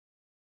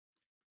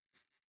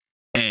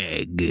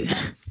egg.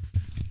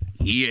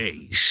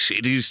 Yes,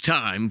 it is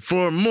time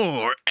for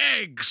more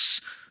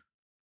eggs.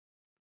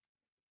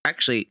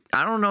 Actually,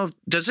 I don't know.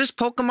 Does this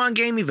Pokemon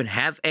game even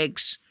have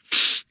eggs?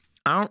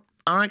 I don't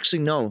actually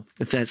know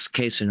if that's the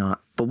case or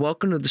not. But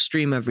welcome to the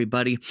stream,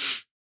 everybody.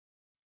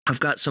 I've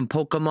got some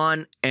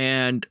Pokemon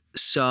and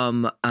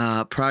some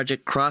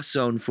Project Cross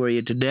Zone for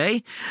you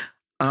today.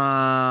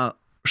 So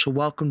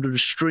welcome to the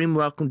stream.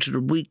 Welcome to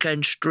the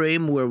weekend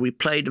stream where we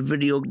play the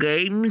video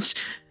games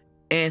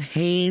and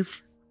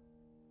have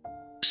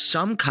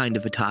some kind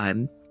of a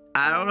time.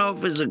 I don't know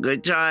if it's a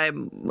good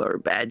time or a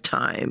bad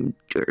time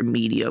or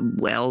medium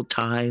well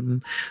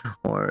time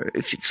or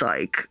if it's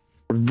like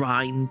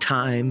rhyme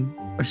time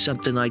or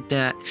something like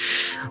that.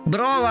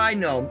 But all I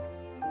know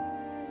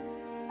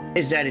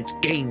is that it's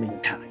gaming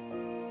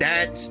time.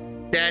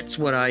 That's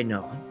what I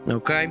know,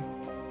 okay?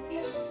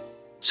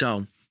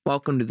 So,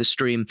 welcome to the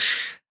stream.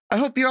 I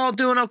hope you're all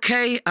doing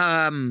okay.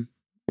 You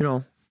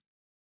know,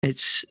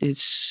 it's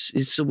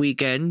the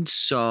weekend,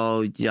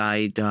 so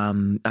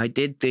I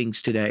did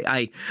things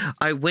today.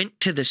 I went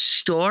to the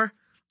store.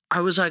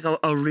 I was like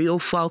a real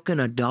Falcon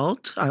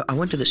adult. I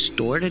went to the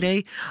store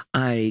today.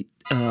 I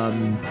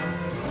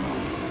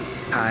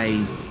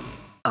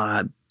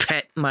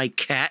pet my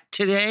cat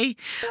today.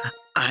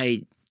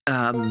 I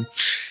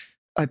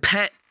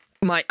pet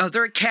my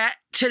other cat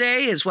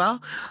today as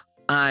well.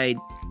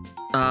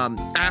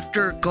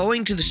 After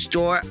going to the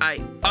store,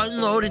 I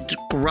unloaded the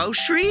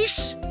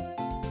groceries.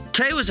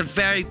 Today was a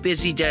very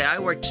busy day. I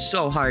worked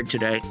so hard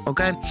today,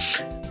 okay?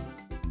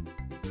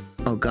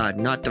 Oh god,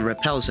 not the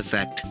repels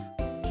effect.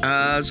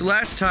 So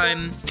last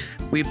time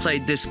we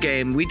played this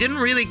game, we didn't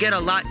really get a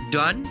lot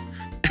done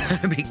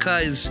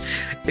because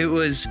it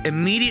was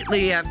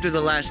immediately after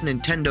the last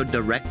Nintendo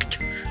Direct.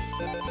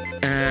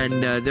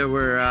 And there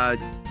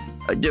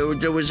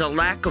was a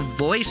lack of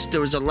voice, there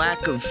was a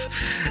lack of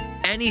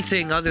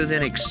anything other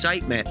than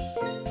excitement.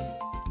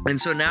 And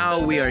so now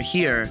we are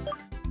here.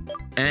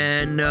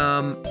 And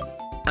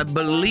I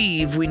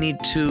believe we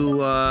need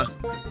to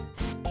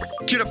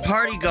get a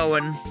party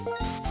going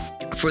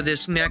for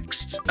this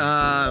next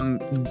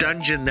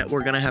dungeon that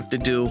we're gonna have to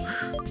do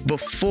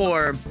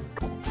before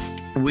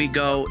we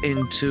go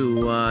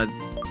into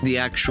the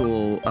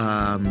actual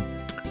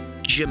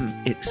gym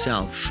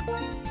itself.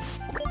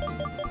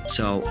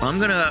 So I'm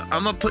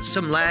gonna put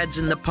some lads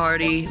in the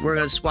party. We're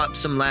gonna swap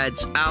some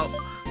lads out.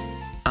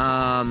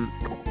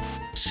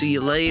 See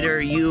you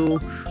later, you.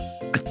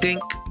 I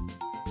think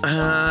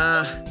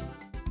I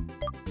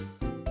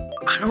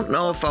don't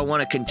know if I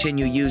want to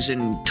continue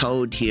using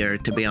Toad here,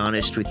 to be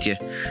honest with you.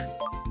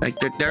 Like,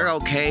 they're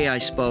okay, I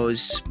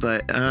suppose,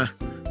 but,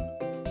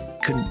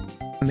 could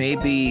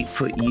maybe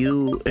put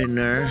you in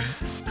there,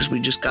 because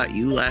we just got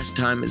you last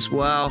time as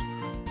well.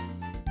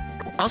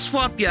 I'll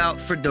swap you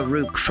out for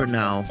Daruk for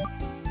now,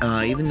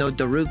 even though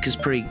Daruk is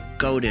pretty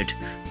goated,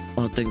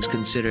 all things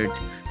considered.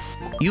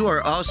 You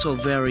are also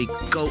very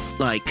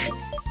goat-like.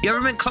 You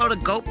ever been called a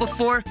goat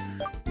before?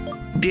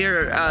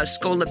 Dear,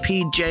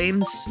 Scolipede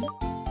James?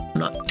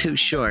 Not too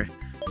sure.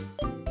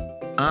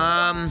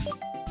 Man,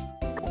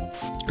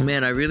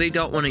 I really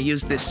don't want to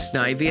use this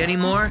Snivy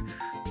anymore.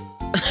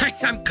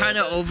 I'm kind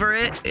of over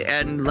it,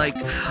 and like,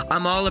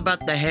 I'm all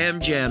about the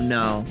ham jam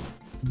now.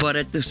 But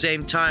at the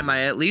same time,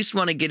 I at least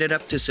want to get it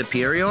up to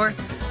Superior.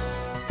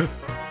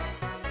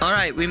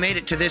 Alright, we made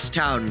it to this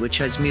town, which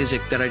has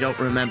music that I don't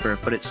remember,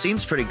 but it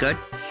seems pretty good.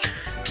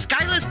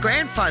 Skyla's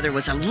grandfather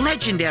was a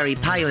legendary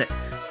pilot.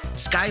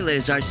 Skyla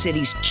is our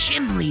city's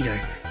gym leader.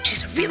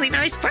 She's a really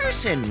nice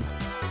person.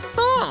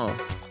 Oh,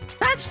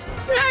 that's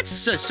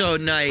so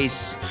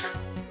nice.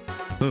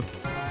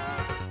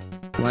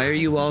 Why are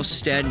you all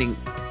standing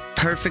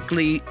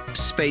perfectly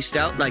spaced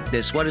out like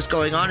this? What is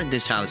going on in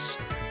this house?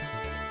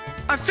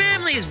 Our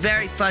family is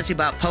very fuzzy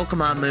about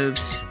Pokemon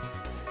moves.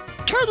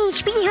 Tiny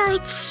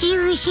sweethearts,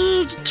 you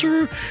received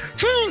 2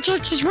 training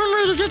checks is one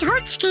way to get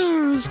heart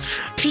skills.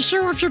 If you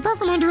show off your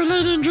Pokemon to a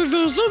lady in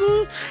Driftveil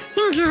City,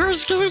 you'll get heart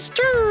skills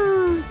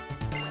too.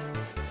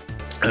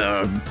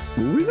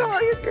 Moving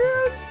on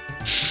again?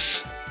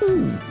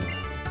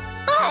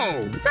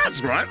 Oh,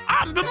 that's right.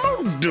 I'm the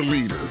move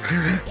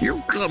deleter.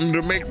 You come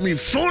to make me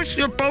force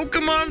your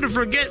Pokemon to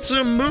forget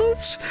some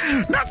moves?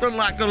 Nothing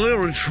like a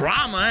little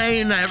trauma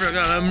ain't ever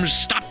gonna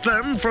stop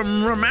them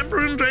from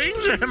remembering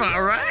things, am I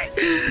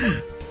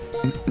right?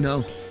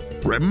 No.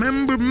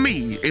 Remember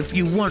me if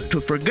you want to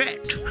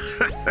forget.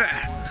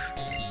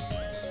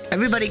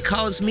 Everybody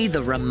calls me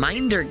the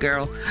reminder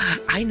girl.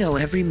 I know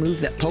every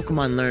move that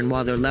Pokemon learn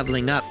while they're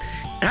leveling up,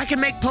 and I can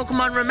make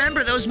Pokemon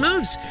remember those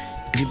moves.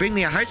 If you bring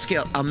me a heart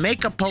skill, I'll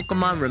make a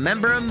Pokemon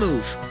remember a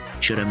move.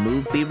 Should a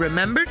move be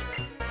remembered?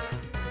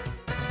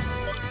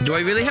 Do I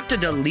really have to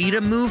delete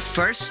a move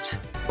first?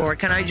 Or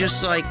can I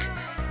just, like,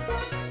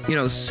 you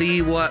know,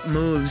 see what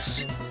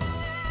moves?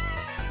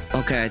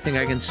 Okay, I think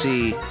I can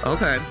see.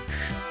 Okay.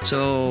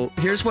 So,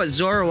 here's what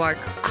Zoroark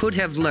could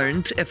have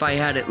learned if I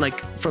had it,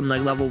 like, from,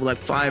 like, level, like,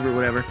 5 or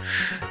whatever.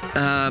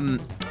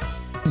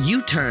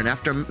 U-turn.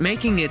 After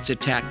making its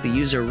attack, the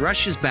user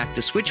rushes back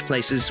to switch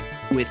places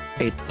with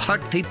a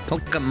party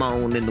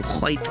Pokemon in the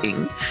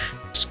fighting.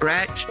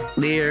 Scratch,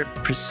 Leer,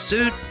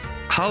 Pursuit,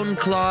 Hone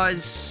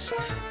Claws,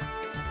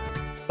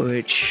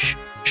 which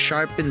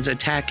sharpens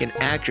attack and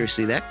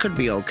accuracy. That could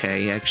be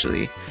okay,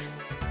 actually.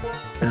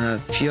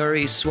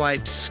 Fury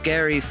Swipe,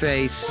 Scary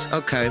Face.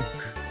 Okay.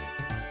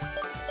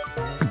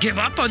 Give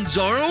up on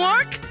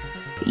Zoroark?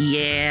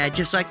 Yeah,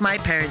 just like my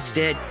parents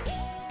did.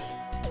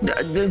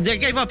 They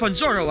gave up on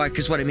Zoroark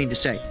is what I mean to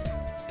say.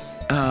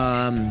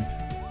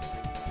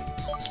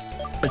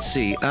 Let's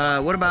see.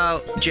 What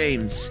about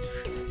James?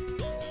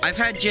 I've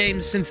had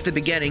James since the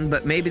beginning,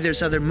 but maybe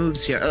there's other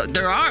moves here.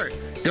 There are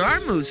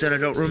moves that I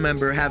don't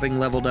remember having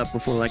leveled up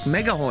before, like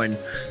Mega Horn.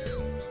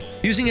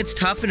 Using its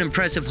tough and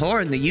impressive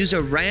horn, the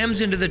user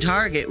rams into the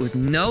target with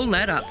no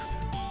let-up.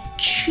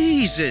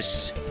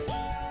 Jesus.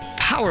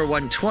 Power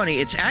 120.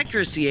 Its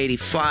accuracy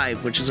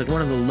 85, which is like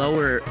one of the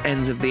lower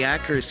ends of the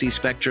accuracy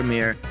spectrum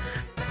here.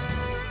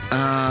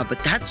 But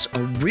that's a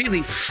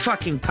really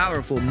fucking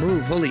powerful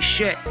move. Holy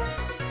shit.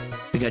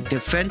 We got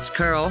Defense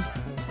Curl.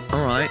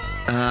 All right.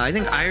 I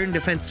think Iron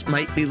Defense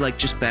might be like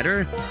just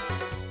better.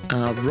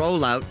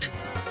 Rollout.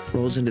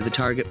 Rolls into the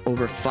target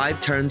over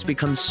 5 turns,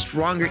 becomes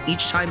stronger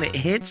each time it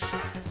hits.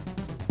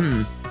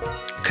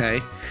 Okay.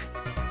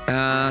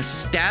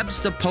 Stabs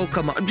the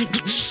Pokemon.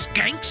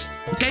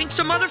 Ganks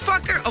a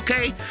motherfucker?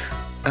 Okay.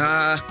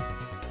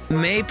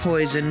 May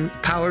Poison,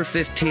 Power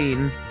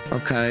 15.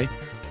 Okay.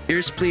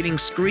 Ear-splitting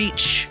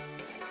Screech.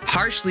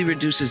 Harshly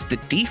reduces the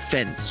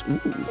defense.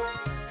 Ooh.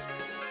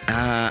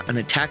 An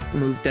attack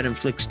move that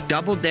inflicts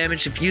double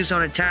damage if used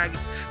on a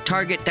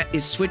target that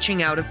is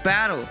switching out of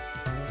battle.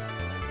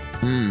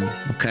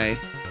 Okay.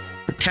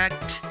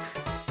 Protect.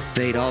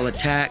 Evade all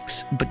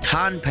attacks.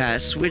 Baton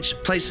Pass. Switch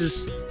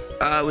places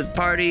with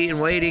party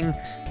and waiting.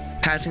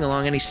 Passing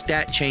along any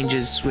stat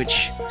changes,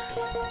 which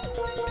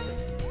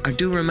I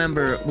do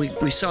remember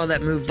we saw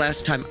that move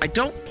last time. I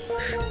don't...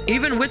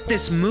 Even with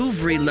this move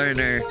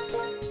relearner,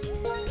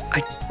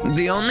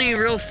 the only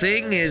real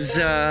thing is...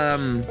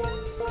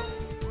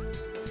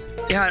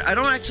 Yeah, I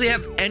don't actually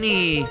have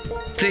any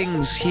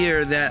things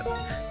here that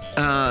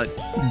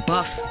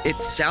buff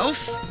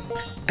itself.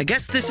 I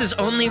guess this is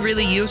only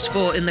really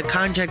useful in the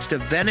context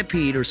of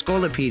Venipede, or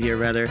Scolipede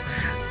rather,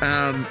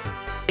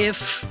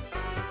 if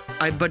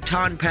I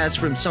baton pass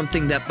from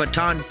something that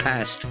baton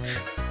passed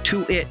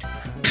to it.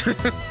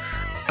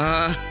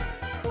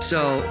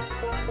 So,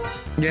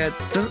 yeah, it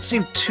doesn't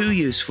seem too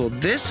useful.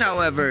 This,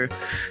 however,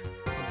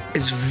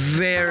 is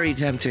very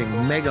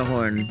tempting. Mega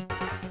Horn.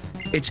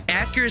 It's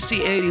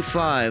accuracy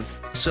 85,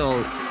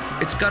 so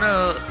it's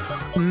gonna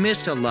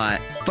miss a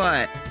lot,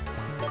 but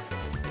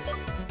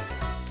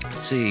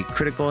let's see,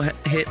 critical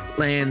hit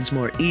lands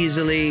more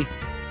easily.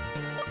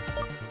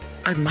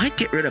 I might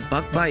get rid of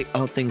Bug Bite,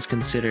 all things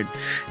considered.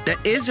 That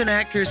is an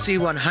accuracy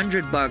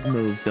 100 bug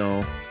move,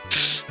 though.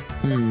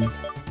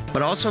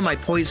 But also my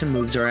poison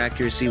moves are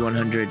accuracy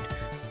 100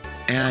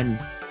 and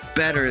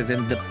better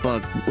than the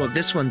bug. Well,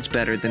 this one's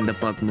better than the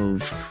bug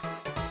move.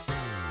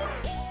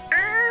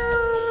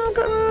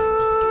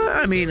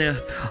 I mean,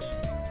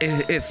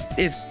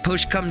 if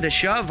push come to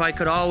shove, I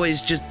could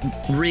always just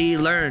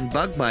relearn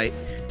Bug Bite.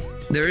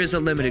 There is a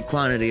limited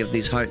quantity of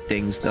these heart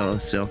things, though,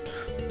 so...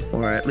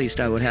 Or at least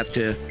I would have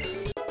to,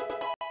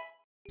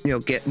 you know,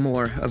 get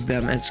more of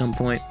them at some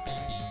point.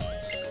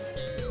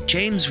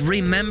 James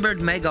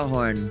remembered Mega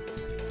Horn.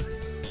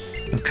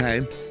 Okay.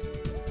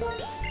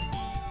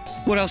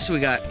 What else do we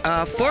got?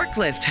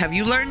 Forklift. Have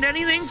you learned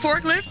anything,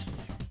 Forklift?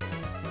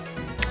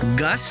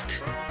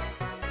 Gust.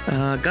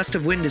 Gust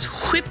of Wind is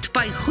whipped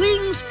by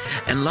wings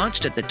and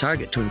launched at the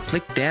target to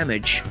inflict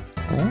damage.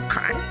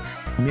 Okay.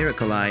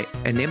 Miracle Eye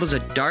enables a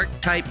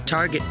dark-type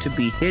target to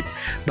be hit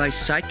by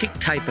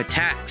psychic-type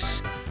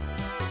attacks.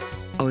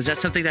 Oh, is that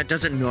something that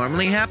doesn't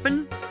normally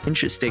happen?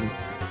 Interesting.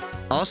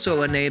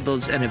 Also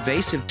enables an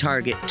evasive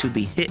target to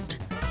be hit.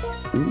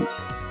 Ooh.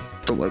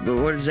 What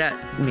does that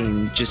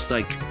mean? Just,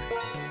 like,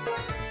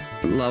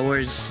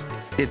 lowers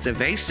its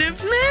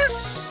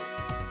evasiveness?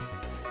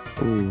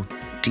 Ooh.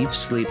 Deep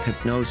Sleep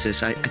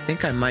Hypnosis. I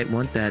think I might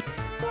want that.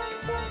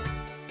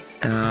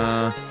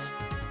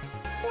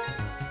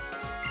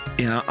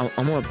 Yeah,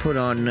 I'm gonna put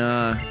on,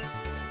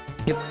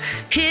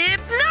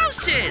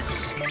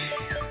 Hypnosis!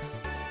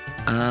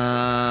 Well,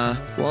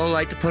 I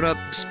like to put up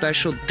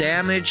special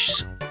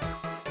damage.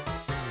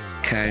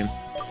 Okay.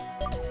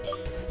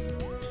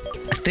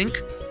 I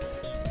think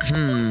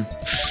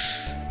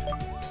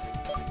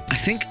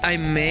I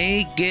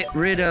may get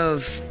rid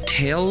of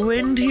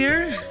Tailwind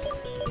here.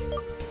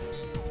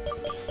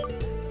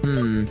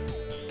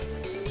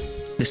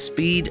 The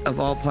speed of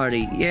all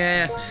party.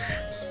 Yeah.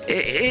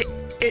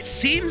 It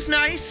seems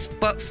nice,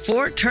 but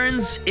 4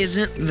 turns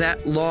isn't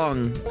that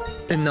long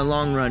in the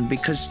long run,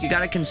 because you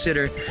gotta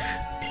consider,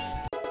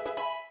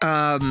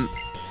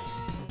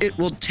 it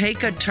will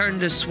take a turn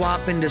to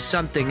swap into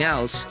something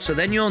else, so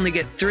then you only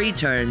get 3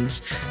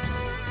 turns,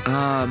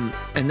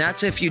 and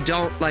that's if you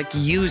don't, like,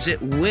 use it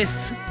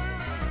with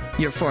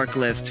your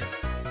forklift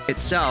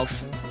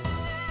itself.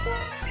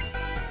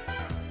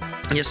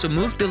 Yeah, so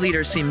move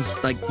deleter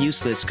seems like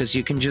useless because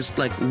you can just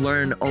like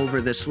learn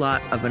over the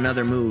slot of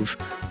another move.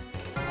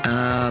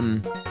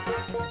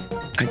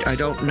 I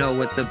don't know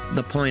what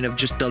the point of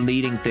just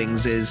deleting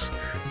things is.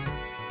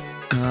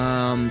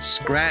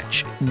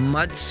 Scratch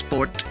mud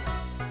sport.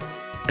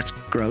 That's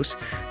gross.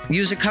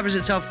 User covers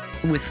itself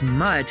with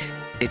mud.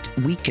 It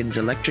weakens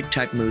electric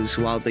type moves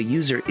while the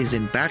user is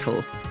in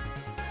battle.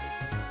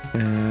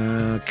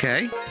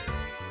 Okay.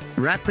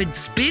 Rapid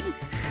spin.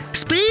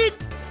 Speed.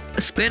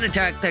 A spin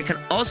attack that can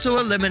also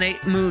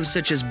eliminate moves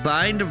such as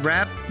bind,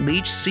 wrap,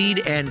 leech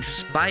seed, and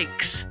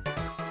spikes.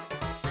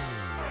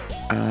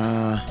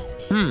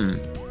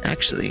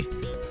 Actually,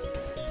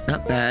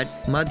 not bad.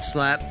 Mud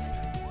slap,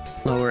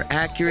 lower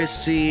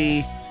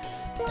accuracy,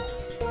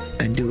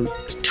 and do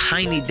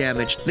tiny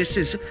damage. This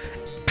is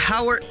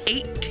power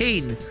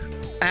 18,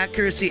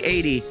 accuracy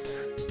 80.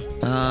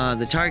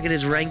 The target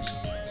is raked.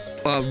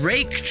 I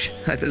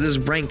thought this is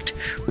ranked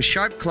with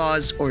sharp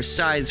claws or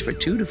scythes for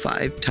 2 to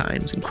 5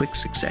 times in quick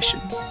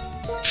succession.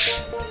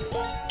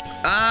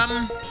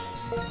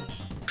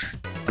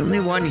 Only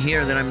one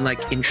here that I'm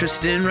like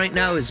interested in right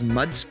now is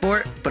Mud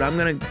Sport, but I'm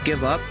gonna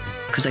give up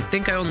because I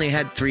think I only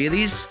had 3 of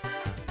these.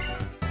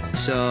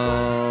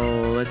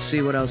 So let's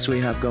see what else we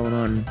have going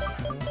on.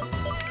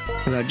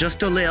 We got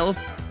just a little.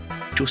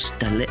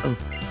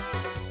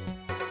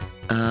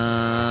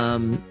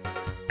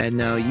 And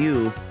now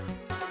you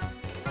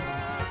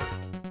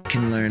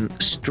can learn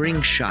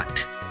string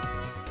shot.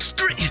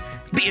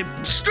 Be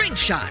a string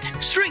shot.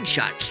 String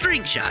shot.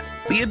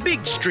 Be a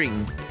big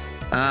string.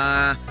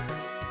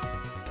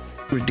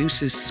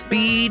 Reduces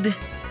speed.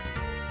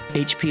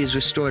 HP is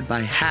restored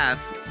by half.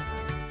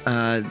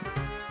 I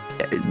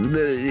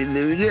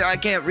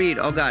can't read.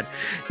 Oh god.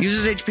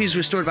 Uses HP is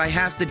restored by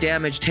half the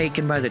damage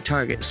taken by the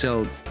target.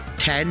 So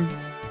 10.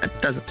 That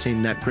doesn't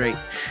seem that great.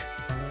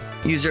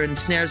 User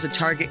ensnares the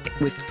target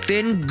with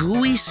thin,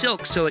 gooey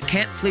silk so it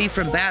can't flee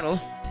from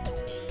battle.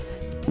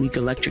 Weak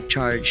electric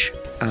charge.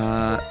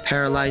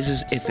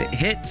 Paralyzes if it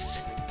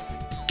hits.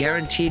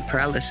 Guaranteed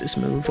paralysis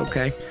move.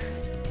 Okay.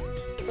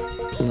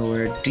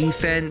 Lower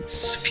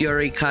defense.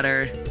 Fury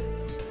cutter.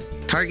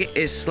 Target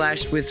is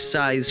slashed with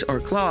scythes or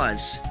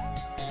claws.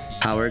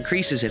 Power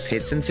increases if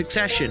hits in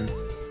succession.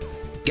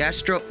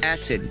 Gastro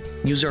acid.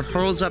 User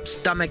hurls up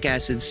stomach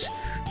acids.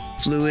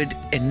 Fluid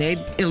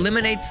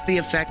eliminates the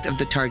effect of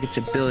the target's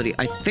ability.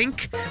 I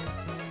think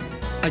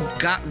I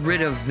got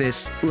rid of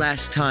this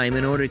last time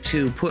in order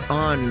to put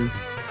on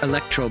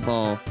Electro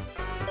Ball,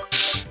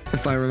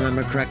 if I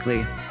remember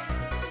correctly.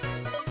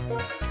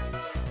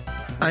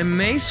 I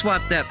may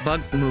swap that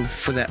bug move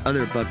for that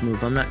other bug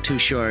move. I'm not too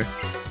sure.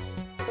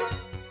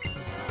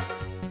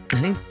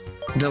 I think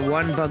the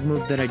one bug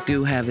move that I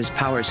do have is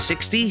power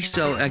 60,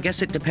 so I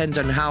guess it depends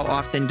on how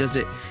often does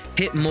it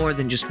hit more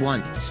than just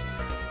once.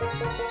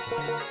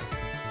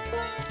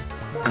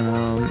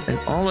 And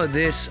all of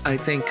this, I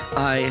think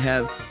I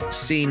have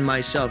seen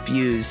myself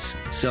use,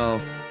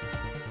 so...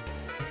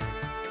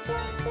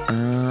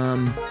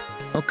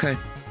 okay.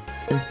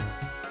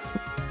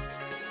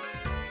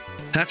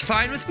 That's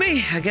fine with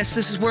me. I guess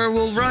this is where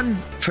we'll run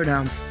for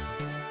now.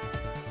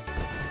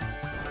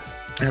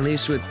 At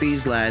least with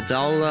these lads.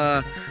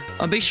 I'll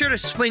be sure to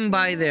swing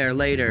by there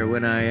later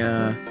when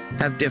I,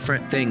 have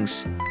different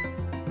things.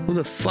 Who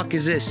the fuck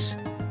is this?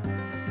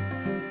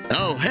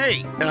 Oh,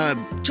 hey,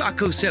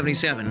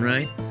 Taco77,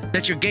 right?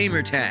 That's your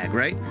gamer tag,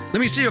 right? Let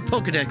me see your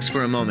Pokedex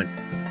for a moment.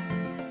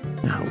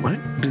 Now, what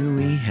do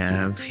we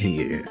have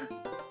here?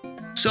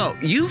 So,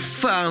 you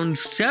found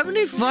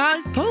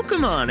 75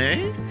 Pokemon,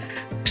 eh?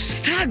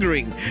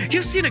 Staggering.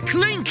 You've seen a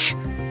clink.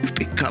 You've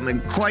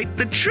becoming quite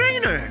the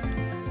trainer.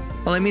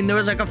 Well, I mean, there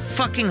was like a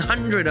fucking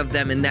 100 of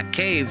them in that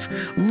cave.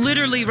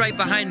 Literally right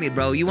behind me,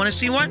 bro. You want to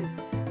see one?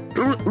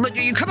 Look,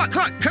 you come on,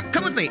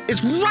 with me.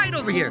 It's right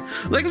over here.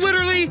 Like,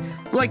 literally,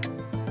 like,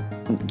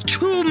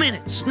 2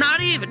 minutes. Not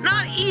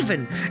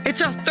even. It's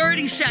a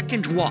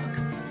 30-second walk.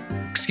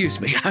 Excuse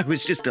me, I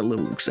was just a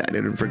little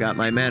excited and forgot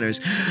my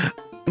manners.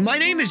 My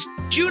name is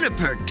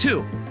Juniper,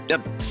 too.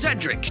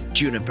 Cedric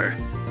Juniper.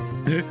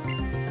 The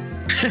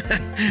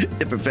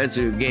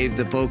professor who gave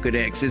the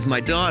Pokedex is my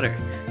daughter.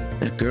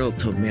 That girl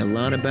told me a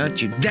lot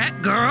about you.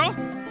 That girl?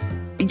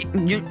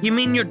 You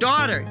mean your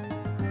daughter?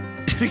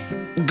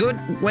 Good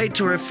way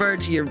to refer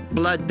to your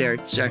blood there,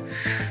 sir.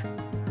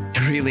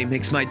 It really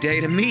makes my day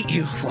to meet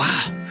you.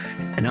 Wow.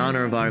 In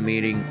honor of our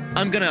meeting,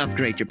 I'm gonna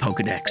upgrade your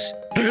Pokedex.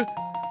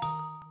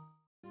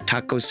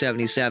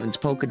 Taco77's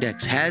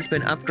Pokedex has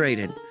been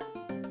upgraded.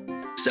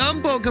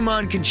 Some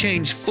Pokemon can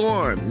change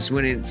forms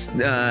when it's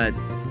the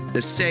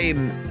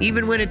same,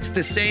 even when it's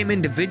the same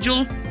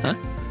individual. Huh?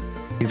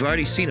 You've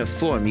already seen a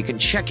form. You can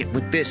check it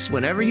with this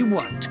whenever you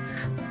want.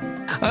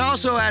 I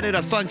also added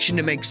a function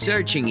to make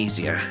searching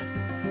easier.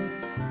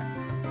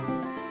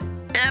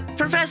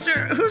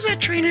 Professor, who's that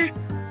trainer?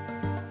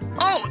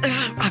 Oh,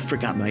 I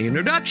forgot my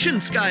introduction,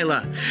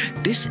 Skyla.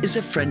 This is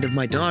a friend of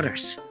my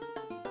daughter's.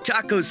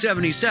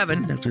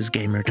 Taco77, that's his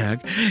gamer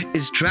tag,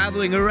 is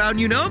traveling around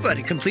Unova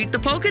to complete the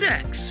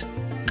Pokedex.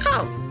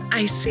 Oh,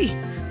 I see.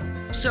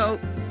 So,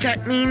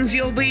 that means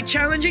you'll be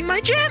challenging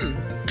my gym.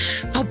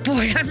 Oh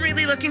boy, I'm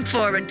really looking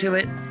forward to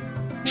it.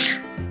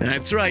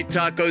 That's right,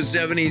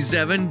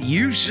 Taco77.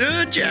 You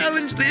should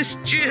challenge this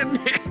gym.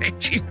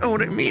 You know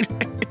what I mean?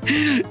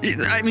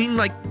 I mean,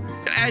 like,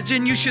 as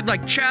in you should,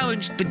 like,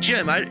 challenge the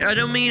gym. I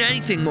don't mean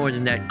anything more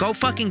than that. Go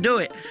fucking do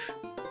it.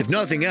 If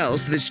nothing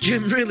else, this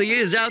gym really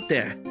is out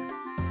there.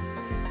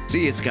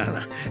 See you,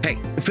 Skylar. Hey,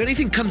 if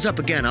anything comes up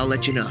again, I'll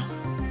let you know.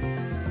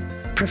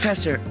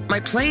 Professor, my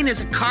plane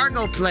is a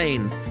cargo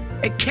plane.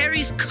 It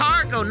carries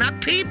cargo,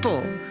 not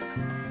people.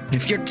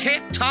 If you're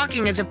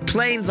talking as if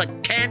planes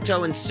like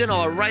Kanto and Sinnoh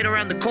are right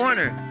around the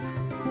corner.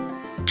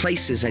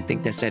 Places, I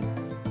think they said.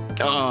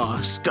 Oh,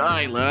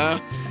 Skylar.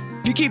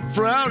 If you keep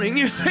frowning,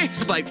 your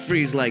face might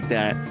freeze like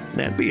that.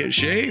 That'd be a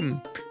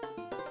shame.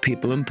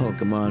 People in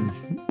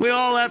Pokemon. We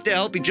all have to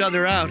help each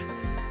other out.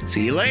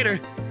 See you later.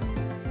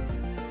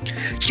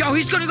 Yo,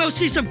 he's gonna go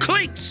see some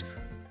clinks!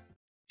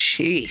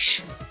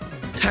 Sheesh.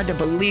 It's hard to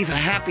believe a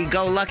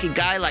happy-go-lucky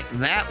guy like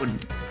that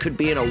could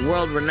be in a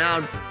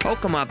world-renowned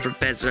Pokemon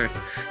professor.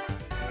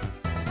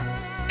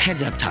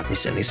 Heads up,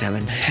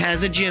 Taco77.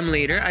 As a gym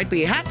leader, I'd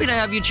be happy to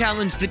have you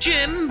challenge the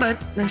gym, but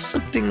there's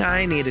something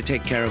I need to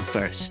take care of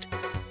first.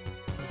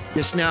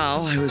 Just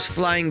now, I was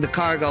flying the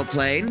cargo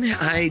plane.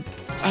 I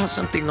saw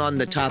something on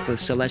the top of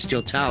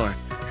Celestial Tower.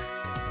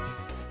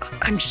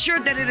 I'm sure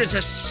that it is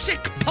a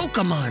sick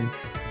Pokemon.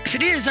 If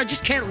it is, I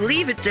just can't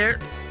leave it there.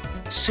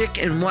 Sick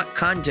in what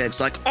context?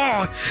 Like,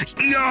 oh,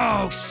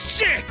 yo,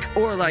 sick!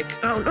 Or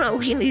like, oh no,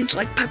 he needs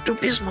like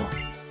Pepto-Bismol.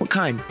 What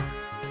kind?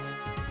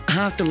 I'll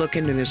have to look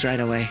into this right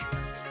away.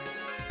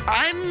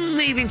 I'm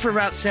leaving for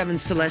Route 7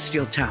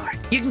 Celestial Tower.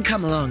 You can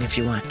come along if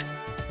you want.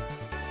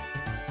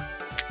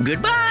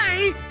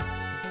 Goodbye!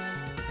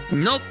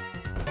 Nope.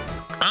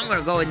 I'm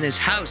gonna go in this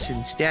house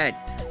instead.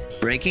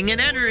 Breaking and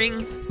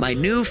entering, my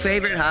new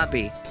favorite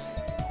hobby.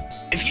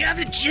 If you have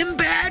the gym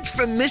badge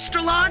from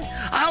Mr. Lawn,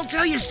 I'll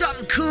tell you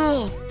something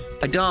cool.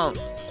 I don't.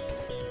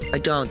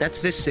 That's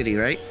this city,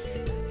 right?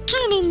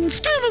 Cannons,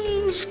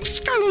 cannons!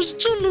 Skylar's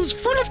gym is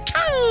full of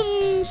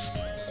cannons!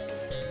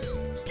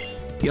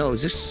 Yo,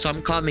 is this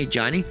some call me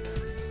Johnny?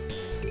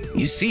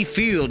 You see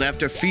field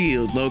after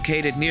field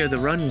located near the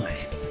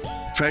runway.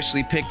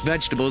 Freshly picked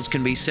vegetables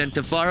can be sent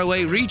to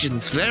faraway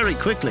regions very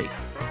quickly.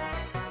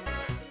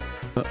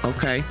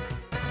 Okay.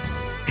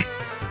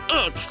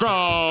 It's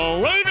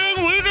the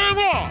Waiting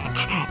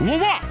Walk. We'll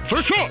walk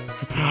for sure.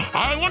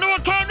 I wonder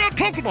what kind of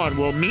Pokemon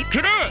we'll meet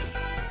today.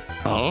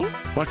 Oh,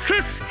 what's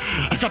this?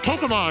 It's a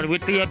Pokemon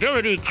with the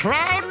ability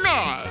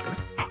Cloud9.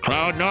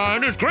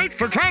 Cloud9 is great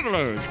for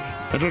travelers.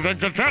 It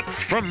prevents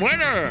effects from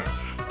weather.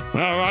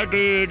 Well,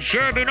 it'd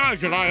sure be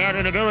nice if I had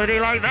an ability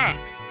like that.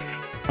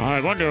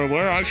 I wonder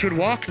where I should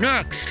walk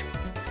next.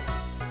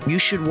 You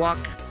should walk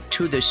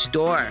to the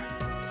store,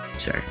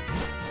 sir.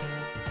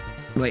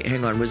 Wait,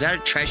 hang on. Was that a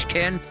trash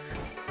can?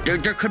 There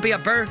could be a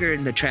burger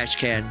in the trash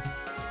can.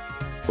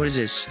 What is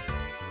this?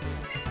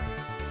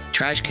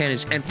 Trash can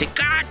is empty.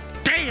 God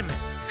damn it!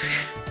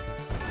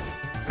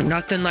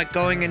 Nothing like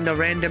going into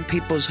random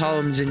people's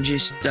homes and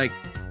just like...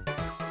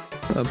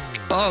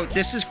 oh,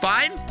 this is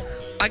fine?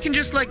 I can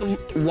just like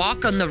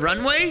walk on the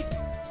runway?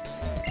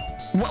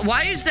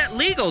 Why is that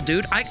legal,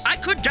 dude? I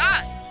could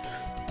die.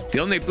 The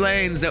only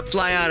planes that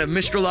fly out of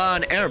Mr.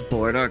 Lawn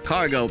Airport are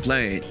cargo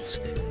planes.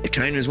 If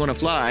trainers want to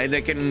fly,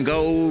 they can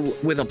go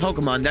with a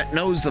Pokemon that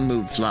knows the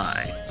move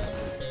fly.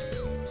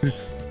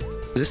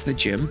 Is this the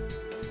gym?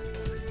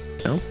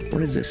 No?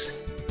 What is this?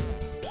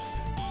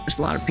 There's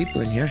a lot of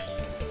people in here.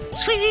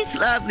 Sweet,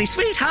 lovely,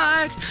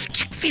 sweetheart.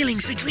 Check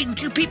feelings between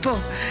two people.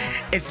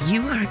 If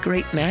you are a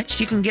great match,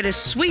 you can get a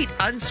sweet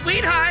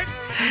unsweetheart.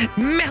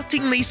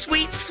 Meltingly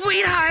sweet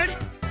sweetheart.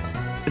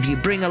 If you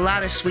bring a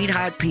lot of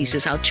sweetheart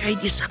pieces, I'll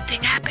trade you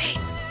something happy.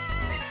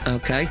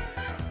 Okay.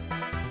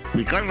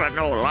 Because I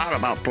know a lot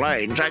about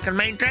planes, I can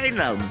maintain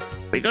them.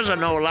 Because I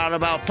know a lot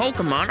about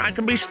Pokemon, I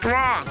can be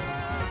strong.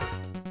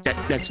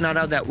 That's not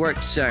how that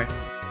works, sir.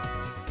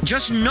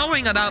 Just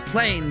knowing about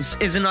planes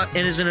isn't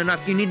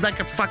enough. You need like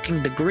a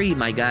fucking degree,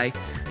 my guy.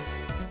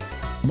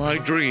 My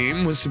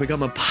dream was to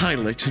become a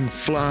pilot and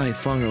fly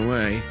far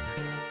away.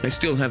 I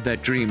still have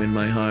that dream in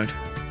my heart.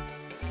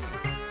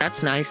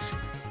 That's nice.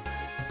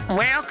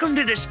 Welcome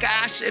to the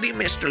Sky City,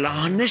 Mr.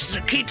 Lawn. This is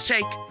a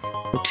keepsake.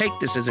 We'll take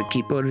this as a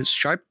keeper. His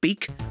sharp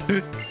beak.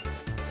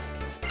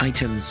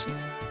 Items.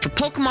 If a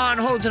Pokemon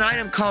holds an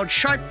item called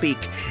Sharp Beak,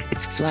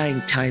 its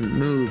flying type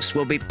moves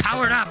will be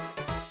powered up.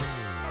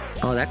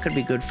 Oh, that could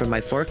be good for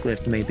my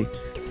forklift, maybe.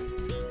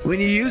 When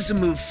you use the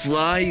move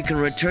Fly, you can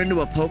return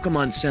to a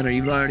Pokemon Center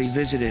you've already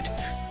visited.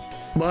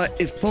 But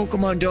if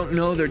Pokemon don't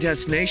know their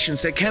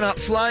destinations, they cannot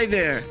fly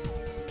there.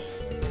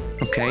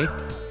 Okay.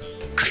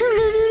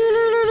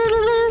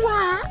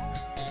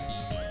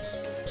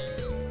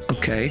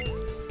 Okay.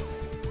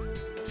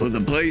 For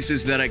the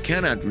places that I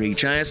cannot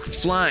reach, I ask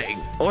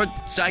Flying or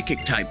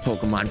Psychic-type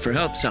Pokemon for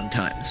help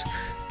sometimes.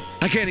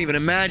 I can't even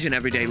imagine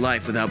everyday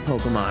life without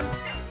Pokemon.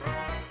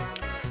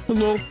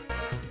 Hello.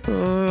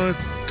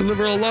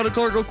 Deliver a lot of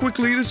cargo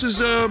quickly. This is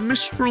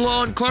Mr.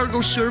 Lawn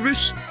Cargo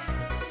Service.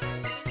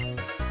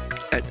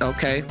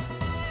 Okay.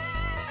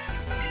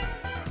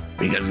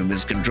 Because of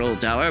this control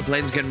tower,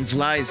 planes can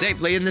fly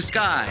safely in the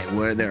sky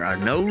where there are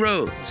no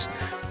roads.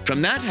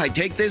 From that, I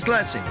take this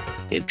lesson.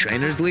 If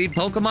trainers lead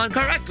Pokemon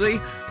correctly,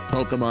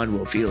 Pokemon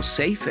will feel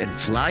safe and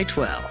flight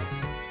well.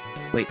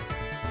 Wait,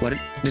 what?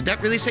 Did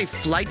that really say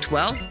flight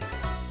well?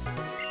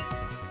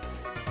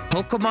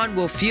 Pokemon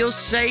will feel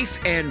safe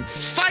and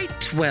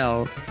fight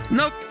well.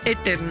 Nope,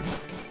 it didn't.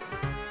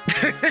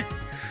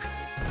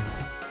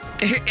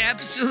 It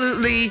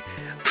absolutely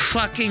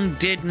fucking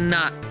did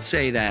not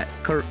say that.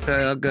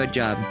 Good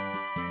job.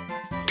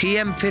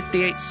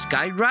 TM58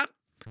 Skydrop?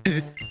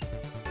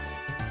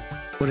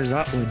 What is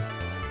that one?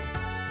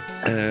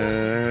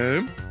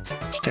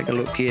 Let's take a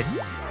look here.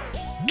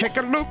 Take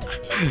a look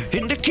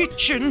in the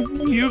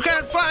kitchen. You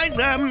can't find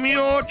them.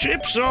 Your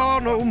chips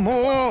are no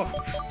more.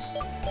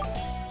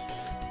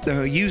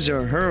 The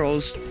user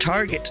hurls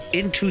target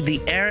into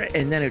the air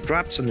and then it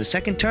drops on the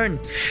second turn.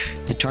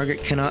 The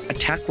target cannot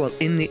attack while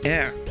in the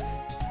air.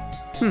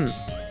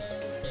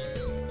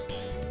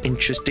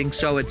 Interesting.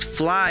 So it's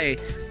fly,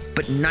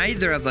 but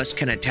neither of us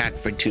can attack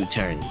for 2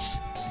 turns.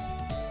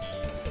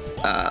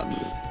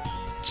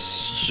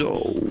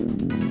 So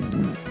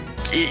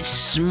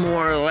it's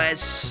more or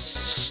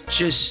less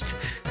just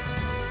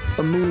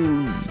a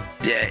move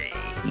that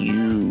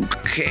you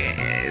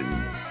can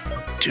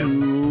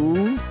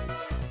do,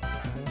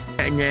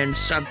 and then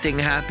something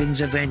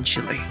happens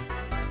eventually.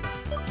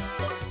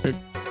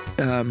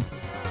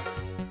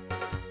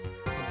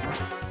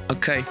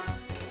 Okay.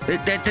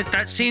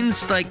 That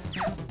seems like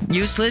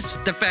useless.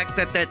 The fact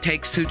that that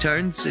takes 2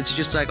 turns, it's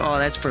just like, oh,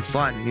 that's for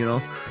fun, you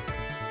know?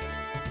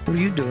 What are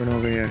you doing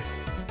over here?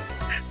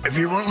 If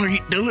you want to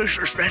eat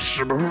delicious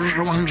vegetables,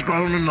 the ones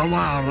grown in the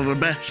wild are the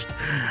best.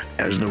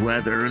 As the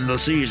weather and the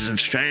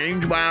seasons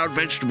change, wild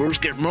vegetables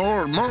get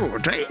more and more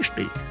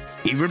tasty.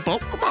 Even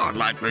Pokemon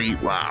like to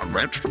eat wild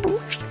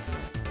vegetables.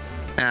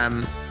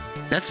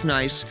 That's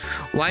nice.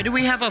 Why do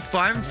we have a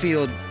farm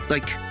field,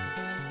 like,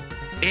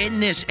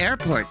 in this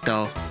airport,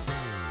 though?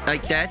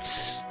 Like,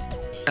 that's,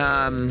 you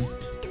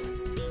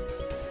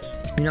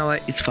know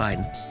what? It's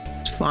fine.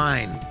 It's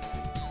fine.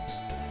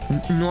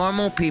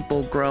 Normal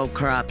people grow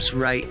crops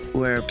right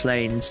where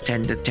planes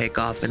tend to take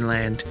off and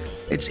land.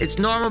 It's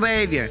normal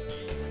behavior.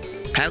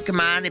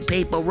 Pokemon and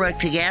people work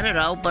together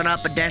to open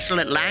up a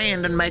desolate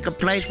land and make a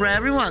place where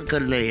everyone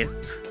could live.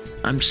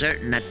 I'm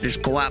certain that this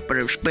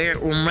cooperative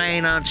spirit will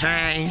remain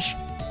unchanged.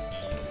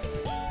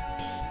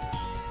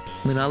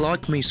 I mean, I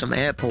like me some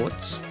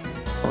airports.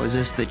 Oh, is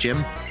this the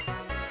gym?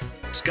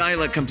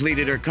 Skyla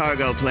completed her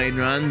cargo plane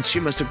run. She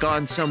must have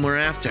gone somewhere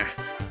after.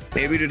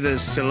 Maybe to the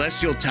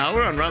Celestial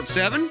Tower on Route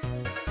 7?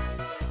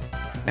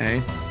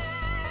 Okay.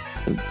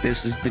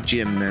 This is the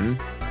gym, then.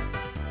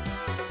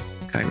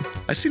 Okay.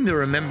 I seem to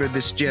remember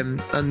this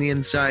gym on the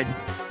inside.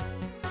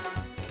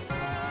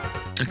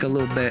 Like a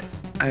little bit.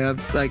 I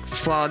have, like,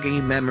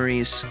 foggy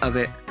memories of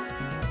it.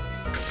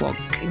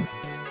 Foggy.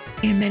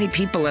 Yeah, many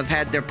people have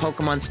had their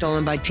Pokemon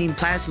stolen by Team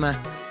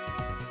Plasma.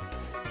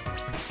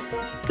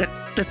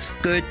 That's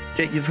good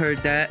that you've heard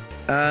that.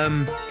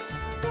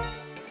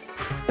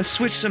 Let's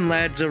switch some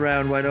lads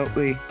around, why don't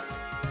we?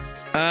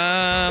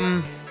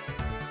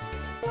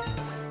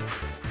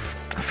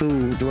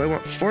 Ooh, do I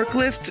want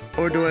Forklift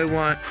or do I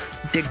want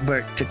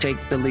Digbert to take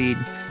the lead?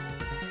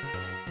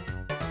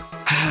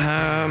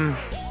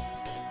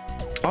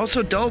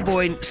 Also,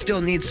 Doughboy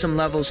still needs some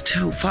levels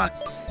too. Fuck.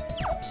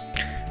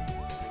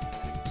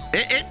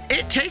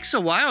 It takes a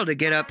while to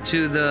get up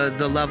to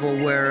the level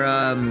where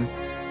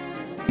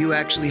you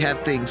actually have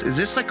things. Is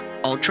this like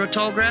ultra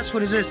tall grass?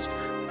 What is this?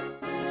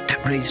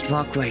 That raised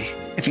walkway.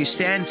 If you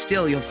stand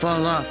still, you'll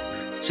fall off.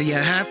 So you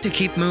have to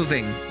keep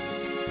moving.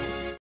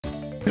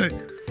 What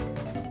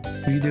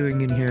are you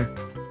doing in here?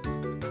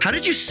 How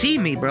did you see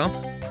me, bro?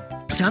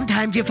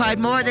 Sometimes you find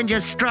more than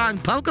just strong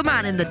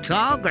Pokemon in the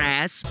tall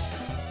grass.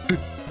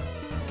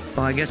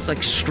 Well, I guess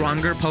like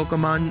stronger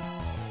Pokemon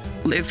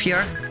live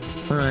here.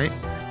 All right.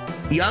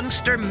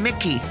 Youngster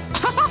Mickey.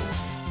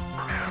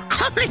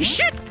 Holy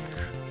shit!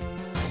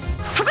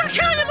 I'm gonna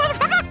kill you,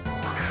 motherfucker!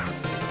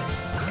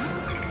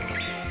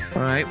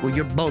 Alright, well,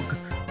 you're bug.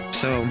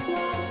 So,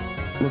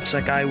 looks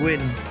like I win.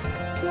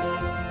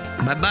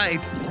 Bye-bye.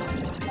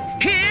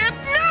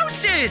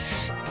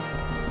 Hypnosis!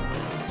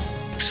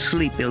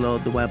 Sleepy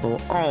Lord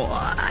Dwebble.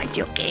 Oh, it's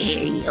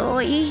okay. Oh,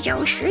 he's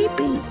so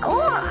sleepy.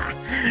 Oh.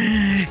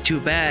 Too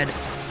bad.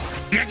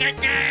 Look at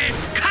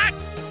this! Cut!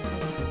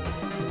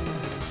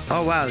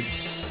 Oh, wow.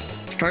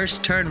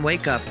 First turn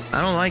wake up.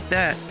 I don't like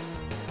that.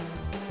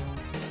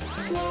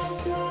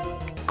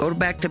 Go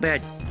back to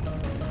bed.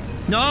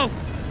 No!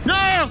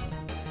 No!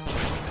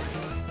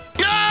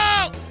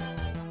 No!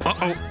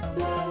 Uh-oh.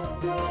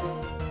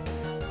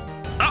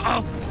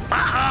 Uh-oh.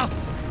 Uh-oh.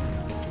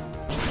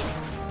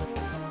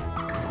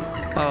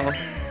 Oh.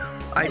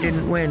 I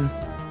didn't win.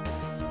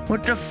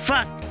 What the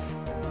fuck?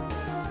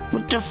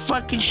 What the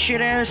fucking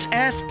shit ass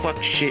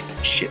fuck shit.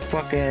 Shit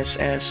fuck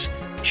ass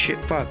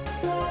shit fuck.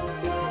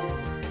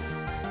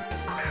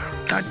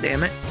 God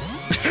damn it.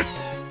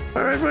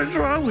 Alright, what's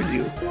wrong with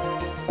you?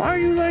 Why are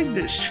you like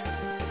this?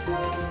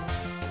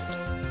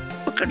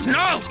 Fucking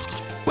no!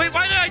 Wait,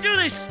 why did I do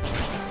this?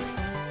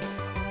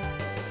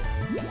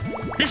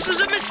 This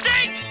is a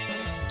mistake!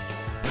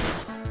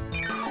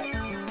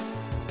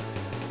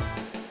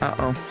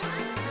 Uh-oh.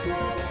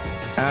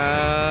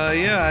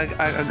 Yeah,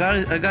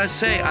 I gotta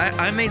say,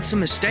 I made some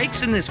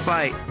mistakes in this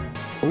fight.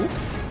 Ooh.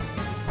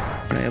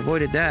 But I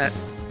avoided that.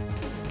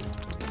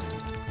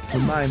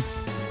 Goodbye.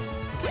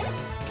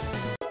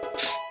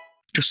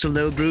 Just a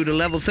low brew to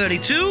level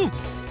 32.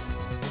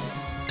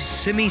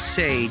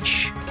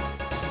 Simi-Sage.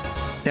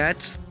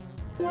 That's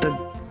the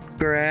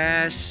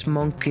grass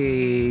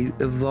monkey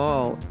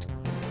evolved.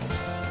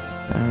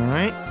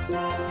 Alright.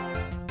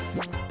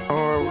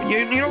 Or,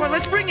 you know what?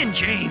 Let's bring in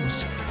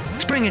James.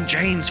 Let's bring in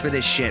James for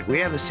this shit. We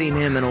haven't seen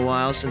him in a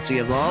while since he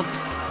evolved.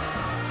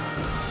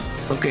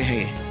 Look at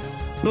him.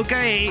 Look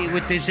at him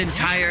with his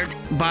entire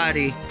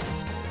body.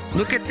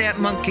 Look at that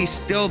monkey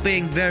still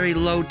being very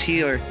low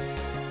tier.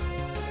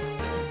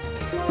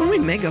 Let me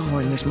mega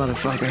horn this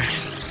motherfucker.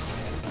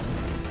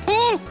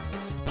 Oh!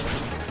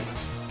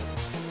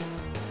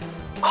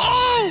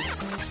 Oh!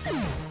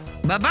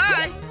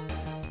 Bye-bye!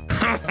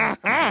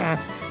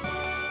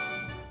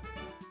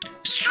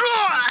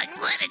 Strong!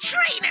 What a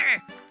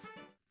trainer!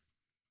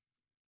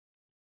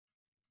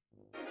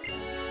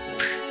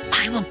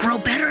 I will grow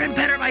better and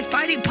better by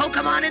fighting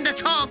Pokemon in the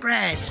tall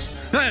grass.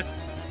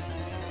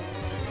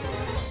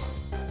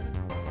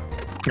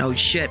 Oh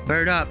shit,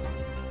 bird up.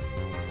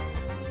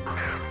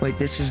 Wait,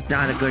 this is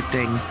not a good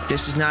thing.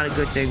 This is not a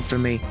good thing for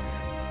me.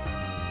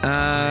 I'm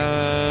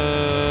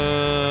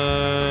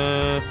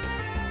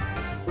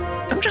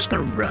just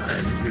gonna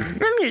run.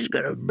 I'm just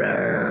gonna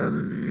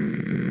run.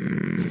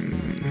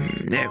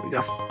 There we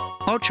go.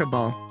 Ultra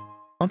Ball.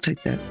 I'll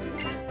take that.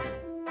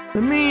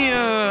 Let me,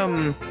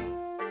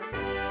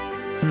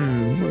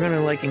 we're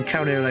gonna, like,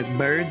 encounter, like,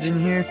 birds in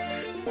here.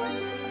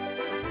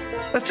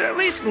 Let's at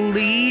least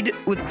lead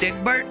with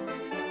Digbert.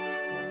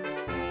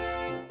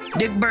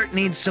 Digbert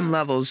needs some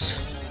levels,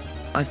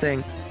 I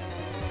think.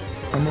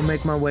 I'm gonna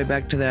make my way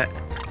back to that.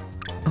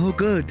 Oh,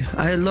 good.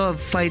 I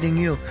love fighting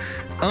you.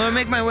 I'm gonna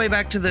make my way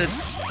back to the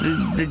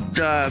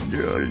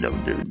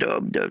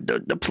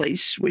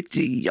place with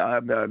the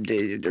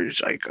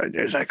there's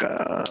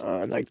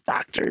like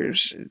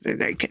doctors.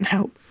 They can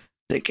help.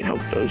 They can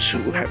help those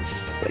who have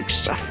like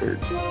suffered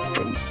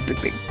from the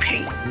big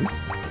pain.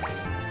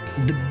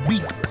 The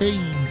big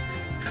pain.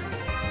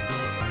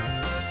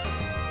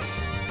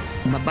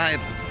 Bye-bye.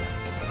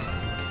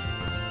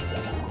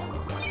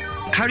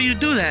 How do you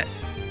do that?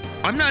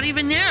 I'm not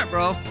even there,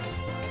 bro.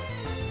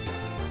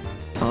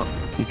 Oh,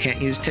 you can't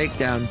use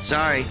takedown.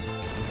 Sorry.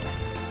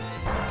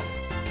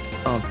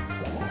 Oh.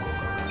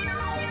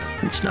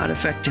 It's not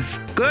effective.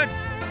 Good.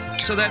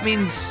 So that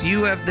means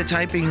you have the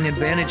typing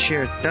advantage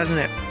here, doesn't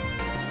it?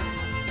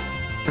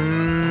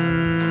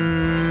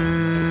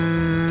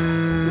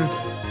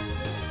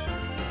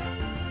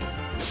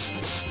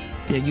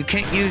 Yeah, you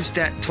can't use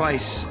that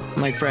twice,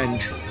 my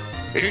friend.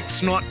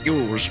 It's not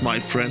yours, my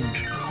friend.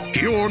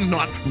 You're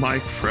not my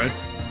friend.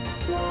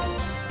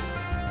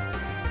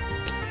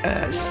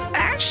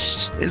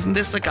 Ash? Isn't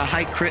this like a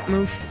high crit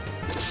move?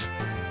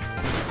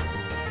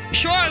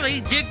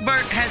 Surely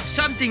Digbert has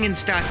something in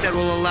stock that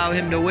will allow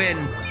him to win.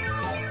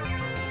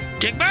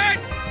 Digbert!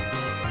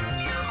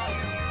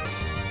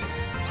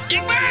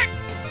 Digbert!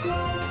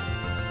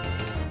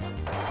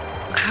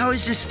 How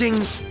is this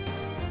thing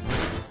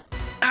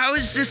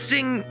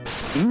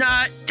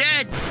not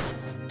dead?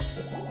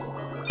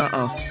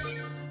 Uh-oh.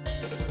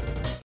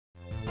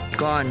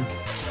 Gone.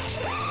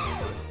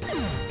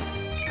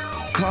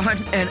 Gone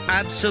and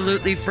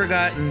absolutely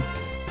forgotten.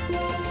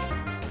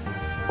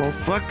 Well,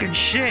 fucking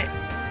shit.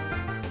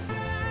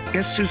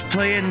 Guess who's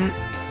playing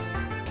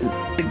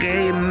the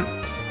game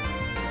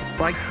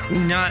like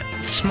not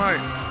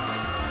smart?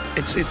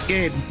 It's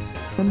Gabe.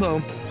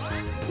 Hello.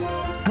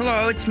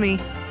 Hello, it's me.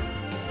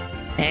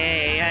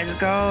 Hey, how's it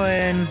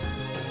going?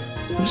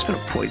 I'm just gonna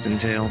poison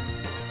tail.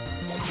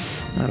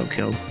 That'll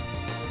kill.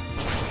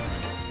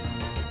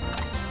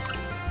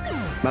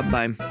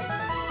 Bye-bye.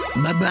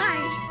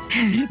 Bye-bye.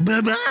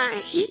 Bye-bye.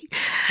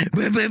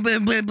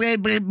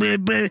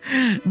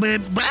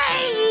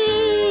 Bye-bye.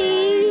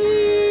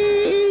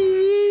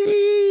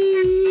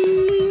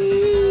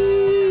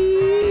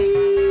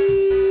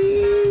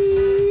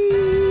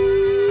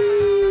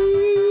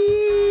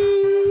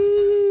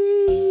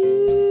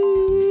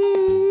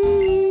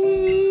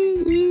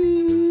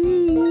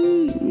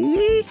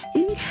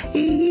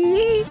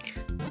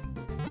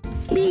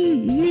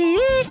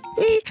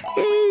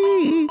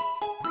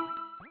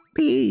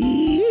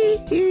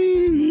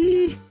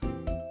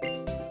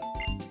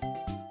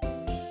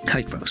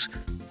 Hi, froze.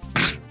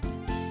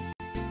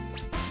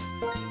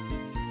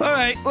 All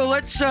right, well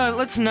let's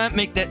not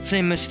make that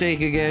same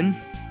mistake again.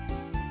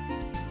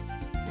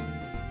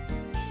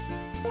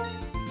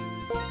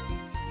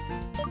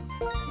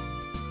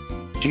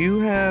 Do you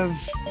have?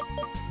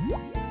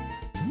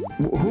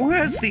 Who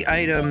has the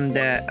item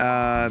that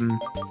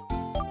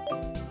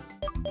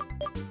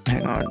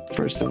hang on,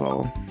 first of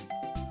all.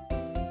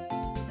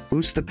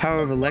 Boost the power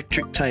of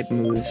electric type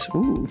moves.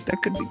 Ooh,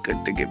 that could be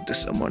good to give to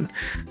someone.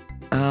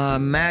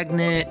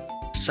 Magnet,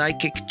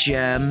 psychic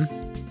gem.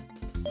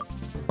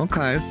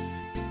 Okay.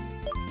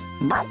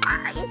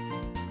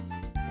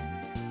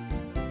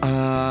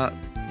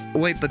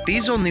 Wait, but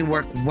these only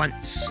work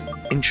once.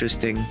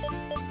 Interesting.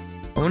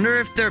 I wonder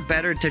if they're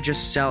better to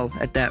just sell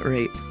at that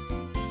rate.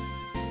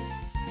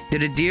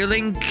 Did a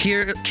deerling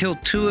kill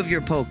 2 of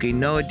your Poke?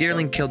 No, a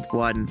deerling killed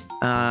 1.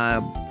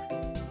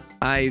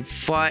 I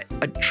fought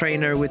a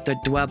trainer with a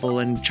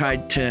Dwebble and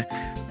tried to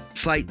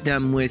fight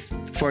them with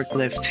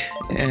forklift,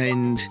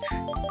 and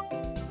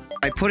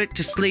I put it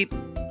to sleep,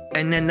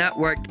 and then that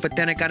worked, but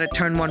then it got a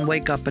turn 1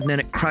 wake up, and then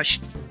it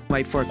crushed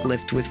my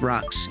forklift with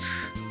rocks.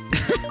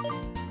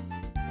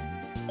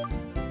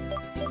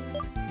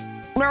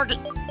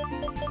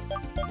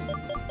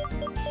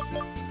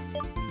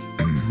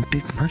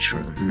 Big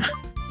mushroom.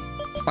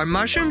 Are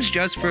mushrooms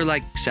just for,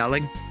 like,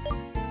 selling?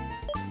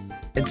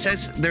 It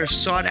says they're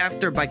sought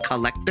after by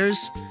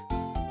collectors.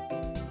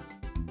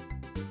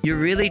 You're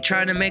really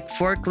trying to make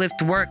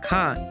forklift work,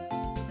 huh?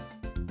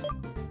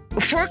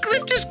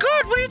 Forklift is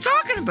good. What are you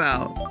talking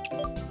about?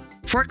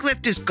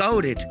 Forklift is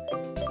goated.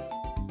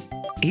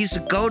 He's the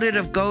goated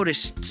of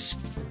goatists.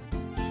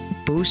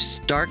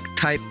 Boost dark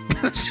type.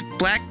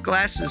 Black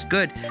glass is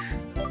good.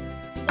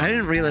 I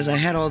didn't realize I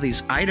had all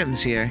these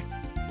items here.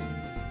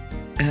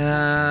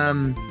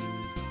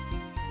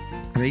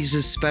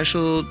 Raises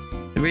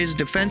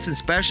defense and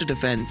special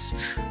defense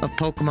of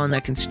Pokemon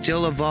that can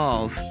still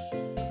evolve.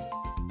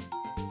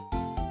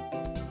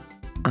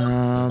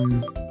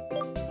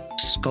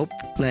 Scope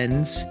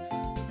lens.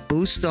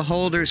 Boost the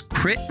holder's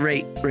crit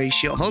rate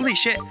ratio. Holy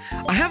shit.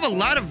 I have a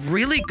lot of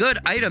really good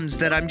items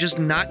that I'm just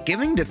not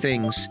giving to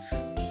things.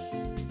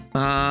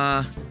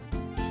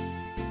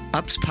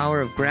 Ups power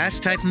of grass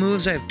type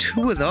moves. I have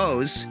 2 of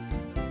those.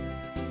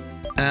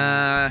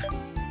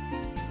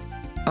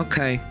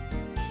 Okay.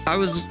 I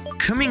was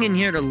coming in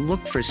here to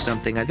look for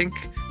something. I think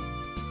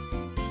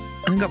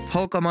a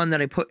Pokemon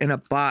that I put in a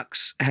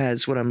box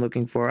has what I'm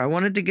looking for. I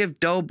wanted to give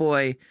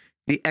Doughboy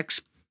the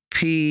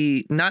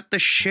XP, not the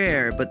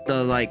share, but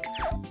the, like,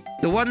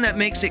 the one that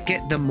makes it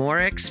get the more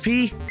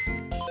XP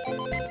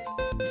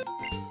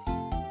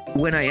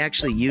when I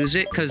actually use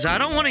it, because I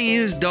don't want to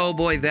use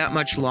Doughboy that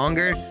much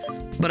longer,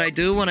 but I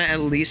do want to at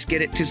least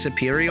get it to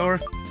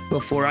Superior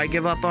before I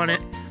give up on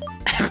it.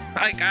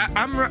 Like,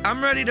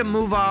 I'm ready to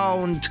move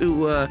on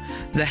to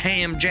the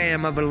ham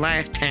jam of a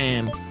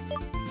lifetime.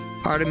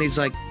 Part of me's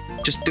like,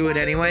 just do it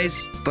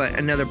anyways, but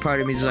another part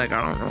of me's like,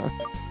 I don't know.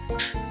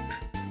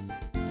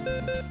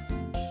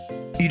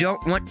 You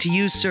don't want to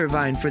use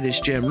Servine for this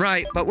gym,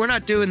 right? But we're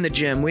not doing the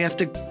gym. We have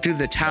to do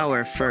the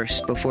tower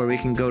first before we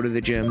can go to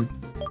the gym.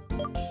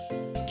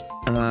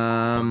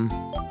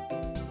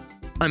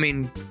 I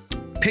mean,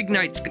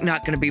 Pignite's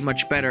not going to be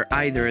much better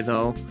either,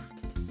 though.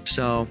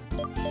 So,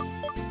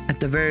 at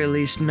the very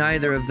least,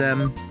 neither of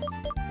them.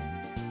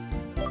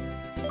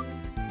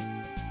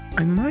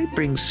 I might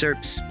bring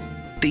Serp's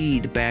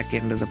Speed back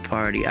into the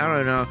party. I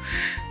don't know.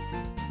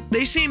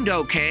 They seemed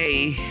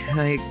okay.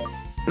 Like,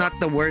 not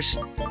the worst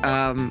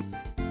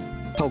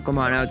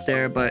Pokemon out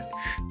there, but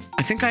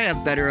I think I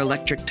have better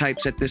electric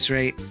types at this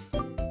rate.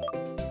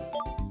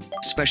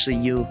 Especially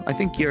you. I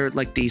think you're,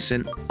 like,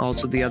 decent.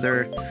 Also, the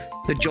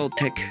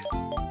Joltik.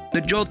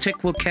 The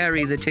Joltik will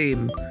carry the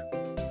team.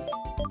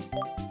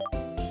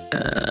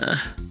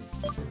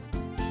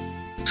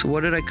 So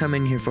what did I come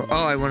in here for?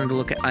 Oh, I wanted to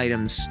look at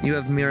items. You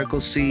have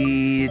Miracle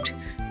Seed.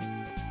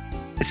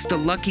 It's the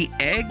Lucky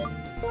Egg?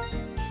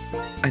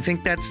 I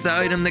think that's the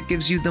item that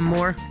gives you the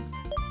more.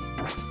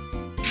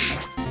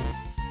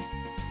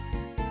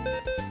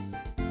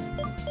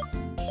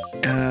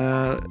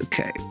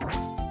 Okay.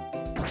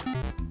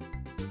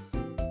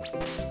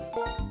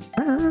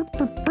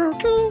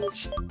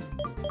 Pokies.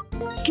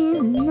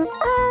 Give me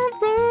all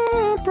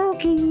the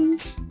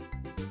Pokies.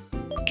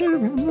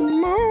 Give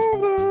me all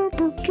the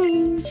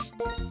Pokies.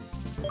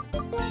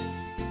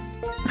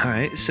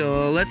 Alright,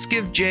 so let's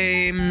give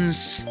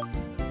James...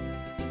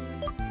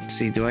 Let's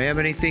see, do I have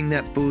anything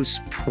that boosts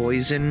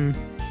poison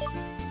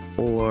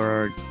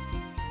or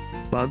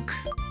bug?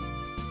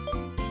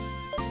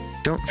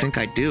 Don't think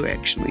I do,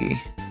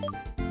 actually.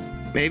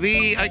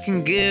 Maybe I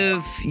can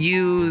give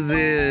you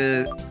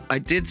the... I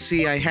did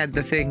see I had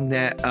the thing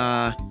that,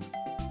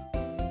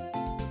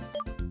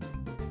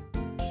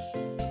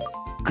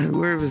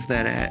 where was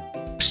that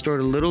at? Stored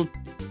a little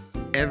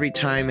every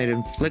time it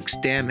inflicts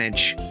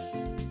damage.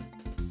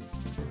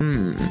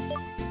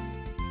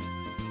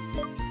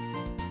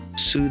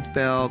 Soothe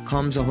Bell,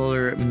 calms a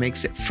holder,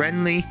 makes it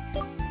friendly.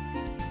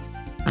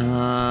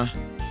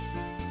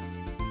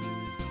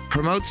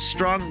 Promotes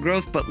strong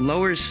growth but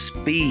lowers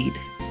speed.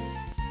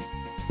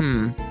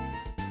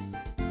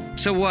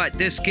 So what?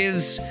 This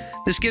gives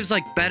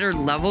like better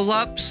level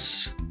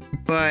ups,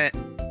 but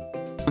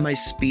my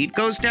speed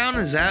goes down?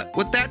 Is that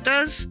what that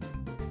does?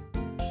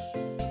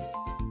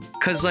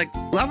 Cause like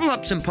level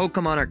ups in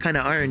Pokemon are kind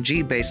of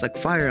RNG based, like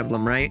Fire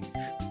Emblem, right?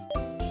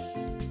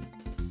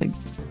 Like,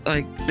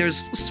 like,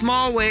 there's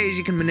small ways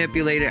you can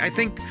manipulate it. I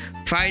think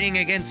fighting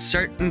against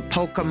certain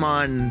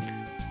Pokemon,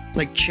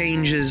 like,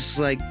 changes,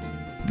 like,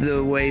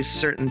 the way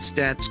certain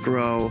stats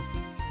grow.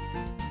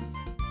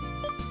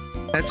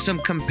 That's some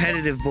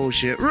competitive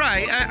bullshit.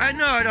 Right, I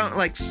know I don't,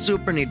 like,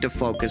 super need to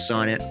focus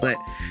on it, but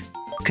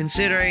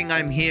considering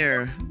I'm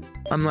here,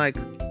 I'm like,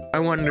 I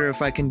wonder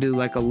if I can do,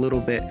 like, a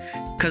little bit.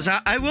 Because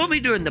I will be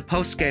doing the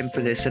post-game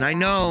for this, and I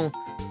know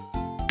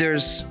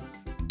there's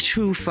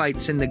 2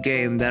 fights in the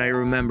game that I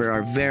remember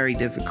are very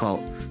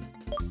difficult.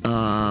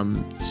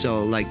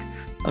 So, like,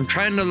 I'm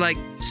trying to, like,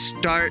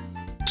 start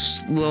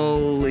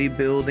slowly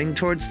building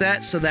towards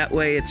that, so that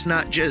way it's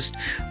not just,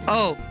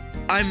 oh,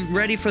 I'm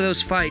ready for those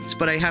fights,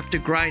 but I have to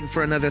grind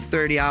for another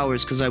 30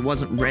 hours because I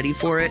wasn't ready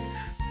for it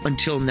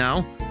until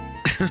now.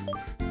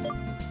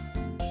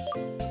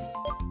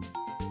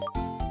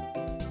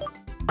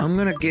 I'm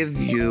gonna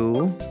give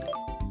you...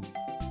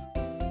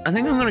 I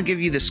think I'm gonna give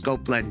you the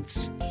scope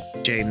lens,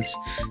 James.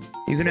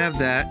 You can have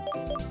that.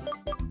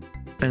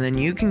 And then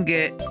you can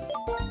get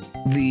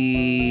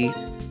the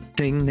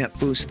thing that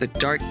boosts the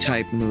dark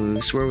type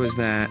moves. Where was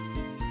that?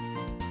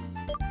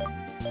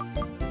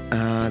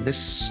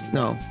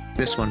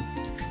 This one.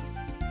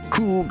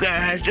 Cool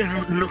guys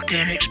don't look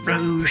at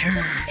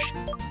explosions.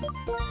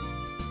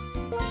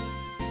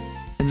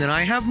 And then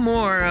I have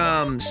more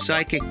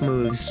psychic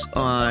moves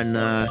on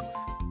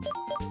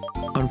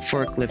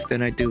forklift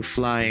than I do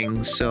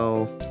flying,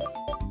 so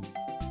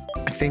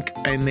I think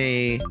I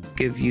may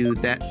give you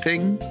that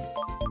thing.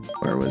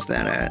 Where was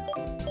that at?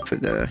 For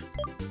the...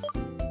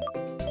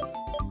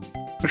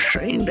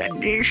 Where'd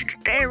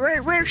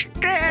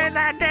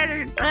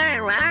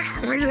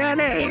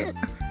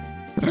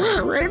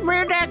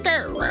that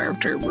go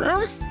to,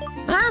 bro?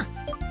 Huh?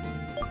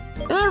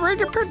 Where'd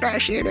you put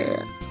that shit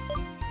at?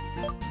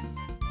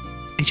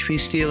 HP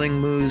stealing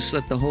moves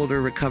let the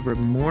holder recover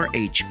more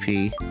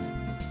HP.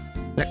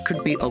 That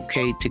could be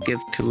okay to give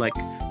to, like,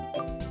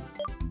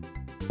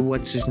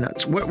 what's his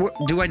nuts? What,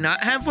 do I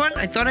not have one?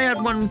 I thought I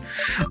had one.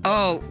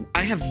 Oh,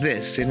 I have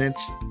this, and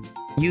it's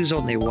use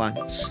only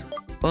once.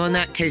 Well, in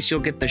that case,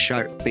 you'll get the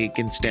sharp beak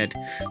instead.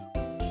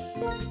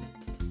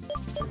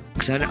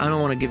 Because I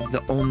don't want to give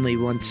the only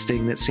once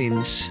thing that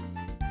seems...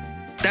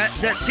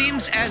 That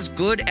seems as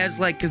good as,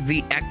 like,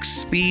 the X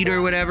speed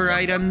or whatever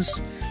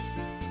items.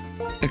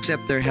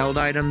 Except they're held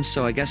items,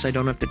 so I guess I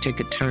don't have to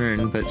take a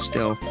turn, but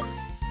still.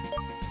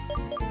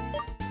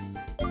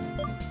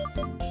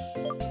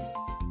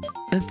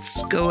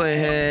 Let's go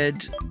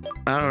ahead.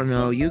 I don't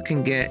know, you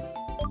can get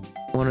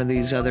one of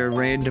these other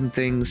random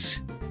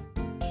things.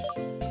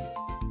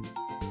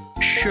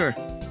 Sure.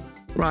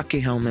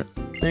 Rocky helmet.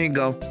 There you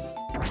go.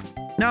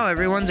 Now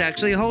everyone's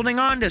actually holding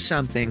on to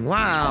something.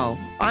 Wow.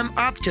 I'm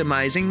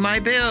optimizing my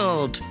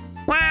build.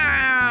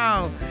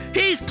 Wow.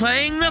 He's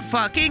playing the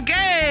fucking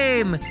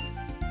game.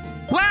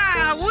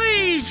 Wow,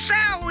 wee,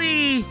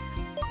 sowie!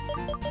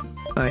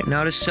 Alright,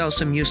 now to sell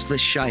some useless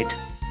shite.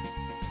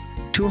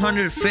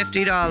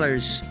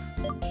 $250.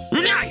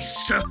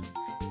 Nice!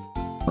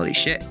 Holy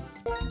shit.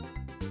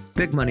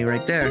 Big money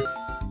right there.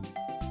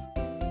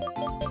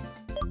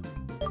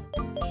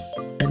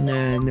 And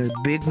then the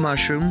big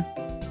mushroom.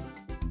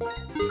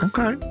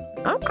 Okay.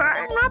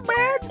 Okay, not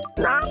bad.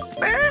 Not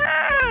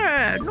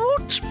bad.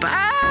 Not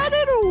bad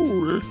at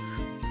all.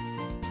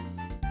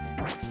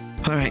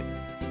 Alright.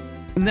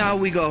 Now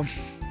we go.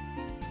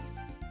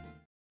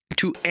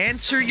 To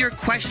answer your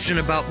question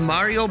about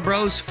Mario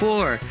Bros.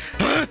 4.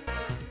 I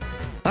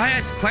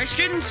ask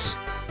questions?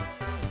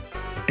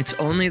 It's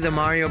only the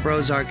Mario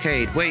Bros.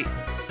 Arcade. Wait.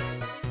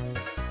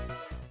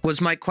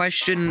 Was my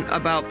question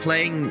about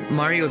playing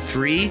Mario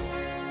 3?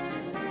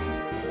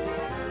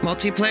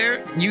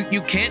 Multiplayer?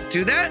 You can't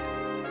do that?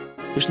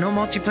 There's no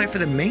multiplayer for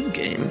the main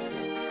game.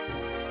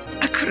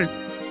 I could've...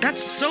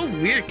 That's so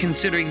weird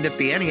considering that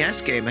the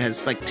NES game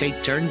has, like,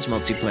 take turns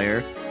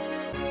multiplayer.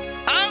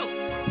 Oh!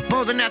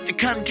 Bold enough to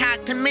come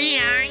talk to me,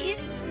 are you?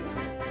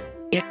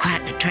 You're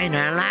quite the trainer.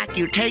 I like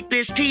you. Take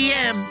this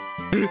TM.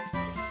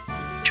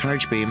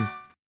 Charge beam.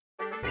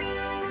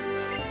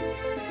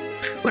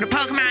 When a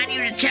Pokemon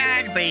uses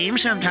Charge Beam,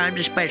 sometimes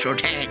a special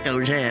attack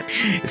goes up.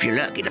 If you're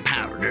lucky, the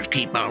power just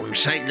keep on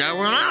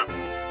going up.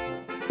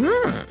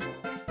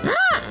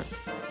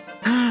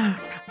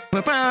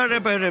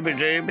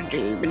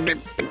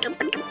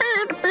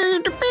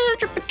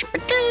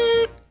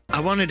 I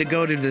wanted to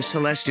go to the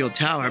Celestial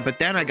Tower, but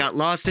then I got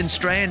lost and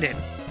stranded.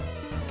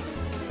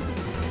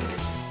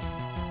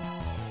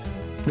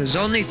 There's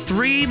only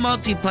 3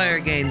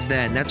 multiplayer games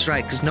then. That's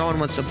right, because no one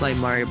wants to play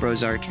Mario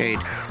Bros. Arcade.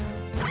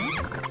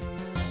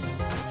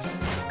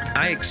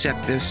 I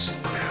accept this.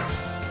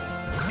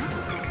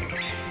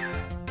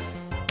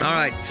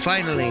 Alright,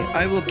 finally,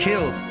 I will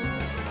kill.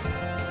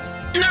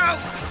 No!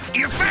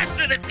 You're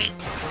faster than me!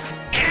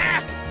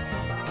 Yeah!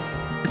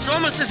 It's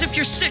almost as if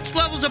you're 6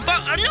 levels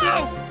above.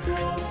 No!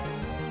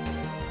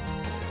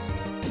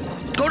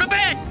 Go to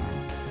bed!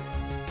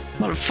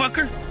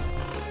 Motherfucker.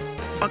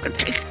 Fucking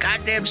take a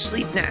goddamn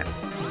sleep nap.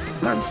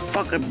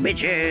 Motherfucking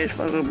bitches,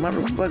 fucking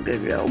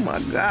motherfuckers. Oh my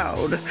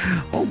god.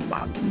 Oh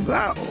my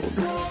god.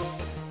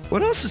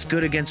 What else is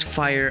good against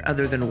fire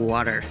other than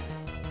water?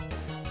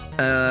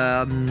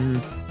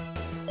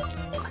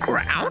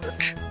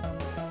 Ground?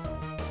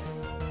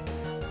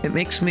 It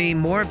makes me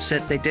more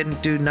upset they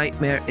didn't do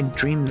Nightmare in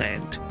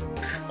Dreamland.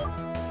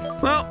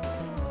 Well,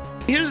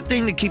 here's the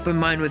thing to keep in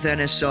mind with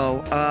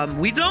NSO.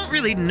 We don't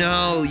really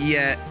know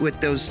yet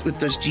with those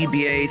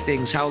GBA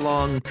things how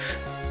long.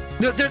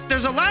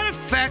 There's a lot of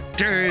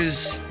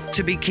factors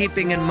to be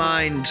keeping in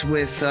mind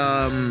with.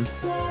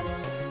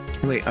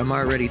 Wait, I'm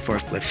already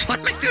forklift. What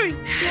am I doing?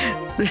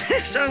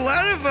 There's a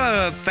lot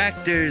of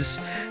factors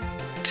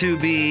to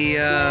be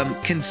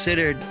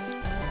considered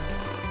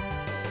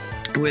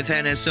with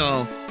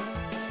NSO.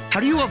 How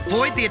do you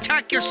avoid the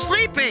attack? You're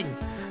sleeping!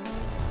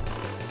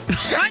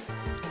 What?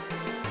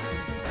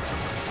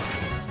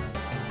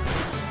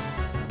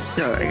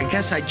 No, I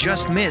guess I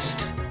just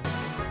missed.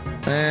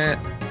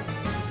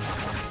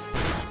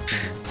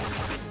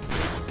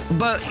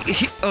 But,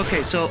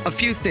 okay, so a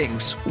few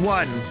things.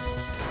 One,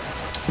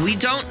 we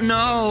don't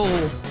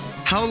know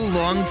how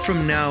long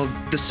from now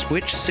the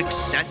Switch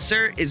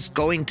successor is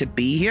going to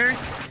be here,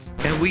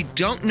 and we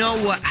don't know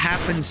what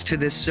happens to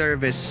this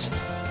service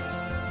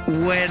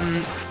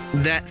when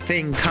that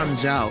thing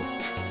comes out.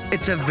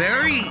 It's a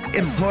very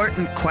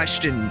important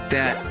question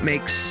that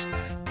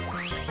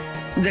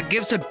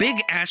gives a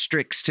big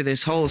asterisk to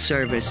this whole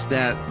service.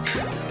 That,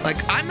 like,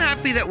 I'm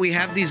happy that we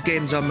have these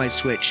games on my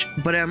Switch,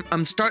 but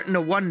I'm starting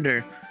to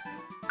wonder,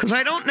 because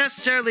I don't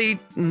necessarily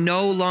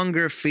no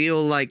longer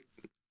feel like,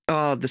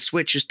 oh, the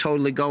Switch is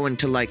totally going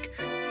to like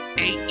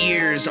 8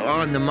 years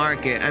on the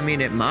market. I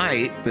mean, it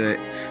might, but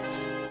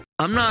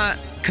I'm not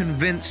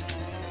convinced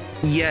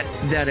yet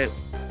that it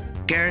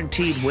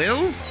guaranteed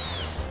will.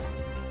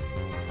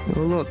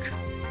 Oh, look.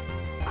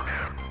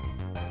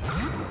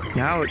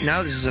 Now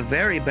this is a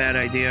very bad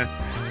idea.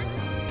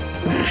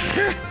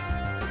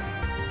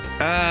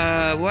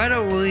 Why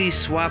don't we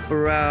swap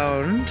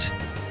around?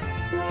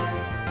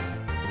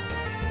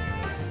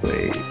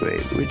 Wait,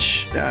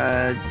 which,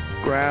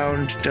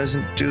 ground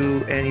doesn't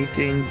do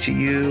anything to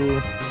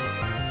you?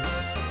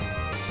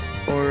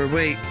 Or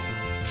wait,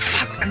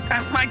 fuck,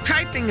 my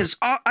typing is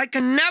all, I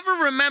can never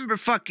remember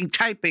fucking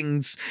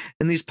typings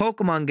in these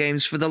Pokemon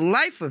games for the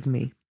life of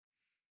me.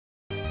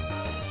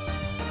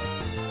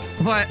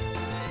 But,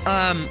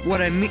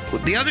 what I mean,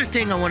 the other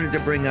thing I wanted to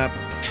bring up,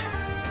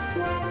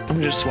 I'm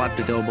gonna just swap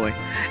to Doughboy.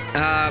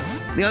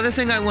 The other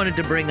thing I wanted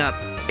to bring up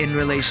in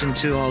relation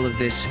to all of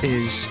this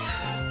is,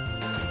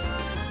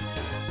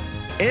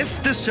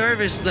 if the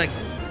service, like,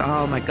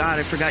 oh my god,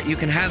 I forgot you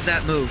can have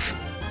that move.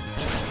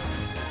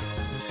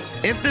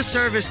 If the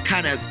service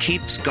kind of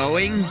keeps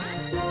going,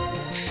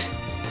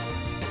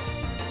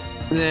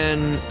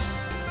 then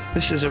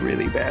this is a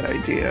really bad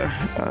idea.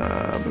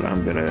 But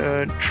I'm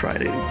gonna try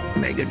to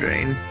Mega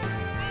Drain.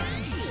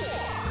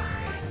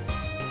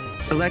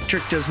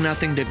 Electric does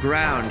nothing to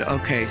ground.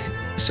 Okay,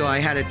 so I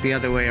had it the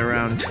other way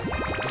around.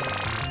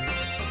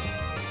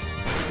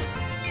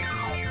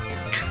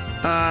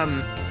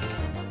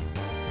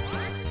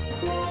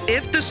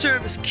 If the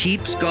service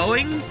keeps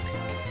going,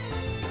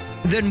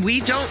 then we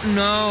don't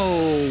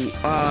know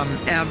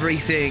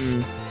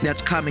everything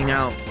that's coming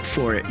out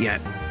for it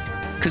yet.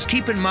 Because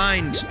keep in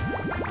mind,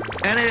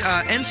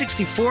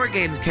 N64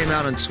 games came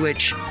out on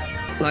Switch,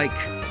 like,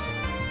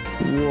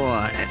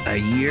 what, a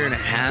year and a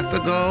half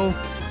ago?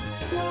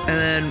 And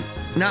then,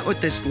 not with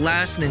this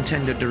last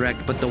Nintendo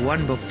Direct, but the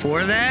one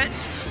before that,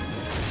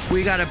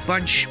 we got a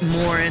bunch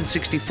more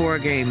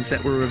N64 games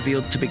that were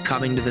revealed to be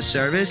coming to the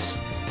service.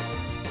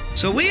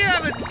 So we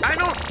haven't, I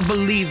don't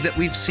believe that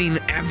we've seen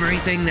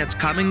everything that's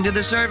coming to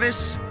the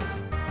service.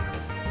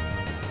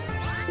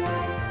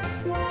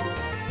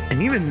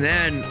 And even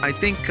then, I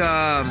think,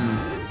 yeah,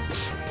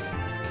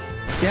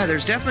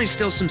 there's definitely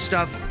still some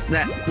stuff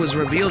that was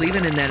revealed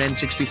even in that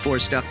N64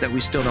 stuff that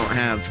we still don't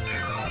have.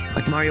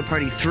 Like Mario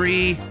Party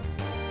 3.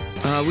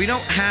 We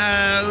don't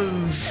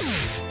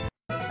have...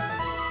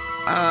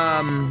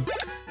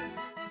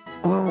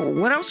 well,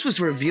 what else was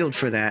revealed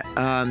for that?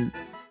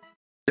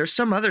 There's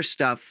some other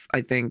stuff, I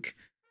think.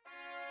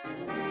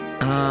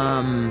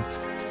 Other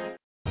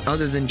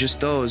than just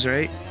those,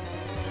 right?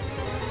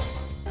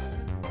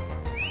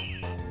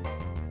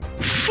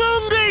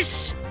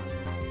 Fungus!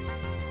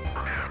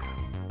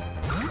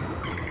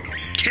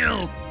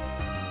 Kill!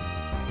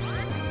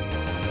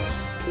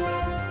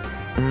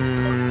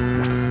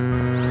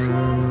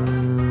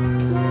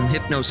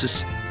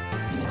 Hypnosis.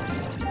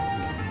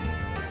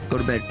 Go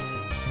to bed.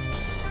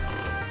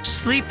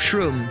 Sleep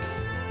Shroom.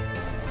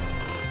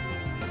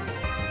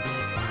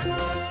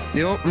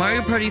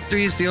 Mario Party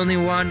 3 is the only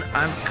one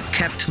I've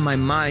kept my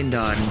mind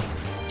on,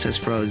 says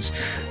Froze.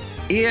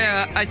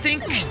 Yeah, I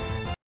think...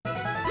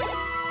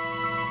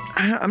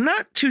 I'm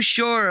not too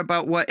sure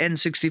about what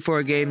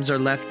N64 games are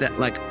left that,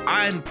 like,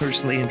 I'm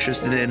personally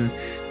interested in.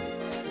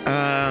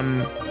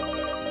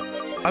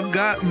 I've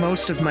got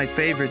most of my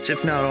favorites,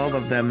 if not all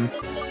of them.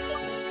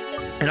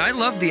 And I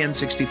love the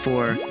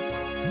N64.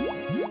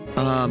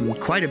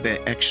 Quite a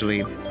bit,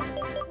 actually.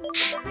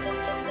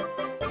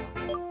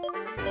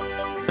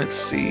 Let's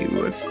see,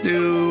 let's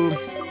do...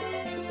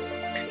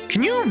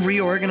 Can you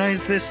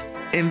reorganize this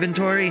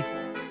inventory?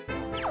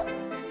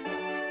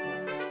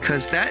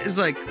 Because that is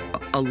like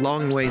a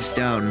long ways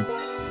down.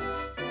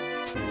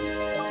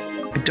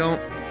 I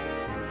don't...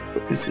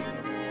 Is it...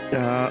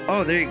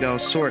 oh, there you go,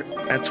 sort.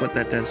 That's what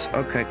that does.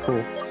 Okay,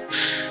 cool.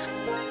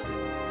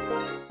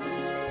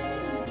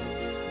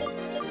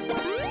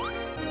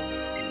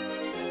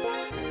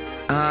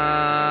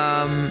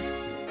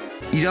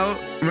 You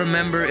don't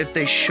remember if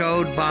they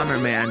showed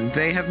Bomberman.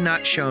 They have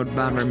not showed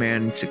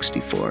Bomberman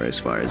 64 as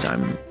far as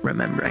I'm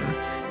remembering.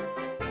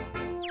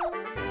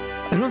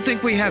 I don't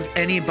think we have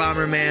any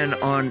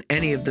Bomberman on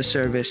any of the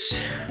service.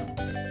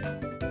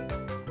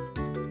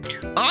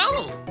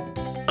 Oh!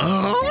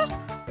 Oh?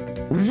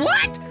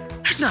 What?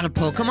 That's not a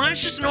Pokemon,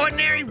 it's just an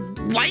ordinary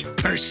white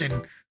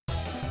person.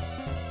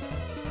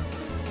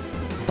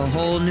 A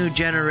whole new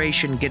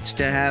generation gets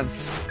to have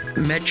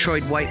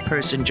Metroid white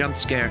person jump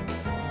scare.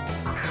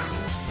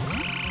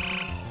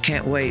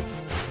 Can't wait.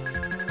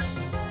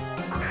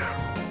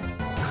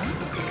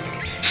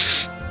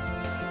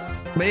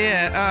 But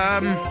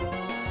yeah,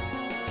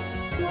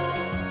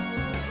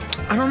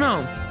 I don't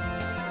know.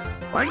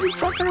 Why are you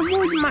fucking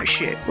avoiding my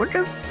shit? What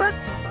the fuck?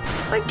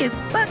 What the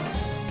fuck?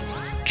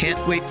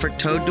 Can't wait for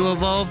Toad to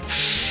evolve.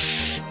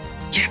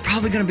 Yeah,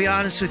 probably gonna be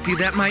honest with you,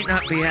 that might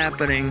not be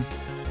happening.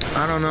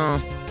 I don't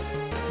know.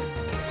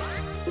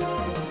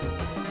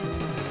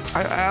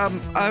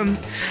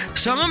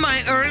 Some of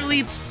my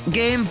early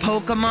game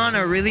Pokemon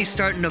are really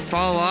starting to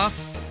fall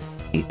off.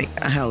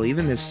 Hell,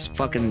 even this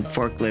fucking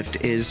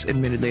Forklift is,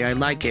 admittedly, I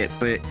like it,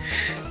 but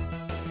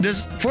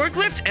does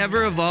Forklift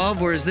ever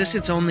evolve, or is this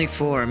its only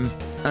form?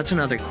 That's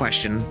another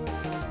question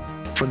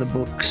for the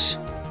books.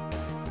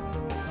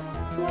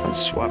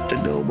 Let's swap to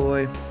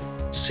Doughboy.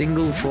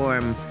 Single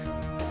form.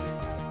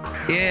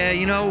 Yeah,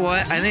 you know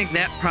what? I think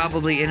that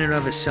probably in and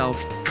of itself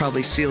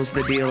probably seals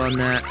the deal on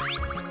that.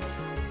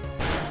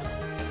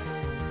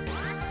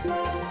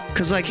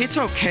 Cause like it's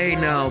okay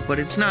now, but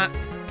it's not.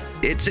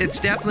 It's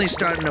definitely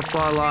starting to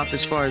fall off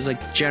as far as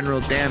like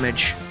general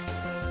damage.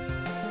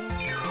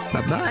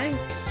 Bye bye.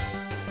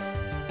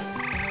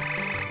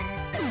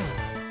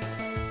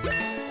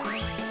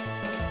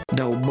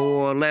 No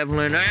more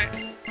leveling up.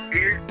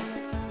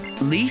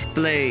 Leaf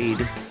Blade.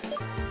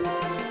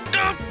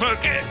 Don't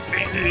forget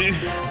me.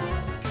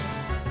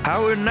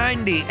 Power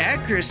 90,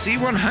 accuracy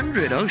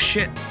 100. Oh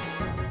shit.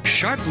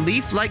 Sharp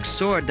leaf-like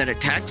sword that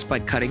attacks by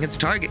cutting its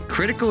target.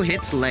 Critical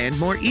hits land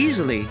more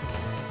easily.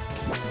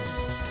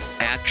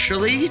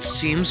 Actually, it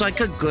seems like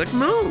a good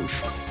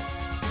move.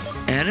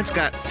 And it's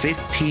got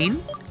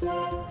 15.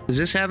 Does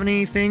this have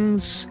any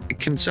things? It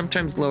can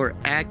sometimes lower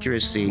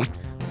accuracy.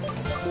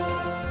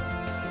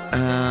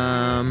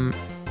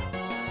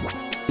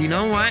 You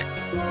know what?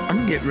 I'm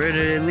gonna get rid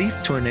of the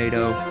Leaf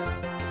Tornado.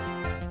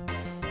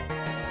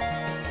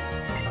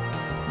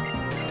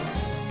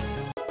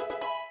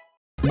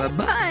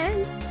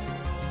 Bye-bye.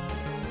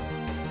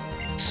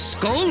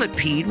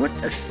 Scolipede? What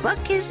the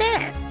fuck is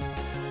that?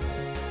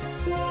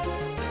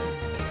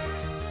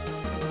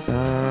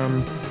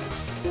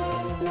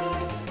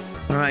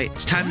 Alright,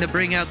 it's time to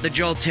bring out the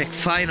Joltik,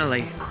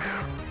 finally.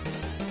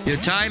 Your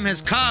time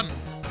has come.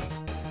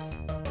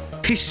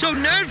 He's so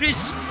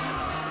nervous.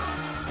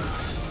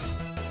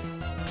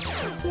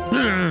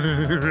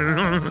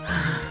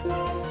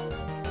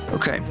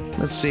 Okay,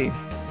 let's see.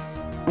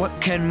 What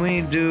can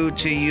we do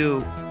to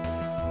you?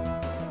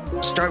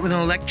 Start with an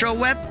Electro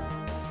Web?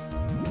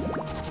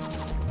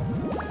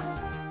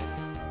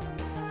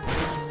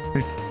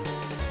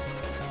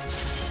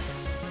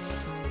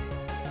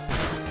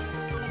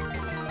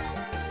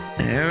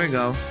 There we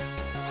go.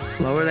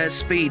 Lower that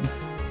speed.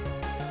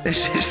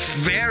 This is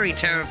very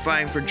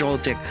terrifying for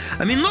Joltik.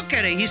 I mean, look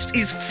at it.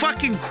 He's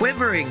fucking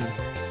quivering.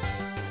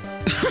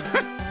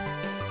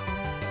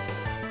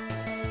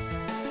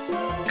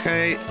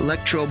 Okay,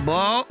 Electro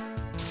Ball.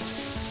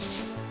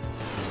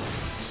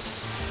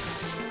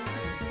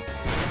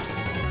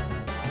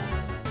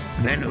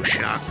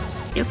 Venoshock.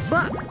 You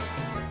fuck.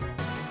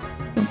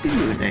 Don't be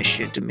doing that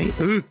shit to me.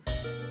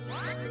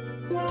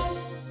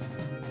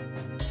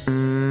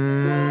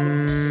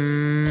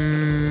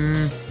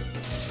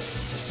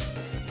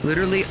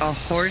 Literally a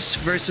horse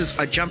versus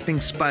a jumping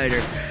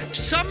spider.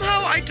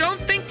 Somehow I don't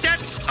think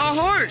that's a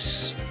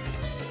horse.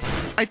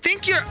 I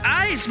think your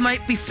eyes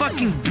might be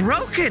fucking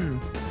broken.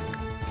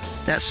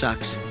 That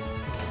sucks.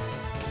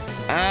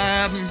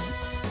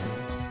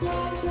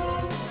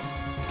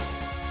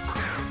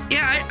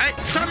 Yeah,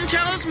 something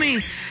tells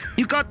me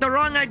you got the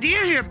wrong idea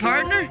here,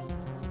 partner.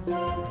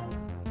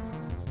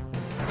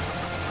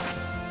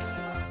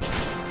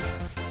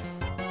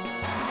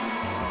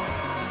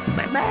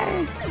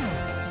 Bye-bye.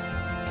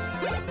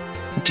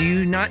 Do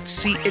you not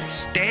see it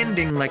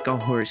standing like a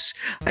horse?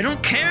 I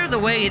don't care the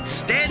way it's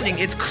standing.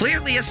 It's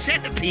clearly a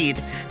centipede.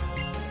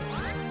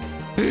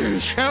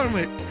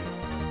 Helmet.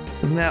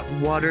 Isn't that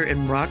water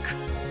and rock?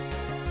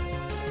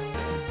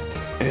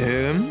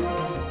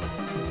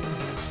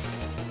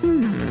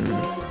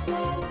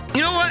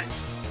 You know what?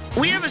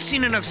 We haven't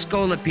seen enough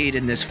Scolipede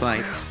in this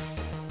fight.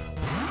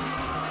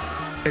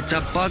 It's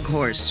a bug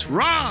horse.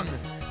 Wrong!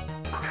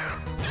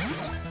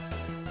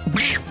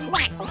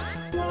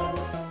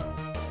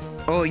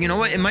 Oh, you know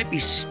what? It might be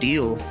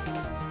steel.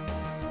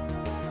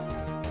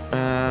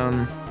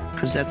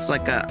 Because that's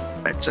like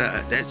that's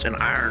an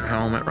iron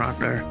helmet right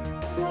there.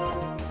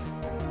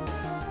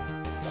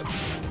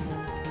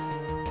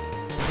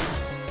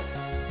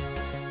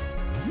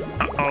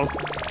 Uh-oh.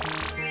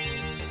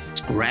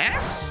 It's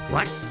grass?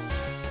 What?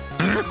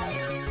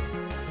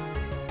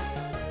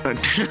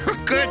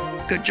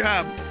 Good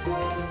job.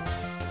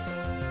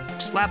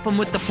 Slap him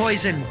with the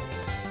poison.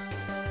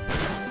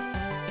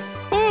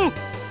 Ooh!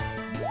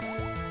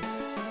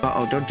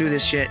 Uh-oh, don't do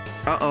this shit.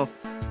 Uh-oh.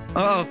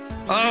 Uh-oh.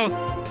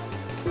 Uh-oh.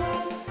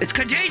 It's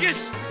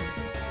contagious!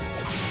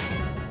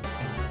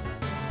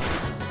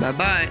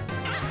 Bye-bye.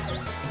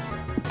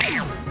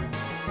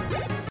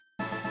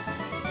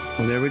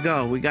 Well, there we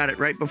go. We got it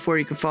right before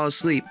you could fall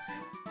asleep.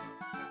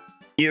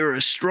 You're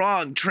a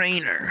strong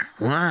trainer.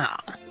 Wow.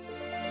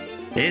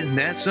 Isn't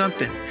that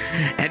something?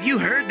 Have you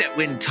heard that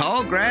when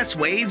tall grass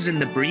waves in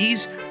the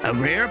breeze, a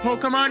rare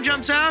Pokemon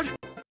jumps out?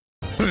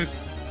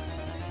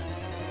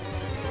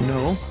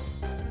 No.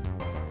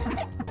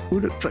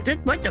 What the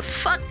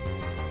fuck?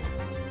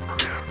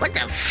 What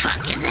the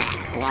fuck is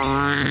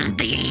that?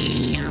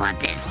 Bean, what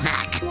the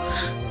fuck?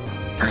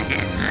 What the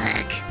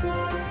fuck?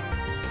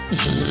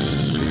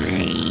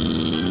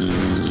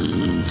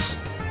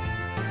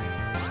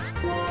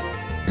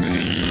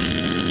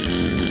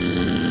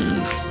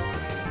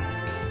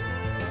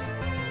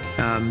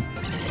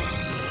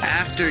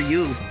 After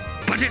you,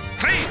 but it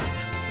failed.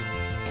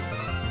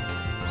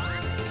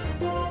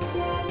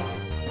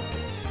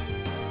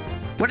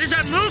 What does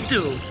that move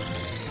do?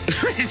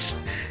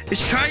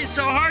 It's trying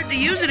so hard to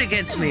use it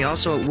against me.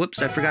 Also,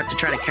 whoops, I forgot to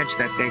try to catch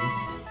that thing.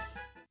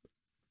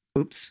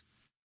 Oops.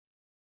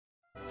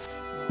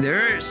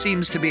 There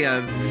seems to be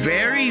a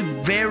very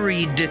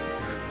varied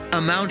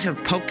amount of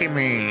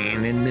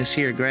Pokemon in this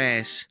here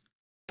grass.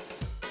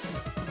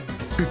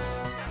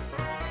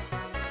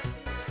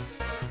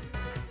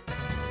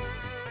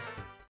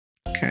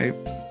 Okay,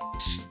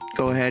 let's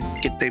go ahead,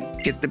 get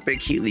the big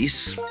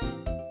Heelys.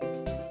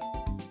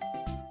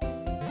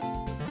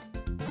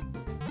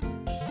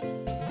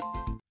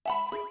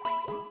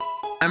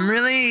 I'm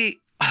really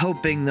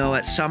hoping, though,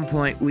 at some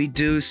point we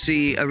do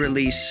see a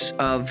release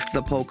of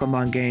the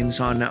Pokemon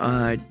games on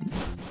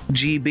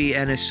GB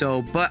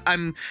NSO, but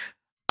I'm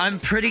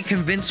pretty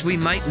convinced we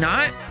might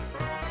not.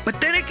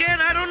 But then again,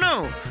 I don't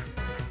know.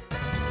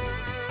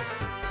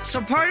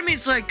 So part of me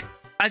is like,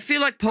 I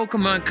feel like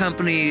Pokemon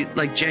Company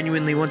like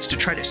genuinely wants to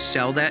try to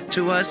sell that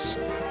to us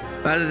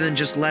rather than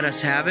just let us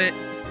have it.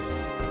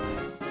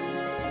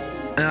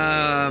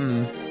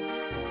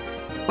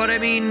 But I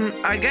mean,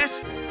 I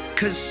guess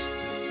because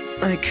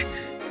like,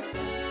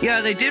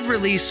 yeah, they did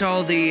release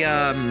all the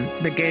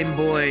Game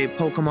Boy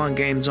Pokemon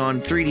games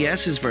on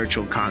 3DS's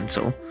Virtual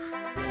Console.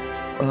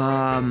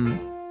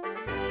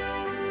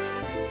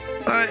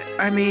 But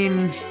I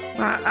mean,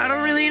 I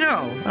don't really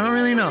know. I don't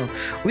really know.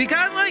 We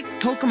got like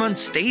Pokemon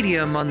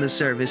Stadium on the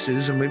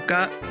services, and we've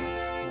got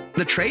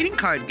the trading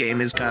card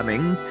game is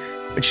coming,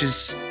 which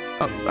is,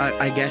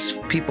 I guess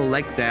people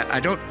like that. I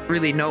don't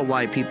really know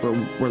why people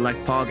were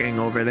like pogging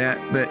over that,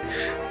 but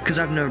because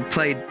I've never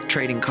played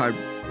trading card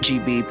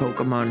GB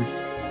Pokemon.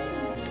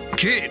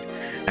 Kid,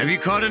 have you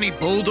caught any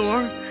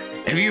Boldor?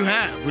 If you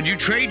have, would you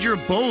trade your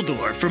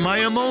Boldor for my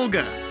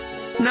Emolga?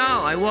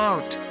 No, I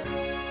won't.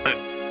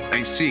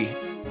 I see.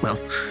 Well,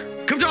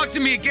 come talk to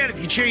me again if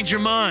you change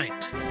your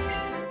mind.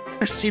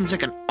 That seems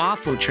like an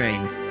awful trade.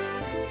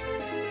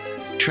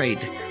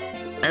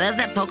 I love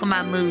that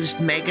Pokemon moves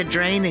Mega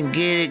Drain and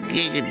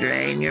Giga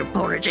Drain. Your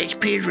opponent's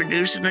HP is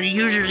reduced and the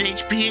user's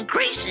HP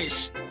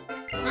increases.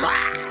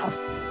 Wow.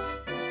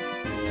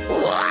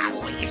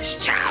 Wow,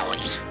 it's Joey.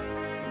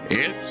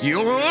 It's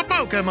your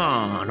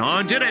Pokemon.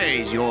 On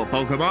today's Your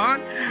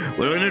Pokemon,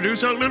 we'll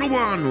introduce a little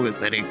one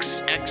with an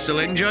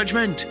excellent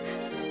judgment.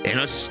 In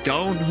a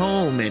stone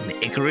home in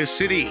Icarus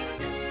City,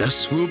 the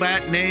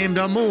Swoobat named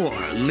Amor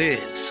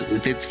lives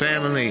with its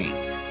family.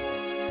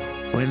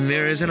 When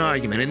there is an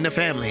argument in the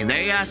family,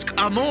 they ask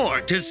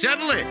Amor to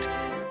settle it.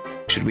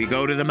 Should we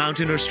go to the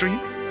mountain or stream?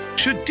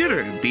 Should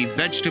dinner be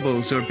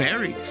vegetables or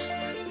berries?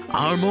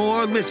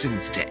 Amor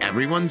listens to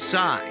everyone's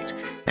side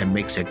and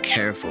makes a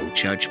careful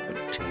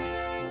judgment.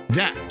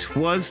 That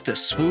was the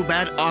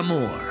Swoobat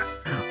Amor,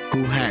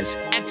 who has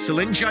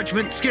excellent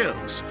judgment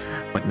skills,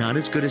 but not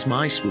as good as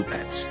my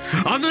Swoobats.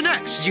 On the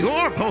next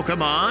Your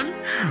Pokemon,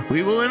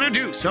 we will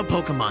introduce a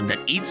Pokemon that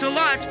eats a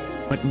lot,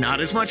 but not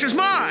as much as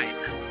mine.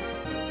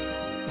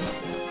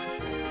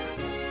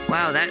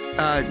 Wow, that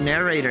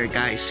narrator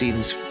guy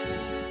seems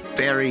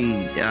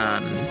very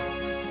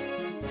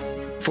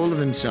full of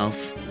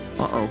himself.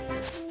 Uh-oh.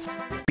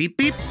 Beep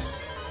beep.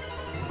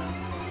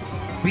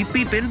 Beep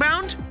beep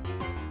inbound?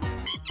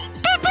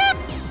 Beep beep!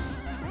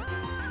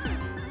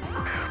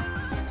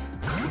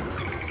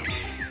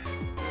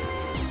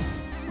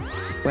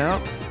 Well,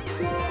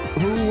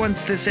 who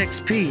wants this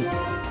XP?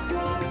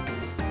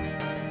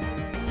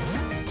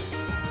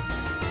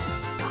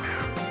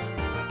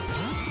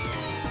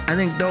 I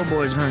think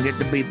Doughboy's gonna get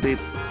the beep beep.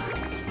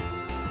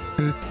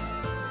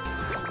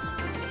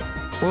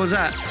 What was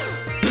that?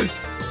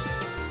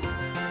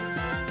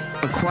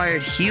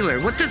 Acquired healer.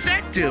 What does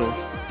that do?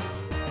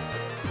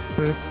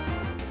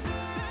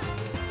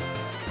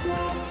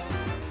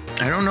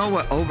 I don't know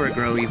what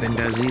Overgrow even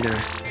does either.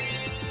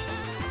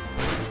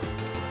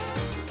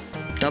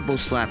 Double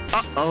slap.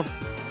 Uh-oh.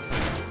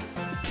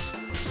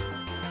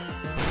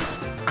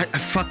 I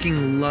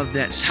fucking love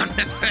that sound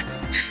effect.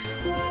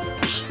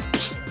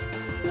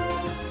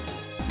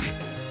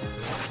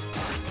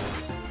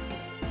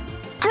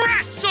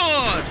 Grass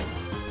sword!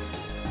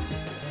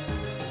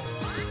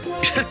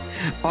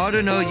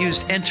 Autono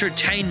used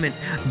entertainment,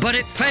 but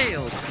it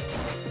failed.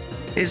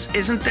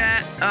 Isn't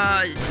that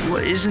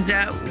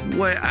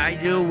what I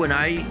do when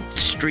I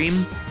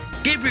stream?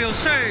 Gabriel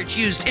Surge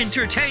used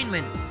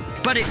entertainment,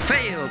 but it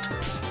failed.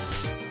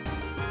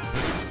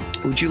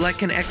 Would you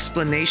like an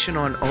explanation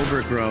on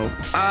Overgrow?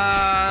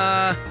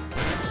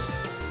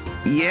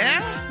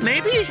 Yeah,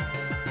 maybe?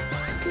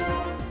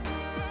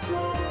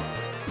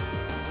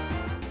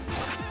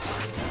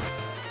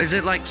 Is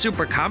it like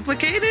super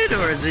complicated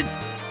or is it?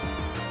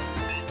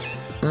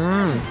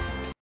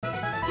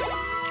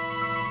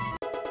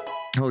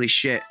 Holy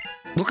shit.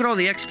 Look at all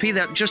the XP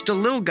that just a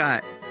little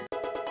got.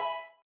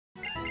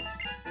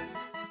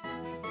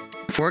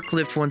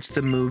 Forklift wants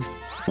to move,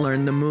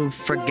 learn the move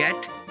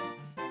Forget.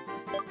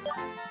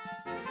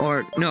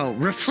 Or, no,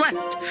 Reflect.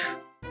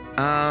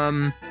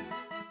 A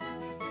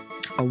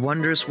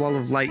wondrous wall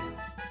of light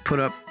put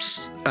up,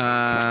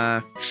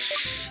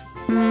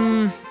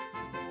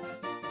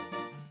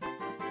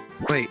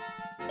 wait.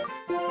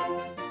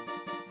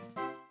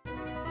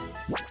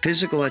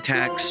 Physical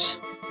attacks.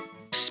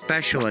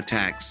 Special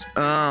attacks.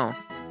 Oh.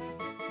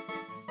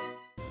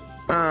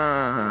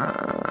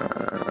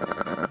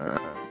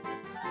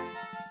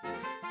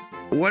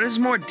 What is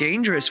more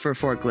dangerous for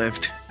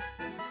Forklift?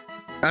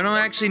 I don't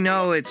actually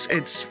know.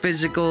 It's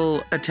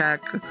physical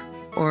attack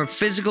or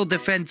physical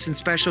defense and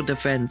special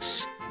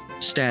defense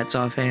stats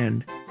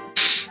offhand.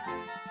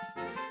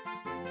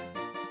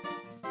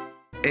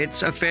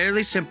 It's a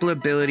fairly simple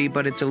ability,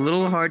 but it's a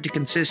little hard to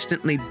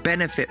consistently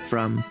benefit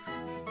from.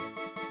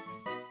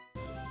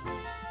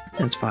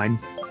 That's fine.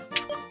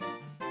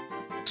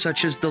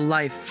 Such as the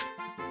life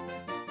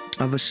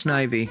of a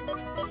Snivy.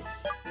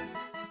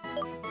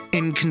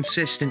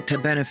 Inconsistent to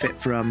benefit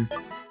from.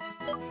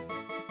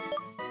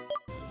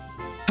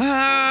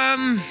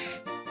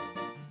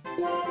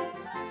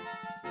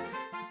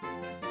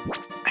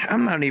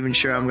 I'm not even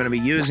sure I'm gonna be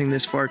using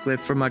this forklift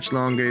for much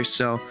longer,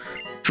 so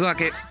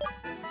fuck it.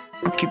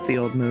 I'll keep the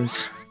old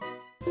moves.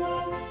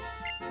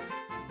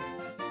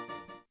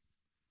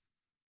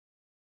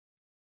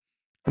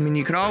 I mean,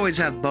 you could always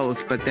have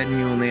both, but then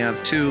you only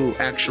have two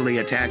actually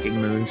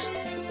attacking moves.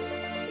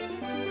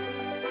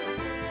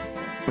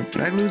 What,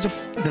 did I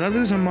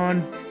lose a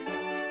mon?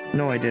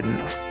 No, I didn't.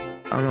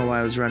 I don't know why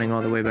I was running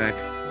all the way back.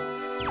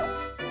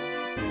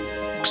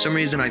 For some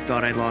reason, I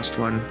thought I lost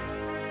one.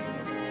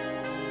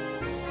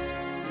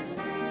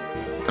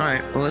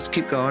 Alright, well, let's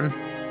keep going.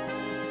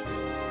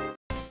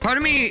 Part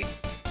of me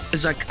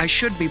is like, I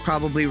should be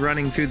probably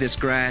running through this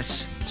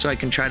grass so I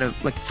can try to,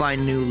 like,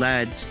 find new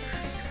lads.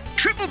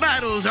 Triple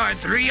battles are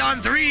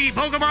 3-on-3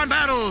 Pokemon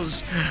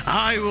battles!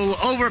 I will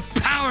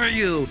overpower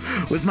you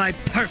with my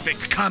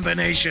perfect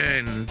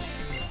combination!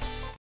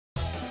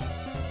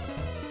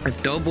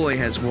 If Doughboy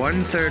has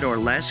 1/3 or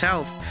less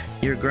health,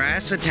 your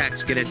grass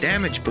attacks get a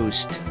damage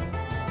boost.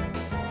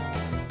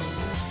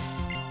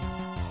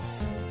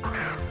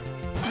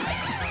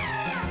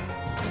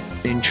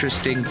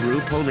 Interesting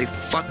group. Holy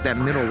fuck, that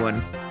middle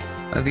one.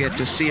 I've yet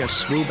to see a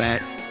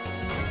Swoobat.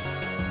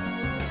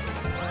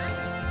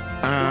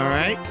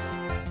 Alright.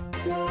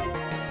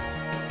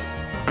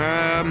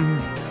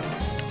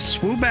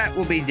 Swoobat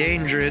will be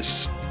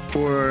dangerous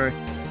for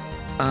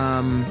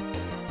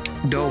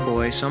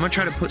Doughboy, so I'm gonna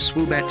try to put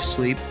Swoobat to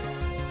sleep.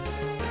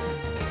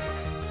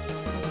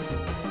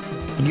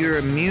 You're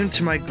immune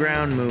to my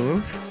ground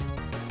move.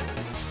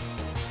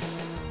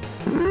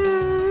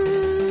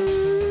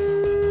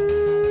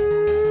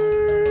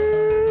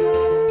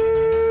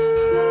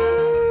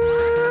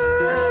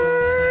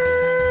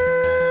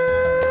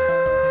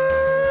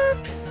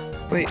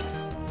 Wait.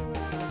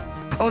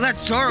 Oh,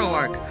 that's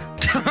Zoroark.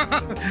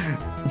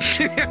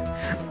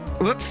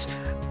 Whoops.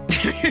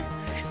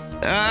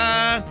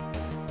 I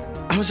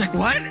was like,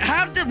 what?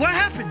 What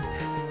happened?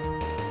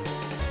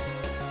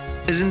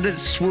 Isn't the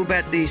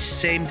Swoobat the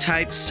same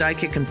type,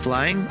 psychic and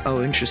flying?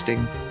 Oh, interesting.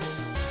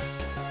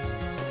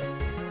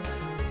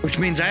 Which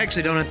means I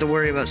actually don't have to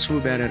worry about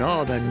Swoobat at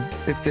all then,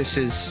 if this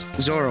is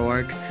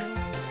Zoroark.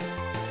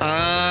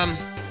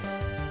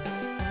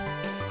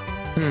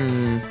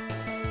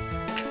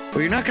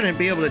 Well, you're not going to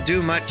be able to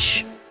do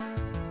much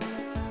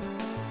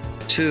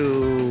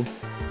to...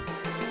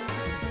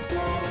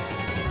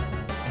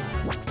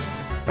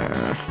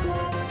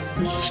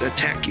 just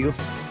attack you.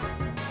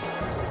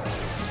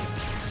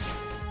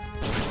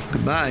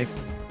 Goodbye.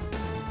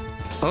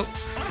 Oh.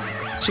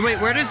 So wait,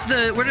 where does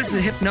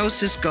the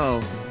hypnosis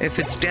go if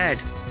it's dead?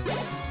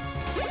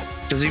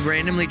 Does he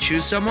randomly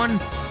choose someone?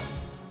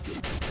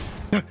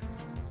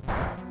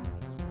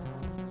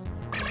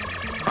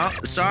 Oh,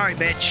 sorry,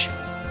 bitch.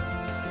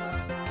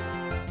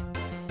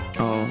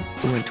 Oh,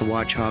 we went to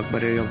Watchhog,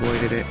 but I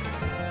avoided it.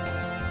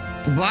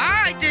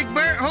 Bye,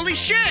 Dickbert! Holy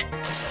shit!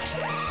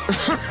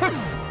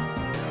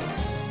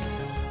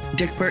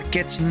 Dickbert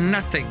gets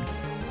nothing.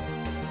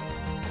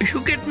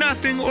 You get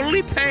nothing,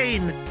 only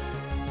pain.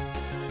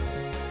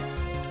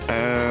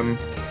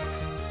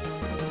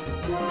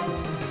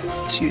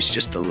 Let's use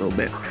just a little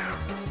bit.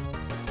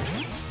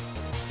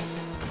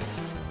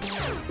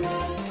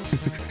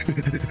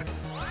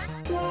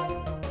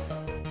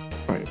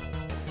 Right.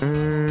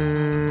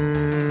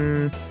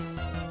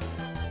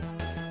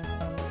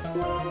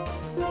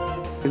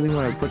 Really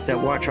want to put that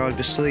Watchhog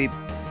to sleep.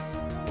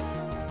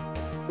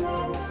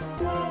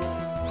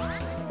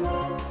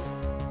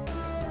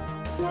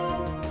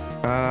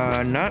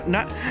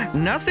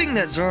 Nothing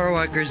that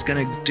Zoroark is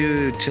gonna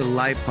do to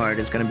Liepard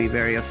is gonna be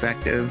very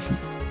effective.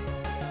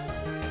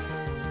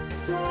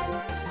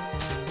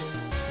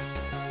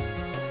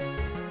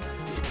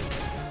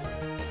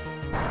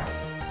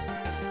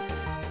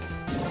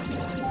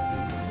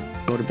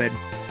 Go to bed.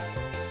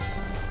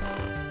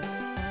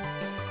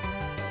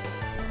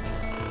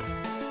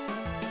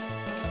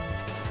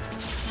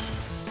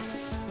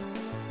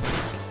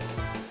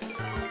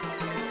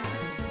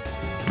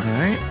 All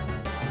right.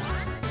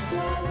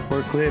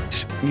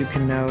 Forklift, you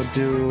can now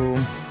do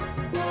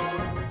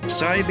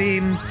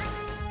Psybeam.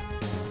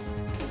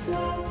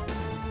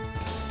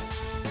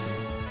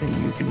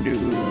 And you can do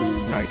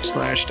Night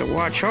Slash to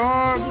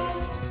Watchhog.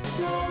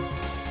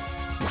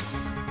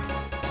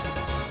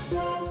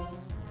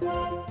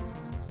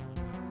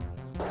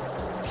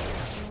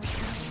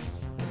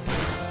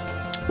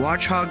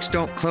 Watchhogs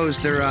don't close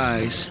their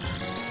eyes.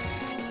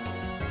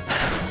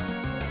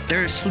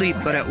 They're asleep,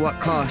 but at what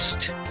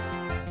cost?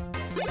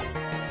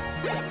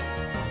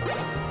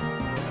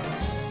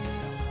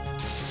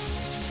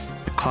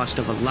 Cost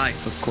of a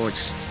life, of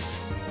course.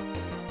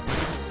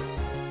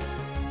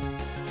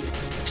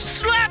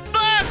 Slap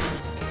him!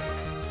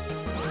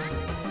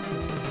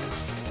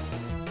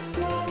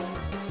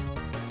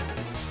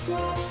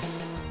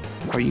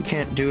 Or you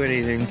can't do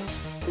anything.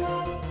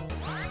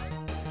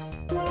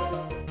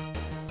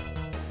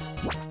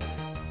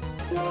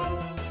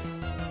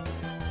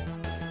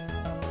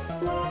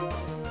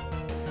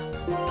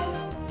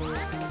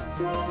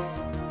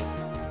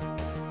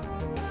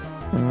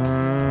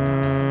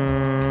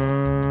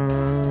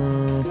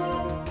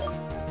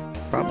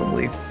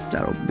 Probably.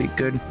 That'll be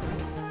good.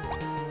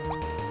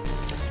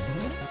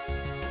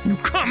 You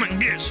come and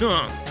get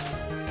some!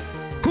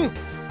 Whew.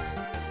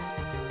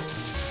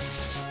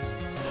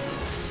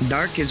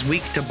 Dark is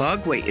weak to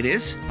bug? Wait, it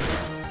is?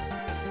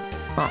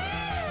 Oh.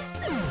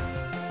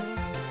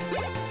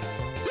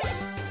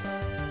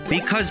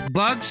 Because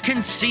bugs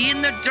can see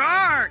in the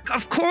dark!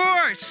 Of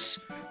course!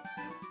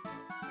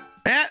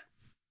 That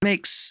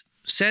makes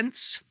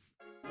sense.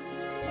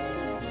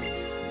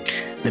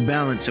 The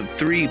balance of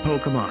 3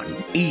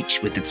 Pokemon,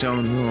 each with its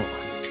own role.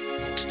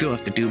 Still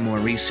have to do more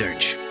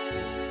research.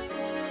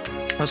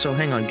 Also,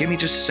 hang on, give me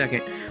just a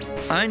second.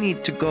 I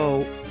need to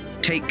go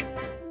take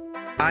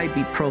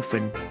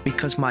ibuprofen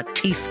because my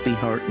teeth be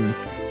hurting.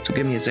 So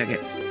give me a second.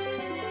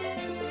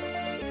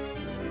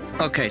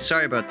 Okay,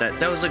 sorry about that.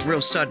 That was like real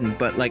sudden,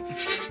 but like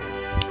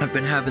I've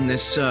been having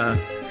this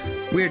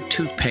weird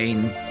tooth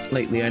pain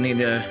lately. I need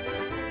to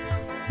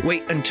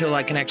wait until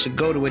I can actually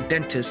go to a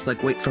dentist,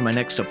 like wait for my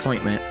next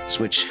appointment,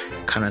 which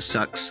kind of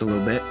sucks a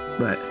little bit.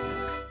 But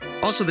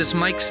also this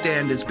mic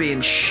stand is being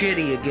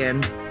shitty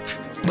again.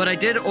 But I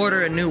did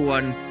order a new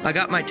one. I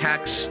got my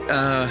tax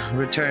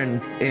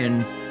return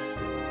in.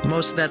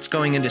 Most of that's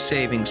going into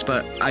savings,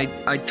 but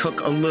I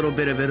took a little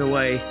bit of it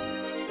away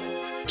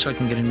so I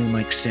can get a new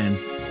mic stand.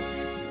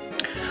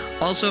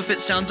 Also, if it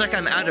sounds like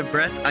I'm out of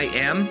breath, I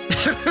am.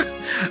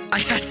 I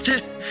had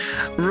to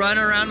run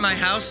around my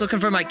house looking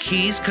for my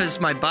keys because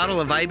my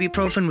bottle of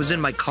ibuprofen was in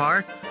my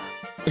car.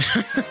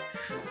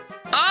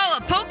 Oh,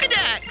 a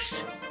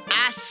Pokedex!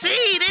 I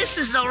see, this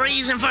is the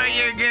reason for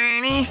your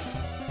journey.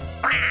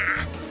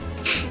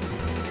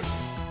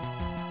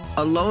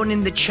 Alone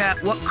in the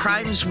chat, what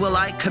crimes will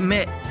I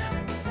commit?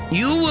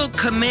 You will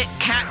commit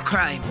cat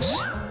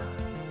crimes.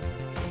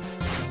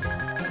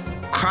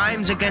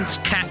 Crimes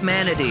against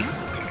catmanity.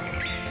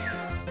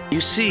 You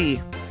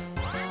see,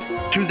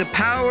 through the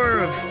power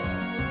of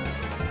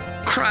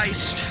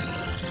Christ,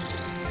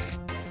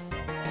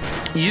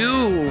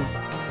 you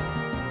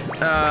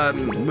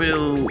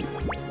will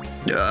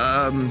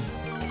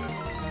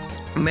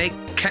make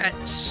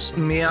cats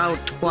meow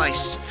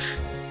twice.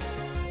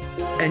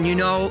 And you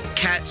know,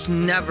 cats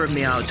never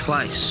meow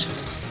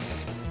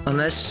twice.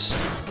 Unless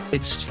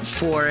it's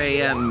 4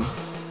 a.m.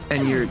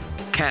 and your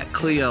cat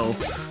Cleo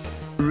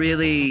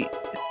really,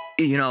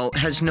 you know,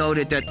 has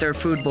noted that their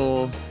food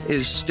bowl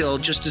is still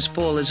just as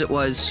full as it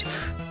was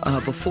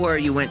before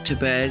you went to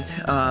bed,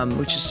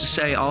 which is to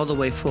say all the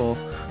way full.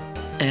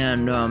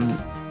 And,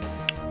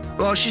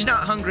 well, she's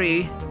not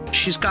hungry.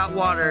 She's got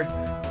water.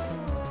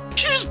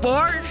 She's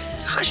bored.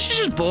 she's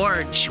just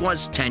bored. She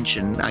wants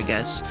attention, I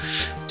guess.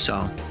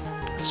 So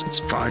it's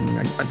fun.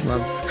 I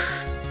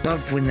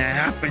love when that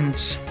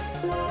happens.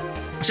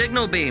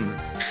 Signal beam.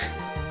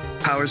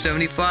 Power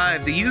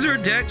 75. The user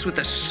attacks with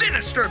a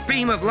sinister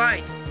beam of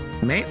light.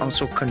 May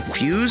also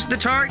confuse the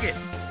target.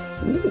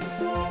 Ooh.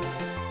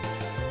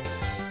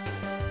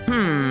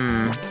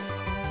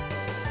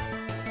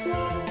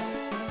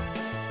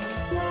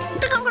 I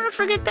think I'm gonna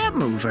forget that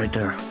move right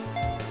there.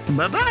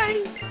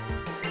 Bye-bye.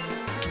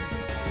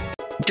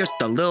 Just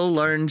a little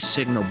learned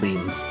signal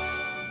beam.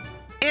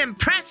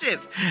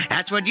 Impressive!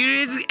 That's what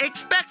you'd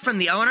expect from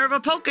the owner of a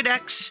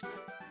Pokédex.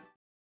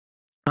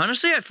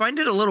 Honestly, I find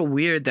it a little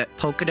weird that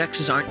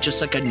Pokédexes aren't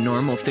just like a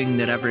normal thing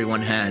that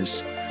everyone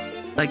has.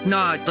 Like,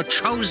 nah, the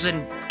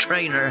chosen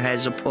trainer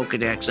has a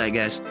Pokédex, I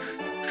guess.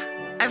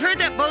 I've heard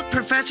that both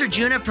Professor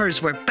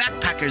Junipers were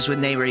backpackers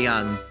when they were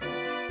young.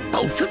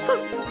 Both of them?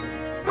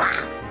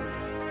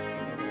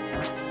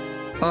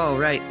 Oh,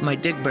 right, my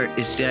Digbert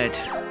is dead.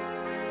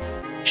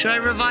 Should I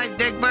revive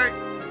Digbert?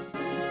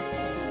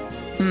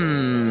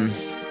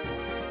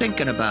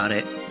 Thinking about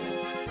it.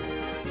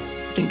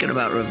 Thinking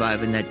about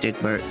reviving that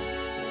Digbert.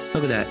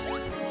 Look at that.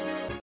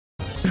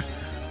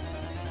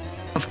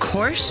 Of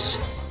course?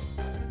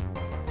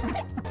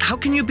 How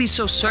can you be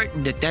so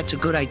certain that that's a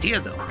good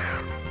idea, though?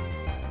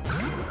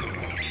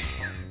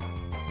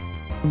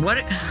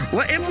 What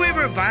if we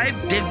revive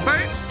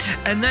Digbert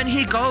and then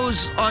he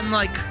goes on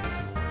like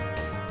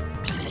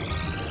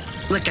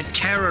a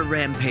terror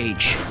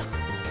rampage?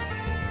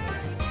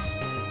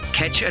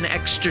 Catch an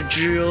extra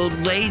drill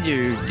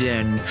later,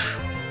 then.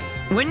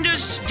 When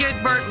does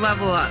Digbert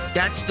level up?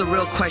 That's the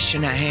real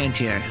question at hand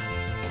here.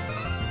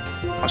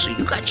 Also,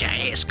 you got your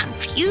ass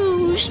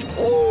confused.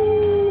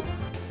 Ooh.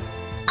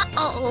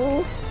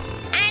 Uh-oh.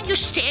 And you're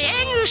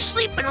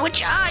sleeping with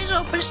your eyes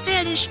open,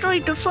 standing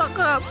straight the fuck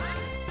up.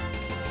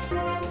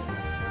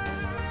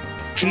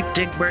 Keep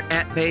Digbert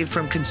at bay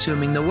from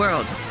consuming the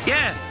world.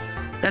 Yeah,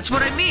 that's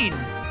what I mean.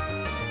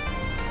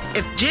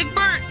 If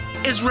Digbert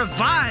is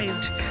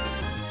revived,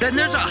 then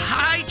there's a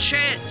high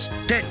chance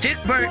that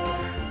Digbert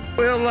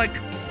will, like,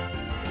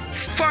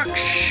 fuck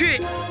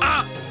shit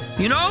up,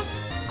 you know?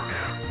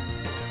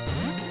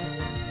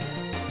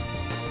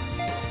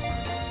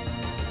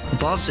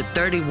 Evolves at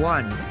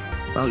 31.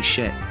 Oh,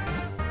 shit.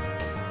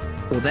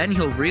 Well, then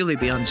he'll really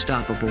be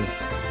unstoppable.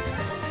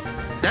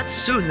 That's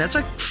soon. That's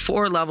like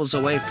 4 levels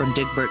away from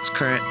Digbert's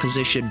current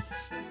position.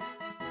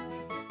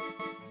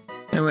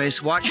 Anyways,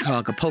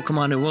 Watchhog, a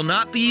Pokemon who will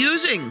not be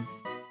using.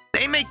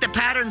 They make the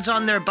patterns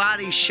on their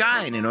bodies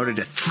shine in order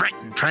to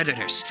threaten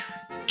predators.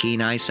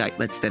 Keen eyesight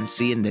lets them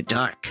see in the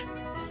dark.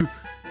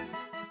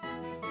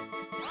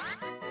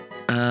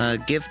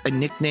 Give a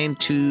nickname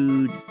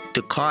to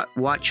the caught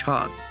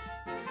Watchhog.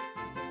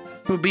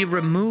 Will be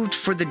removed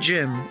for the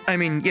gym. I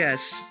mean,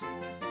 yes.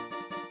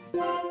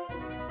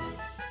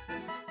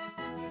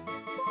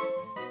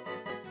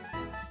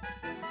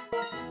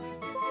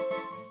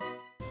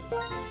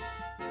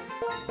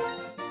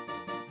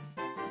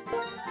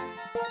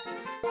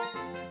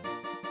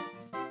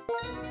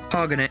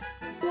 Hogging it.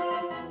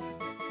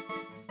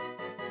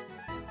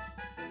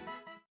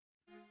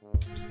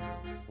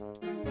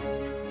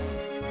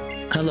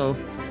 Hello.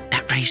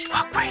 That raised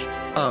walkway.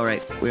 Oh,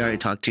 right. We already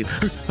talked to you.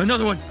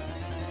 Another one.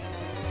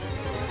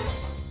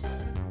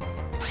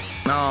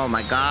 Oh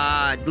my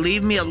god.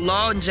 Leave me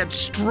alone, Zeb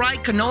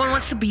Striker. No one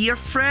wants to be your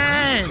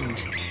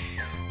friend.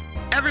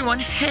 Everyone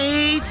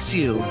hates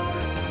you.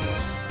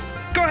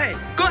 Go ahead.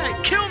 Go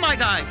ahead. Kill my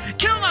guy.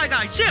 Kill my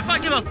guy. See if I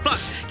give a fuck.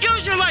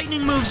 Use your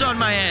lightning moves on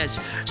my ass.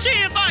 See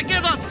if I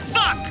give a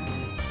fuck.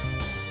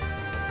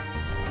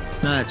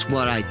 That's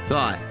what I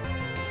thought.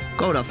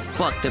 Go to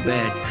fuck to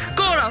bed.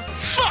 Go to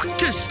fuck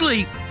to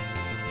sleep.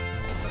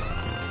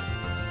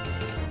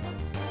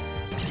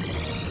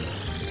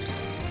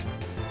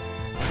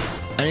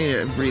 I need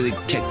to really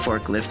take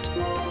Forklift.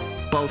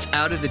 Both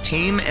out of the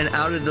team and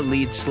out of the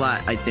lead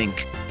slot, I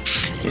think,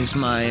 is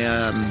my,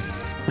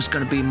 is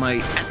gonna be my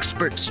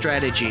expert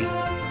strategy.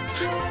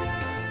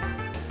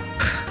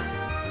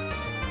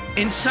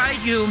 Inside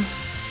you,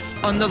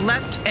 on the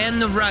left and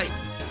the right,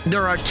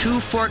 there are 2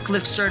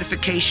 forklift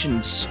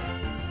certifications.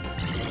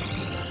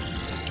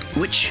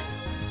 Which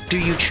do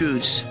you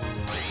choose?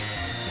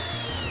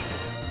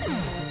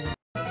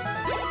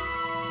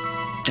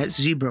 That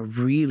zebra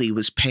really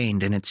was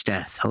pained in its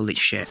death. Holy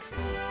shit.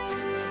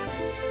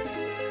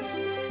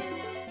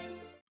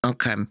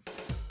 Okay.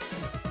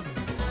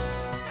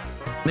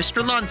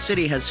 Mr. Lawn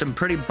City has some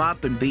pretty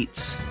bopping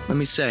beats, let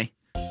me say.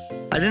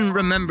 I didn't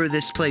remember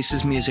this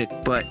place's music,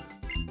 but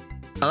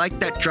I like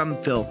that drum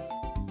fill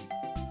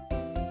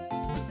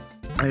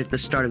right at the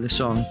start of the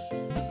song.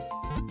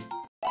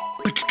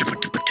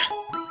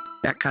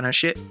 That kind of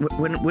shit.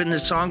 When the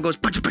song goes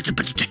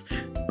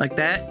like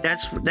that,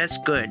 that's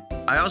good.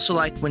 I also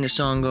like when the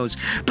song goes.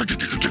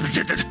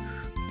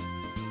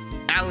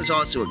 That was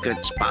also a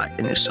good spot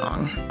in the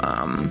song.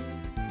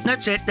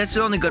 That's it. That's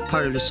the only good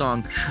part of the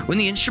song. When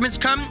the instruments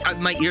come,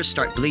 my ears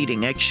start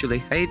bleeding,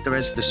 actually. I hate the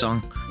rest of the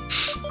song.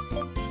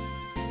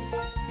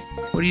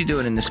 What are you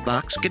doing in this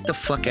box? Get the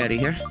fuck out of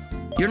here.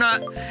 You're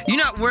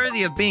not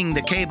worthy of being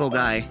the cable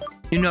guy.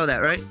 You know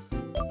that, right?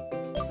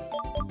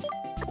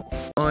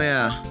 Oh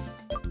yeah.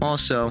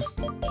 Also,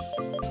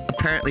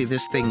 apparently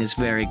this thing is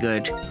very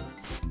good.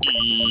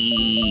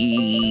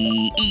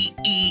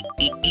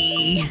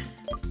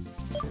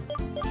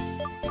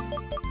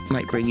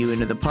 Might bring you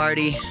into the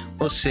party.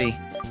 We'll see.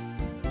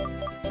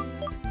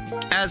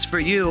 As for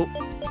you,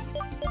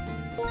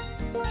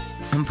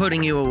 I'm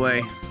putting you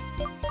away.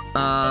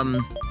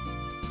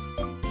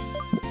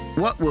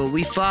 What will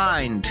we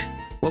find?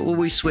 What will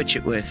we switch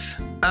it with?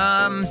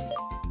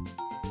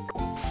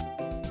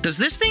 Does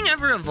this thing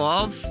ever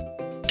evolve?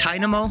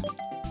 Dynamo?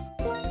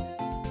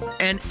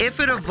 And if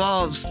it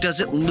evolves,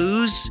 does it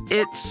lose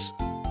its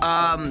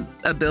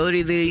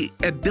ability, the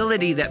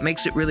ability that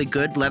makes it really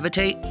good,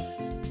 levitate?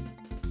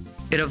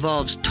 It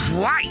evolves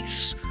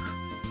twice.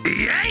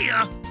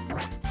 Yeah.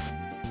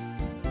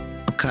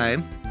 Okay.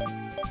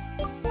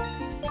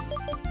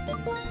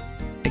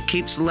 It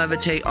keeps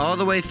levitate all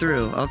the way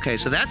through. Okay,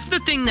 so that's the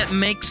thing that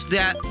makes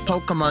that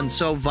Pokemon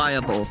so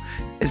viable,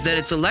 is that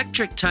it's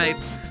electric type,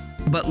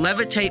 but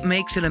levitate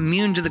makes it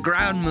immune to the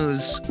ground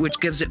moves, which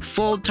gives it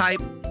full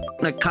type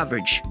like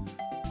coverage.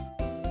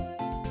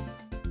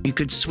 You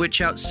could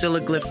switch out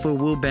Silliglyph for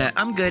Woobat.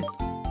 I'm good.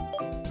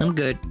 I'm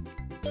good.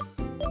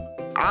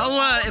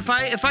 I'll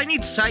if I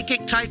need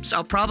psychic types,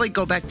 I'll probably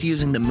go back to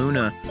using the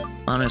Munna,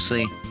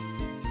 honestly.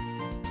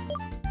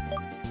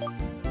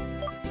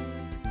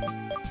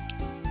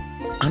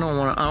 I don't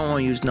want to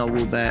use no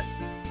Woobat.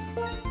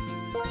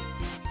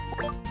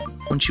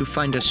 Once you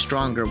find a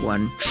stronger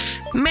one,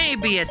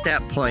 maybe at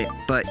that point.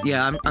 But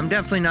yeah, I'm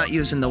definitely not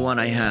using the one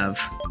I have.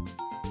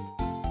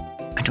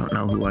 I don't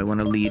know who I want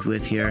to lead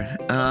with here.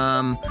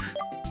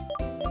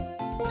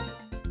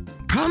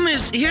 Problem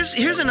is,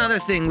 here's another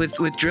thing with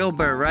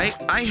Drillbur, right?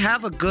 I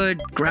have a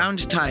good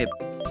ground type.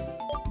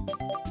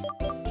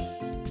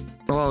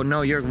 Oh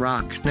no, you're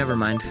rock. Never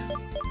mind.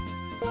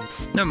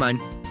 Never mind.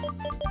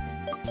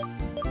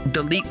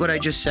 Delete what I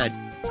just said.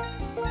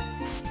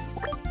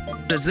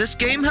 Does this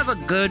game have a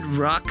good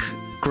rock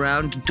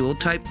ground dual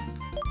type?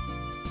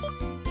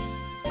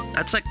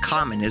 That's like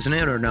common, isn't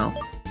it, or no?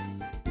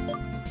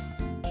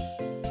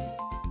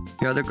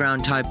 Your other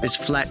ground type is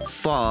flat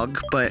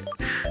fog, but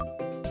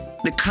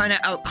they're kind of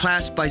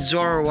outclassed by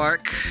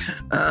Zoroark.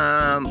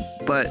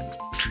 But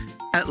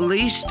at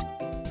least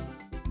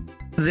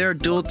they're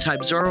dual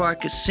type.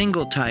 Zoroark is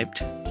single typed.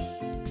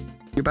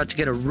 You're about to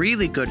get a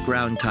really good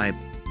ground type.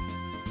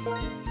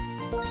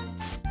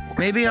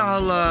 Maybe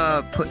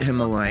I'll put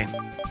him away.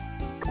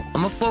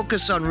 I'm gonna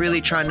focus on really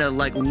trying to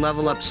like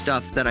level up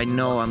stuff that I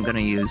know I'm gonna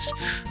use,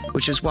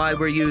 which is why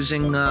we're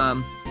using,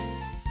 you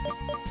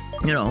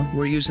know,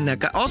 we're using that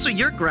guy. Also,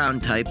 you're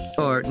ground type,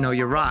 or no,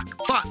 you're rock.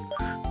 Fuck!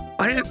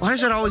 Why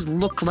does it always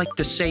look like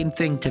the same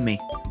thing to me?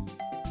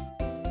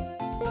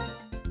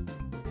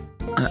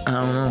 I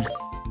don't know.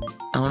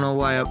 I don't know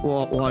why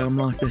I'm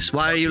like this.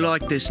 Why are you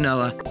like this,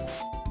 Noah?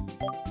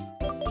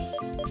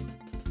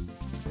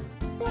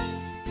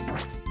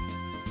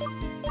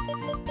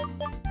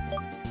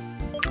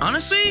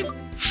 Honestly,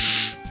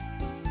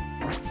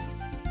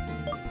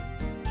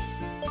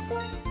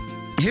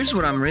 here's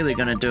what I'm really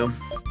gonna do.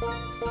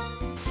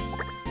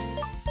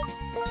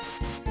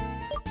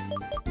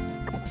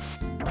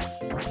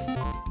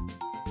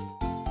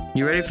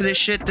 You ready for this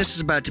shit? This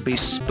is about to be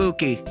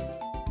spooky.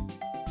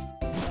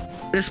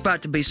 This is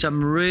about to be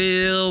some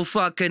real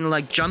fucking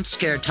like jump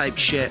scare type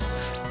shit.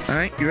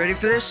 Alright, you ready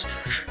for this?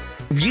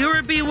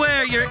 Viewer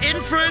beware, you're in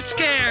for a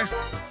scare.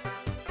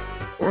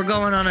 We're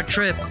going on a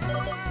trip.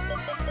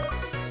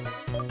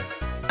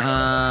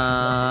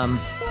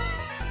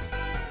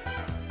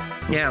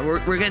 Yeah,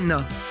 we're getting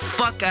the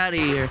fuck out of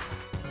here.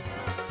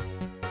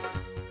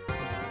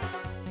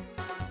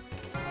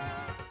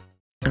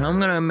 And I'm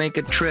gonna make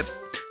a trip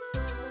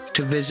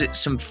to visit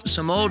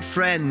some old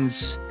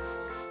friends.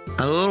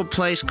 A little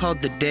place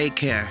called the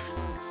daycare.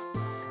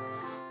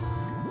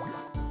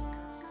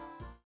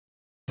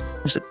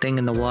 There's a thing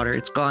in the water.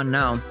 It's gone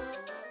now.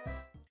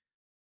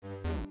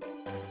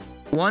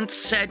 Once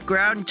said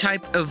ground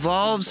type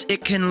evolves,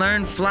 it can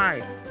learn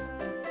fly.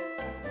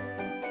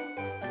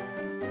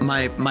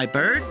 My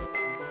bird?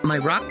 My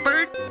rock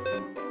bird?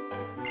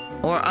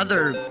 Or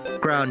other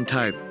ground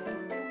type?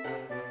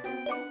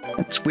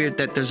 It's weird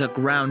that there's a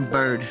ground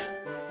bird.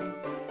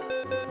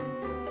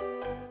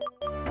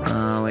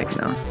 Oh, wait,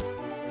 no.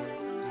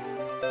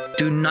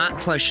 Do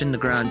not question the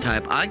ground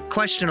type. I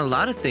question a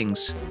lot of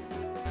things.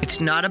 It's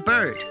not a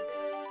bird.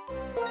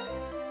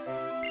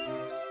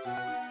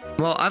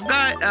 Well, I've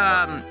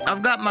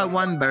got my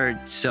one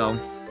bird, so.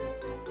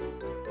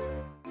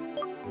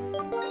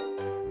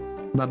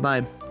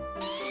 Bye-bye.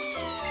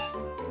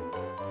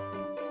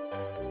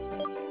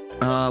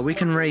 We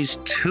can raise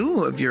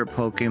 2 of your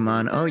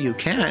Pokemon. Oh, you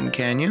can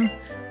you?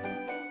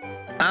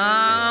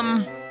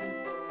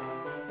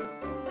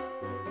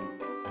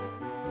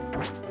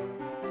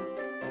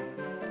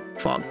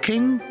 Fog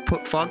King?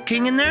 Put Fog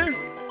King in there?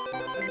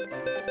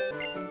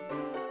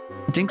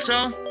 You think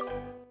so?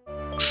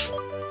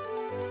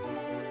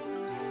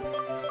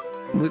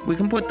 We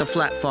can put the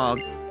flat fog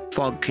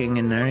king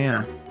in there,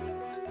 yeah.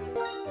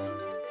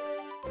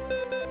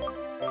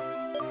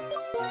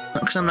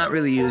 Because I'm not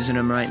really using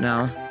him right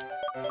now.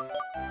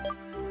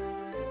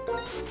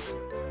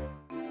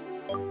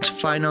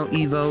 Final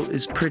Evo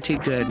is pretty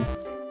good.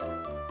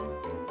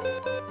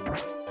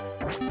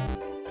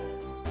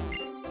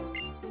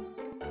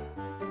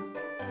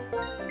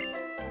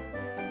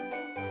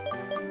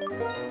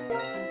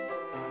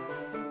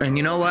 And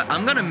you know what?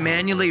 I'm gonna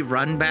manually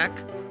run back.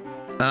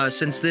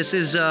 Since this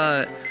is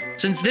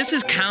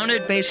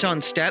counted based on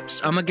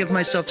steps, I'm gonna give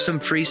myself some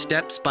free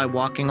steps by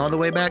walking all the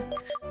way back.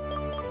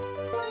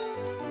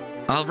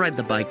 I'll ride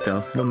the bike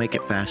though. It'll make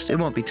it fast. It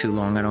won't be too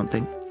long, I don't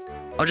think.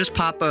 I'll just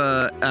pop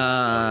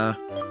a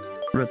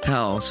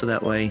rappel so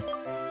that way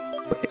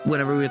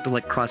whenever we have to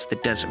like cross the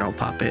desert, I'll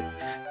pop it.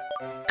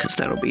 Because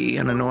that'll be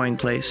an annoying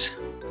place.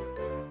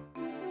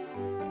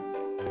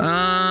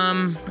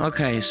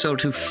 Okay, so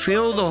to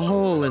fill the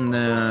hole in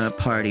the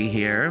party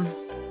here.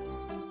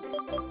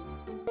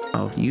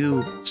 Oh,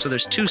 so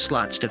there's 2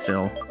 slots to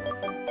fill.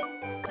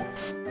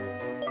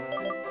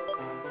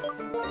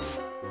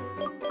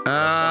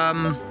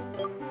 I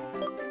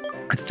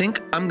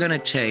think I'm gonna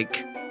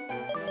take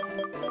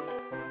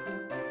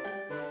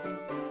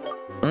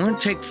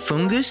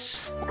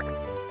Fungus.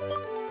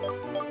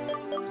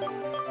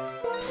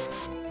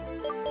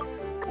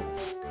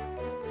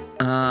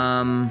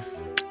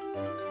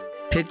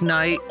 Pig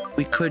Knight,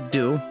 we could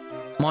do.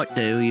 Might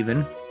do,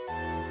 even.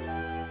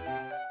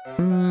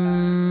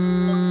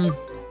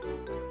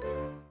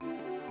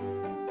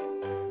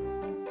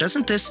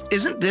 Isn't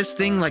this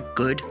thing, like,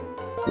 good?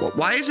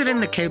 Why is it in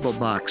the cable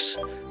box?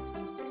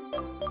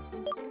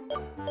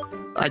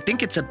 I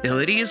think its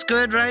ability is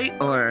good, right?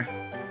 Or...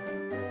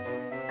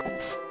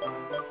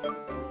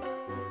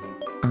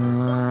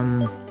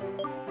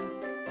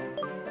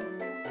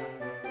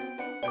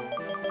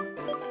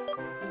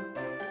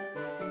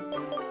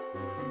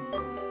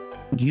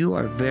 You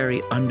are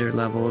very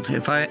underleveled.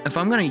 If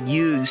I'm gonna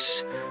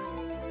use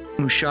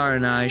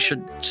Musharana, I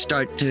should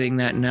start doing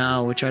that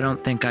now, which I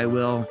don't think I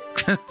will.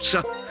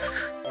 So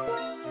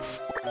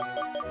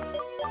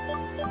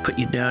put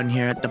you down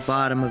here at the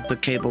bottom of the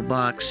cable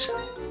box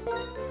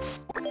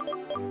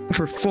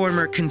for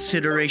former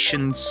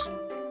considerations.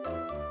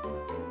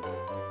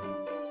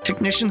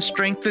 Technician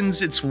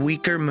strengthens its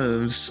weaker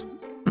moves.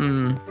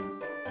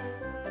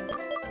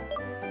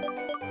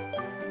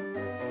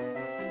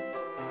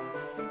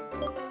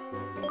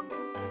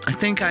 I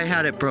think I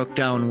had it broke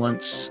down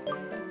once,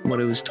 what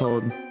it was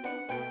told.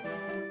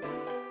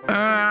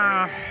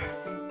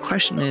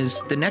 Question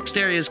is, the next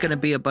area is going to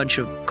be a bunch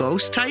of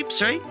ghost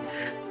types, right?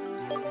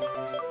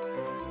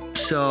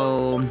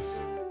 So,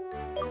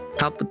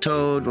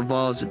 Palpitoad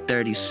evolves at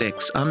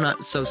 36. I'm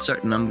not so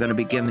certain I'm going to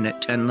be giving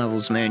it 10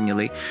 levels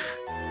manually.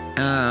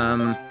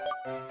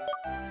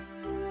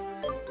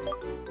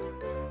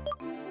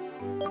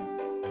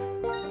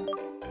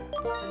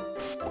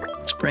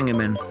 Let's bring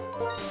him in.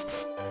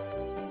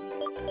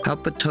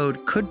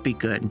 Palpitoad could be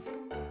good.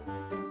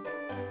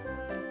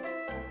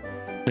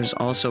 There's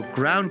also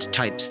ground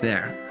types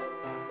there.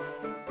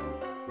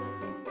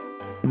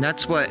 And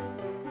that's what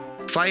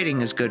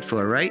fighting is good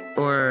for, right?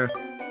 Or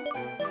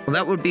well,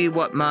 that would be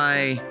what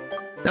my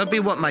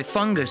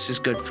fungus is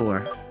good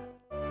for.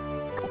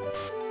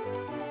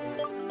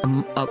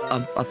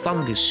 A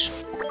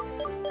fungus.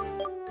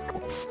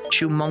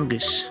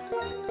 Humongous.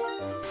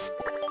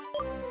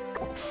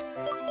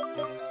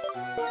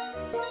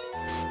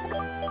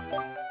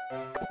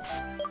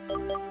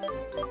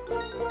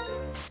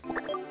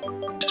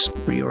 Just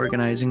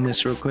reorganizing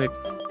this real quick.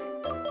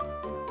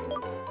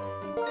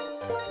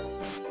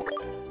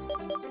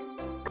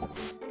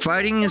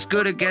 Fighting is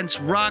good against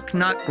rock,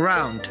 not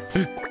ground.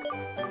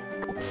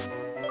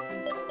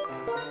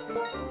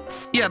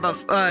 Yeah, but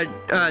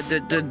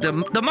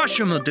the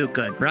mushroom will do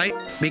good, right?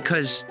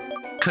 Because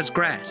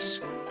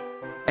grass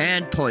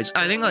and poison.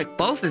 I think like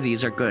both of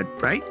these are good,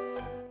 right?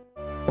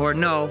 Or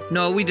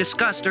no, we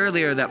discussed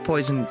earlier that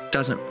poison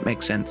doesn't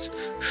make sense.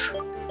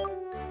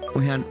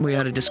 We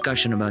had a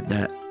discussion about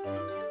that.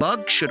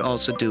 Bug should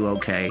also do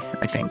okay,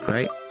 I think,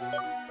 right?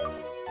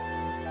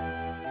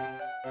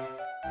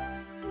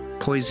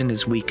 Poison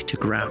is weak to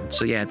ground,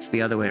 so yeah, it's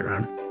the other way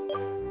around.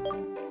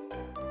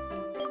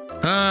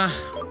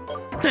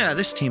 Yeah,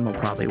 this team will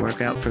probably work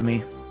out for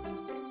me.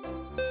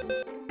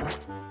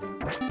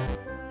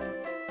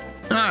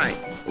 Alright,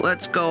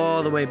 let's go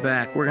all the way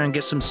back. We're gonna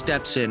get some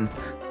steps in.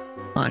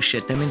 Oh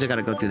shit, that means I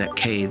gotta go through that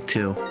cave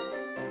too.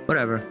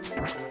 Whatever.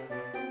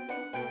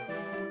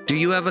 Do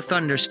you have a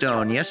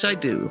Thunderstone? Yes, I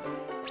do.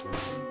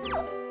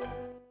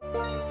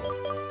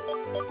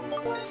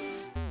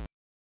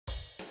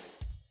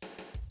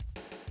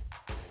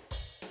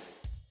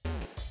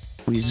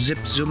 We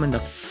zip zooming the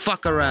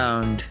fuck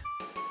around.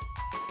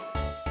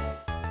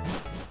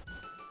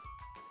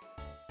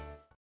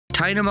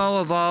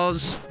 Tynamo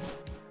evolves.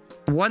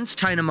 Once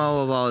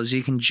Tynamo evolves,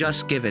 you can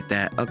just give it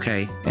that.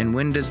 Okay, and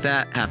when does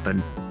that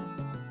happen?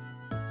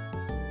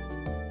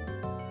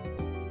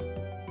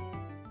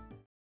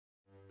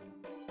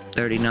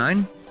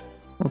 $39?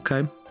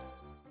 Okay.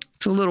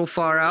 It's a little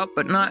far out,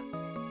 but not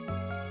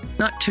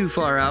too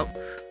far out.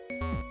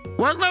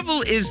 What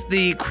level is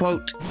the,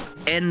 quote,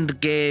 end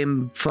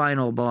game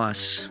final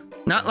boss?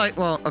 Not like,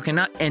 well, okay,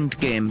 not end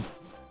game,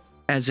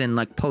 as in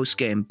like post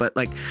game, but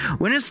like,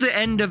 when is the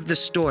end of the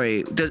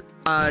story?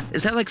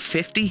 Is that like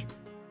 50?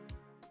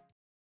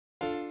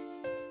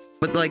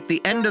 But like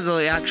the end of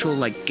the actual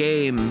like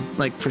game,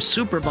 like for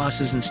super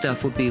bosses and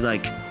stuff, would be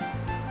like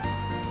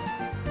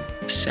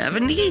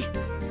 70?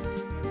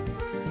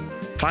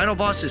 Final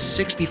boss is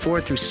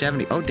 64 through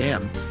 70. Oh,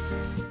 damn.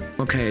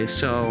 Okay,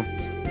 so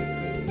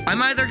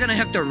I'm either gonna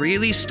have to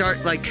really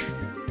start like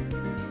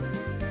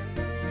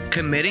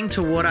committing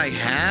to what I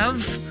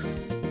have,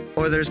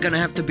 or there's gonna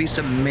have to be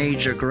some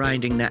major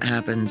grinding that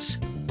happens.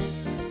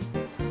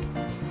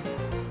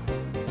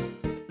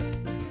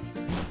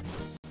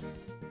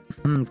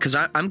 Because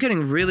I'm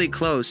getting really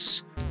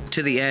close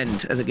to the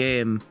end of the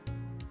game.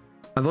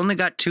 I've only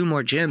got 2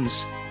 more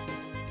gyms.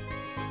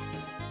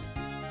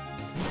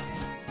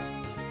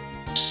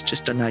 It's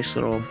just a nice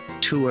little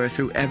tour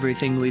through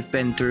everything we've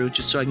been through,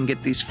 just so I can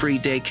get these free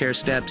daycare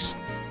steps.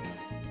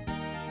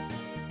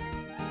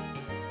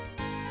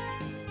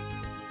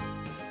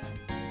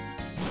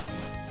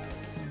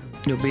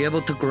 You'll be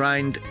able to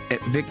grind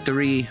at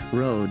Victory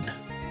Road.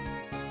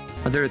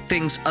 Are there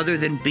things other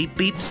than beep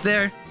beeps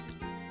there?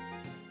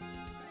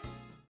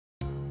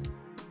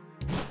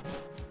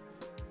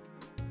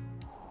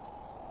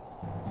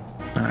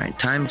 Alright,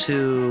 time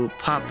to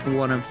pop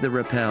one of the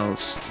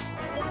repels.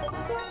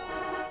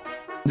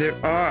 There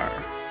are.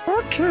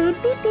 Okay,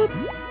 beep beep.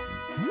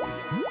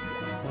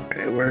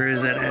 Okay, where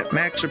is it at?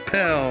 Max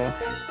repel.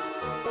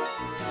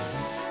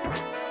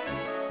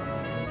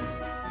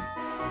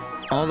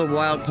 All the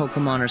wild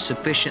Pokemon are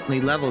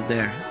sufficiently leveled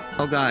there.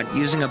 Oh god,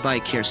 using a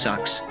bike here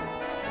sucks.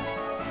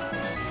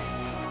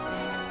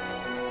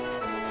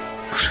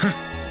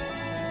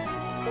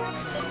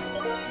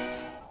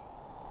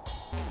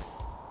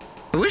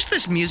 I wish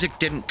this music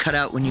didn't cut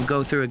out when you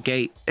go through a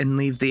gate and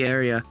leave the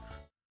area.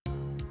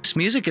 This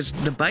music is...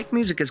 the bike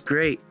music is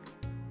great.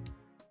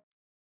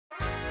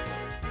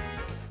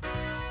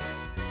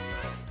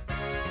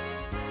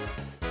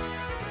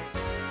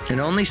 It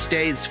only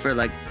stays for,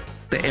 like,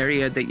 the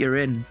area that you're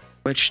in,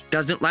 which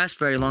doesn't last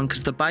very long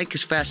because the bike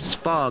is fast as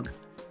fog.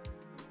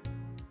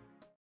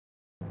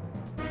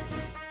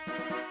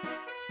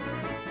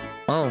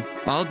 Oh,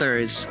 Alder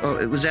is...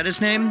 oh, was that his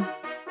name?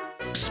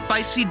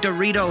 Spicy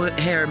Dorito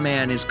Hair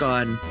Man is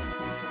gone.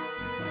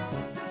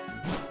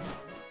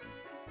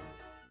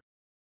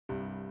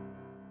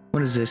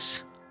 What is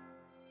this?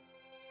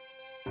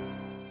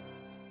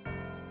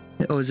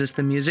 Oh, is this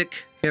the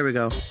music? Here we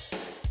go.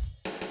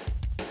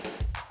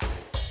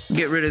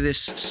 Get rid of this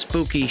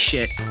spooky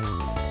shit.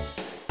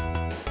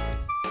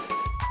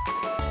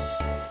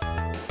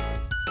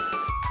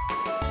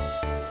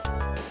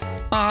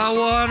 I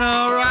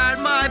wanna ride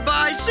my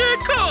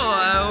bicycle.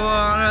 I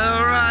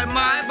wanna ride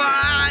my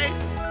bike.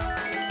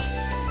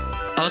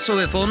 Also,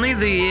 if only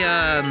the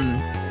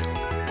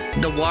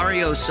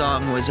Wario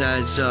song was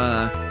as,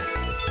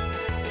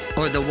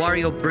 or the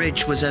Wario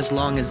bridge was as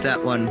long as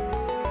that one.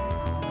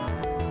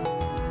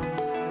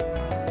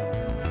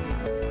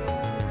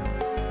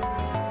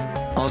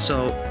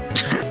 Also,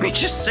 let me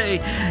just say,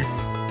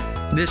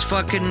 this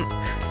fucking...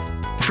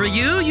 for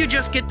you, you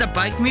just get the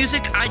bike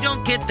music. I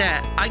don't get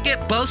that. I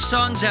get both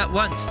songs at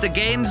once. The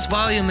game's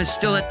volume is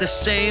still at the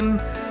same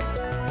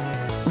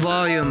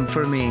volume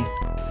for me.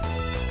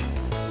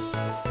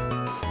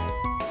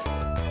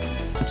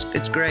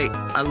 It's great.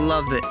 I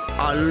love it.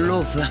 I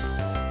love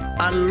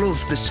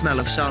the smell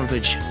of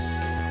salvage.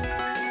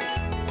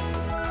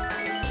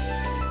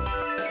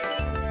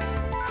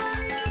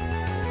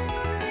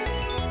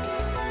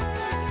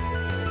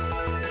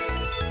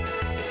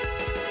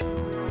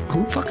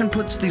 Who fucking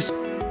puts these...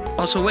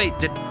 also, wait,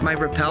 did my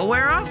repel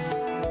wear off?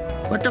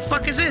 What the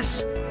fuck is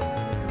this?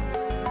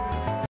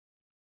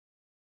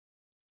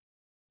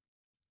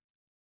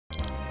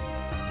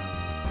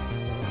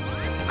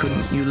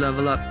 Couldn't you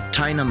level up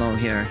Dynamo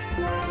here?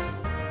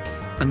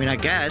 I mean, I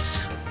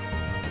guess.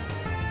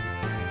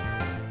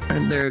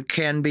 And there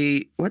can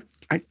be... what?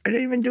 I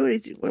didn't even do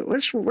anything.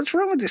 What's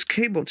wrong with this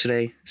cable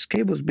today? This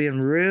cable's being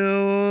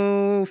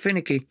real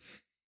finicky.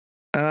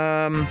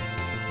 I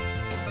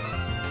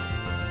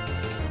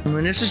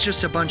mean, this is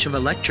just a bunch of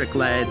electric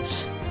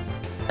LEDs.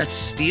 That's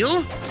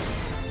steel?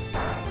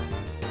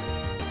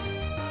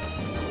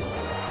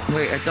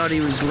 Wait, I thought he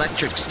was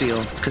electric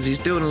steel, because he's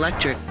doing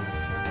electric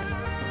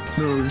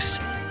moves.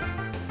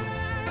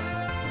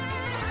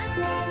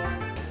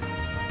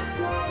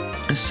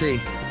 Let's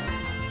see.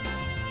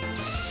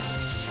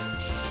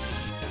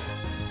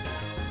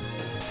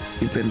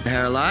 You've been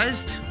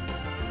paralyzed.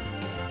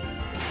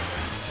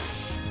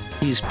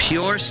 He's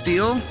pure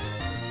steel.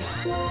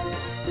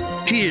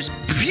 He is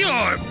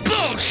pure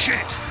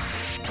bullshit!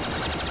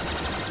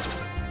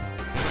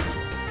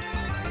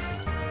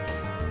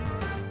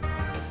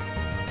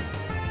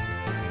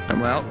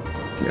 Well,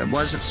 it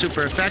wasn't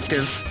super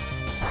effective.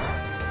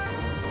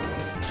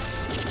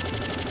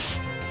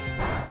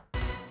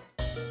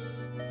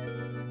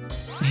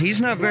 He's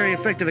not very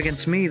effective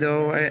against me,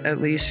 though, at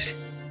least.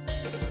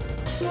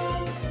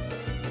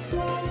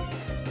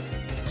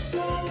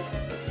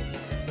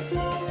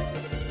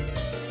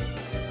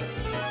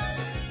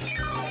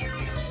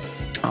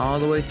 All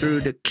the way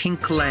through to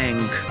Kinklang.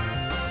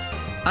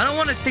 I don't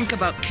want to think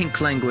about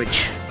kink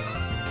language.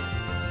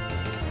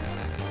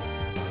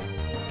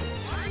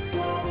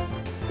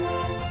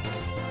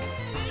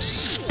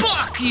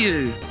 Fuck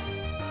you!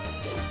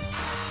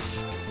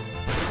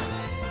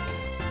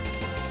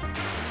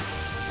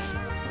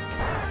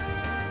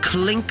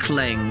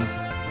 Klinkling.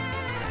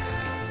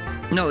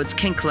 No, it's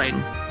Kinkling.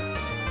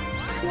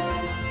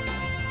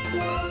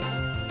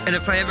 And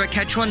if I ever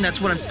catch one, that's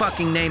what I'm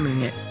fucking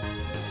naming it.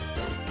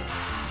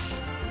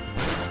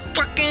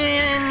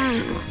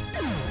 Fucking...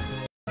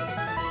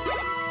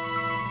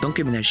 Don't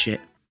give me that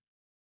shit.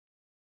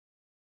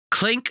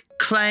 Clink,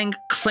 clang,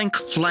 clink,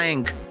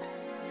 clang.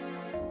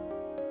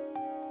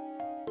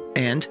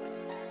 And?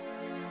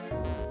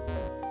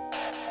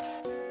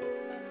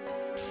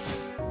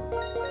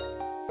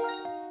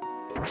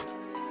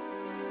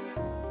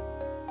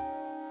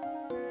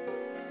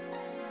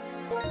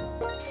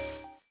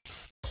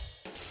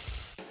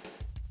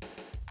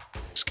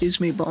 Excuse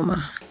me,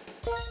 Bulma.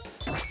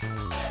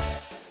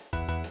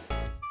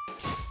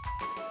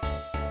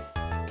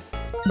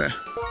 Bruh.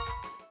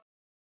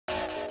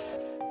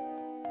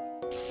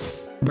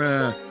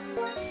 Bruh.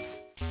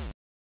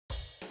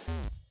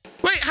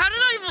 Wait, how did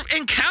I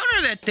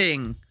encounter that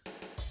thing?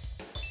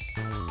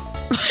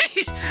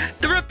 Wait,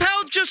 the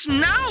repel just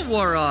now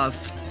wore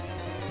off.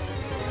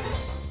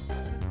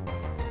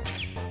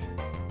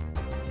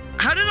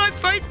 How did I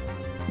fight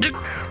the...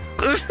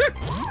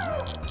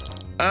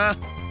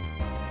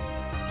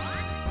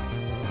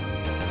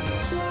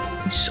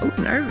 He's so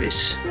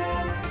nervous.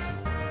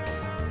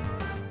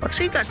 What's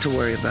he got to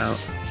worry about?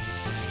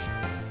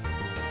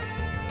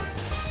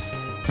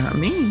 Not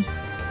me.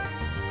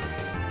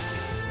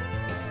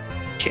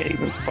 Can't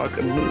even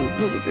fucking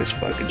move. Look at this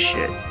fucking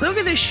shit. Look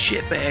at this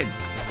shit bag.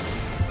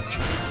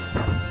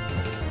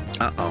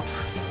 Uh-oh.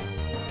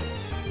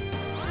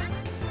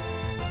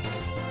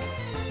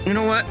 You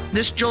know what?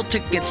 This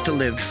Joltik gets to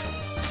live.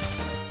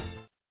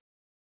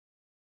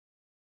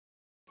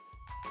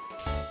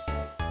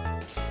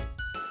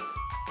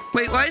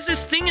 Wait, why is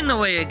this thing in the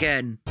way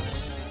again?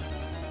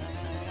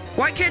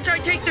 Why can't I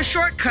take the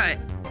shortcut?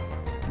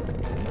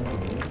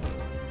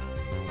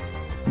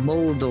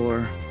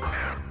 Moldor.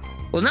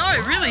 Well, now I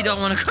really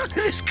don't want to go to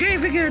this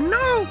cave again.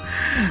 No!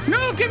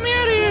 No, get me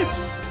out of here!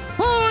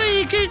 Oh,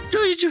 you can't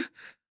do it.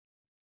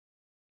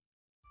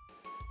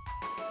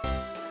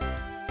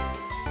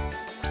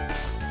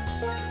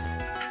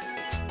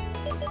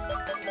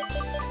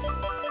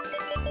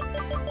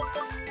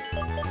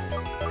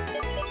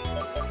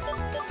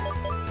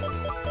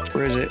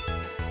 Where is it?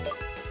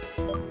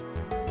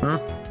 Huh?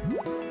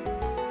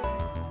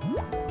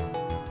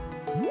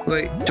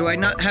 Wait, do I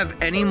not have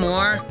any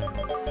more?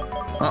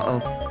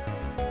 Uh-oh.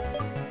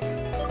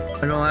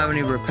 I don't have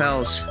any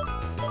repels.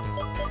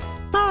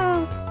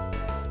 Oh.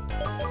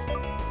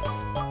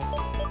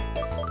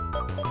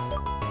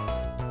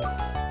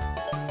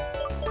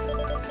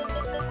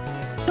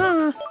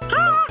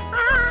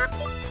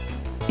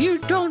 You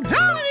don't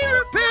have any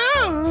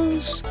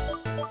repels!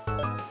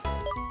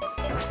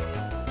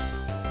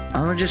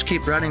 I'm gonna just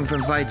keep running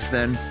from fights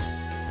then.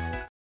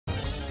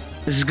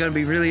 This is gonna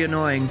be really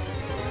annoying.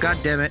 God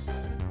damn it.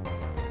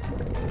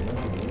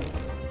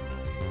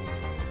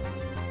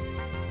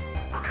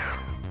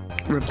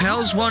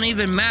 Repels won't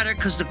even matter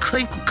because the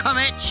clink will come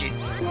at you.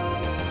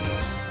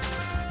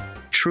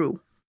 True.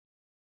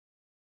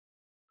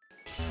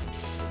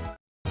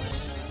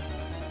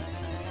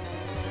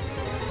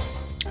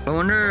 I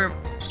wonder...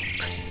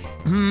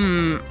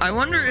 I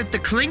wonder if the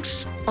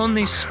clinks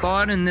only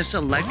spawn in this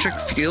electric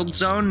field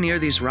zone near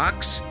these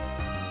rocks.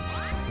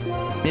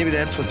 Maybe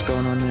that's what's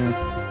going on there.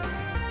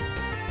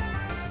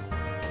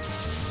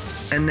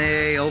 And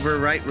they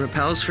overwrite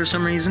repels for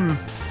some reason.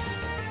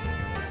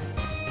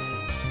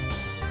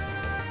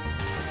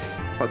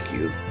 Fuck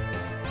you.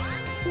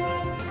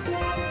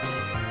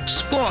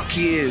 Spork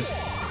you!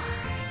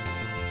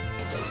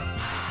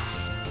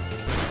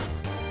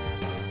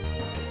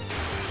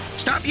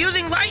 Stop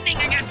using lightning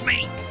against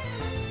me!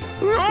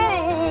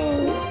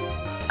 Oh!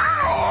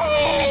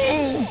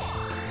 Ow!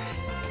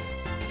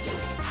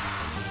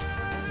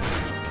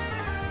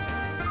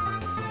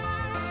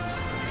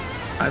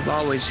 I've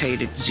always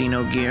hated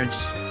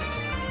Xenogears.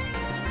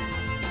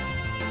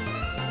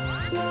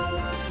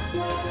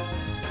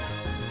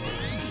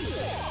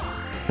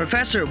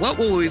 Professor, what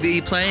will we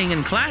be playing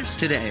in class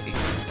today?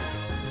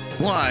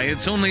 Why,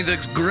 it's only the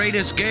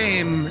greatest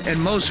game and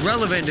most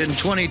relevant in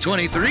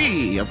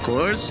 2023, of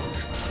course.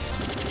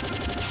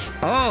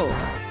 Oh,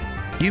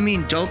 you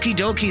mean Doki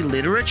Doki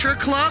Literature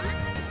Club?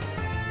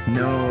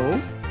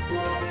 No.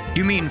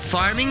 You mean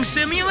Farming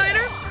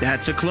Simulator?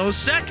 That's a close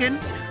second.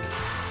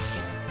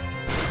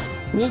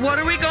 Well, what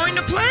are we going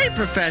to play,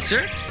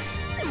 Professor?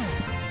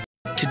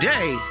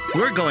 Today,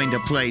 we're going to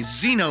play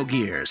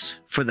Xenogears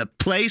for the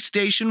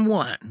PlayStation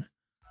 1.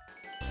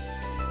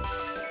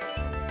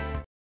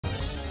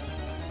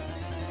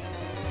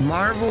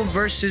 Marvel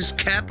vs.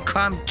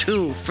 Capcom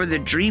 2 for the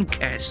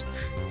Dreamcast.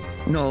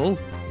 No.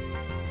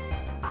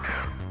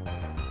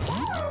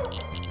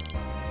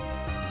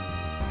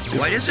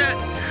 Why does that...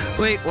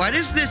 Wait, why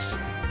does this...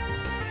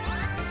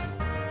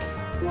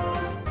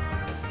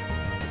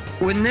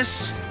 When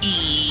this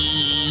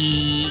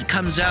E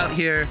comes out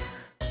here,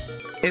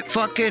 it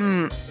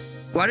fucking...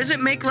 Why does it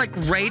make, like,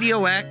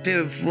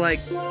 radioactive, like,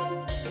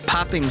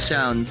 popping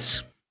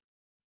sounds?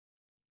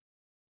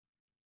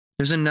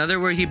 There's another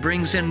where he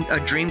brings in a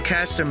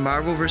Dreamcast and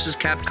Marvel vs.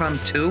 Capcom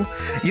 2.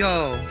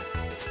 Yo.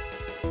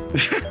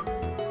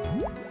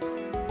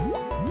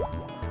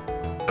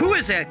 Who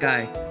is that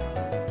guy?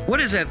 What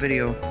is that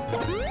video?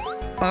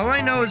 All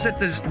I know is that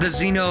the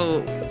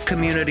Xeno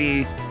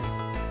community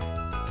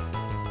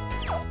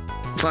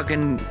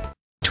fucking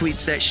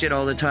tweets that shit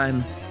all the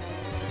time.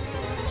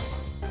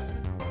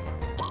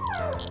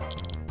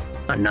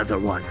 Another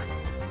one.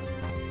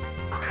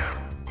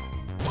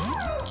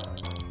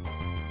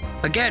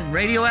 Again,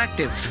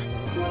 radioactive.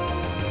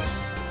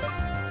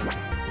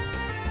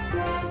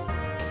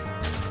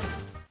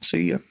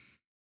 See ya.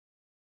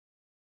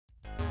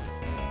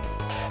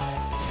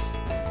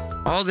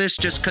 All this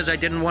just because I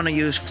didn't want to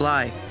use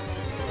fly.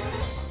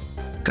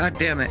 God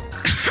damn it.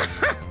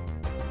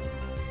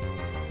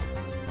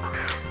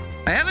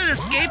 I have an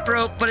escape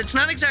rope, but it's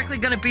not exactly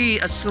going to be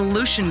a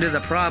solution to the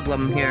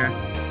problem here.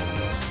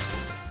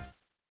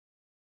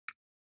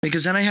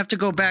 Because then I have to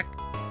go back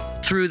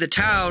through the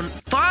town.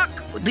 Fuck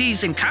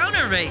these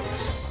encounter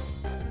rates.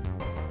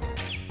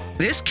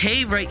 This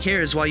cave right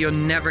here is why you're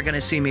never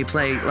gonna see me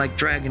play like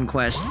Dragon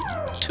Quest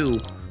 2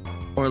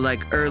 or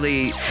like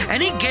early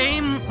any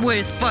game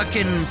with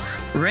fucking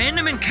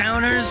random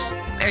encounters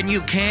and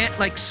you can't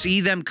like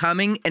see them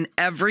coming and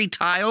every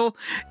tile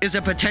is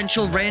a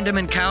potential random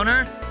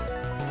encounter.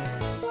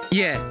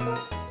 Yeah,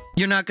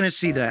 you're not gonna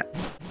see that.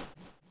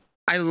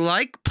 I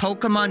like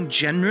Pokemon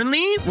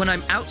generally when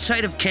I'm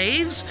outside of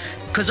caves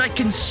because I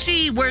can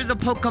see where the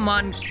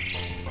Pokemon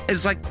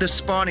is like the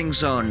spawning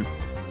zone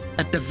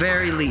at the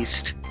very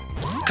least.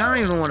 I don't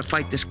even want to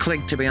fight this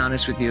Clink, to be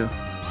honest with you.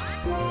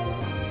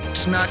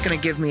 It's not going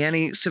to give me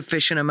any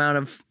sufficient amount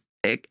of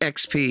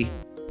XP.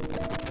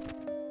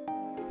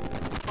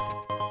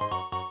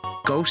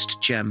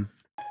 Ghost Gem.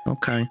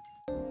 Okay.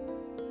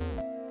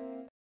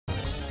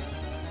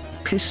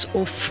 Piss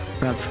off,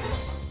 bruv.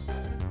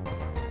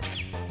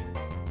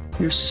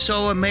 You're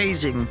so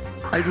amazing.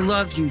 I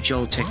love you,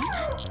 Joltik.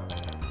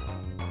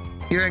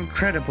 You're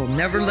incredible.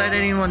 Never let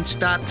anyone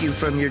stop you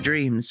from your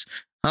dreams.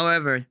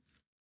 However,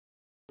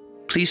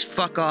 please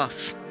fuck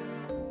off.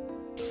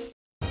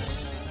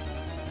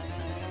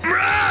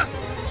 Bruh!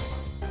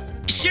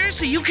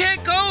 Seriously, you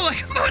can't go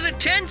like more than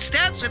 10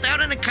 steps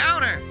without an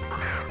encounter.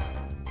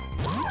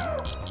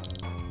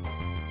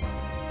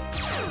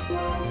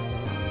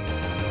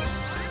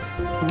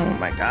 Oh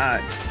my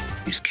god.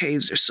 These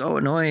caves are so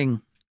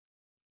annoying.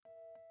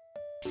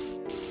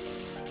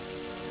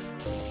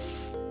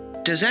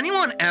 Does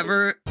anyone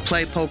ever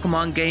play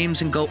Pokemon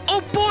games and go,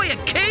 oh boy, a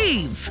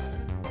cave!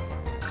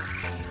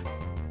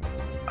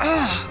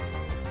 Oh,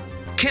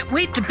 can't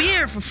wait to be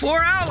here for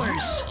 4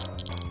 hours.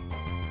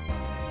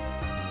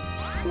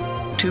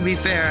 To be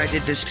fair, I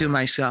did this to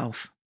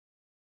myself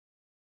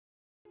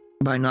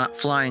by not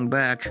flying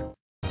back.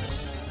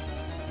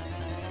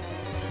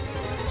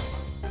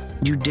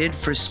 You did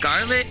for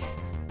Scarlet?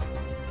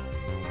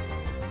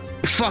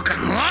 I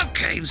fucking love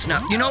caves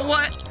now. You know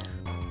what?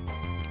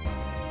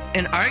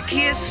 In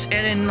Arceus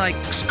and in like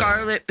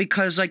Scarlet,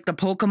 because like the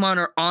Pokemon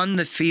are on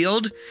the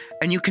field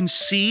and you can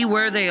see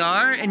where they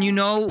are and you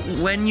know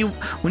when you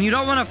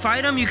don't want to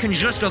fight them, you can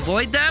just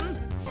avoid them.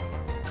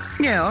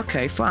 Yeah,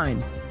 okay,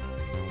 fine.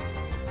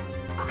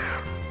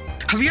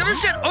 Have you ever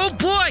said, oh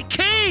boy,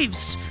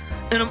 caves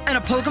in a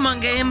Pokemon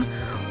game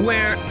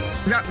where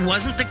that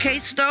wasn't the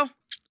case though?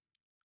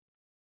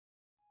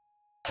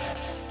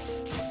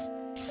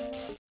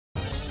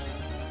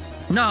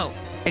 No,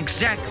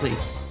 exactly.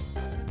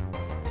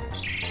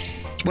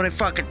 What I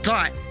fucking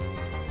thought.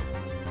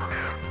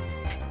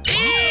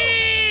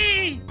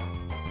 Eee!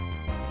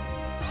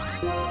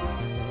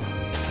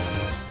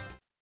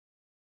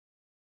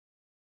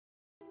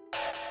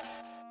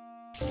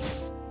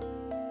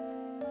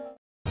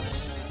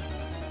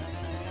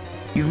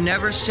 You've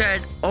never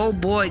said, oh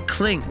boy,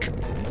 Clink.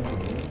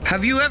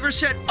 Have you ever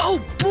said,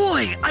 oh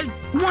boy, I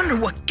wonder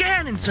what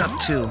Ganon's up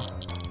to?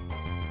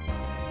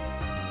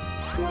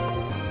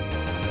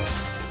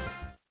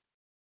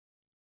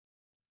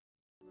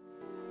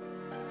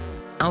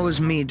 That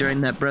was me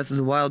during that Breath of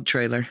the Wild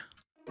trailer.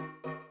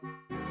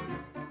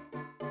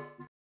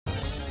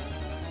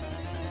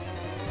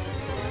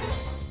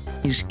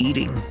 He's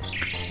eating.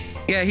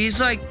 Yeah,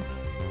 he's like...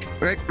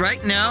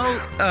 Right now,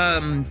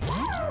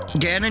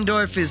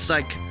 Ganondorf is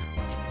like...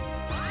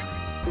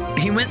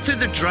 He went through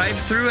the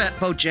drive-thru at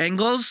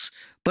Bojangles,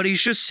 but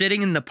he's just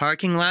sitting in the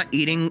parking lot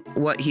eating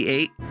what he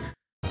ate.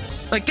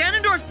 Like,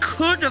 Ganondorf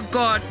could have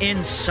gone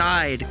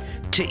inside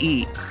to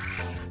eat.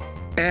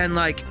 And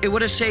like, it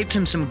would have saved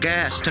him some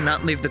gas to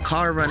not leave the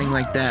car running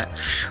like that.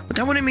 But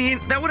that would have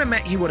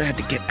meant he would have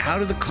had to get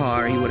out of the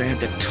car. He would have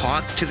had to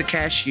talk to the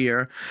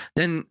cashier,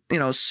 then, you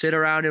know, sit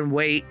around and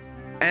wait.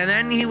 And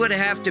then he would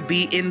have to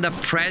be in the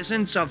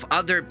presence of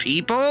other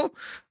people?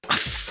 Oh,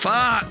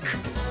 fuck.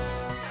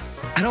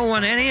 I don't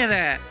want any of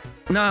that.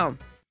 No.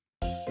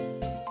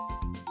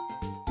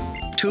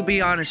 To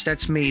be honest,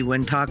 that's me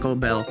when Taco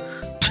Bell.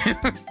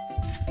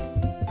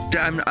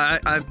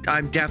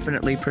 I'm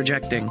definitely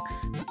projecting.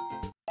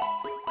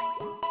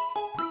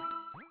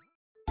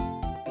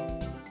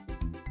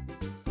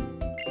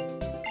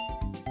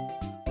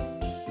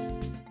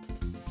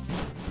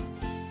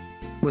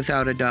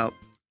 Without a doubt.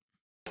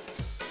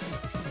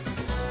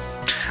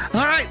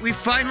 All right, we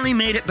finally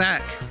made it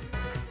back.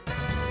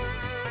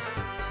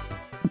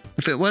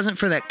 If it wasn't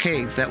for that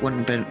cave, that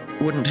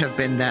wouldn't have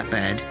been that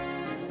bad.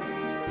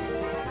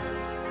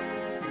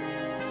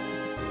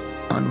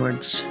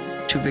 Onwards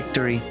to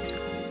victory.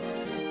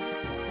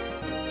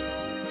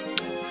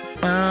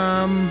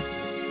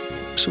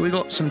 So we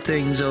got some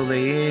things over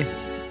here.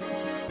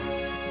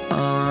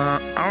 I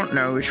don't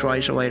know which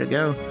way's the way to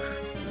go.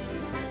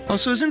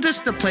 Also, isn't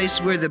this the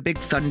place where the big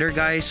thunder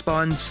guy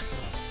spawns?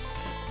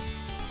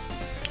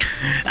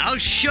 I'll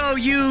show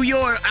you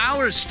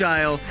our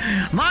style.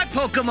 My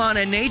Pokemon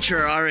and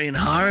nature are in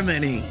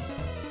harmony.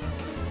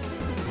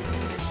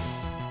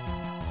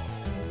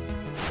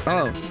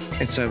 Oh,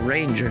 it's a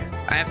ranger.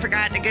 I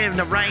forgot to give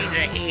the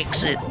ranger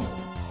exit.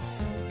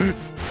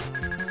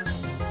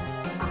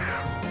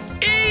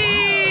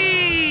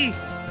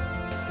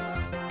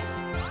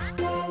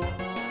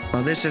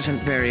 Well, this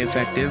isn't very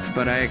effective,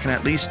 but I can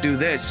at least do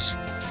this.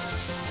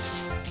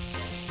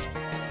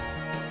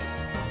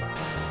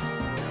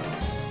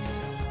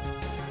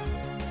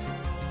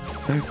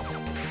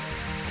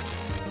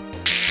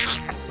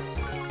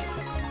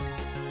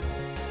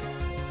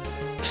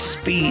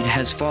 Speed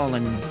has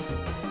fallen.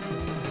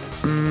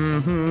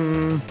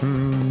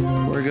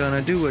 We're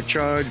gonna do a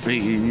charge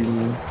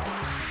beam.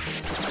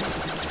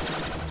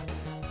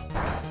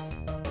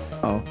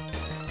 Oh.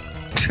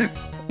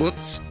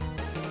 Whoops.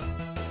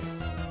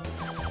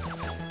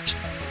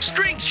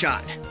 String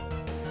shot.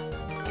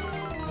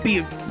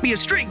 Be a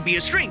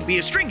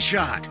string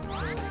shot.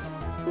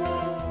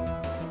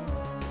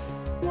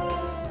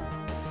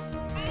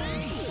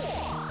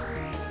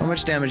 How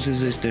much damage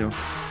does this do?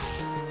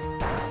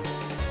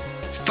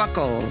 Fuck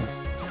all.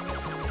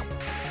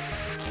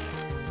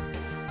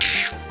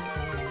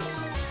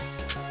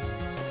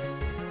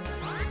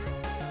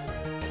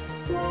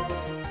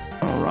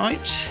 All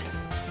right.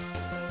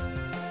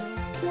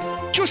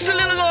 Just a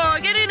little more.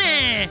 Get in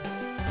there.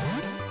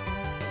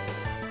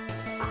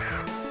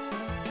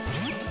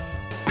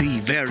 Be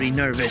very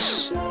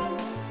nervous.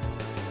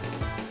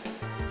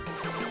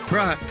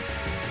 Bruh.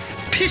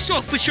 Piss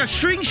off with your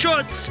string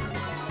shots.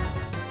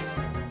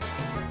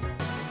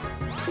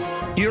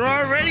 You're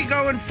already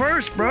going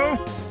first, bro.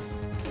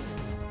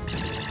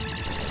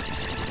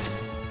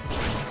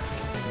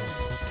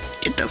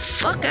 Get the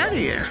fuck out of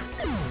here.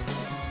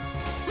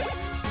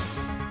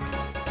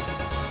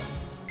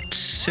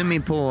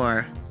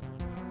 Simipour.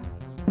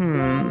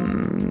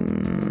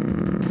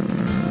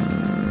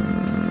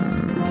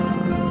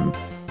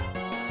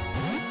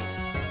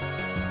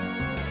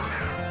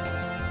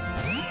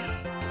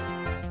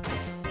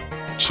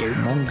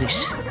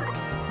 Humongous.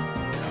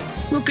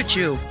 Look at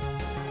you.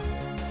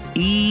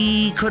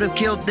 E could have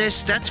killed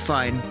this. That's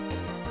fine.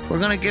 We're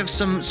gonna give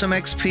some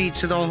XP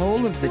to the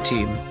whole of the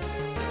team.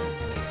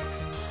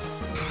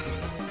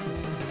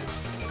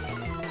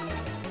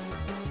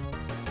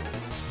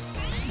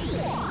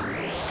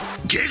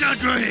 Giga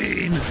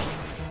Drain!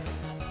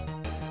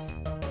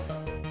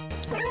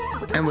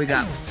 And we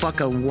got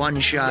fucking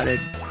one-shotted.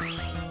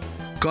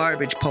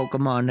 Garbage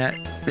Pokemon,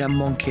 that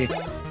monkey.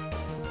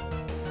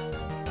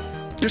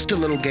 Just a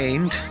little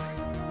gained.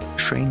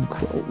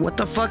 Tranquil. What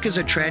the fuck is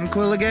a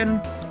Tranquil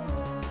again?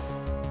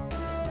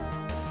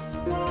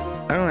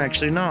 I don't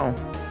actually know.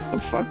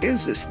 What the fuck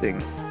is this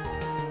thing?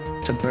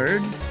 It's a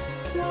bird?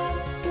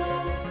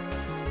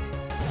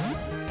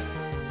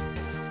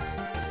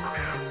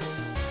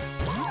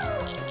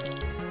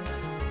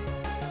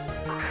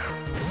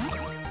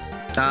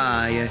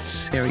 Ah,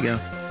 yes. Here we go.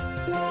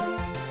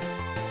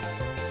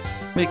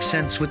 Makes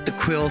sense with the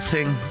quill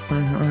thing.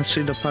 I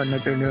see the pun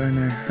that they're doing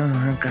there.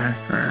 Oh, okay.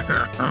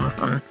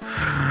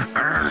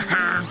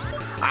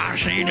 I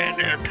see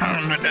that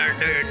pun that they're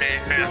doing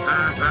there.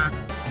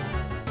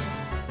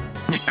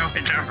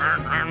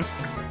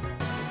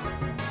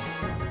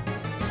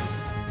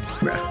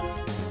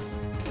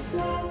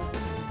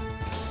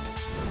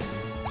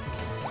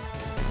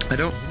 I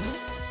don't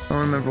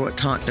remember what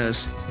taunt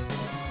does.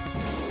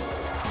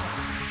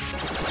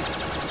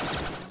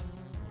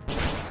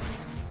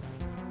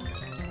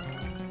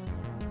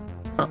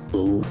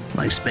 Uh-oh,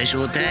 my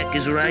special attack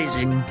is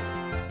rising.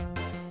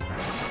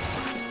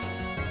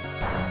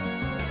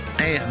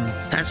 Damn,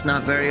 that's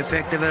not very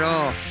effective at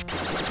all.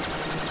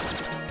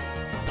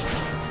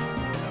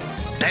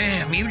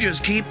 Damn, you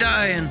just keep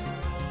dying.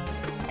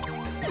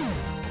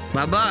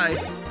 Bye-bye.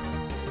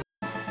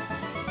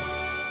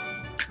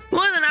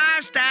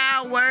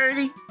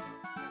 worthy?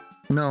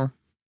 No,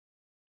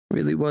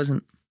 really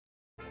wasn't.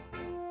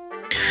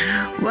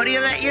 What do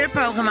you let your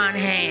Pokemon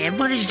have?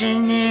 What is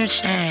in their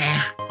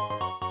style?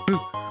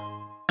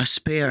 A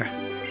spare.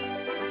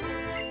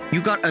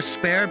 You got a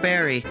spare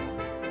berry.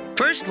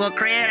 First, we'll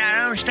create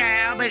our own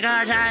style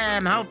because I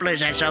am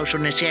hopeless at social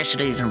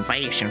necessities and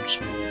fashions.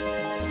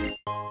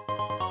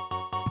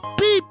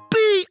 Beep,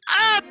 beep,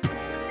 up!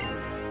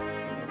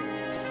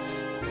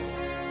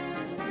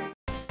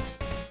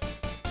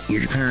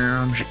 Here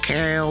comes a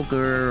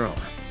cowgirl.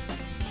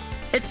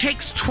 It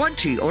takes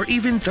 20 or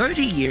even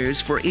 30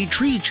 years for a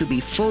tree to be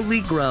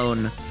fully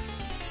grown.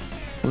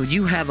 Will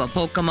you have a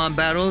Pokemon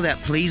battle that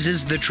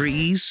pleases the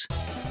trees?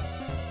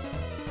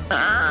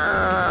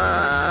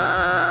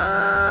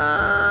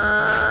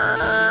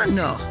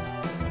 No.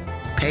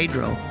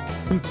 Pedro.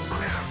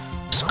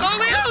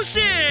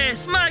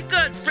 Scoliosis! My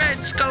good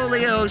friend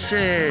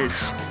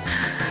Scoliosis!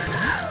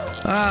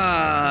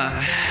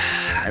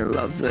 I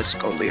love the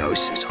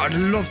Scoliosis. I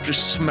love the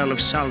smell of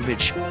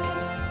salvage.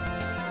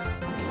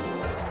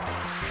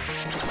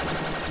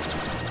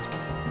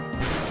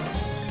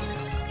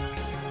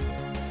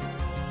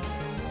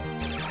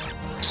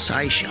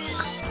 Psyshock.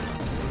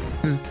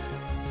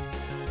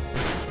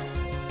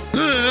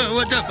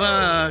 What the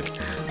fuck?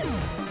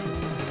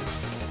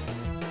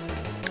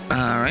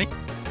 Alright.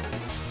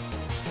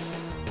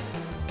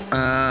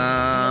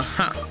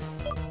 Huh.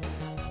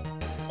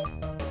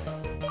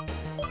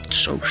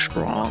 So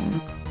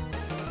strong.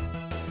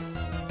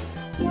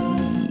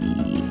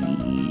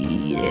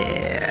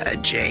 Yeah,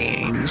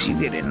 James, you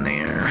get in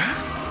there.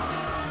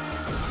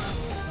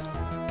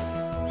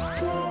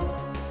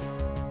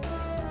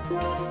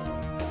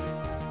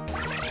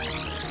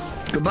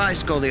 Goodbye,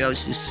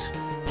 Scoliosis.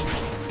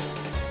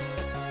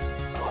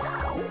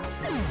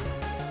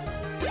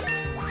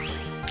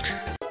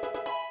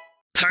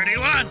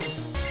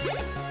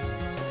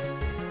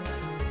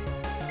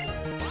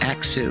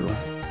 Axu.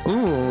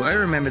 Ooh, I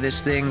remember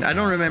this thing. I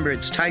don't remember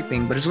its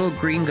typing, but it's a little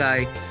green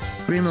guy.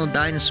 Green little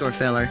dinosaur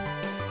feller.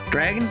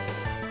 Dragon?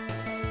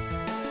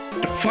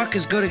 The fuck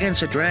is good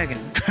against a dragon?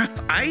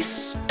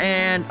 Ice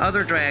and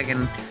other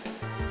dragon.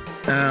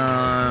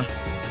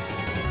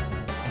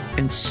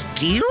 And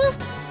steel?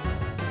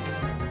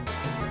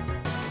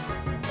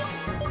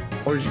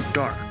 Or is it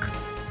dark?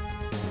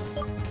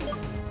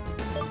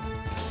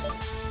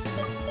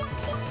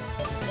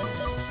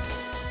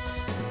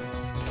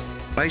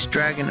 Ice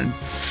Dragon and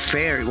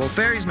Fairy. Well,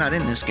 Fairy's not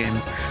in this game.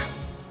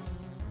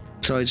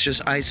 So it's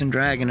just Ice and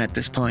Dragon at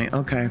this point.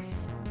 Okay.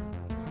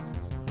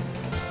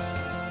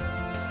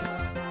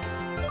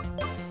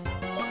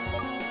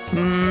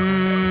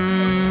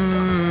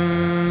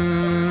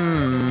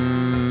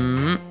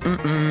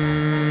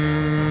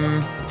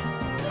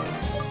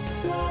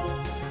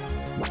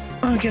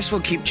 I guess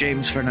we'll keep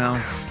James for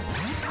now.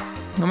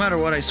 No matter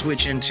what I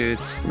switch into,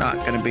 it's not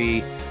going to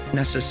be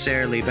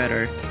necessarily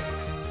better.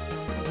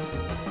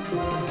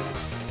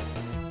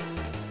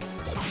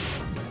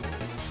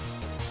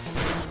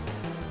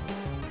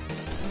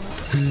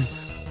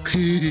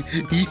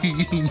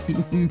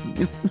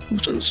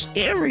 So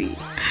scary.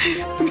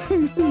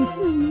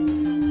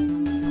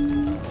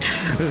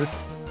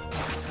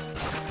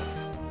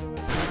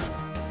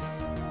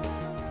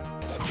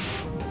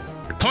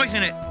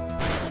 Poison it.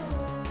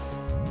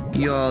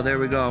 Yo, there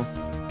we go.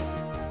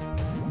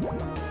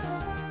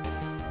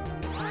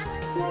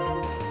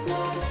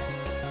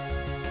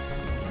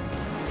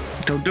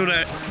 Don't do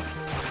that.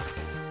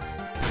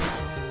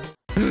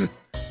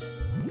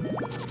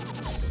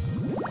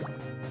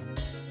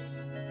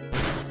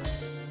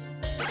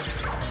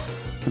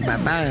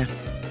 Bye-bye.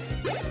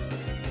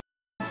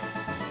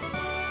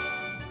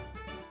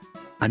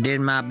 I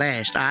did my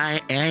best.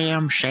 I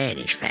am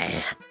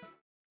satisfied.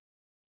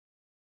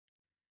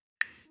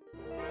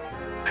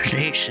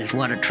 This is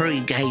what a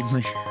tree gave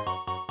me.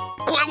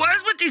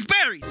 What's with these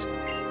berries?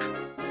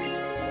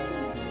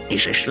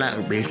 It's a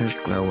slow business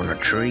growing a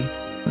tree.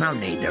 No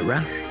need to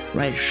rush.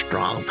 Raise a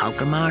strong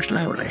Pokemon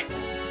slowly.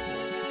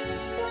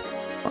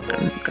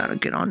 Fucking gotta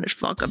get on this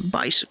fucking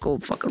bicycle.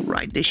 Fucking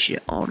ride this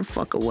shit all the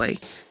fuck away.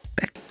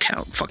 Back to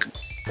town. Fucking.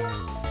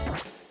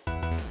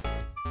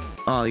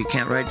 Oh, you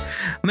can't ride.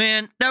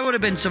 Man, that would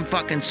have been some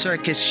fucking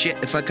circus shit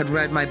if I could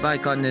ride my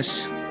bike on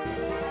this.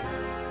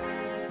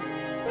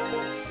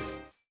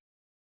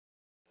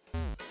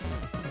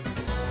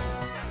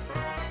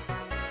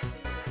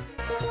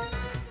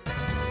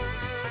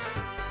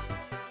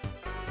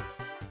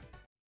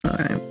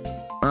 Alright.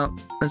 Well,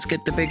 let's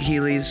get the big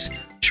Heelys.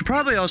 Should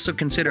probably also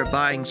consider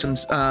buying some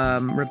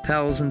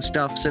repels and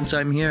stuff since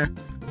I'm here.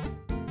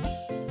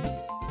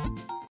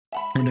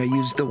 And I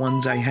used the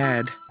ones I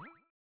had.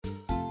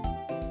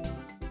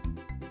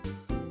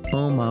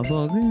 Oh my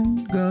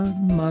fucking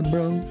god, my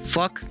bro.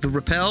 Fuck the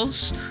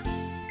repels.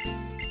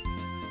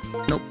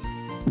 Nope.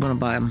 I'm gonna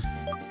buy them.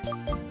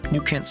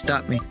 You can't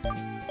stop me.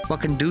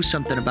 Fucking do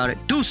something about it.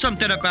 Do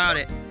something about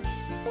it!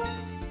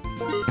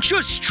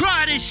 Just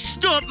try to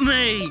stop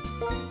me!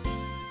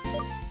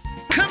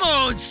 Come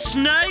on,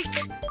 Snake!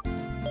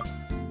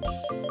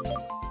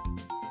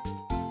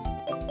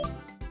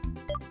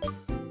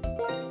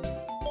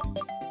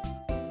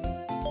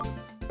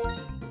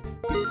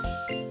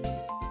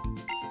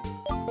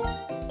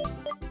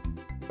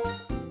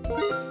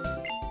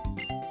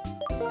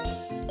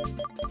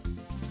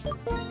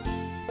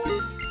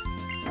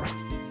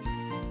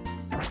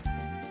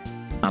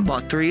 I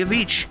bought 3 of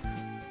each.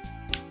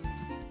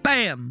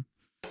 Bam!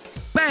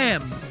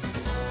 Bam!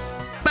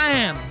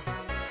 Bam!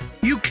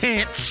 You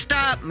can't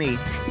stop me.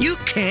 You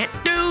can't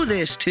do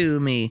this to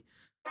me.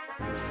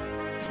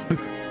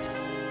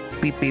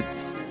 Beep, beep.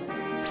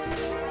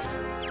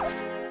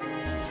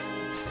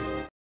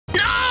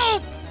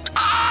 No!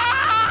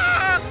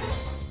 Ah!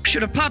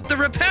 Should have popped the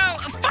rappel.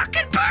 A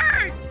fucking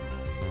bird!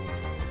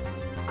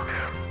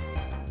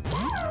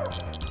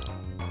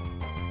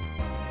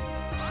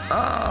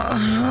 Oh,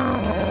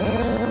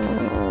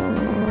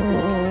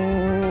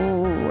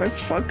 I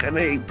fucking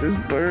hate this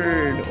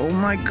bird. Oh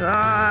my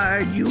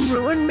god, you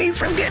ruined me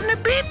from getting a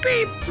beep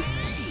beep.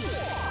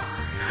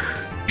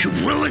 You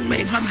ruined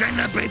me from getting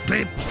a beep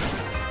beep.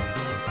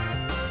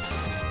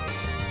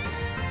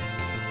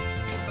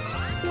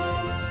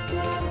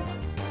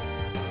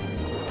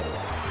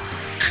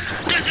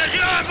 This is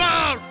your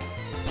fault!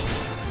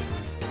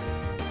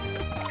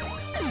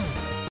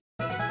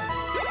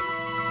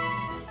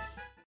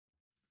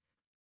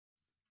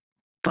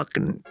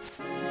 Fucking...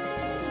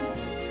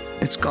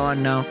 It's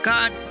gone now.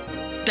 God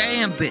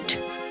damn it.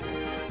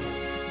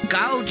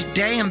 God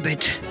damn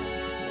it.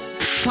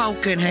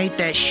 Fucking hate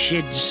that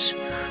shit.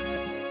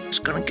 It's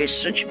gonna get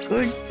such a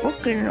good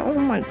fucking... Oh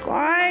my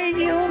god.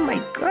 Oh my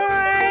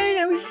god.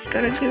 I'm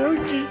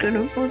just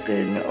gonna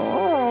fucking...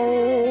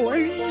 Oh,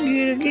 I'm just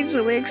gonna get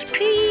some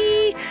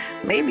XP.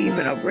 Maybe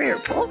even a rare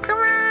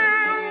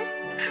Pokemon.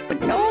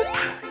 But nope.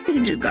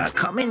 You just gotta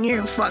come in here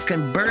and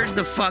fucking bird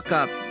the fuck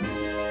up.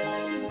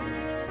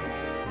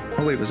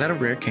 Oh wait, was that a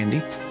rare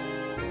candy?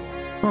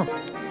 Huh.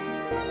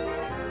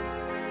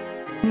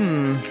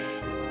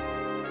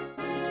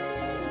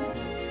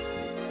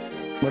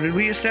 What did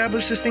we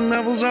establish this thing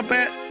levels up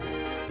at?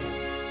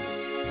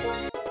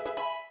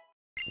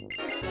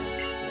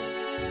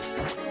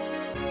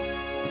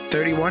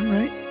 $31,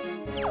 right?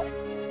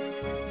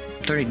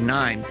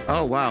 39.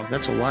 Oh wow,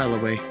 that's a while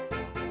away.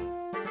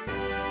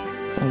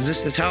 Oh, is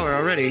this the tower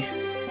already?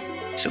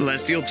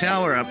 Celestial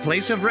Tower, a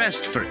place of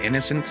rest for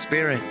innocent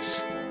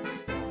spirits.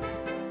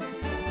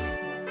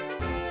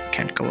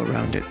 Can't go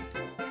around it.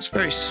 It's a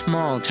very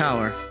small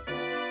tower.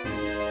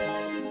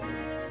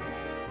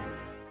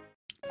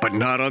 But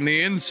not on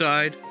the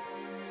inside.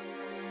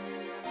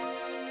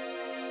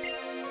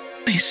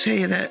 They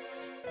say that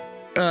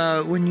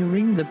when you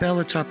ring the bell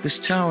atop this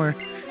tower,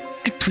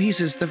 it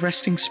pleases the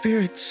resting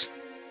spirits.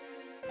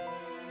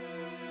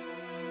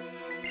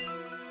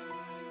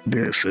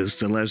 This is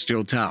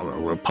Celestial Tower,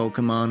 where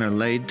Pokemon are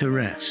laid to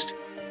rest.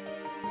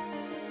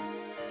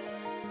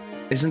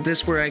 Isn't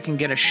this where I can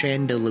get a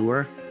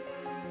Chandelure?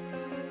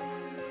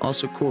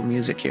 Also cool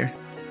music here.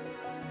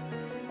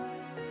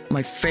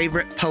 My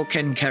favorite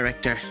Pokémon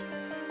character.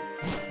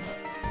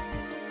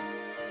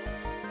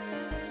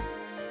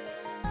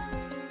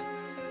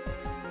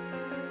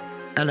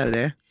 Hello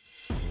there.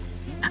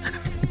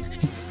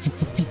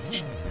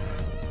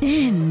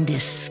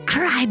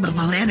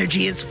 Indescribable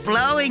energy is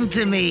flowing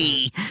to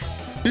me.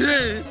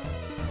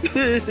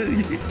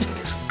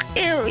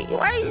 Scary.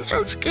 Why are you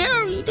so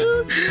scary,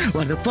 dude?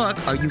 Why the fuck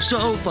are you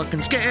so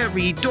fucking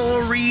scary,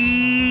 Doreen?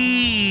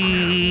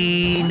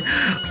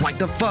 Why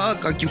the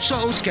fuck are you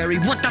so scary?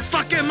 What the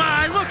fuck am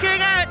I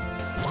looking at?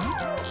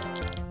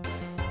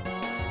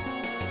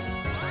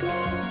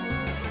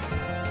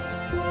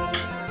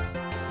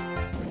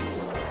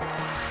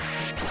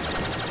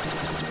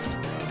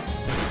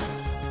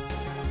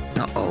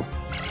 Uh-oh.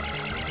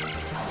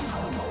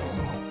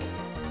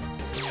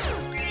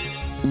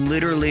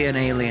 Literally an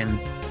alien.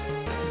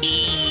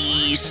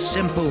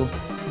 Simple.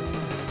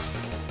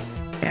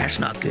 That's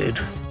not good.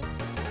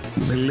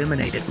 You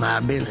eliminated my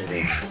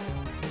ability.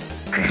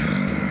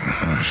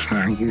 That's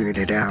not good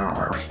at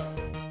all.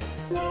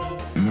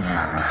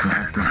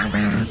 That's not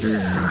very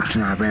good. That's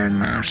not very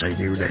nice of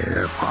you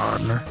there,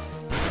 partner.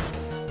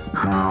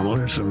 Now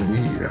listen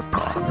here,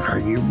 partner.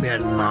 You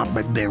better not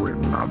be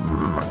doing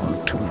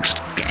nothing to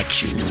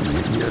statue.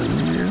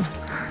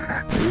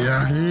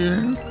 Yeah,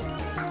 yeah.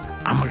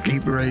 I'm gonna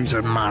keep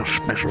raising my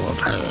special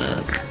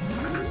attack.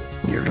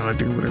 You're gonna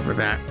do whatever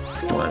that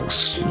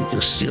was. You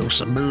can steal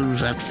some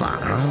moves, that's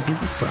fine. I don't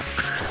give a fuck.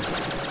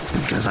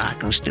 Because I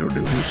can still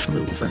do this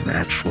move, and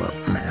that's what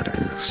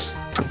matters.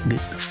 So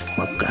get the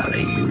fuck out of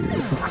here.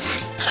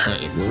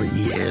 Hell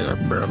yeah,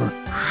 brother.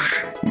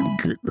 You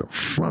get the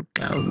fuck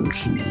out of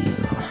here.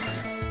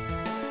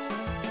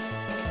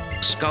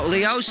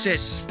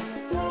 Scoliosis.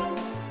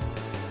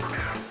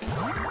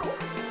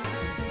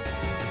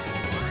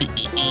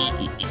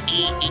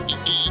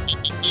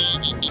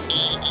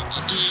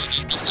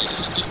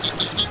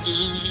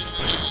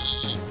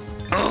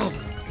 Oh!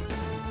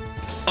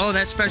 Oh,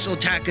 that special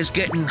attack is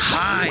getting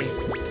high.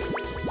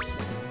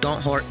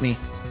 Don't hurt me.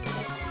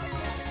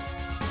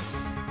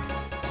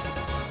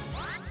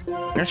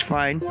 That's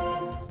fine.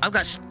 I've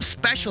got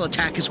special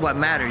attack is what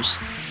matters.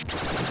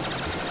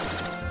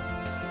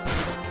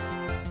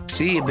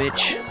 See you,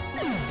 bitch.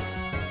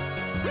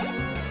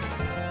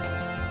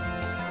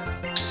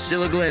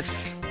 Silaglyph.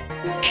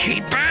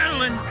 Keep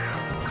battling.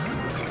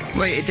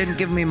 Wait, it didn't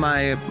give me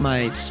my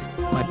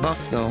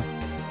buff though.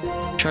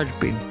 Charge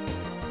beam.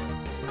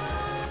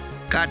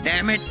 God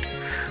damn it.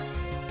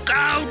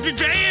 God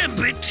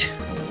damn it.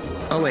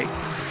 Oh, wait.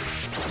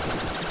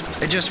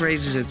 It just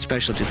raises its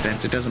special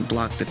defense. It doesn't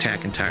block the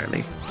attack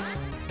entirely.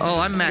 Oh,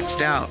 I'm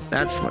maxed out.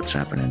 That's what's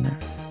happening there.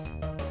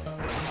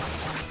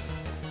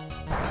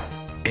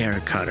 Air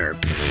cutter.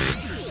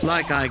 Pfft.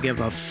 Like I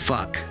give a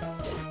fuck.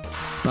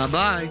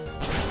 Bye-bye.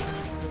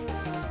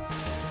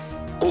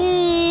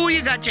 Ooh,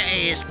 you got your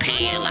ass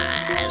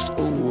paralyzed.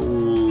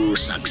 Ooh,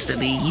 sucks to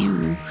be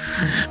you.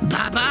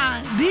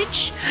 Bye-bye,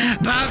 bitch.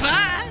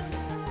 Bye-bye.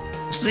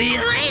 See you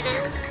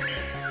later.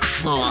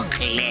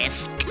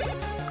 Forklift.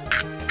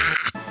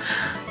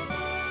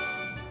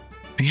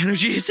 The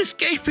energy is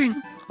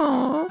escaping.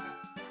 Aww.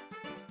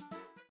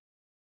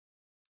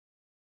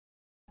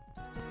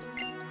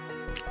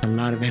 A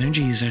lot of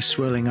energies are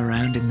swirling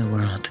around in the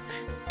world,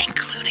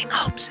 including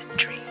hopes and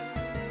dreams.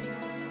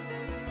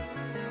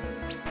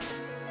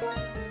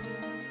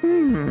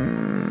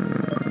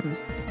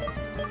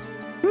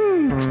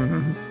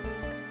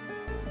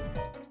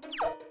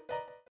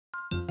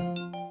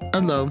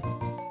 Hello.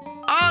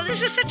 Oh,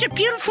 this is such a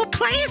beautiful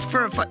place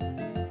for a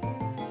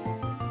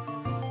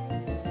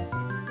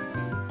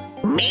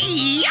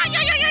Me!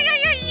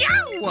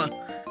 Yow!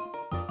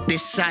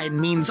 This sign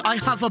means I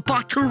have a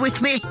bottle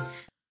with me.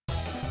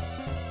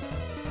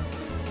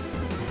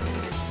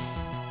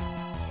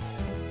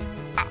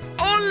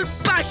 I'll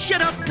bash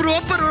it up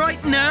proper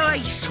right now, I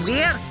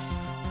swear.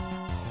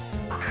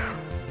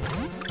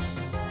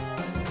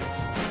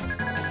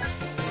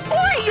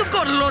 Oh, you've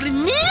got a lot of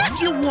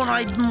nerve, you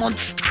one-eyed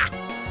monster.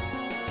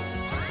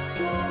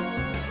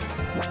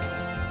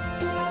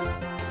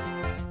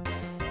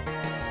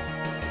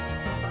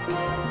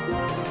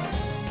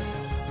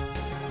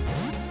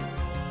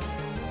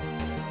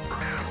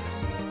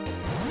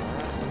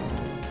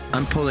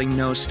 I'm pulling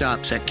no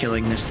stops at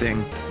killing this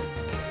thing.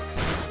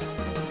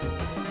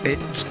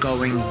 It's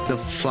going the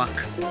fuck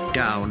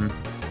down.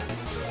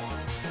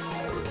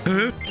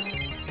 Huh?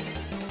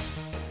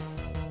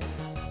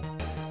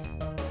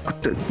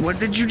 What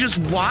did you just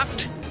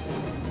waft?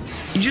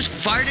 You just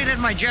fired it in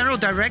my general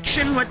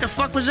direction? What the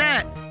fuck was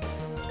that?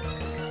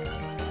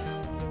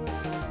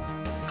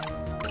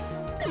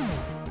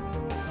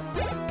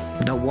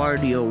 The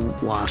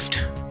Wardio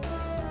waft.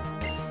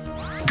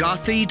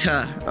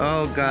 Gothita.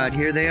 Oh god,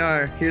 here they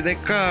are. Here they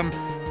come.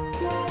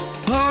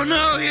 Oh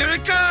no, here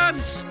it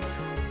comes!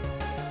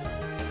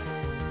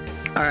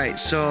 Alright,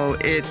 so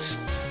it's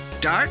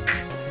dark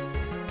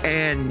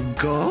and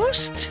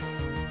ghost?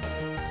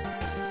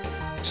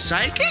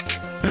 Psychic?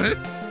 Huh?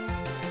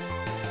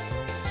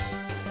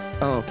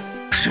 Oh.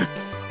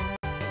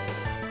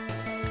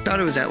 Thought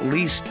it was at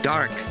least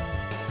dark.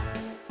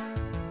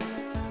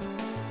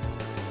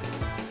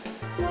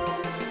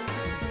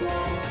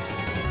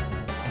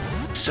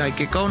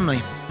 Psychic only.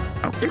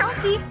 Okie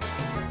dokie.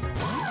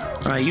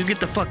 Alright, you get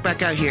the fuck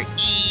back out here.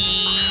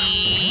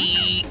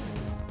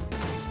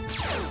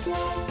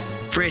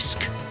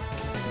 Frisk.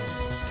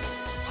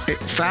 It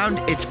found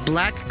its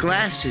black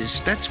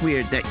glasses. That's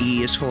weird that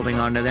E is holding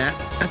on to that.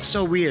 That's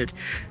so weird.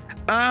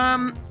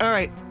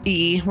 Alright,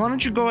 E, why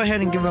don't you go ahead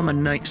and give him a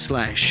night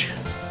slash?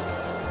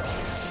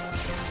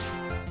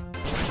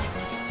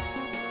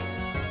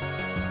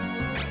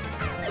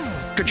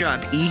 Good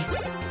job, E.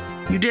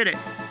 You did it.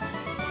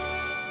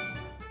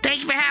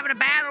 Thanks for having a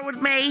battle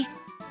with me.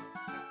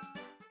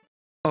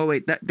 Oh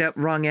wait, that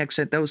wrong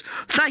accent. That was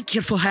thank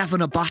you for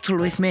having a battle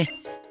with me.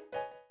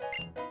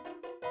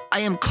 I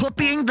am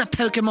copying the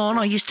Pokémon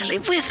I used to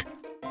live with.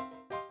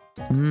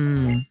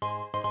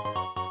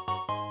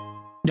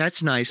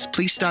 That's nice.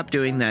 Please stop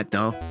doing that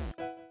though.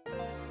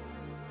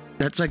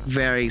 That's like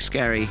very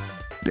scary.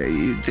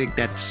 You think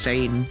that's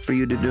sane for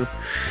you to do?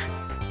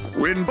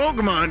 When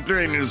Pokemon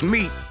trainers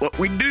meet, what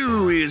we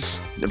do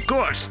is, of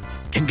course,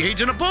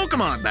 engage in a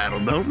Pokemon battle,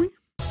 don't we?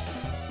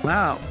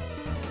 Wow.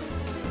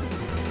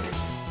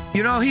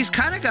 You know, he's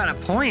kind of got a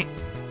point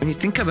when you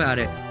think about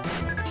it.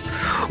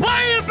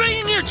 Why are you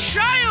bringing your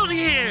child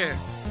here?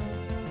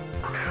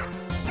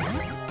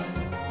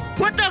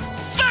 What the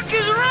fuck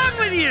is wrong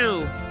with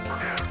you?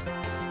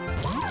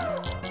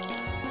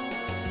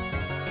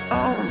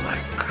 Oh my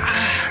god.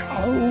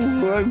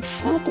 Oh, I'm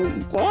fucking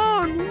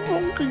gone.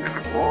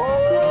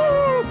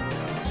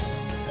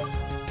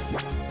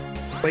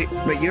 Wait,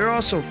 but you're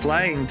also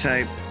flying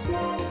type.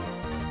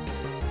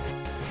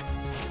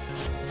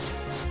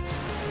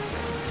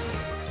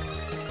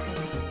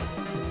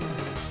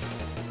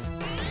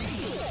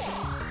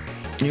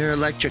 You're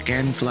electric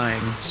and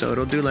flying, so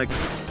it'll do like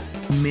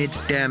mid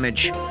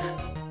damage.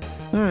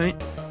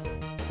 Alright.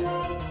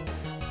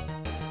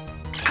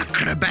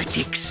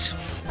 Acrobatics.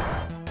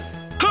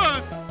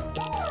 Huh.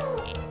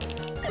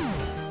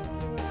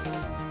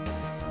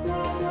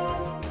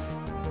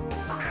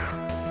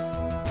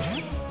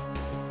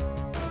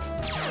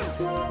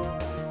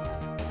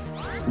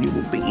 You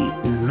will be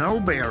eating no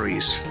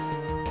berries.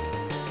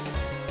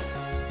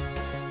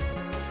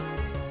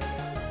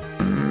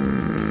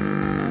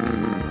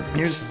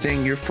 Here's the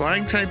thing, your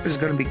flying type is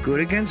gonna be good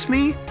against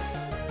me,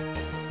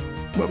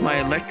 but my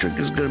electric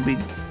is gonna be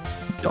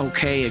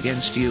okay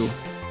against you.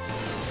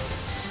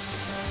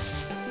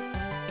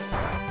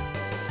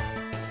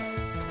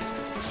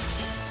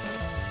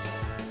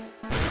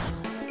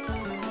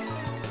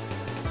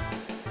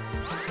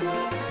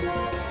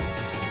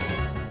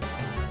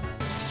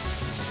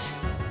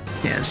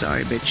 Yeah,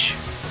 sorry, bitch.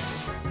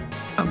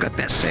 I've got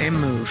that same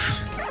move.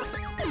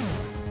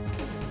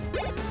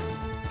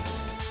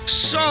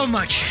 So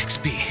much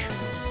XP.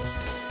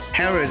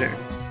 Heriter.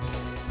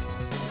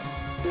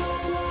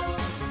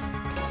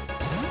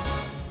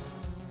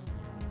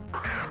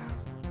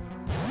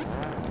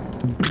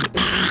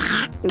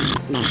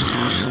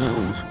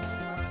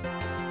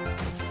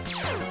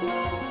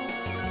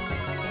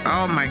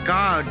 Oh my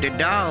god, the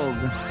dog.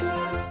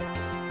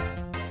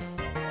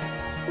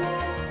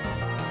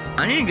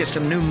 I need to get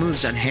some new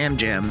moves on Ham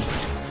Jam.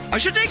 I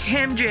should take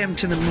Ham Jam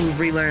to the move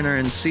relearner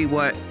and see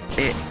what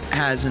it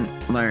hasn't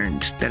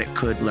learned that it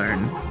could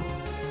learn.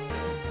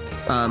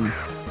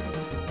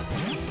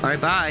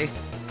 Alright, bye.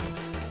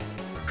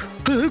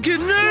 I'm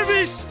getting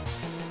nervous!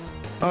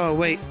 Oh,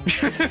 wait.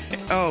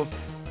 Oh,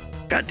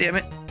 god damn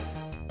it.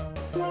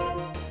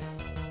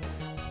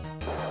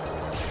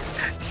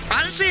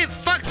 Honestly, it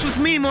fucks with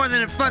me more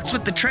than it fucks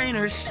with the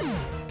trainers.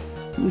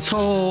 This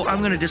whole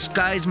I'm gonna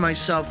disguise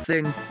myself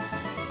thing.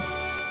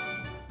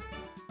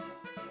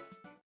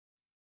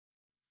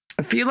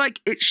 I feel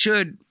like it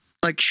should,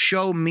 like,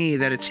 show me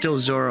that it's still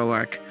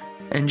Zoroark,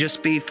 and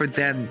just be for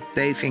them.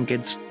 They think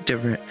it's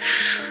different.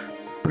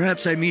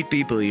 Perhaps I meet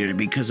people here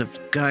because of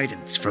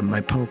guidance from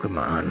my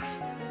Pokemon.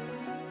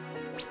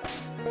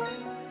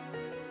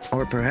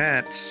 Or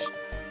perhaps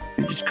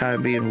you're just kind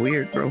of being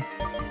weird, bro.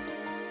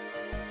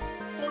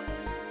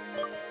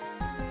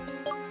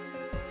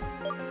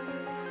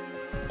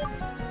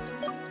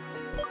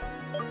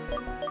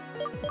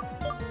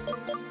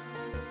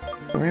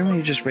 Or am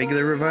I just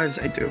regular revives?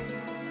 I do.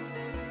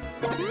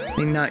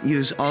 I may not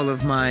use all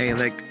of my,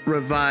 like,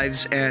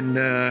 revives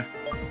and,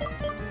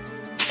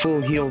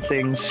 full heal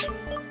things.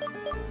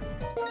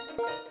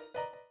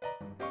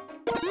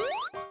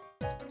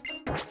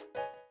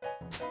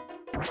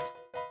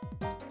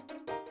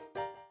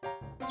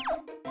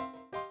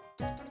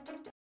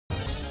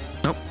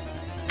 Nope.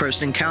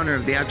 First encounter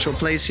of the actual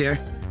place here.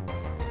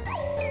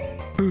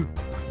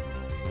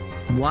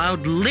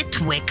 Wild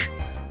Litwick.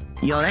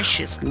 Yo, that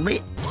shit's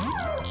lit.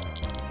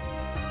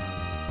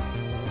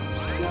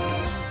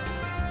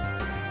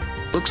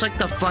 Looks like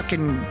the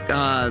fucking,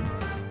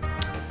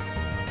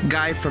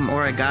 guy from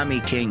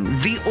Origami King.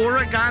 The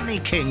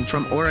Origami King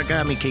from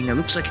Origami King. It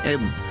looks like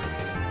him.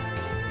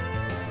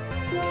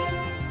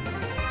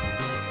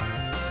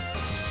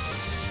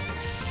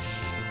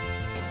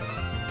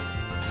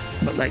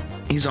 But, like,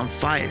 he's on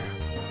fire.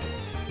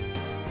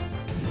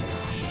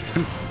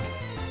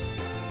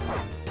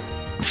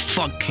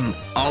 Fucking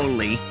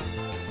Ollie.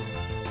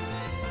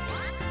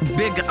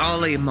 Big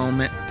Ollie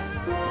moment.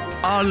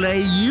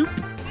 Ollie, you.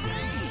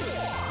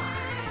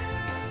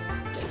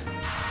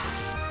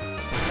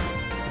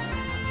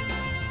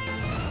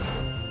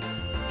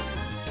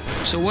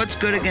 So what's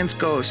good against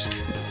Ghost?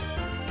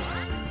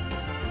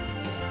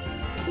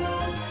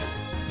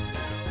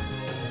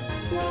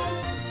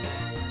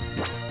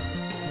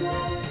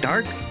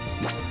 Dark?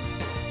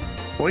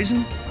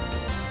 Poison?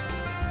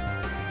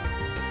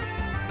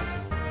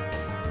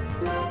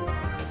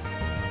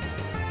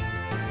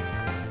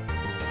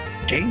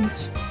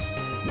 Chains?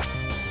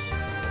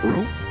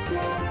 Rope?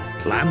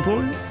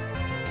 Lampoon?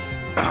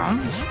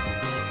 Arms?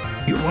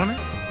 You want it?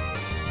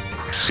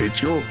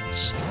 It's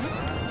yours.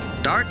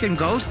 Dark and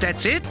Ghost,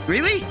 that's it?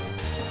 Really?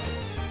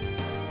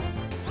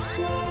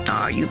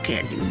 Aw, you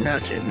can't do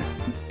nothing.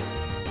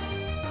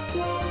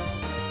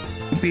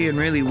 You're being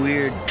really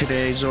weird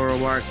today,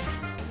 Zoroark.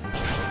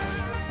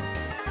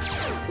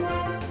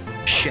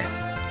 Shit.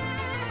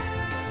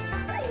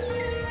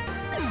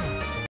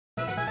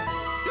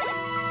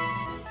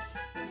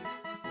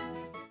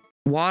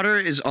 Water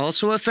is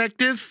also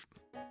effective?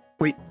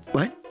 Wait,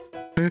 what?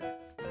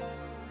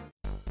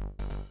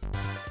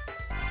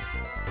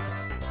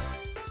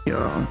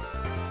 Yo.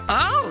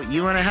 Oh,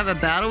 you want to have a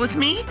battle with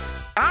me?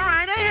 All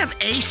right, I have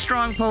a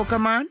strong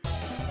Pokemon.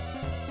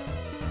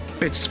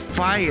 It's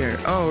fire.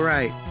 Oh,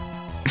 right.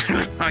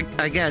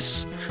 I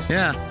guess.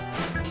 Yeah.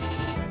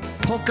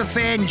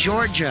 Pokefan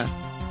Georgia.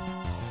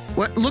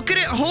 What? Look at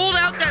it hold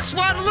out that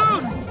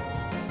Swadloon!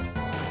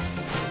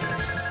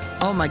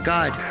 Oh my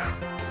god.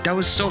 That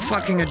was so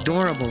fucking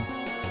adorable.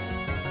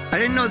 I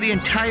didn't know the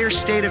entire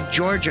state of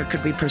Georgia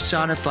could be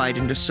personified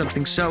into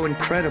something so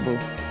incredible.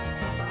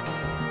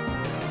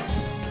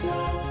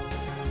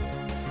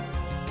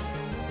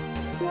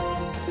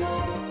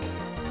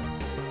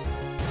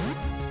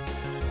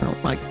 I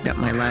don't like that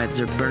my lads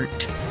are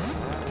burnt.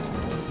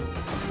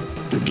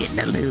 We're getting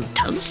a little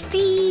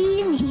toasty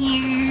in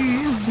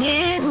here.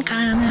 Getting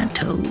kinda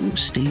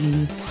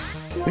toasty.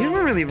 We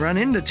haven't really run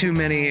into too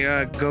many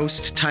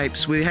ghost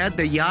types. We had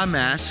the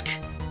Yamask,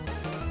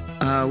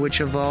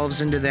 which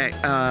evolves into that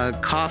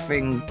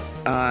coffin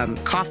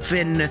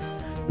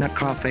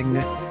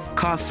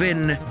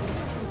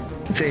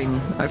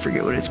thing. I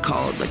forget what it's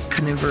called, like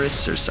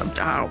carnivorous or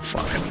something. I don't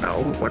fucking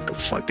know what the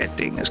fuck that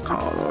thing is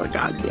called. Oh,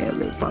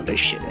 goddamn it, fucking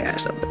shit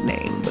ass of a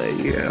name. But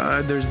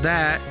yeah, there's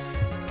that.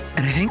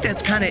 And I think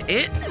that's kind of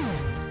it.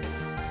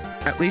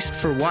 At least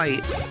for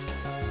white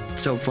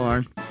so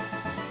far.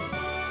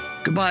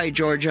 Goodbye,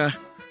 Georgia.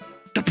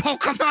 The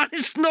Pokemon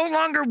is no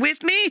longer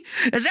with me?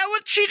 Is that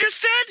what she just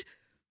said?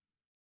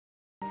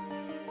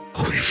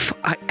 Holy fuck,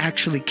 I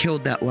actually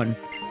killed that one.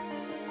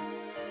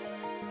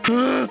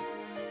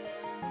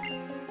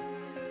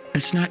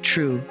 It's not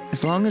true.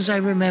 As long as I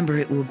remember,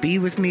 it will be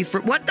with me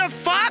for— What the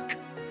fuck?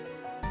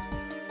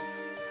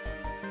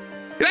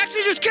 You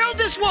actually just killed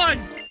this one!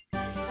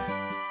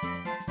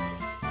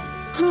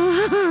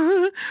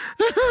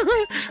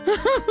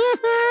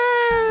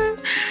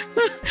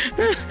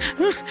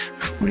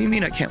 What do you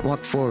mean I can't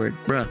walk forward,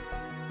 bruh?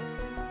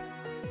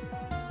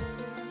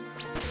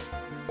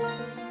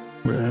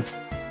 Bruh.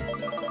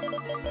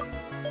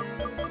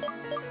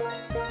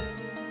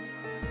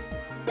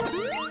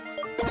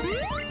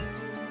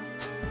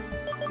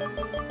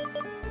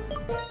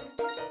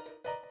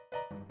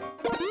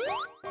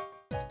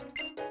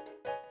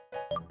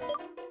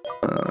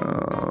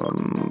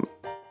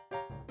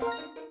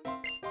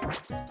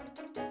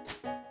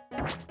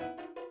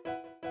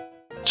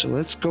 So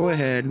let's go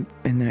ahead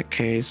in that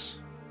case.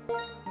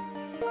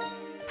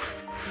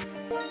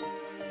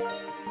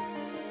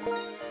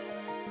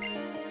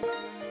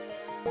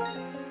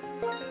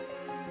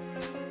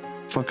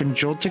 Fucking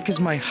Joltik is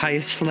my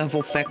highest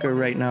level fecker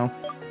right now.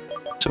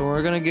 So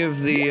we're gonna give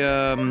the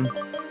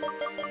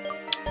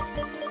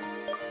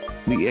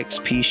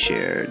XP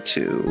share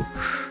to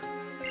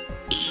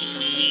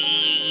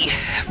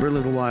for a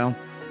little while.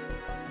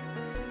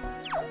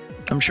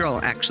 I'm sure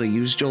I'll actually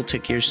use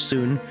Joltik here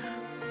soon.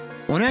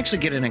 I want to actually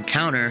get an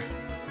encounter.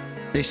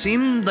 They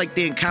seem like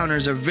the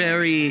encounters are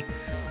very...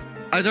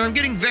 Either I'm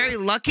getting very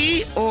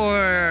lucky,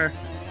 or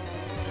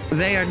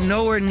they are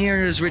nowhere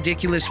near as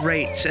ridiculous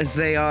rates as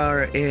they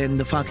are in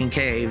the fucking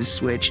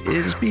caves, which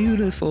is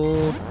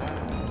beautiful.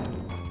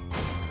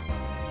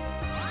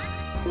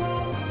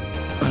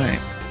 Alright.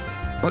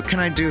 What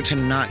can I do to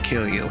not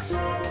kill you?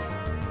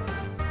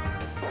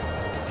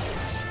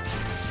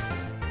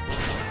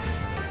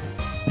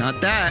 Not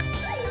that.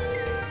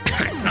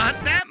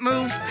 Not that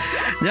move.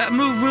 That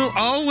move will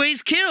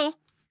always kill.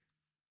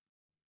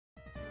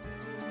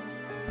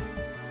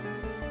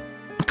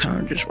 I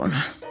kind of just want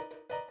to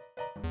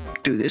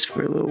do this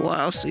for a little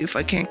while, see if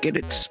I can't get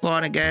it to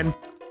spawn again.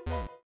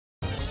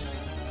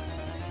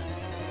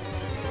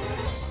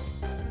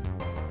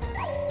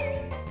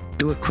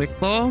 Do a quick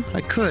ball?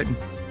 I could.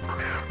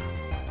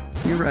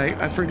 You're right,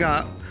 I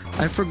forgot.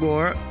 I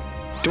forgot.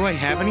 Do I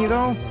have any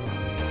though?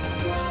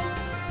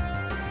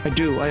 I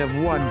do, I have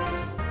one.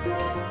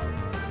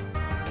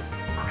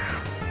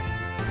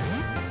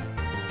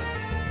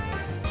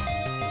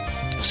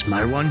 It's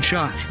my one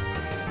shot.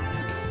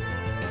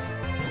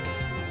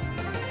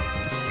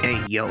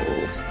 Hey, yo.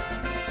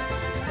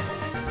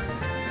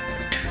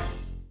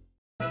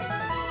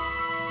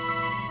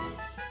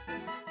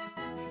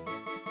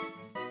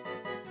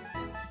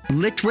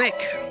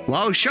 Litwick.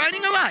 While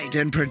shining a light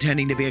and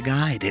pretending to be a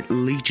guide, it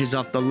leeches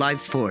off the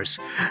life force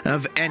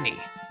of any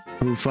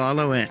who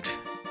follow it.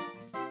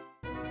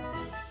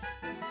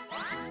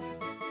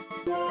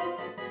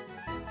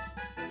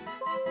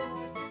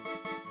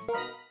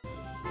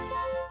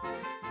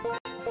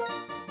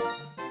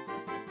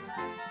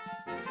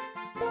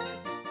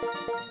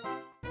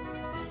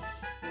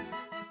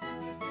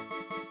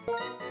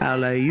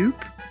 Alley-oop.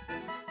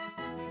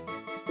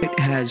 It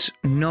has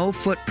no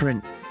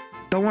footprint.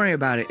 Don't worry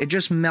about it. It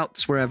just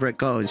melts wherever it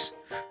goes.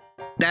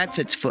 That's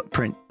its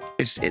footprint.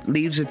 It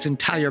leaves its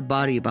entire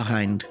body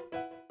behind.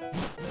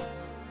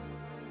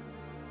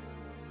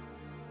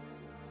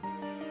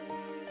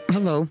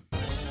 Hello.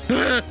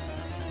 I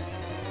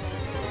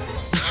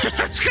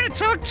was gonna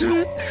talk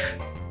to it.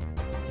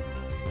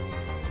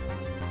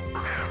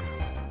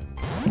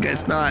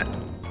 Guess not.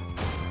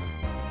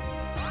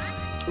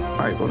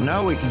 Alright, well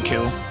now we can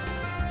kill.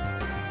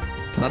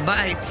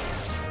 Bye-bye.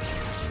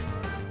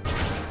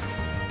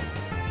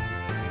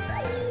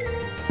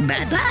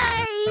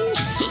 Bye-bye.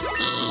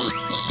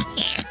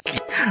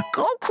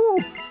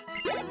 Goku.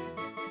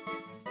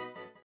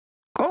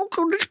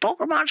 Goku, this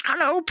Pokemon's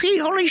kind of OP.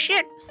 Holy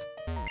shit.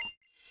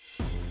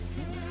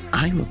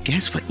 I will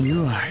guess what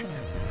you are.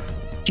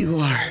 You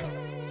are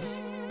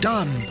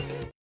dumb.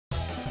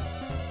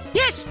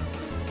 Yes.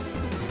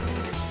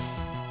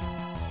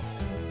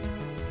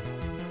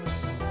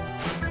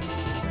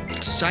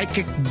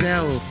 Psychic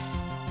Bell.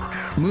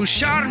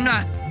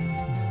 Musharna.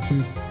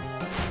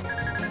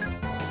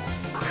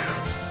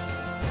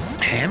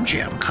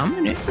 Hamjam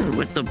coming in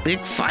with the big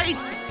fight.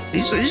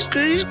 He's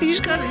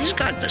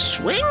got the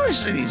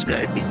swings that he's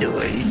got to be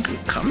doing. He's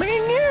coming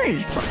in here,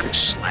 he's fucking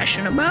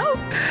slashing about.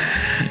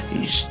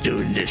 He's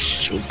doing this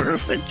super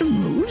effective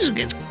moves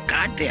against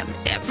goddamn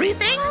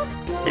everything.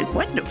 Like,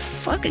 what the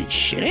fucking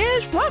shit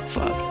ass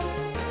fuck.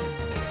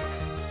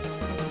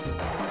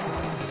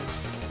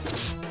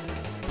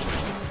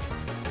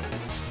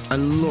 I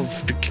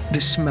love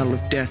the smell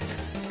of death.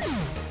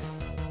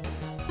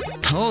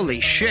 Holy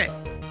shit.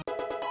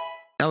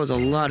 That was a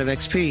lot of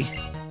XP.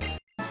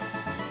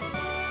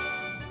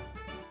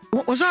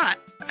 What was that?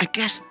 I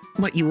guess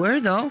what you were,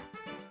 though.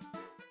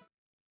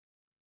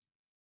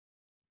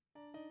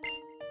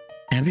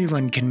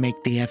 Everyone can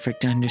make the effort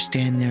to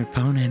understand their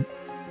opponent.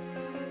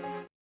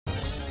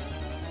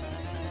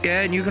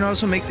 Yeah, and you can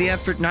also make the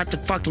effort not to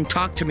fucking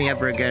talk to me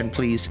ever again,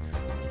 please.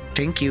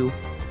 Thank you.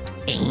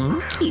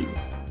 Thank you.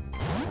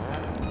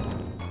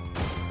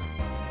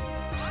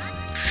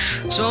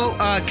 So,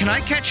 can I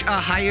catch a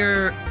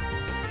higher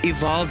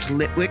evolved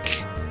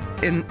Litwick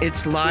in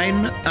its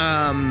line?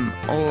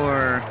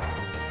 Or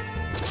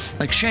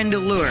like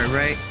Chandelure,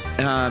 right?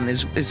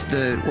 Is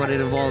the what it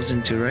evolves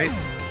into, right?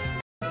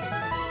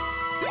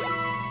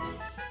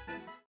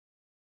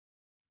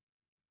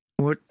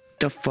 What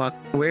the fuck?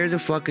 Where the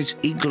fuck is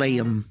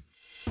Igleum?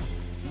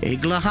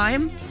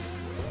 Igleheim?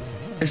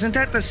 Isn't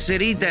that the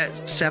city that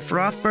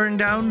Sephiroth burned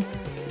down?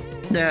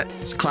 That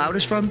Cloud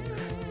is from?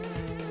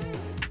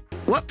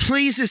 What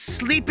pleases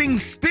sleeping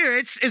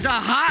spirits is a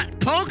hot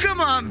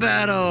Pokemon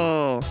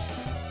battle!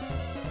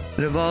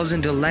 It evolves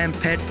into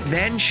Lampet,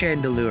 then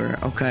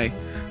Chandelure. Okay.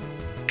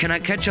 Can I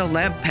catch a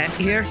Lampet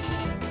here?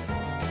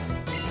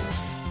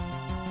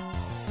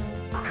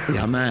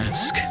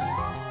 Yamask.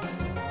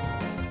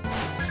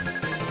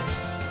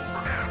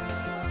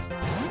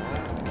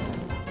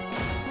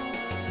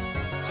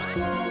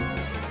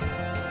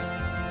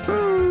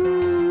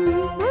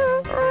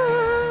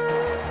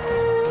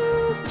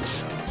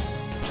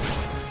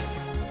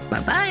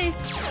 Bye-bye.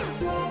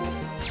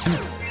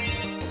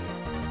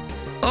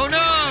 Oh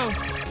no!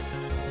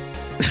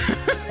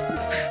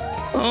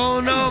 Oh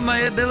no, my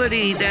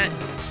ability that...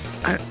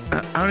 I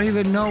don't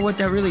even know what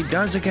that really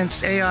does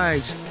against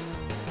AIs.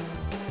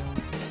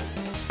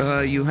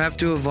 You have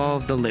to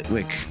evolve the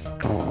Litwick.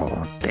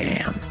 Oh,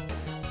 damn.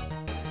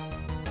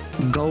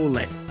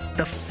 Golett.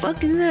 The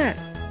fuck is that?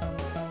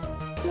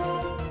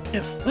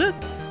 The fuck?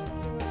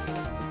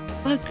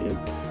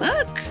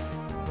 Fuck?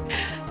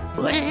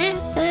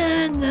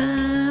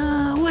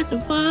 What the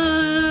fuck?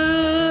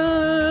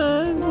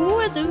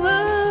 What the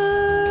fuck?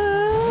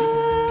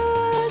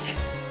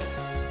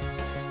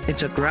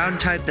 It's a ground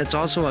type that's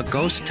also a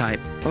ghost type.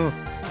 Oh.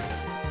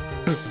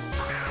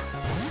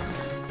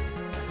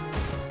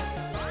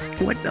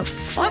 What the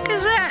fuck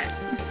is that?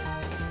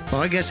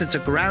 Well, I guess it's a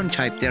ground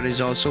type that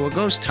is also a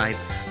ghost type.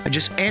 I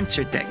just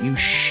answered that, you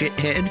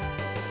shithead.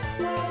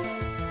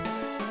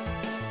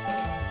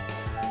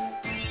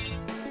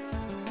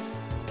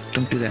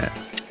 Don't do that.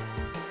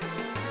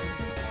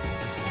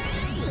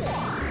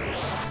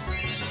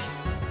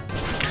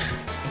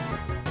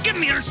 Give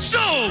me your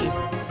soul!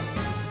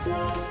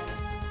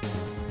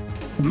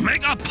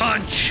 Mega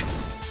punch!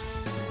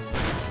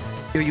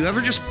 Yo, you ever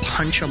just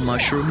punch a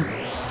mushroom?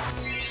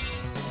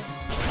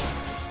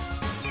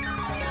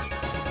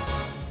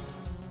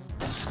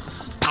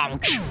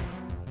 Punch!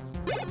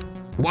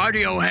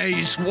 Wario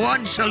Haze,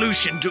 one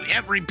solution to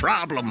every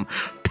problem.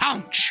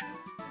 Punch!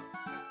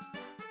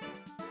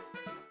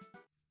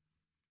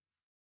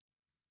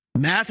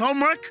 Math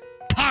homework?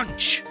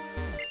 Punch!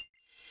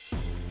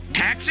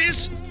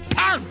 Taxes?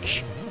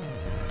 Punch!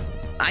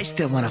 I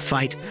still want to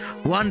fight.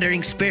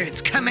 Wandering spirits,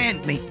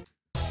 command me.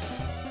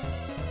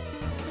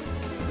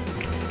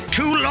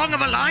 Too long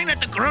of a line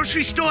at the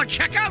grocery store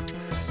checkout?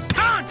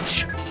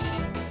 Punch!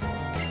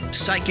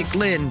 Psychic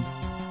Lyn.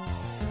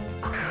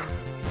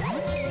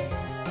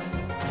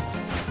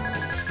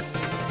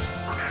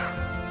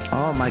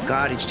 Oh my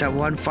god, it's that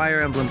one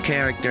Fire Emblem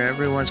character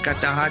everyone's got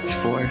the hots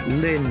for.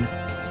 Lyn.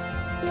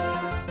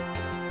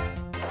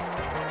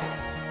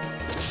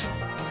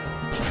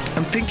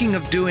 I'm thinking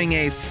of doing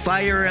a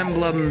Fire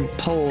Emblem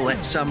poll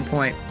at some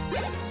point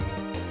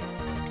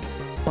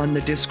on the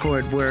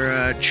Discord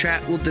where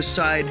chat will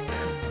decide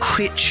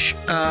which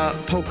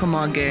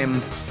Pokemon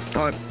game,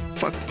 or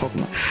fuck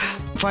Pokemon,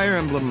 Fire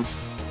Emblem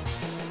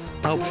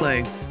I'll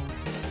play.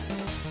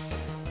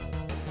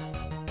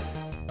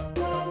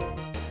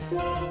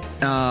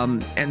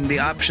 And the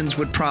options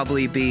would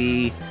probably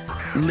be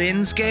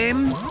Lyn's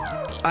game,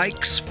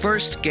 Ike's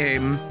first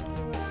game,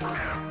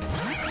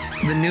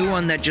 the new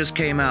one that just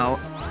came out,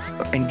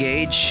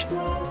 Engage,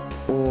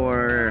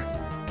 or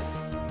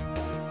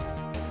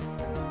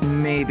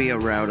maybe a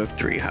Route of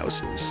Three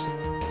Houses.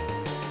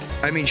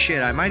 I mean,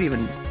 shit, I might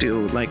even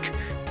do, like...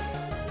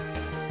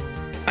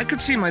 I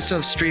could see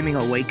myself streaming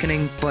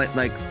Awakening, but,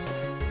 like,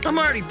 I'm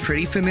already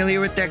pretty familiar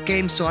with that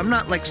game, so I'm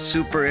not, like,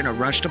 super in a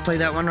rush to play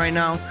that one right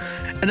now.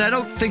 And I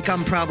don't think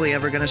I'm probably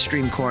ever gonna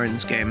stream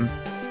Corrin's game.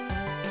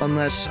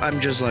 Unless I'm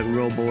just, like,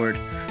 real bored.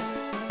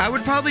 I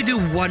would probably do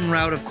one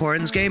route of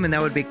Corrin's game, and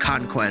that would be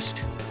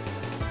Conquest.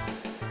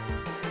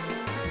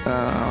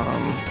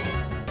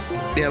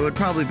 Yeah, it would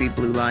probably be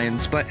Blue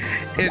Lions, but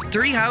if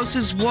Three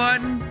Houses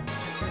won,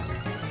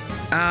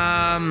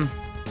 I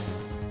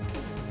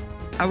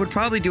would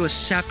probably do a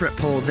separate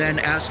poll, then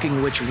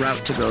asking which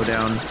route to go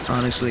down,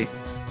 honestly.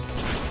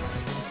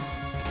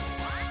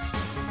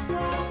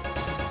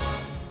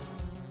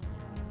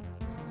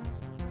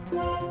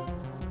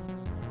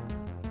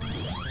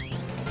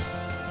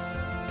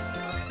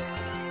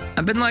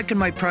 I've been liking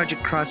my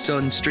Project Cross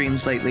Zone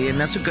streams lately, and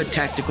that's a good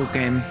tactical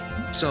game.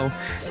 So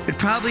it'd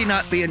probably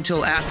not be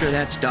until after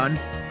that's done.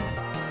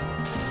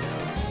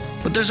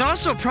 But there's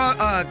also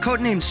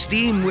Codename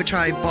Steam, which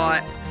I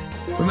bought.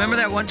 Remember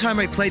that one time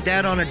I played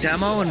that on a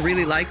demo and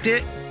really liked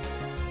it?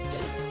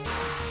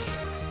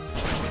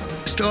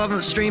 Still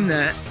haven't streamed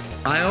that.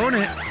 I own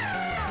it.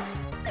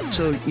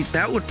 So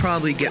that would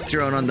probably get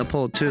thrown on the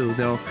poll too,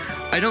 though.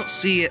 I don't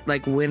see it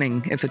like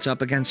winning if it's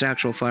up against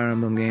actual Fire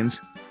Emblem games.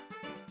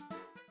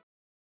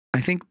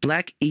 I think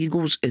Black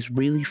Eagles is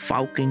really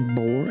fucking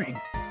boring.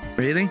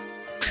 Really?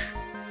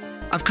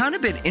 I've kind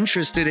of been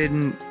interested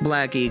in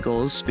Black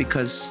Eagles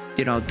because,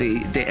 you know,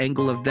 the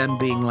angle of them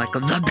being like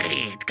the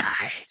bad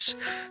guys.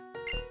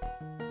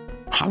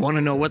 I want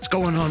to know what's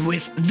going on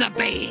with the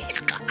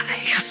bad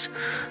guys.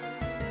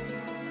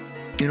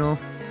 You know?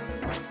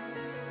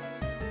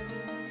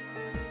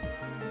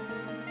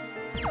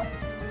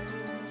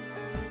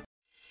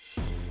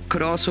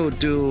 Could also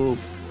do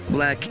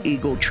Black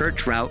Eagle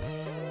Church route.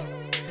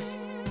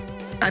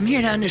 I'm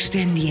here to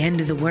understand the end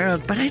of the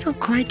world, but I don't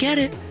quite get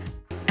it.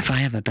 If I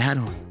have a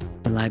battle,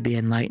 will I be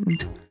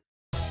enlightened?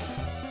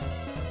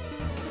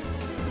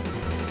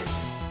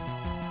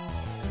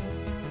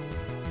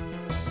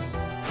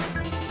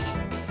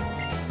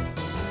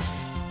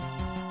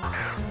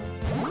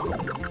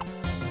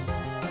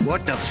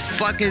 What the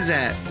fuck is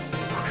that?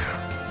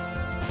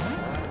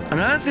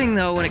 Another thing,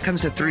 though, when it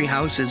comes to Three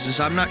Houses is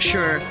I'm not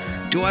sure,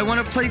 do I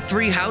want to play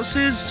Three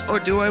Houses or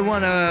do I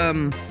want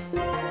to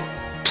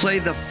play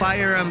the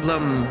Fire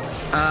Emblem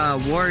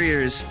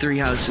Warriors Three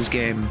Houses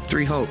game?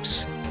 Three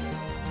Hopes.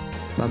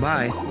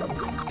 Bye-bye.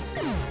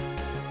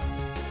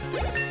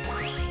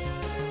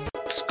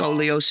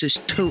 Scoliosis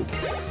 2.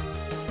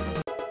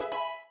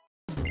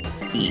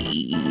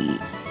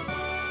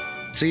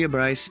 See ya,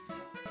 Bryce.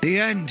 The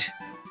end.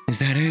 Is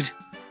that it?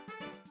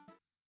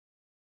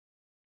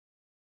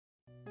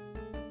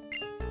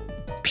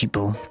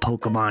 People,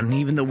 Pokemon,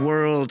 even the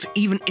world,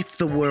 even if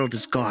the world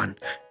is gone,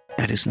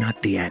 that is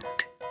not the end.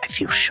 I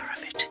feel sure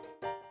of it.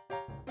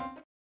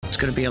 It's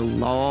gonna be a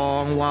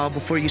long while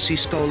before you see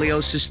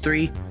Scoliosis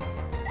 3.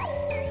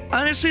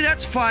 Honestly,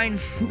 that's fine.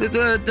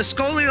 The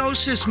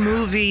Scoliosis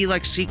movie,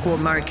 like, sequel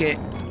market,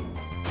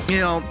 you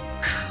know,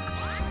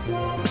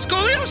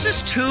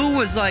 Scoliosis 2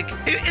 was like,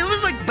 it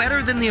was like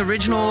better than the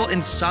original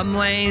in some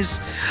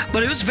ways,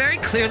 but it was very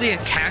clearly a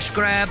cash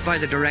grab by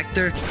the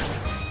director.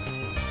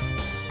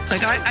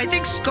 Like, I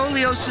think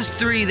Scoliosis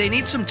 3, they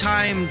need some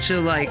time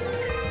to, like,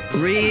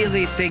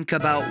 really think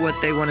about what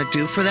they want to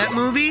do for that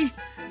movie.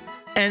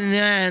 And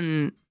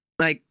then,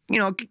 like, you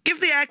know, give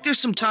the actors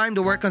some time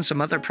to work on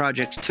some other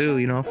projects too,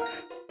 you know?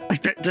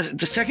 Like,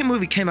 the second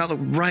movie came out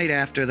right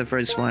after the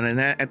first one, and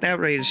at that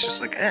rate, it's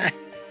just like,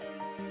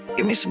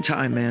 give me some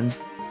time, man.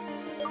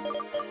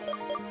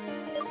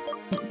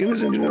 Give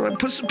us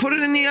put it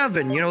in the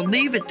oven, you know,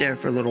 leave it there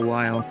for a little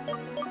while.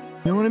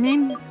 You know what I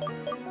mean?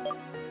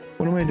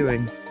 What am I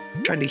doing?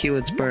 Trying to heal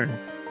its burn.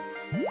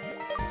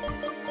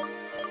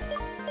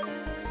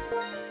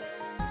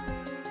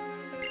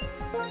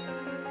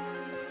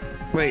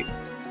 Wait.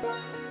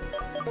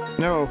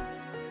 No.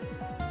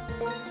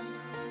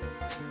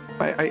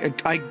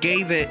 I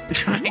gave it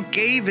I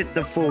gave it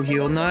the full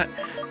heal, not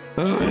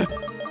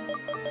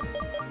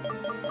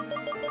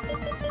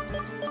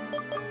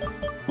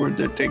Where'd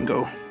that thing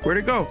go? Where'd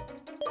it go?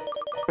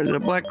 Where's the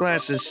black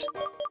glasses?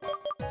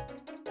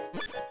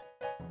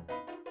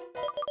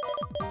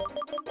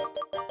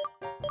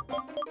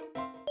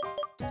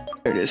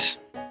 There it is.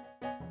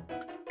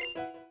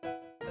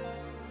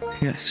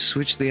 Yeah,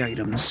 switch the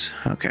items.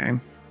 Okay.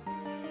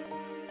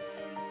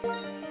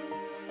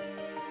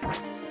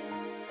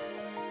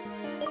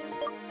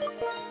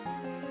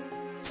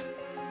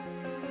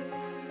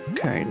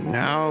 Okay,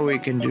 now we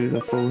can do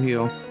the full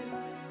heal.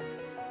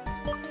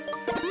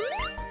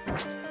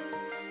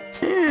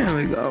 There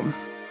we go.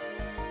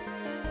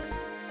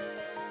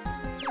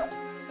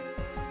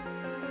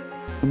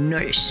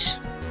 Nurse.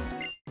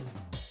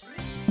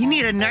 You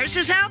need a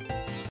nurse's help?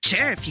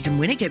 Sure, if you can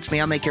win against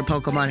me, I'll make your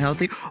Pokemon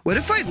healthy. What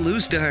if I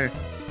lose to her?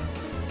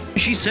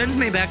 She sends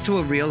me back to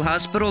a real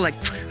hospital, like,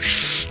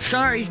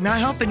 sorry, not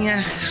helping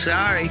you.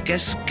 Sorry,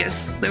 guess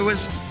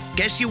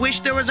you wish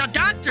there was a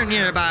doctor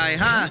nearby,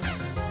 huh?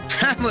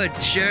 That would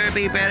sure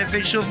be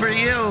beneficial for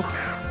you.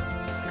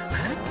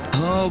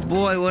 Oh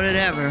boy, would it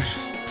ever.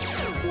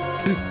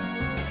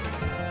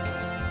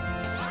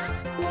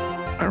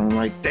 I don't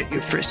like that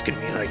you're frisking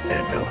me like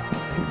that, though.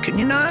 Can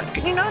you not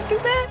do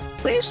that,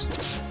 please?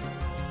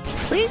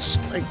 Please?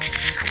 Like,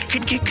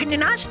 can you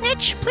not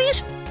snitch,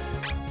 please?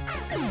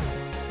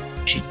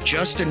 She's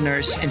just a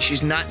nurse, and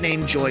she's not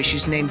named Joy.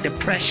 She's named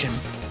Depression.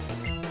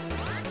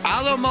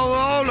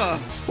 Alamola.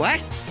 What?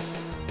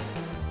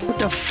 What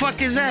the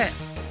fuck is that?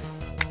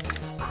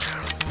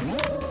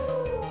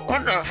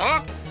 What the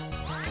fuck?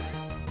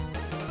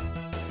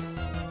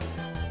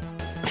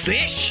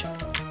 Fish?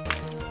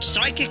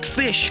 Psychic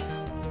fish.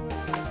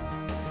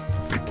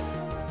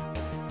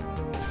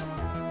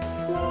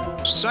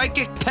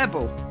 Psychic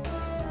Pebble.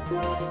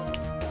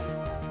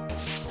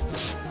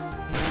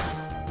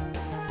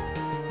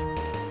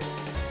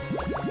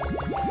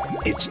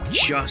 It's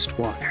just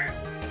water.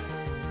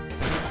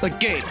 Like,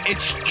 Gabe,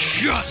 it's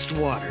just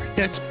water.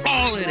 That's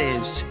all it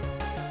is.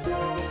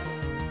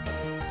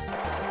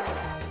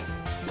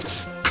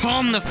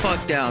 Calm the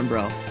fuck down,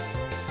 bro.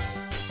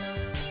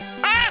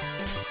 Ah!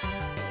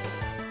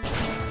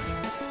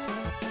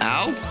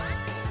 Ow.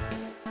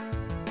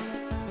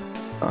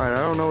 Alright, I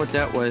don't know what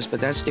that was, but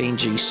that's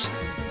dangerous.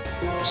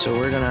 So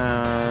we're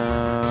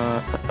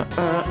gonna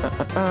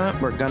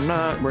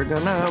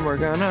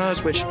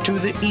switch to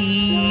the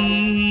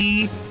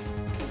E.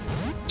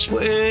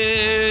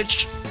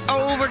 Switch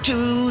over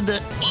to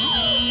the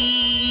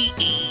E.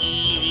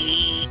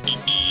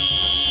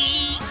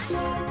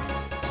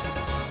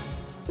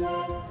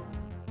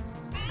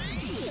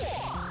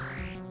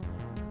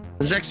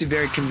 It's actually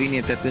very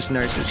convenient that this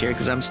nurse is here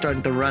because I'm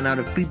starting to run out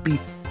of pee-pee.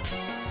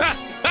 Ah!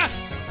 Ah!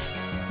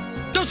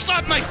 Don't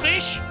slap my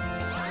fish!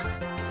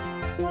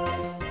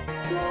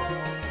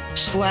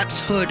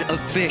 Slaps hood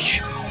of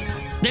fish.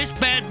 This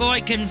bad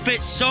boy can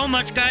fit so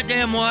much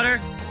goddamn water.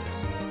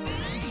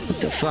 What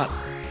the fuck?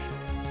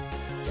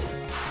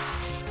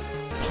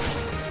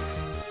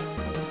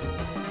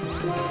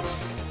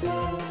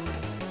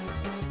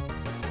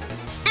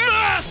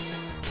 Ah!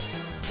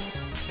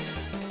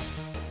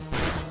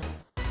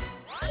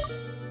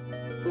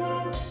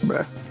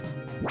 Bruh.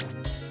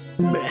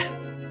 Bruh.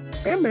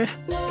 Bruh.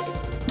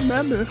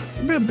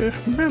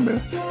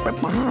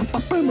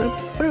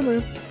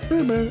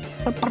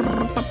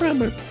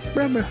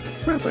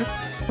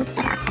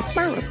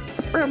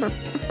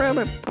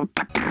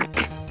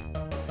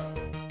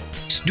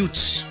 Dude,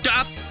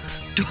 stop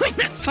doing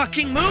that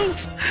fucking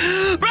move!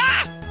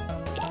 Bruh!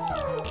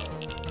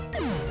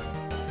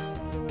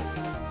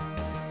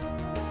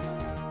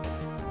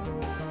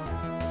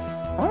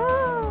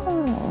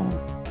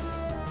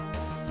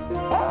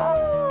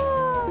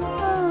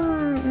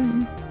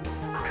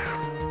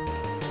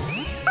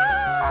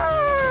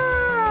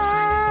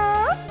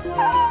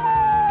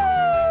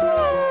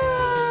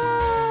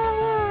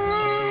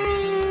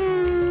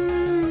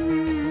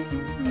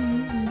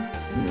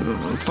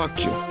 Fuck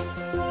you.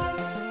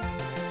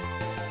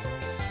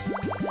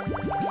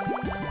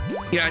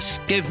 Yes,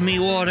 give me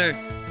water.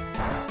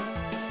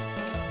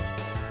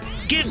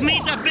 Give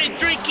me the big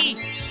drinky.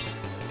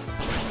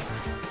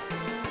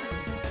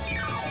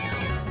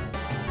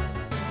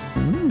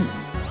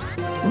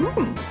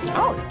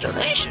 Oh,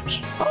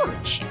 delicious. Holy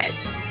shit.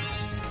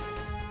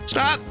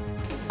 Stop.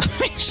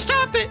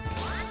 Stop it.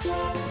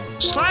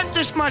 Slap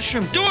this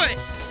mushroom. Do it.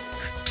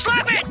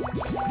 Slap it.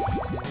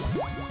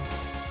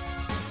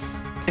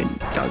 It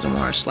doesn't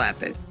want to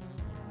slap it.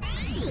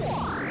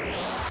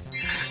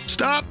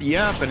 Stop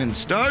yapping and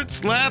start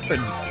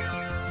slapping.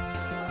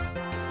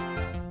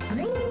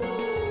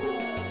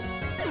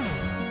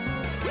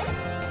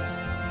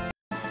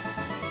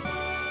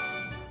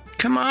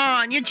 Come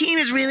on, your team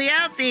is really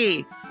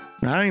healthy.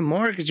 Not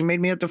anymore, because you made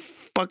me have to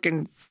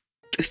fucking...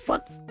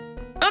 Fuck.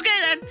 Okay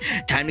then,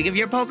 time to give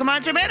your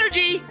Pokemon some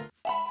energy.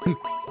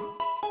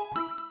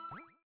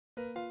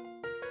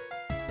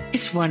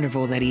 It's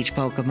wonderful that each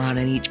Pokemon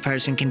and each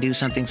person can do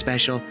something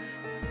special.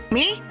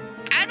 Me?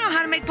 I know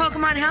how to make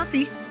Pokemon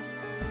healthy.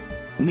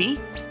 Me?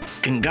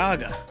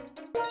 Kangaga.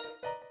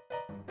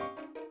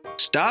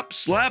 Stop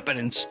slapping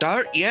and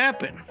start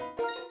yapping.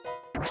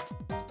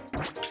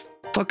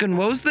 Fucking,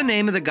 what was the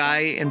name of the guy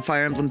in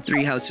Fire Emblem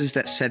Three Houses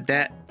that said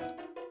that?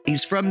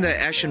 He's from the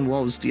Ash and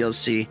Wolves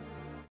DLC.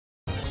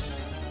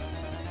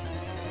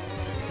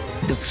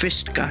 The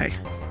fist guy.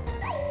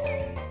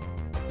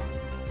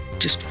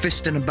 Just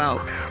fisting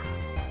about.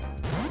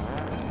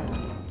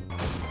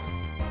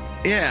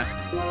 Yeah,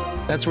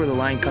 that's where the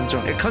line comes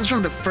from. It comes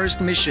from the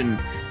first mission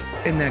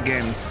in that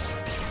game.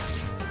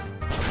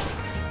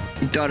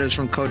 You thought it was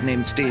from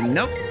Codename Steam.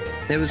 Nope.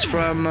 It was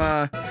from,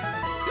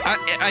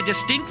 I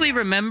distinctly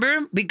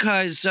remember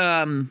because,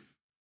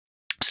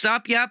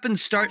 Stop Yappin',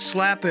 Start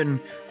Slappin'.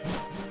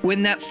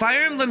 When that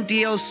Fire Emblem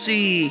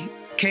DLC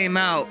came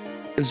out,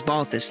 it was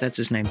Balthus, that's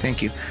his name,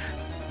 thank you.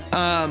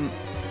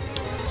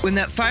 When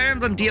that Fire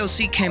Emblem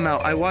DLC came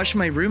out, I watched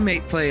my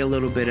roommate play a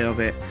little bit of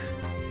it.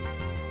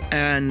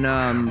 And,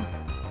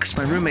 because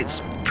my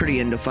roommate's pretty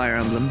into Fire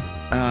Emblem.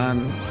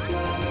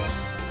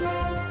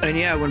 And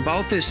yeah, when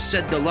Balthus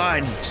said the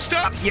line,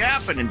 "Stop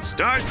yapping and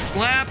start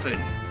slapping,"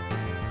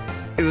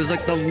 it was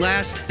like the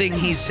last thing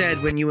he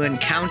said when you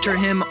encounter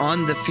him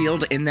on the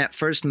field in that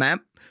first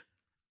map.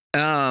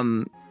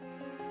 It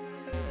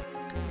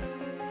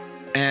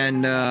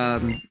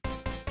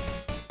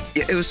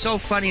was so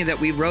funny that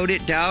we wrote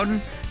it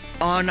down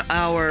on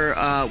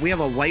our, we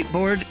have a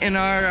whiteboard in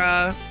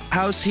our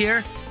house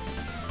here.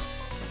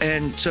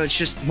 And so it's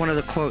just one of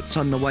the quotes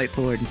on the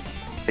whiteboard.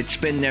 It's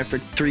been there for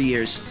 3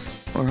 years,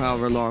 or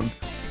however long.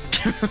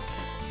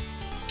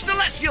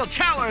 Celestial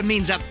Tower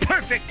means a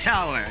perfect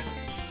tower.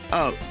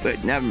 Oh,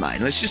 but never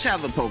mind. Let's just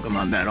have a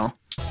Pokemon battle.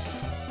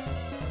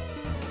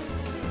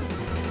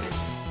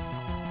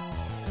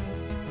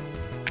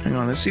 Hang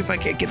on, let's see if I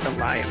can't get the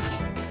lion.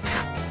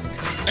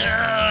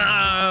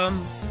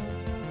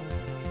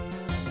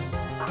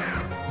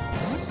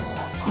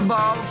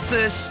 Ball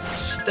fist,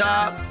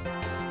 stop.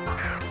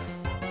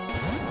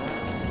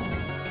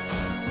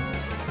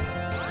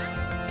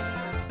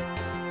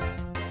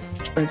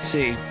 Let's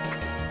see.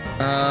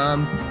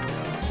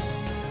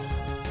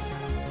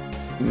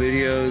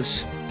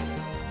 Videos.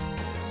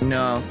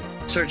 No.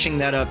 Searching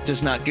that up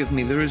does not give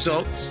me the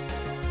results.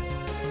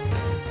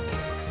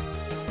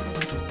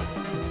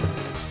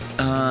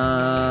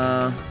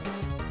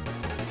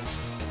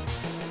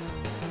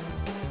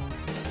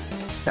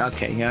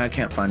 Okay, yeah, I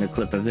can't find a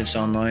clip of this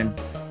online,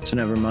 so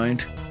never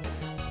mind.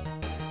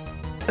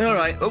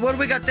 Alright, what do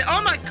we got there?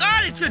 Oh my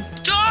god, it's a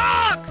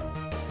dog!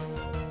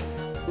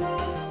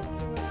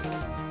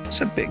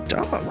 It's a big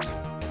dog.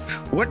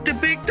 What the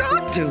big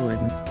dog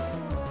doing?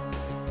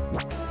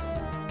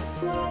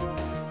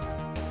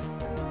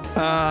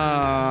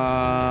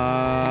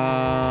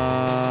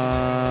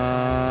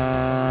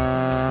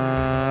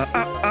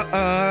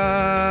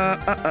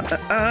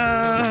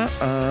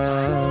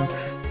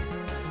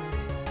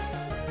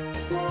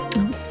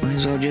 Might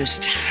as well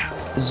just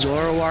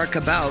Zoroark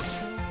about,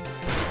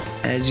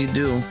 as you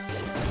do.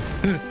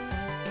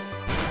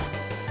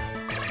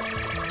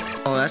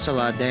 Oh, that's a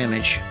lot of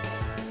damage.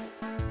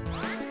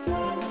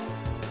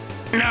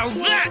 Now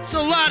that's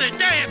a lot of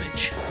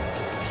damage!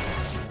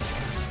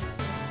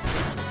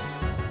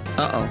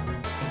 Uh-oh.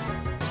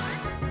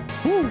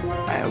 Ooh,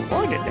 I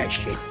avoided that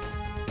shit.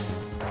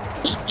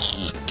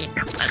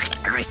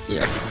 Right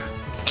here.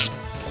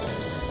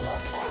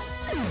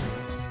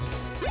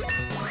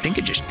 I think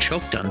it just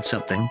choked on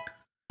something.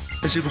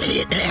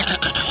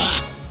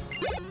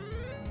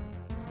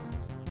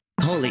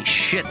 Holy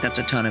shit, that's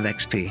a ton of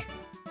XP.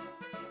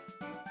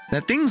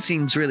 That thing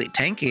seems really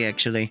tanky,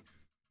 actually.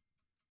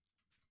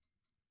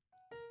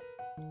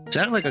 Is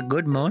that like a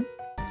good mon?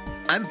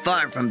 I'm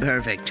far from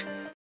perfect.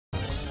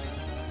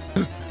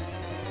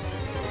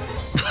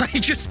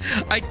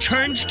 I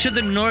turned to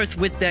the north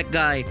with that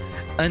guy,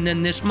 and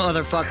then this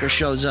motherfucker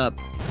shows up.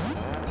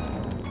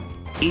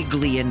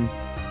 Eaglian.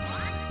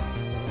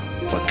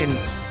 Fucking...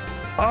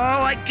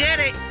 Oh, I get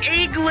it!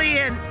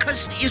 Eaglian!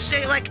 Because you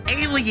say like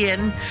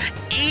alien.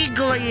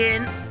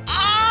 Eaglian.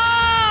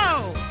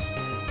 Oh!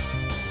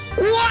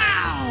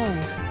 Wow!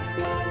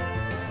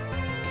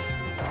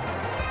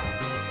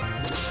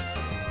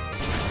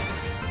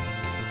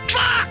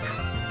 Fuck!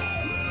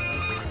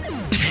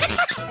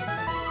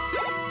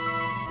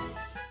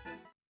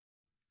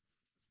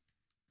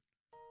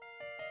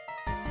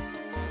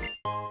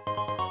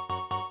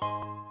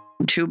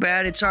 Too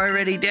bad it's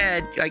already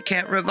dead. I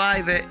can't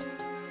revive it.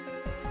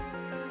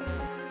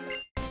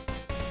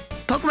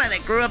 Pokemon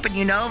that grew up in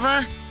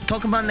Unova,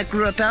 Pokemon that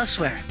grew up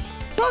elsewhere.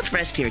 Both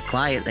rest here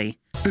quietly.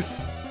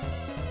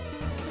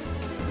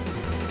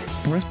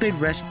 What if they'd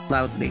rest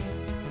loudly?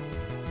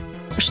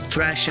 Just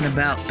thrashing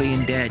about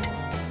being dead.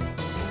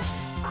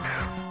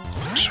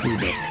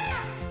 Sweet it.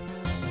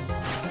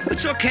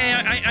 It's okay.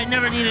 I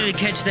never needed to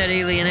catch that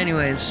alien,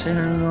 anyways.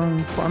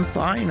 I'm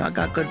fine. I've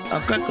got good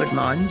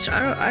minds.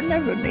 I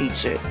never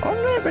needs it. I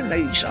never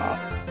needs it.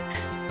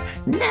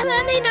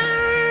 Never need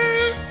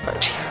it.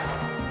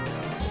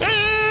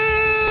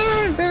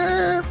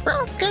 Never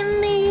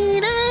fucking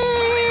need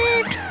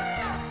it.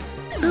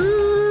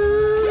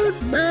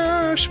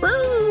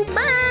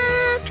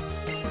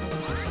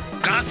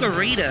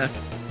 Gotharita.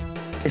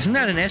 Isn't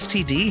that an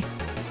STD?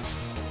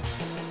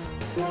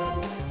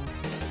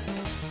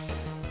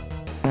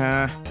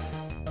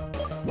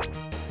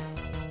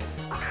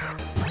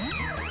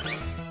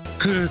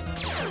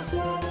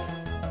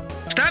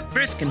 Stop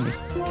frisking me.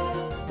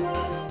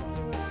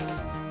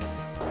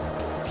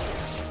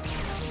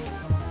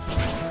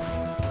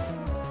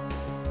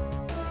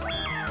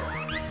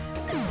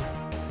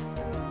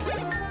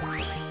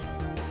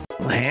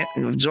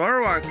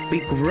 Zoroark be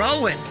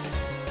growing.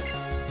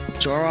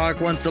 Zoroark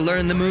wants to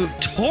learn the move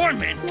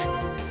Torment.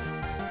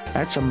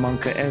 That's a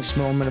Monka-esque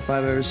moment if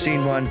I've ever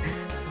seen one.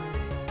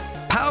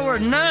 Power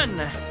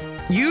none.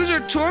 User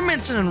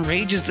torments and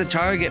enrages the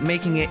target,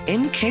 making it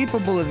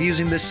incapable of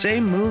using the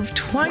same move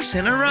twice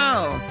in a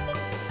row.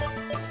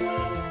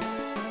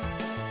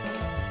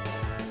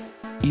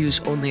 Use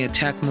only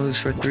attack moves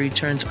for 3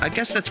 turns. I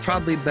guess that's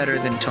probably better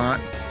than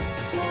taunt.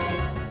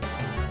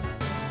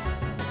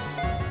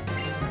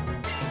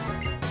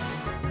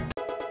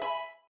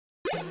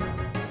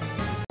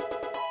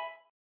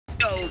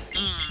 Oh,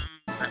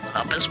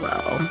 up as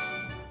well.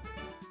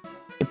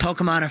 Your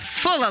Pokemon are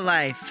full of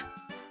life.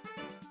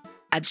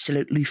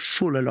 Absolutely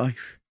full of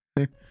life.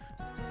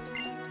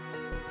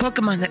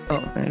 Pokemon that...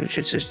 Oh, it's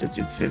just...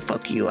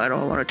 Fuck you. I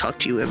don't want to talk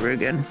to you ever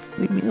again.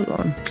 Leave me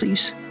alone,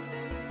 please.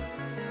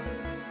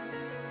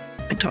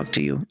 I talk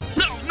to you.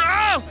 No,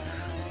 no!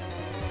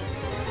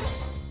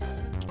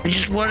 I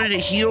just wanted to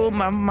heal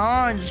my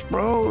minds,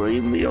 bro.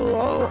 Leave me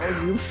alone.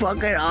 You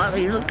fucking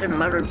ugly looking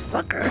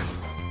motherfucker.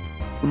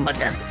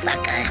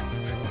 Motherfucker.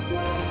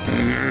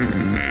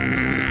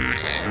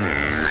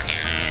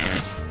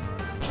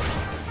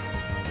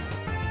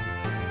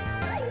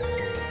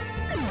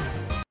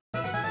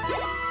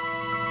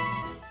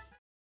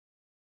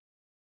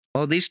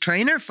 Well, these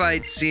trainer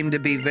fights seem to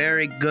be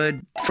very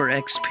good for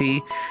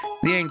XP.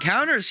 The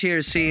encounters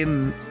here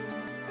seem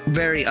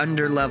very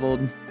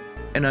underleveled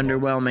and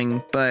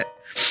underwhelming, but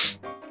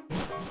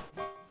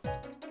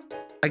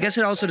I guess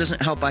it also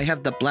doesn't help. I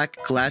have the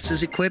black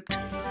glasses equipped,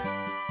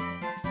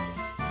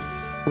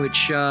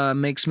 which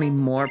makes me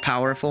more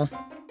powerful.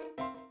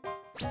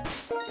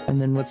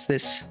 And then what's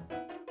this?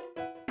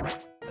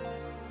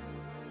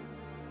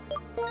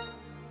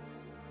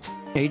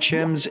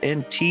 HMs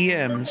and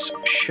TMs.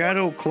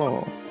 Shadow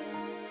Claw.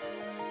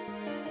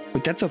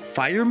 Wait, that's a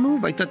fire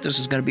move? I thought this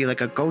was gonna be like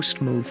a ghost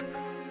move.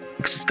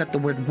 Because it's got the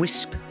word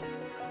wisp.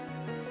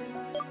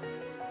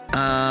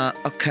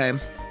 Okay.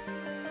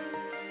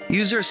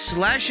 User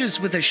slashes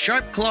with a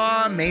sharp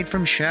claw made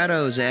from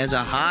shadows. It has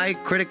a high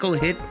critical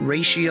hit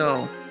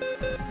ratio.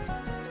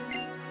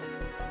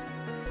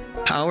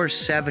 Power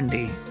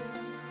 70.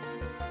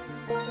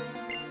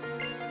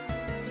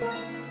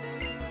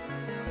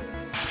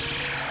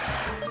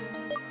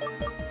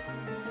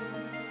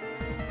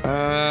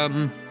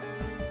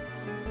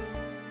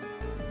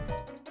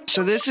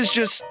 So this is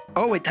just...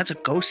 Oh, wait, that's a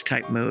ghost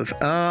type move.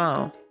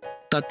 Oh,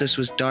 thought this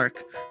was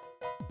dark.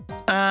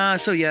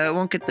 So yeah, it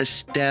won't get the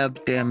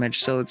stab damage,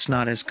 so it's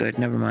not as good.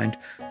 Never mind.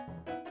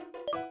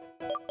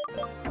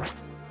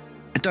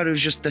 I thought it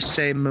was just the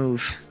same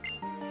move.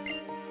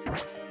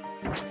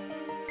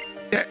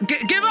 Yeah,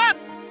 give up!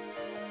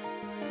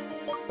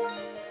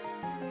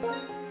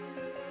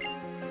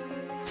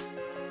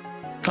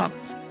 Fuck.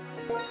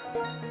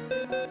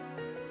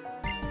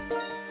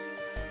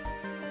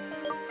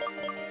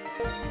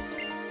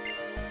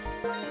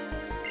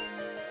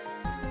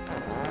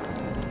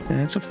 Yeah,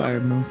 that's a fire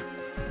move.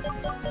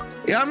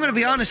 Yeah, I'm gonna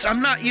be honest,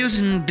 I'm not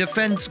using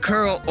defense,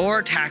 curl,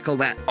 or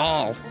tackle at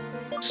all.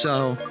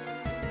 So...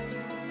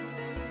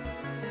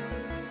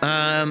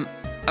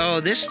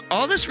 Oh,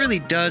 all this really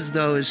does,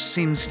 though, is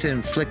seems to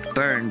inflict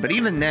burn, but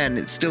even then,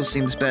 it still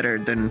seems better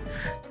than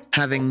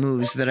having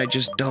moves that I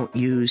just don't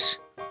use.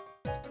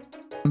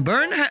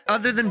 Burn,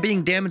 other than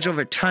being damage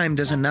over time,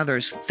 does another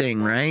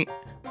thing, right?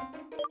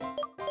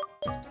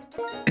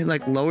 It,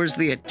 like, lowers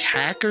the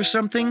attack or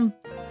something?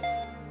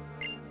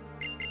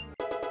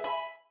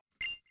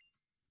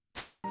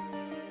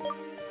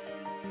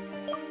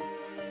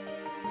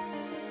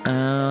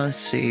 Let's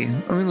see.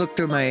 Let me look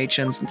through my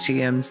HMs and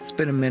TMs. It's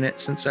been a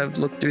minute since I've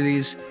looked through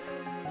these.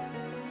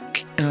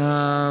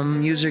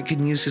 User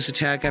can use this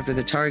attack after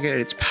the target.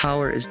 Its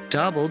power is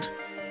doubled.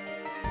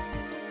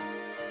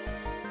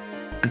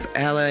 If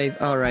ally...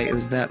 Alright, it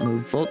was that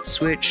move. Volt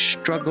Switch,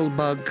 Struggle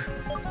Bug,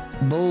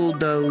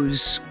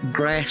 Bulldoze,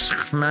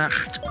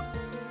 Grassknacht,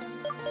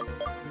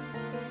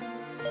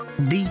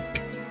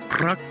 Deek,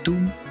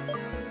 Kraktum,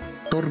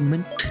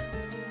 Torment.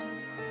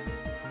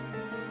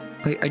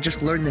 Wait, I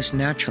just learned this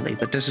naturally,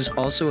 but this is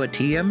also a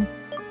TM?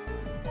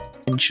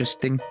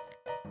 Interesting.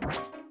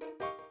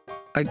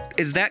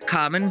 Is that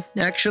common,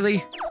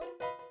 actually?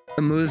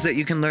 The moves that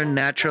you can learn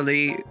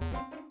naturally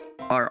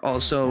are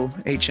also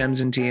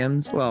HMs and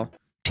TMs? Well,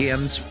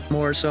 TMs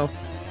more so.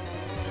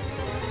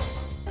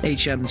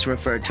 HMs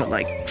refer to,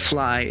 like,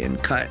 fly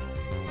and cut.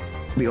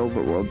 The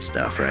overworld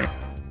stuff, right?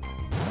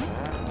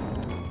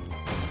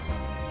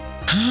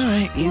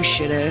 Alright, you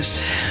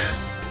shit-ass.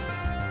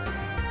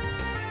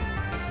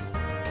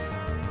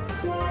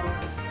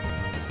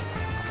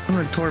 I'm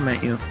gonna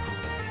torment you.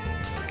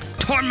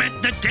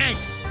 Torment the dead!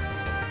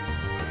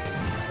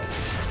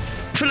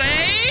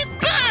 Flame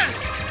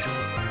burst!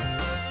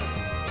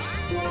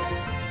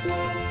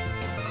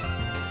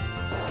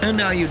 And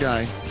now you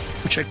die.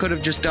 Which I could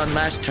have just done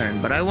last turn,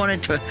 but I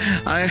wanted to...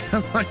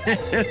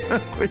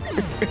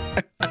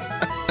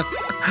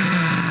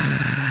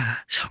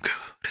 So good.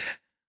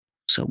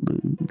 So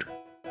good.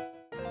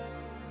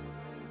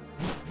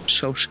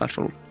 So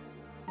subtle.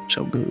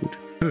 So good.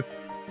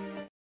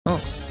 Oh,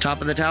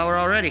 top of the tower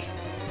already.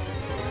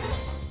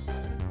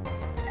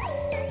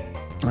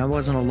 That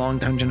wasn't a long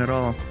dungeon at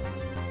all.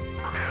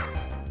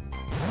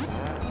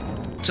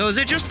 So is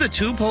it just the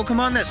two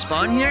Pokemon that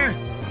spawn here?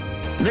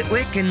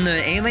 Litwick and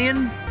the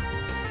alien?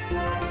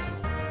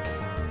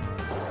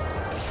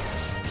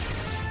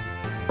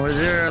 Or is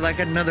there like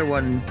another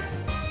one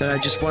that I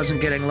just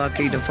wasn't getting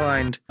lucky to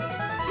find?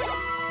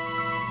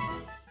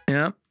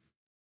 Yeah.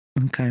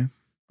 Okay.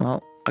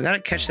 Well, I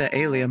gotta catch that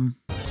alien.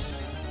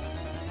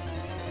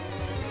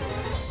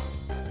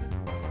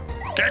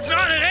 That's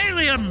not an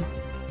alien!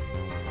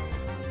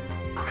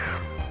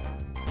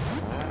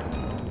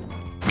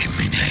 Give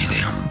me the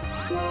alien.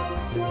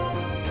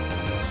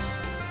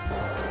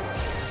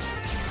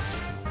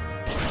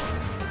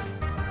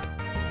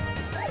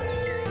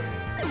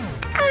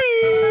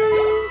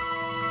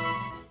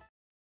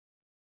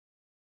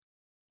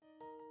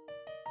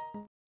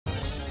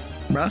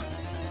 Bruh?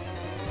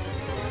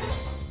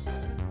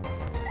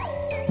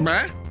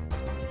 Bruh?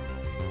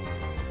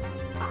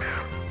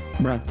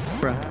 Bruh,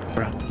 bruh,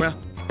 bruh, bruh,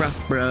 bruh,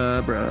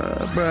 bruh, bruh,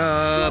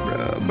 bruh,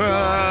 bruh,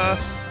 bruh.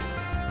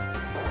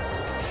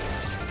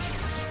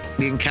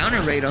 The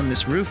encounter rate on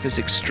this roof is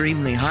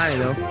extremely high,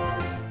 though.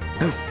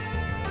 Oh.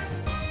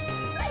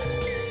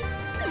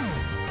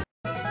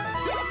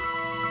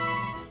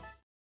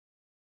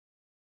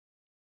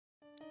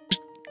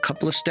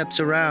 couple of steps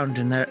around,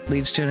 and that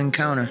leads to an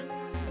encounter.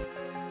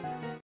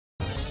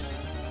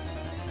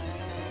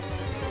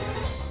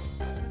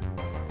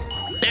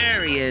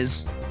 There he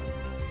is.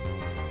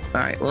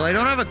 Alright, well, I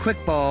don't have a quick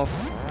ball.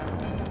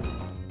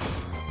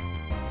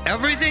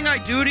 Everything I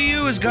do to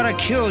you is gonna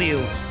kill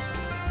you.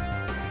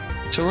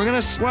 So we're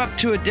gonna swap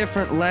to a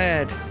different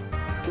lad.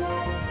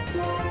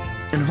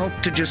 And hope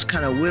to just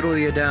kind of whittle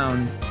you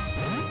down.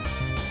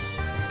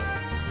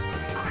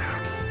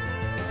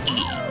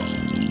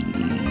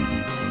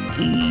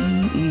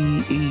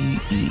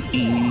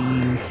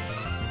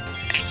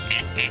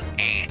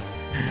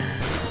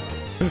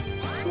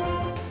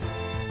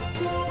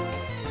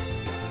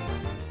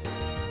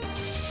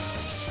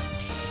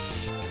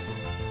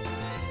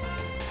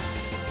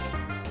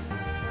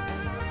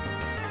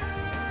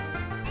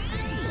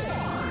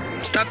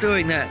 Stop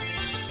doing that.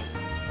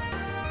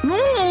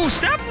 No,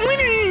 stop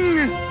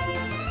winning!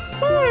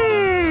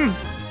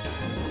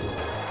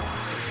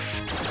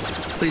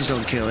 Please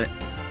don't kill it.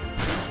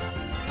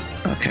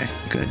 Okay,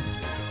 good.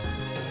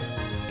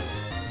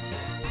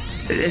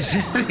 Is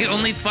it the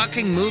only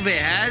fucking move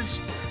it has?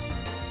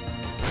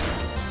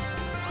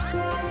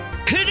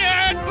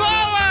 Hidden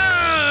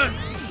power!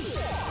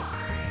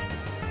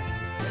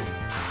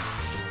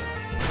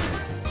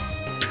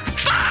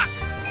 Fuck!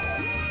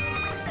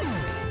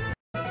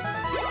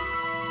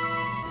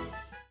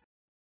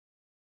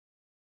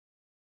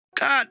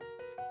 God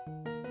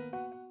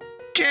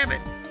damn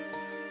it.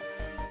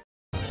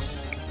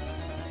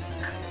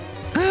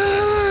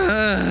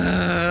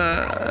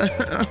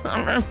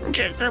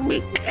 Just let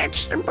me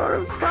catch the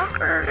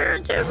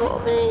motherfucker. Just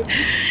let me.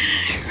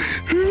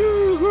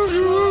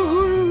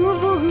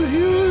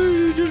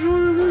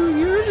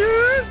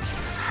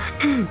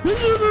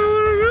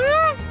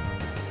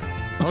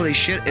 Holy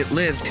shit, it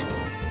lived.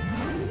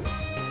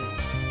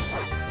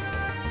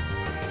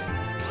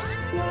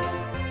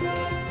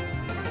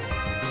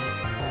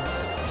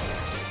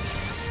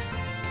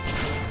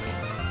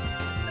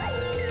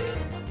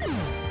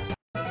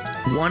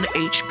 One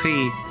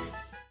HP.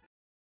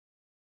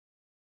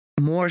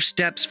 More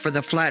steps for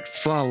the Flat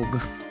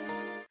Fog.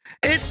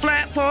 It's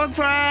Flat Fog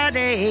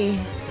Friday.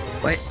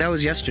 Wait, that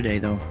was yesterday,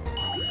 though.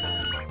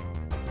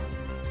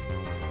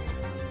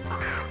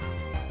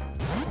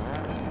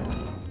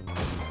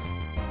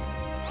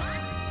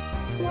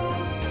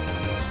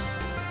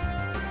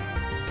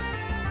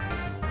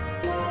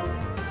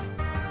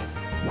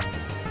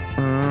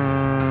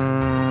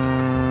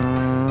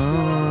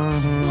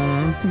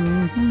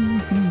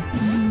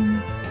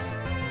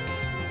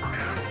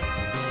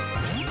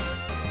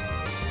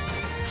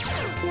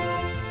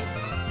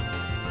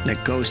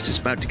 That ghost is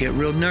about to get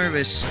real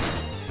nervous.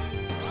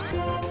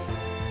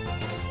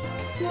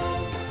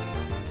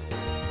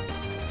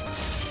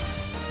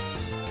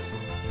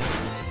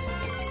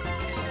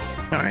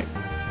 Alright,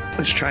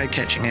 let's try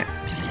catching it.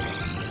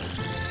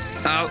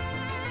 Out.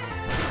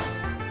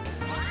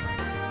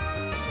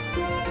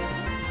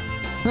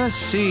 Let's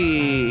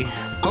see.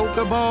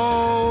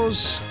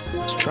 Pokeballs.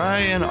 Let's try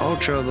an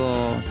Ultra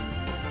Ball.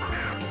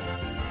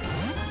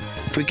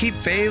 If we keep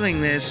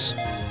failing this,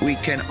 we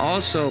can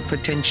also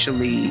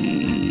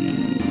potentially...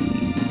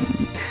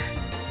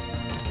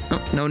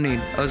 Oh, no need.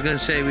 I was gonna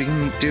say we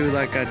can do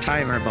like a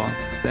timer ball.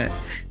 But...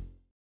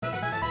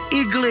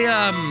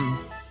 Iglium!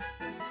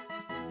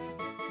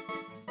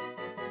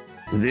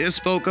 This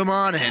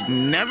Pokemon had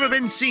never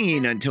been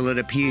seen until it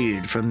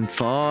appeared from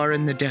far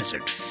in the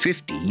desert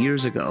 50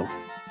 years ago.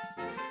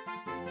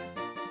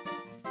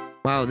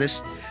 Wow,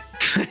 this...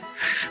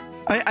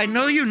 I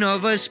know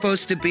Unova is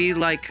supposed to be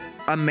like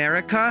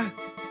America,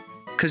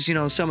 because, you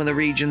know, some of the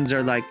regions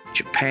are like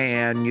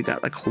Japan, you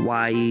got like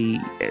Hawaii,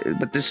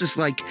 but this is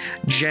like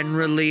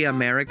generally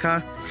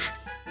America.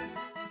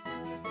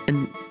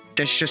 And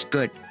that's just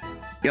good.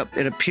 Yep,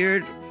 it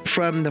appeared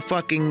from the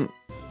fucking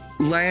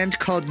land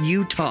called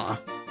Utah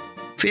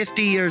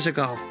 50 years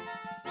ago.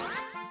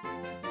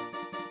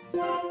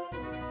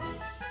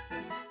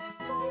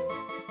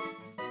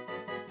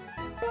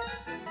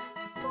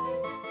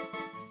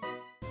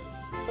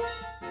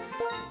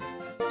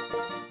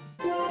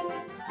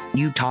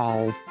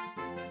 Utah. All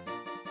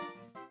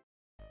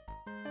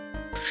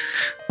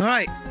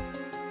right.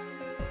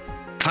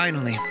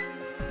 Finally.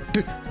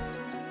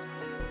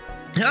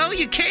 Oh,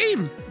 you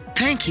came.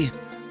 Thank you.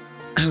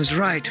 I was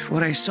right.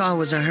 What I saw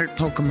was a hurt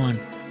Pokemon.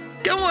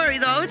 Don't worry,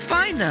 though. It's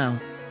fine now.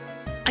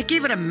 I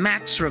gave it a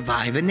max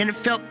revive, and then it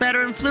felt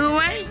better and flew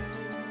away.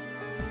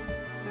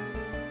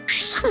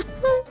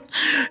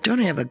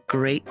 Don't I have a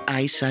great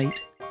eyesight?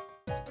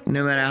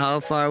 No matter how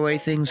far away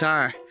things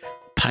are,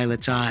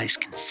 pilot's eyes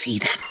can see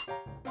them.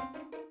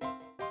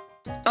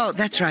 Oh,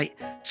 that's right.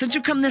 Since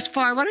you've come this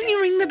far, why don't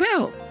you ring the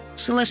bell?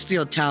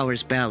 Celestial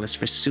Tower's bell is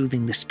for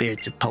soothing the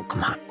spirits of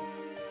Pokemon.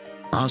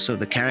 Also,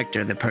 the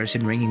character of the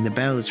person ringing the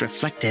bell is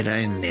reflected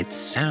in its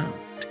sound.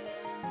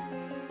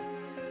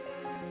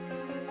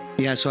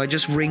 Yeah, so I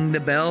just ring the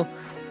bell,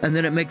 and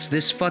then it makes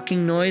this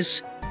fucking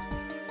noise.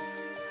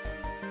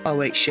 Oh,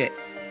 wait, shit.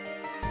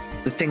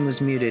 The thing was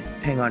muted.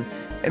 Hang on.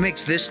 It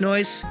makes this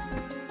noise.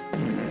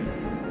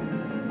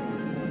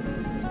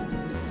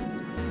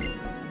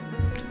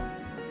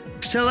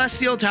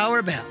 Celestial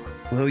Tower bell.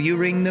 Will you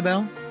ring the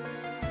bell?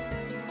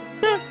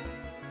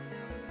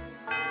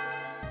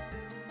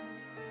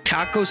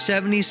 Taco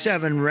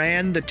 77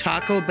 ran the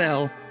Taco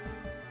Bell.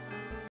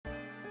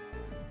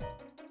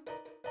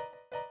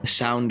 The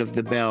sound of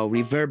the bell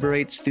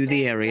reverberates through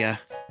the area.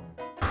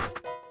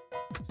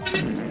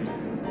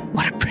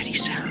 What a pretty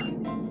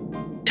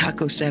sound.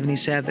 Taco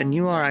 77,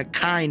 you are a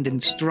kind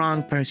and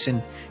strong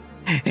person.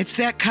 It's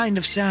that kind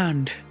of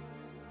sound.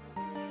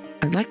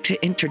 I'd like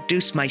to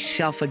introduce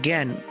myself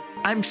again.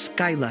 I'm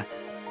Skyla,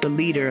 the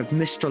leader of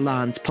Mr.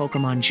 Lon's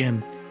Pokemon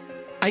Gym.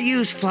 I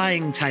use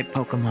flying-type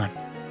Pokemon.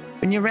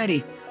 When you're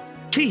ready,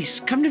 please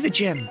come to the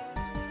gym.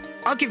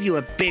 I'll give you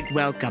a big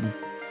welcome.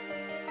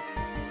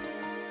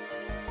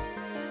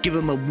 Give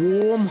him a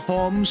warm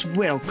arms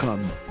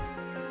welcome.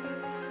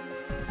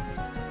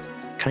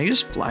 Can I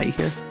just fly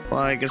here? Well,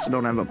 I guess I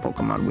don't have a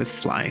Pokemon with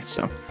fly,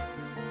 so.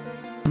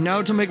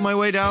 Now to make my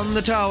way down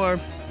the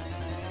tower.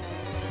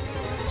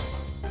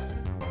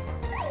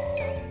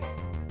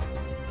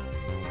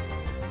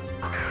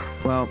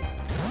 Well,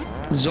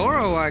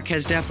 Zoroark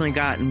has definitely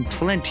gotten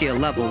plenty of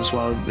levels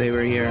while they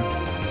were here,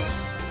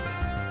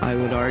 I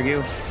would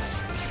argue.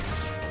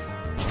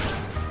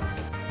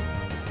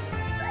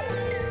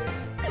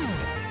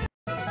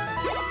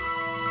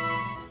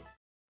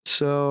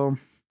 So,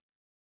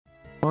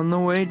 on the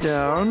way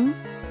down,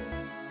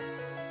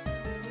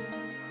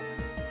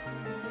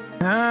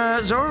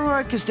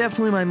 Zoroark is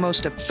definitely my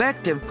most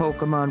effective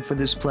Pokemon for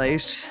this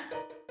place.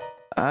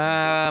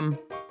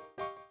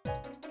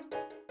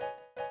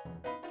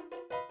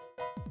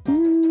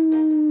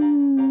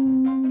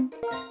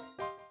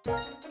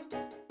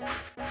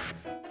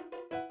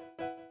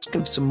 Let's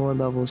give some more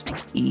levels to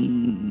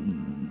E.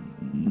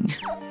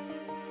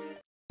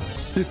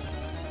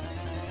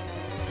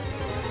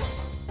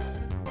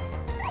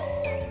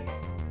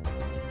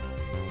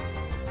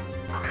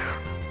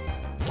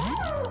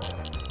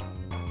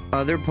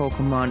 Other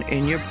Pokemon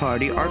in your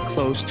party are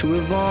close to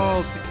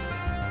evolve.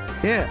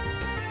 Yeah.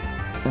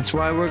 That's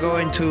why we're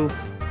going to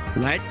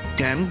let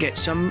them get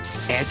some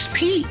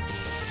XP.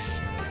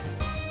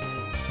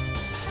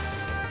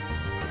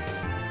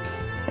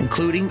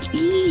 Including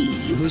E,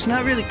 who's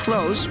not really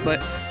close,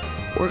 but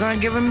we're gonna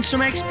give him some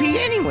XP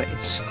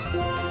anyways.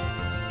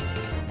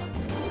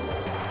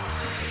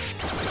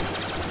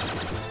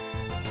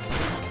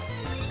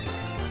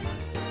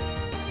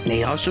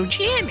 They also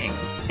jamming.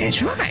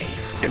 That's right.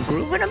 They're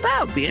grooving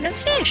about being a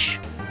fish.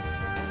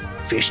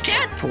 Fish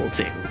tadpole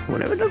thing.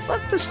 Whatever the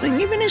fuck this thing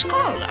even is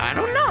called. I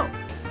don't know.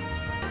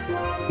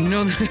 You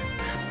know,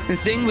 the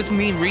thing with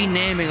me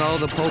renaming all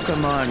the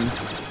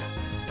Pokemon,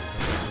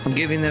 I'm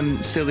giving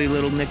them silly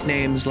little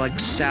nicknames like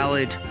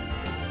Salad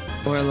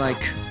or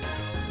like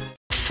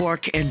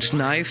Fork and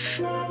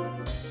Knife,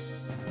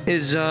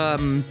 is, I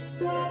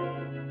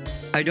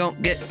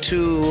don't get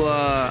to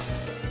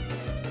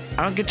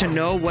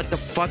know what the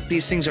fuck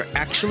these things are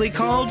actually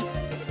called.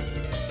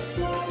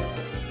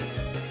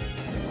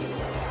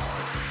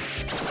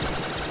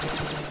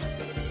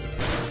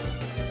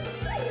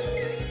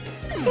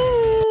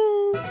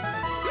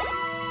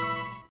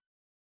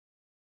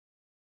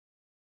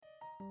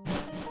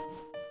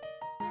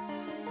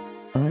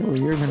 Alright, well,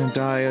 you're gonna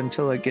die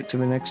until I get to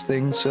the next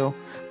thing, so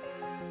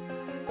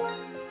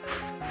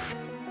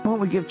why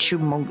don't we give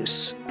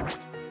Chumongus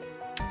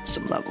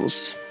some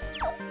levels?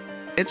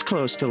 It's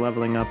close to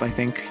leveling up, I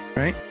think,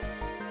 right?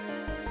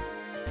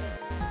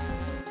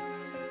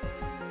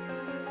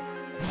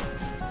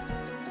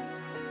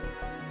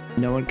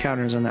 No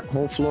encounters on that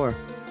whole floor.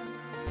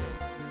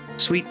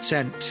 Sweet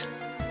scent.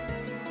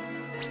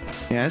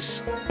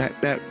 Yes,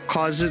 that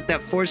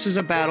forces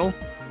a battle.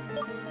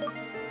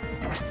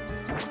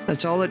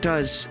 That's all it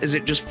does, is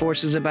it just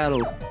forces a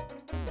battle.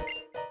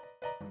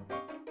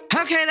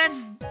 Okay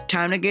then,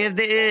 time to give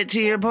it to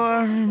your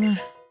boy.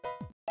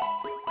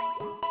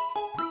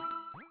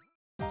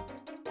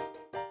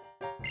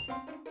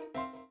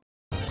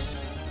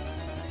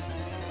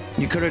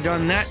 You could have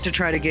done that to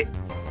try to get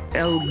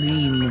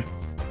Elgin.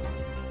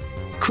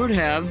 Could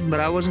have, but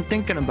I wasn't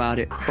thinking about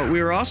it. But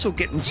we were also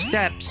getting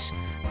steps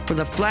for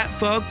the Flat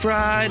Fog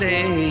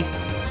Friday.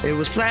 It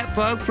was Flat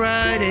Fog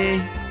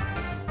Friday.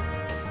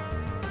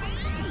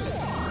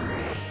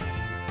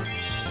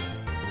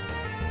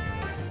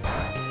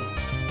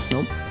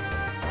 Nope.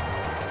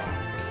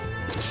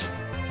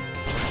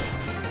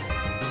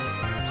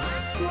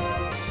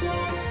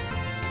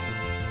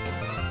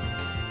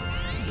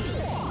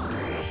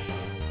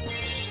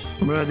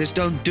 Bro, this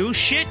don't do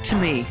shit to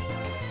me.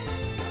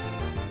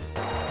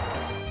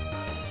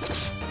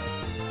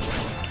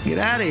 Get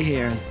out of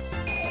here.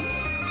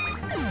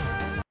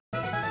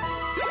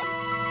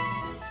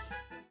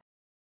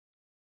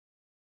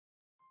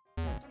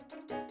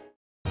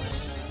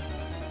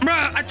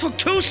 Bruh, I took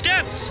 2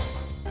 steps.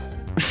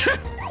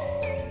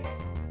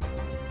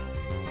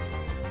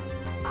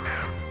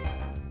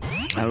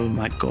 Oh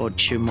my god,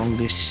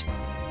 humongous.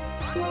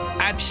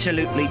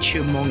 Absolutely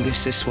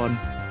humongous, this one.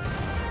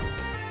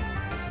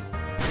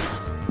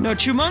 No,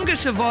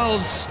 Chumongus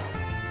evolves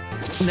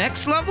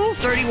next level,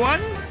 31?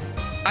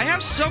 I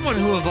have someone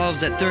who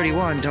evolves at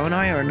 31, don't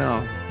I, or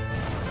no?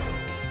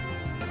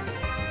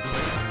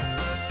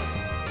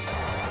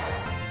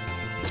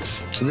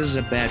 So this is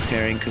a bad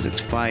pairing because it's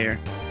fire.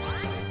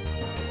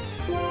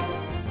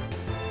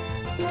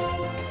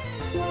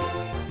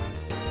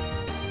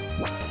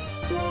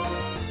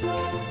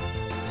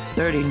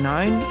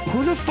 $39?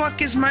 Who the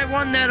fuck is my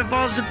one that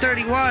evolves at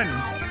 31?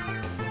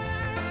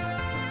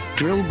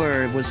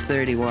 Drillbur was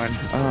 31.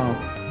 Oh.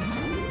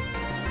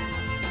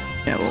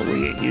 Yeah, well,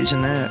 we ain't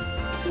using that.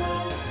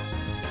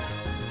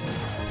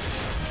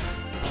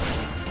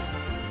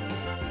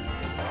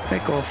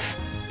 Back off.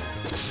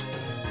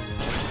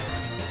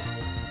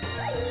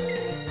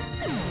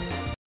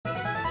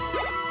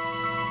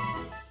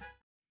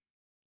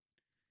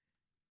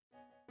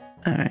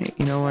 Alright,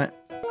 you know what?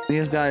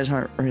 These guys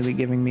aren't really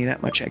giving me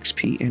that much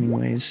XP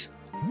anyways.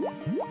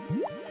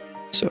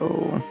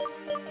 So...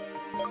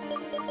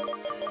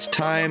 it's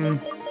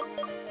time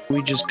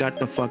we just got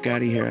the fuck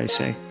out of here, I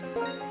say.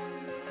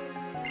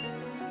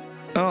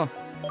 Oh.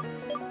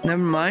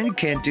 Never mind, you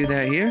can't do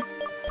that here.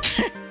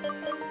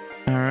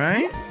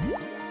 Alright.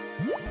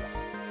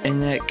 In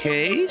that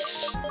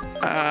case...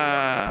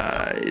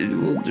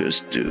 we'll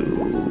just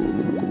do...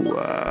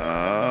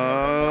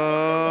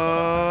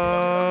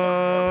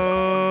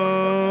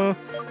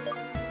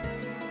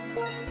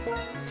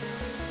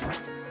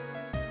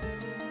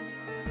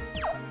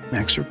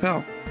 Max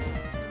Repel.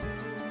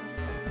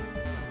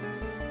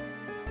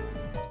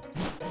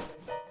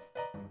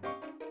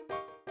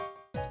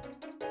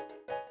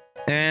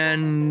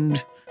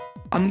 And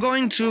I'm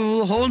going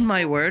to hold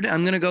my word.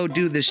 I'm going to go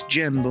do this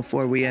gym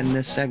before we end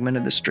this segment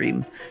of the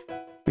stream.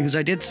 Because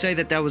I did say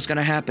that that was going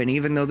to happen,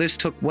 even though this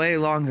took way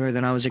longer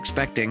than I was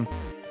expecting.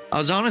 I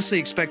was honestly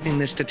expecting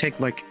this to take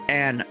like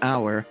an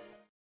hour.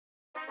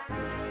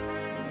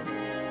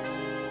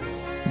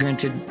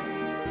 Granted,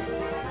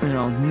 you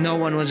know, no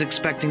one was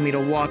expecting me to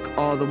walk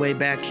all the way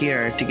back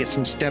here to get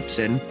some steps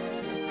in.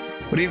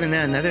 But even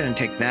then, that didn't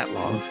take that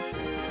long.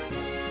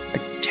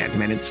 Like 10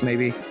 minutes,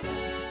 maybe.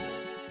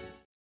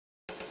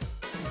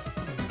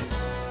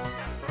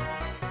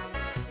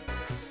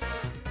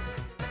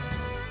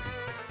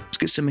 Let's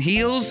get some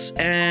heals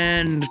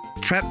and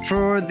prep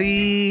for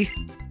the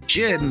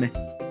gym.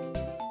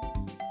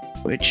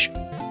 Which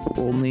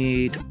we'll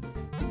need...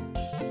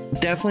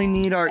 definitely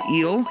need our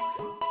eel.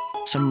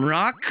 Some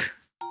rock.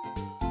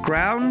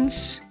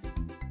 Grounds.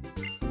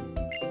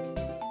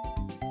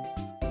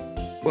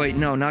 Wait,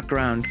 no, not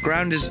ground.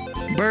 Ground is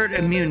bird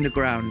immune to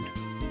ground.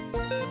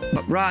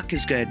 But rock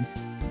is good.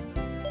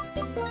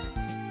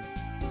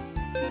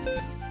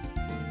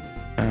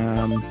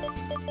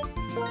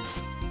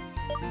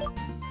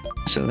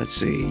 So let's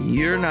see.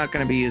 You're not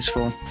going to be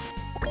useful.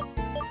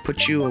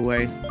 Put you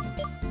away.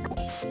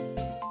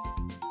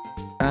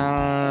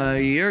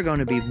 You're going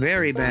to be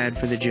very bad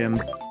for the gym.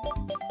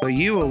 Put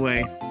you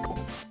away.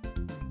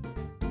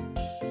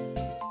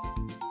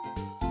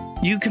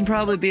 You can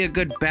probably be a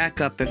good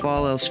backup if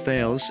all else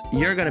fails.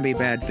 You're gonna be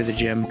bad for the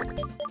gym.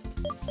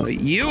 Put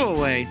you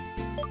away.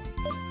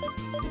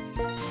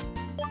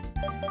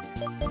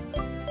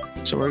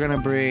 So we're gonna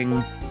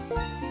bring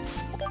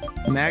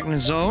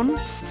Magnezone.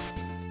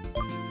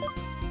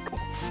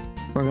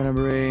 We're gonna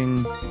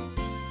bring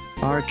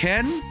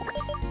Arken.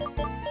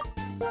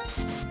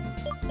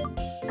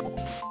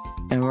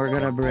 And we're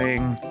gonna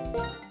bring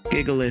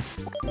Gigalith.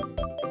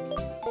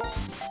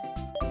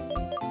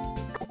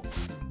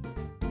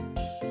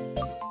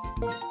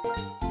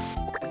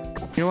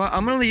 You know what?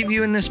 I'm gonna leave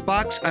you in this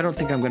box. I don't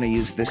think I'm gonna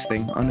use this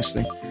thing,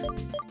 honestly.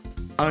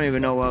 I don't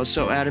even know why I was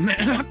so adamant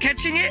about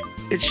catching it.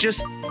 It's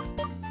just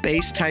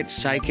base type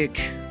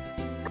psychic.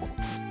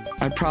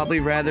 I'd probably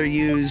rather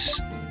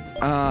use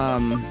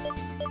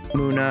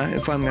Muna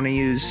if I'm gonna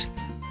use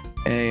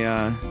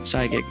a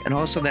psychic. And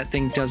also that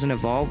thing doesn't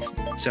evolve,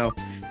 so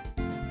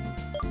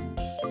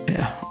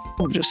yeah,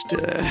 we'll just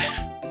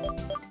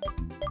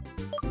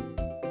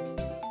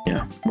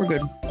yeah, we're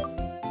good.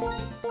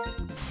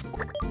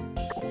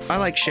 I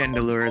like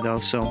Chandelure though,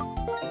 so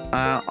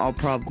I'll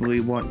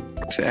probably want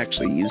to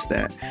actually use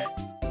that.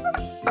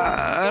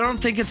 I don't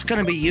think it's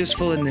gonna be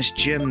useful in this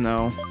gym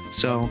though,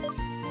 so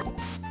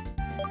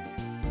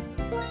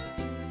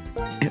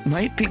it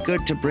might be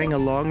good to bring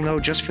along though,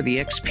 just for the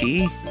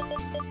XP.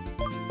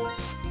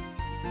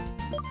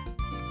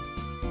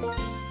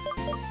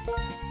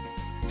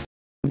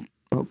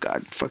 Oh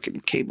god,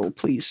 fucking cable,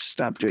 please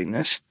stop doing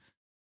this.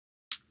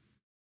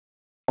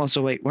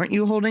 Also, wait, weren't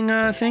you holding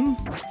a thing?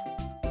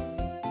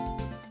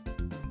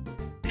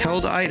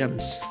 Held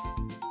items.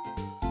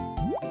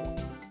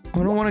 I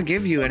don't want to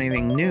give you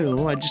anything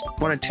new. I just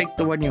want to take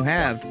the one you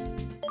have.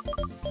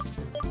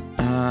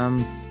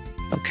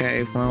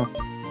 Okay, well,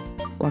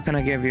 what can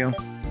I give you?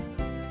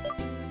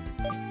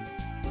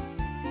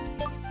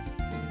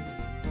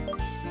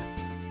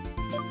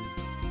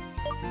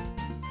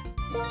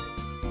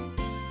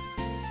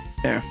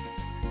 There.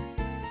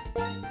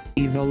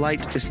 Evil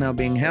Light is now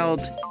being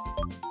held.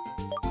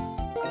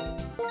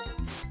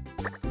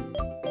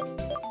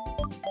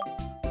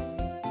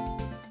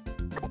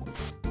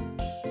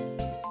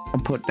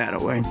 put that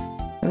away.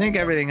 I think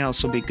everything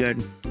else will be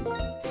good.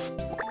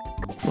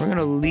 We're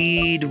gonna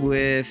lead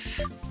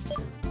with...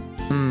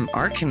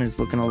 Arkin is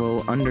looking a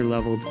little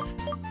underleveled.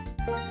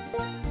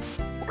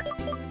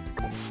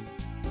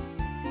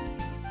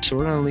 So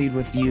we're gonna lead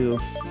with you.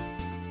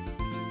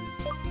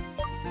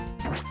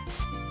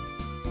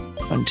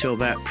 Until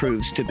that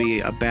proves to be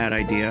a bad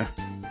idea.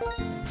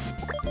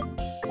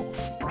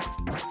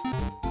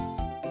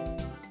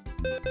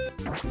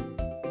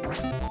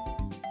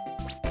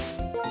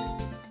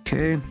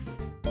 Okay.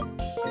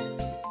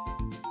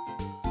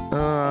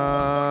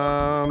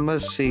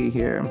 Let's see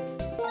here.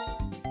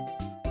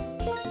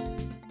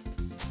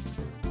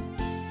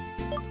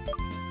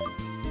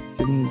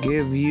 We can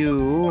give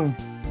you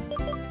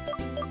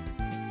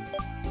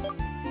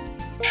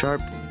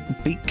sharp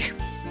beak.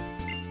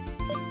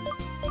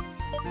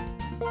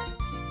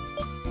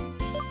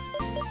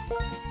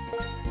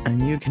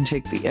 And you can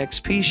take the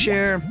XP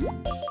share,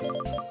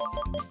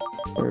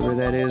 wherever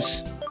that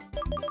is.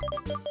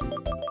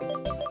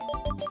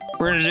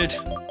 Where is it?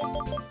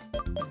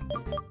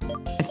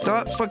 I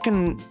thought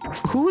fucking...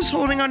 Who's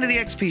holding onto the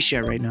XP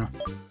share right now?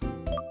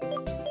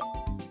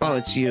 Oh,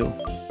 it's you.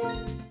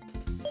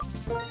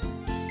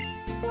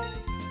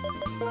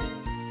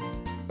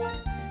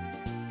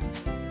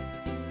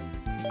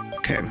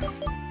 Okay.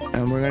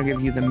 And we're gonna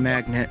give you the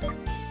magnet.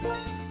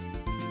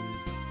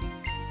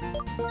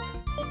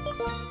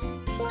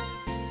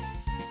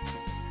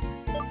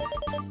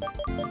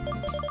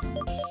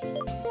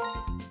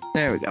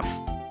 There we go.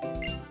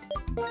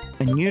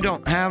 And you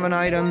don't have an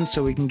item,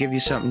 so we can give you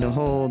something to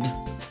hold.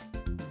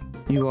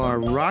 You are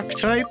rock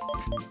type.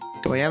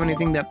 Do I have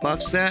anything that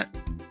buffs that?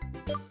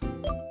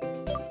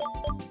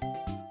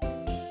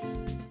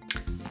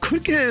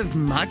 Could give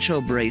Macho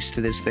Brace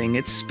to this thing.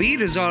 Its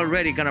speed is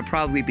already gonna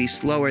probably be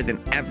slower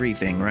than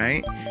everything,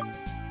 right?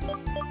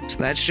 So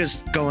that's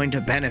just going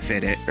to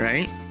benefit it,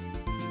 right?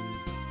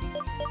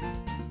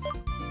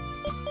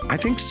 I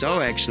think so,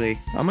 actually.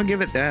 I'm gonna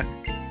give it that.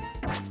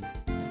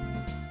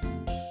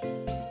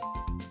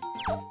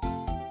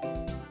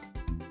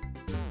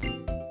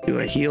 Do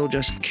a heal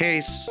just in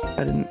case.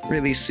 I didn't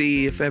really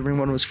see if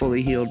everyone was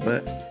fully healed,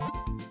 but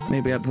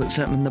maybe I put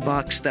something in the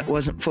box that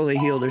wasn't fully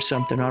healed or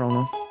something. I don't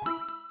know.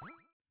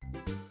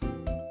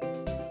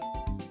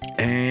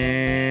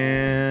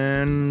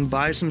 And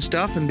buy some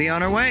stuff and be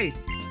on our way.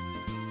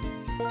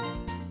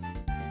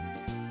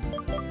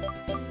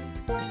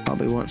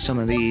 Probably want some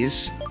of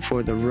these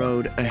for the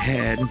road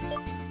ahead,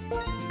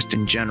 just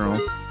in general.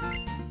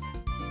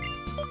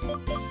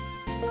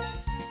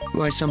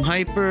 Buy some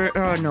hyper.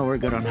 Oh no, we're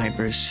good on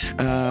hypers.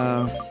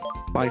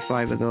 Buy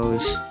 5 of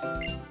those.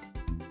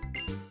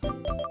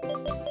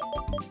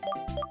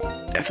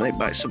 Definitely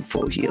buy some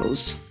full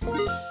heals.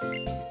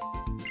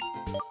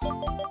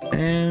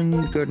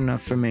 And good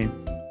enough for me.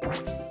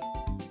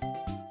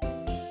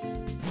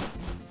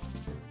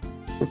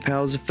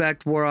 Repel's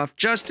effect wore off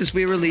just as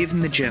we were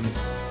leaving the gym.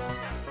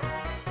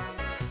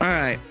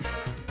 Alright.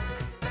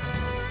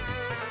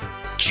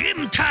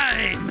 Gym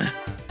time!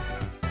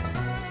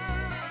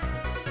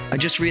 I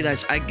just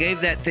realized I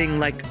gave that thing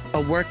like a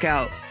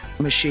workout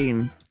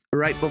machine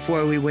right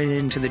before we went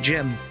into the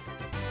gym.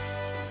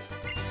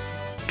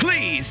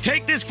 Please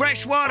take this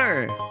fresh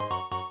water.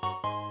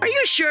 Are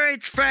you sure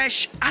it's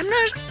fresh? I'm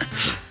not...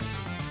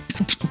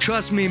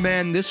 Trust me,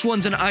 man, this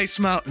one's an ice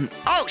mountain.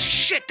 Oh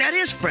shit, that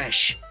is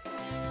fresh.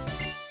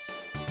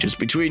 Just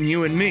between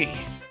you and me.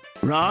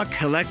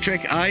 Rock,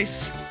 electric,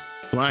 ice.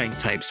 Flying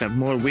types have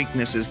more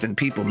weaknesses than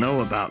people know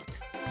about.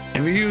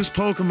 If you use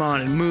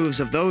Pokemon and moves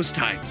of those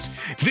types,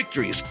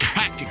 victory is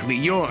practically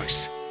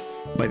yours.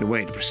 By the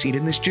way, to proceed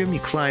in this gym, you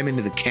climb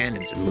into the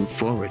cannons and move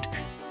forward.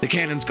 The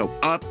cannons go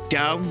up,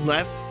 down,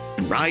 left,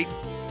 and right.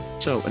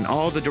 So, in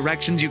all the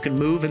directions you can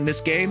move in this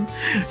game,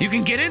 you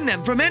can get in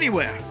them from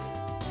anywhere.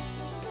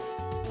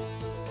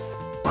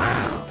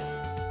 Wow.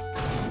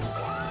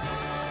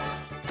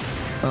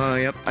 Oh,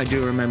 yep, I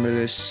do remember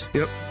this.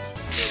 Yep.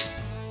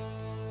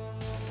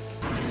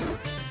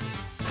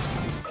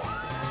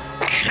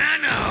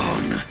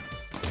 Cannon!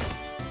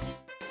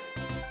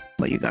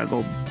 But you gotta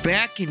go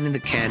back into the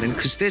cannon,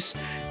 because this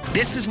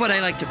is what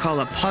I like to call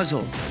a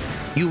puzzle.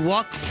 You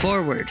walk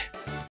forward,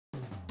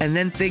 and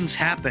then things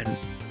happen.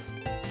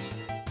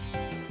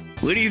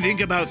 What do you think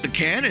about the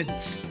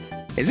cannons?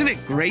 Isn't it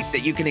great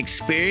that you can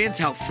experience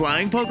how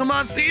flying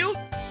Pokemon feel?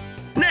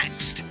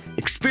 Next,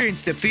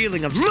 experience the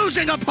feeling of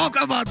losing a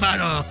Pokemon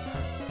battle!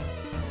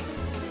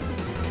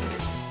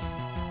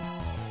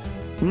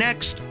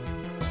 Next,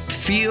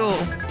 feel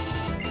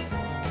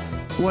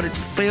what it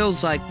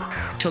feels like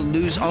to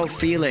lose all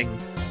feeling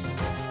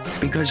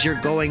because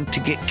you're going to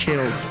get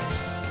killed.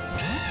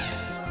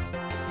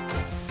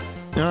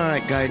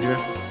 Alright, Gaidra.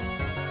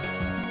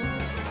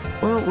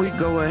 Well, we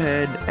go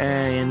ahead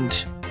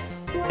and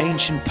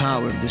ancient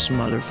power this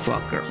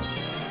motherfucker.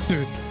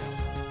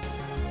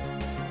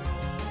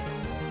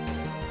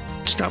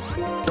 Stop.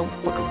 Don't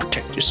fucking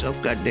protect yourself,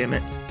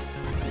 goddammit.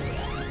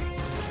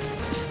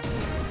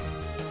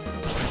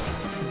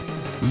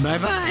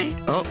 Bye-bye.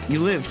 Oh, you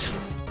lived.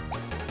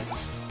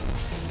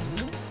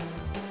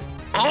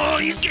 Oh,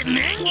 he's getting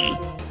angry.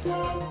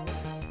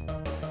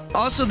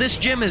 Also, this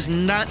gym is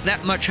not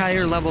that much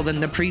higher level than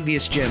the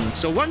previous gym.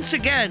 So once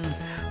again,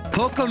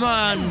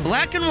 Pokemon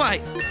Black and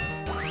White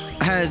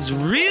has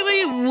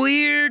really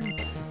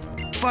weird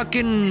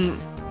fucking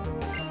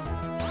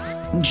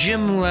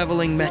gym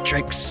leveling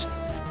metrics.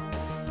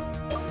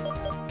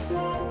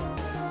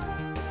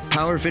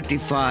 Power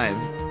 55.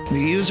 The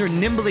user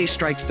nimbly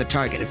strikes the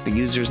target. If the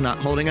user is not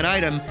holding an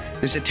item,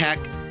 this attack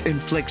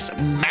inflicts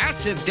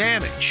massive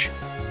damage.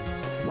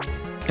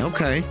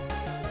 Okay.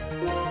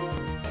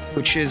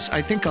 Which is,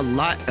 I think, a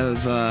lot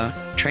of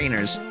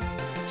trainers.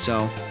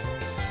 So,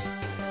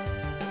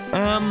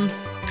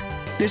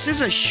 this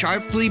is a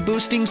sharply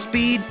boosting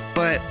speed,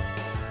 but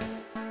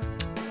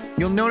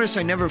you'll notice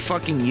I never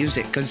fucking use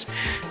it, because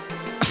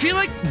I feel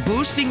like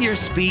boosting your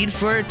speed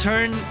for a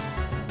turn,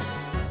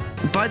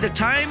 by the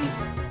time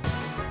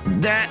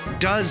that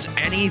does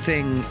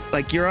anything,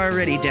 like, you're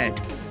already dead.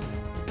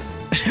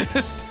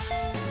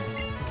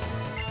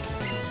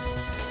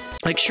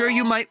 Like, sure,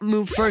 you might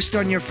move first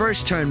on your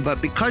first turn,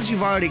 but because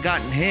you've already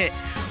gotten hit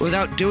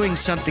without doing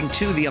something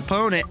to the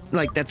opponent,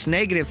 like, that's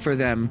negative for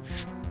them,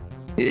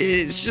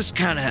 it's just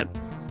kind of,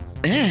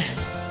 eh.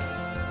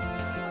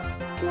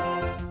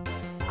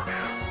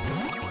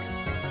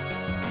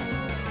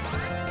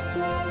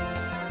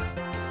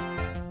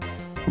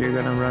 You're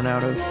gonna run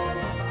out of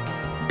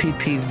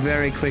PP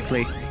very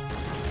quickly.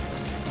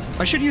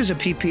 I should use a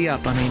PP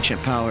up on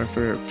Ancient Power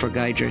for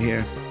Gaidra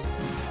here.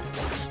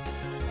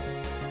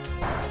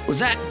 Was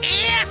that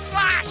air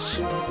slash?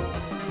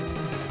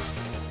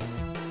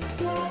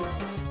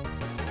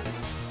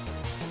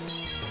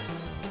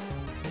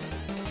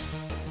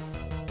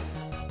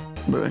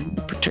 Bro, you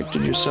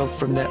protected yourself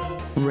from that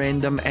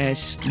random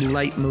ass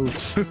light move.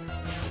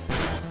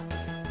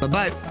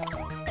 Bye-bye.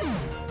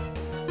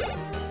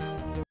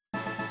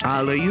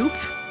 Alley-oop.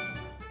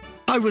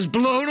 I was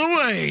blown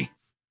away.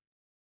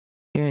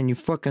 Yeah, and you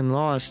fucking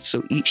lost,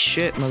 so eat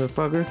shit,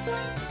 motherfucker.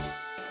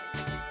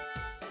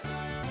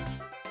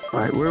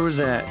 Alright, where was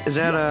that? Is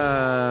that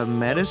a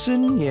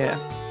medicine? Yeah.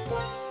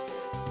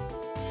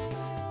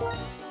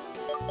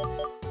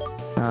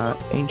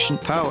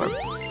 Ancient Power.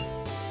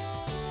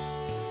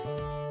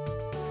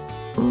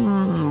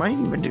 Might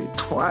even do it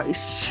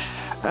twice.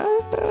 No,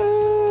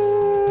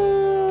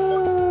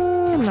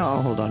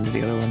 I'll hold on to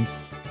the other one.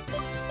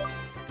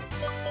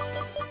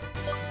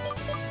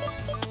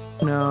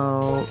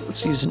 No,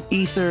 let's use an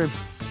ether.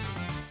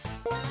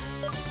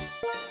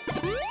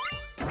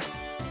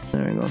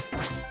 There we go.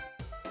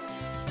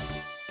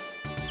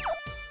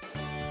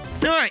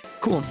 Alright,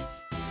 cool.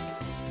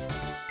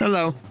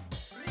 Hello.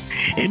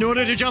 In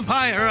order to jump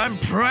higher, I'm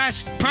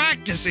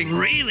practicing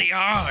really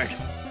hard.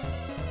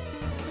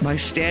 By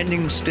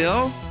standing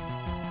still?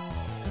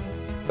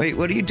 Wait,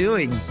 what are you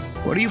doing?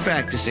 What are you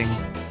practicing?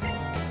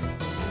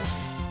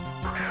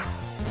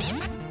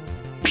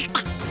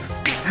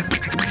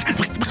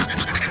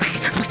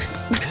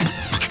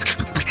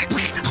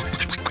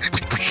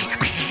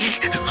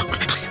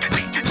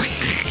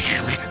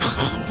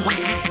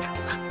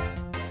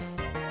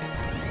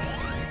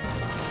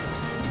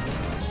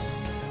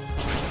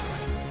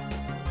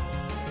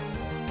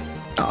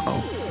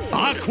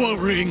 Aqua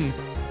Ring!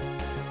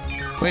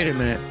 Wait a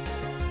minute.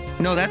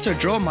 No, that's a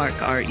draw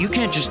mark art. You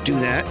can't just do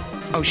that.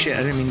 Oh shit,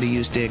 I didn't mean to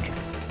use dig.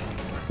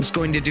 It's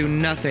going to do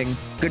nothing.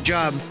 Good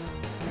job.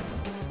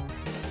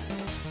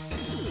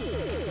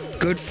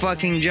 Good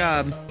fucking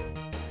job.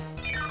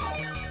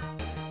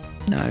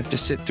 Now I have to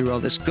sit through all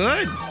this.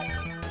 Good!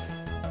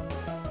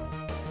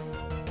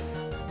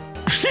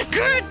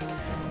 Good!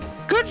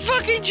 Good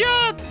fucking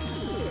job!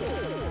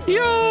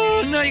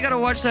 Yo! Now you gotta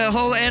watch that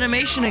whole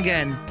animation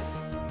again.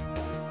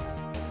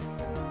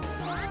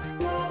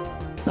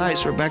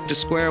 Nice, we're back to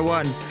square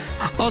one.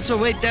 Also,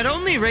 wait, that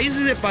only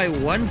raises it by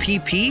 1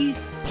 PP?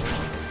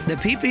 The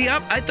PP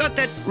up? I thought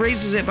that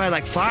raises it by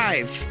like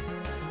 5.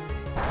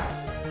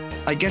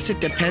 I guess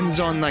it depends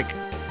on like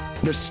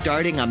the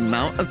starting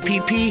amount of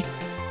PP.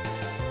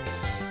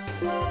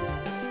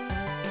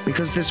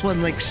 Because this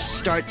one like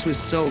starts with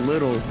so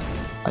little.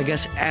 I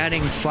guess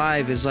adding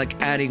 5 is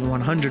like adding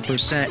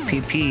 100%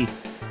 PP.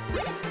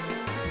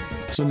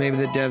 So maybe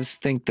the devs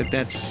think that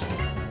that's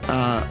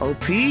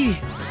OP?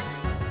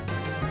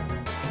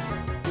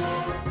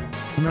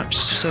 I'm not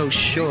so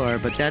sure,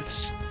 but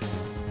that's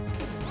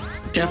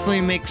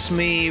definitely makes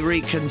me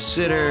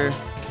reconsider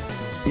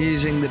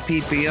using the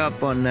PP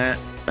up on that.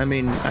 I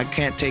mean, I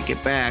can't take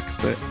it back,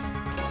 but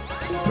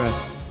bruh.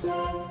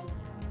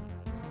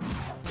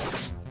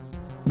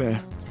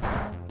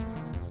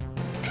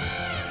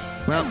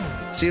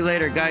 Well, see you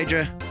later,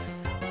 Gaidra.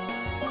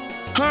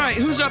 Alright,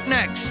 who's up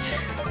next?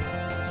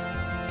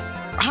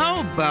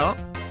 How about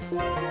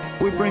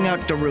we bring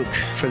out Daruk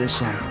for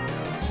this round?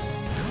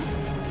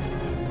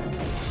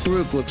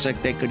 Daruk looks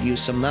like they could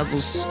use some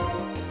levels.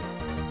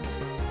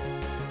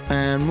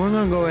 And we're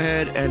gonna go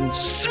ahead and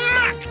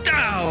smack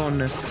down!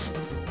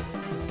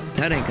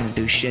 That ain't gonna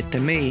do shit to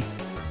me.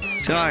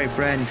 Sorry,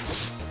 friend.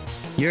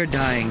 You're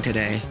dying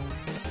today.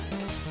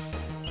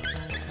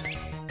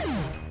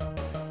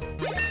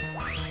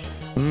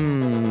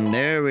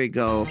 There we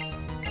go.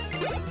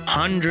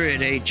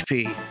 100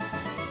 HP.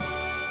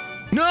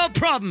 No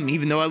problem.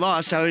 Even though I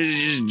lost, I would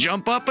just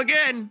jump up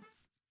again.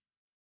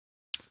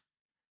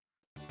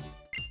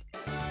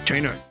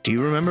 Trainer, do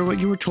you remember what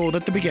you were told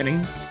at the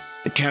beginning?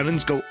 The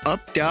cannons go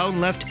up,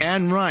 down, left,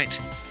 and right.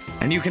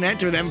 And you can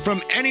enter them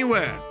from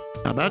anywhere.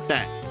 How about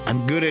that?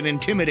 I'm good at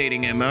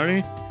intimidating him,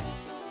 aren't I?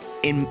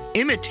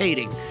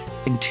 Imitating.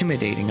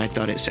 Intimidating, I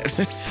thought it said.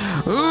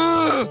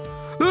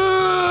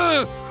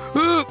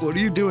 What are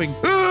you doing?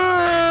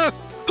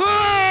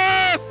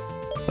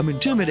 I'm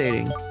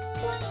intimidating.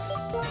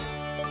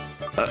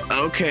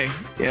 Okay.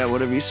 Yeah,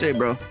 whatever you say,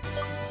 bro.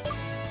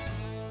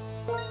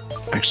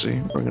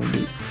 Actually, we're gonna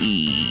do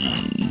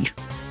E.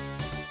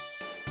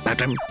 Dum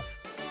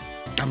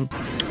dum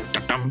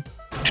dum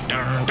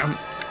dum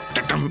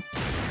dum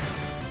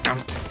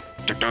dum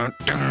dum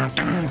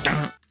dum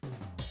dum.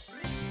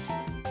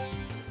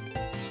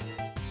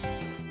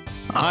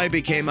 I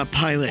became a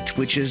pilot,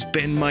 which has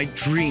been my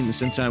dream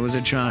since I was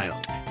a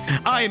child.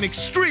 I am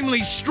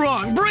extremely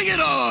strong. Bring it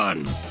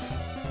on!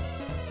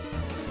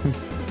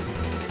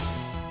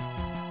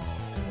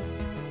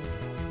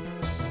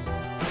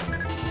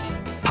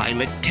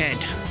 Pilot Ted.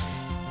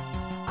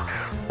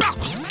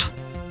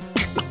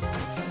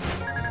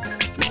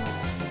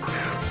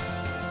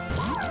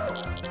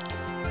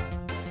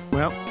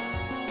 Well,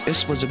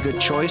 this was a good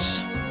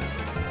choice.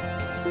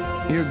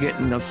 You're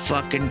getting the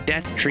fucking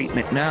death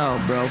treatment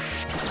now, bro.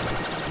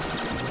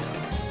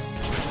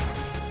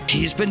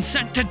 He's been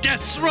sent to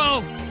death's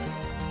row!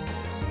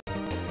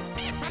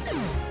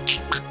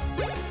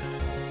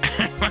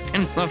 I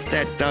fucking love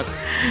that duck.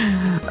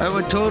 I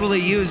would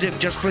totally use it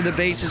just for the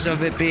basis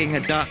of it being a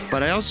duck,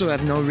 but I also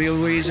have no real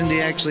reason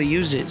to actually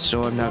use it,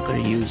 so I'm not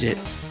gonna use it.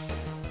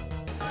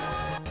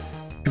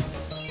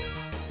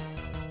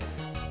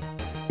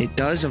 It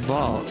does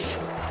evolve.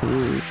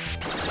 Ooh.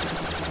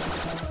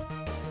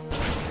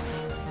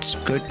 It's a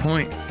good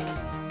point.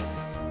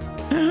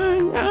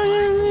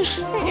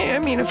 I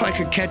mean, if I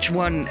could catch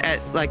one at,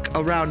 like,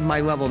 around my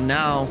level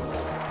now,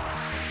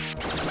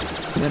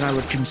 then I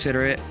would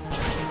consider it.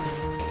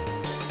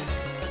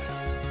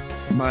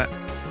 But,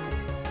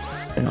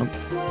 you know,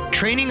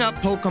 training up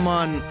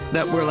Pokemon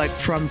that were, like,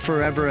 from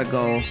forever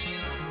ago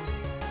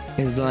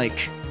is,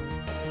 like,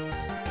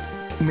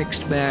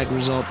 mixed bag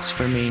results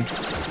for me.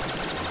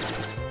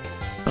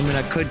 I mean,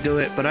 I could do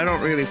it, but I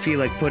don't really feel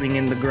like putting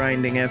in the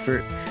grinding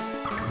effort.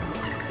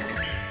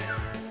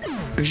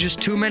 There's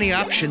just too many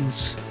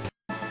options.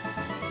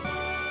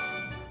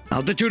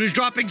 Altitude is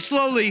dropping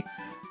slowly.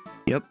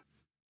 Yep,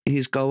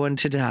 he's going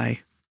to die.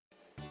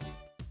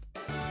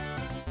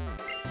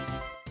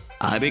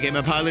 I became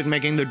a pilot,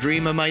 making the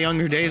dream of my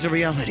younger days a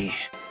reality.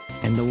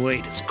 And the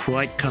wait is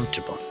quite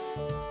comfortable.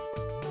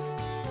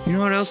 You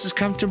know what else is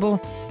comfortable?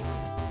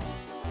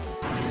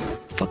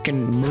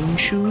 Fucking moon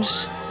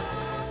shoes.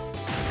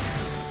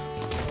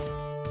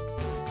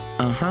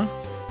 Uh-huh.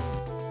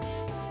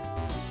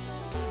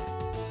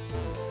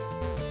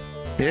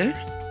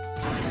 Yeah?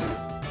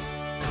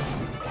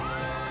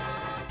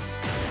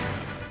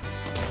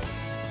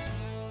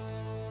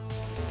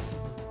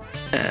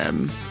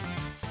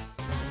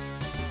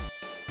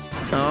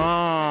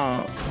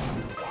 Oh.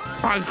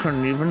 I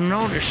couldn't even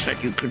notice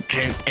that you could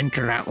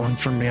enter that one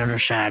from the other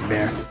side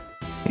there.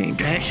 Ain't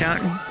that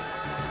something?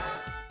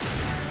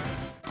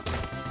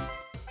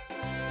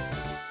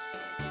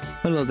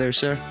 Hello there,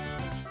 sir.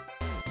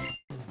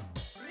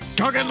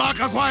 Target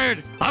lock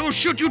acquired! I will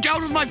shoot you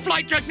down with my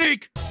flight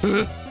technique!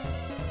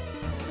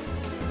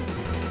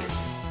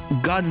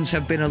 Guns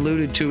have been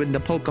alluded to in the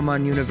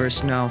Pokemon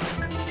universe now.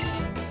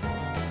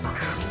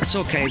 It's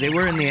okay, they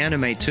were in the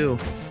anime too.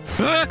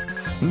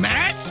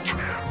 Mask?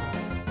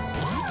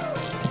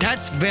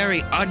 That's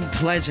very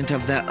unpleasant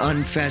of that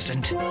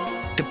unpheasant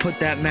to put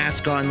that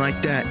mask on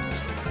like that.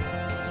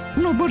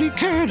 Nobody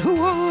cared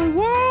who I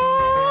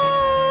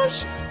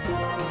was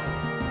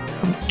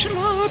until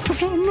I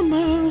put on the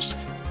mask.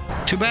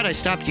 Too bad I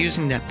stopped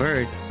using that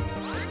bird.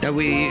 That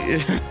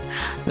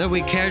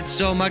we cared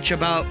so much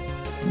about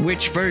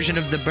which version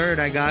of the bird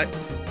I got.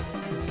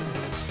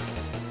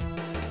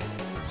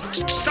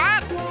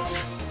 Stop!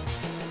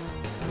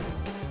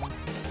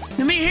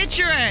 Let me hit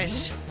your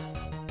ass!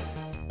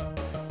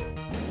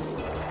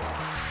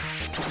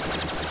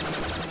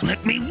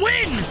 Let me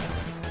win!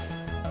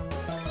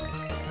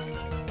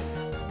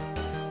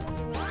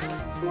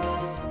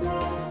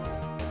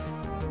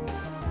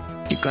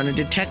 You're gonna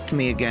detect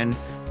me again.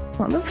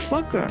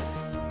 Motherfucker.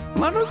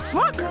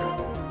 Motherfucker!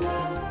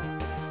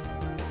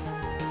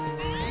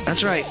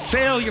 That's right.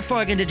 Fail your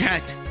fucking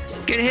detect.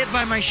 Get hit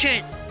by my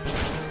shit.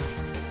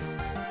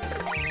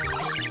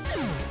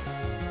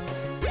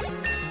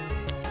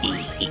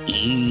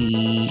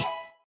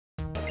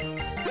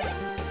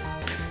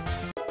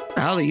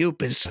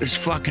 Alley-oop is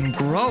fucking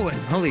growing.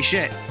 Holy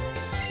shit.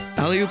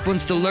 Alley-oop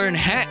wants to learn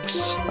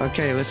Hex.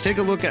 Okay, let's take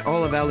a look at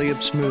all of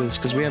Alley-oop's moves,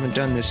 because we haven't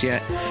done this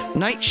yet.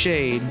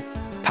 Nightshade.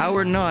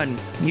 Power none.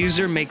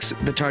 User makes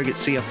the target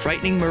see a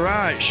frightening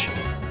mirage.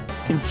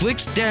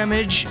 Inflicts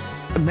damage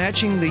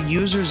matching the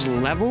user's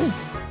level.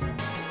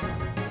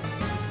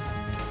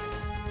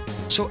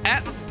 So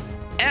at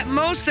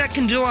most that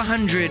can do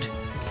 100.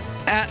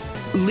 At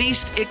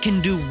least it can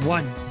do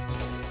 1.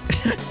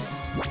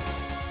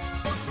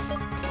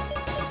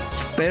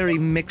 Very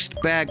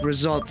mixed bag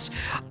results.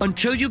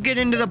 Until you get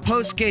into the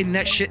post game,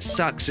 that shit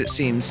sucks, it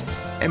seems.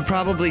 And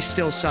probably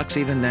still sucks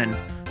even then.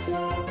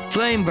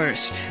 Flame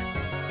Burst.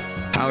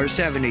 Power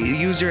 70. The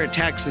user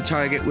attacks the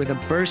target with a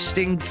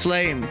bursting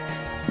flame.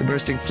 The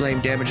bursting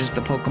flame damages the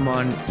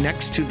Pokemon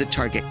next to the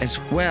target as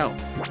well.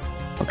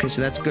 Okay,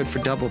 so that's good for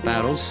double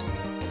battles.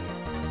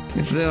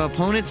 If the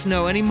opponents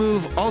know any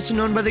move also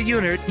known by the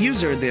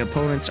user, the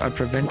opponents are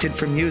prevented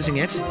from using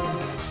it.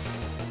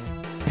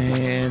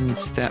 And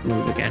it's that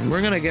move again.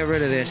 We're gonna get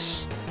rid of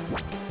this.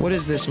 What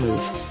is this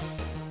move?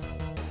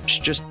 It's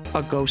just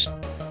a ghost.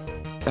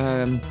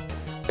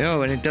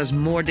 Oh, and it does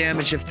more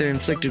damage if they're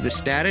inflicted with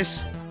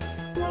status.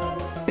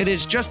 It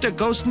is just a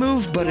ghost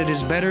move, but it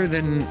is better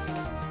than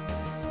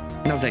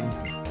nothing.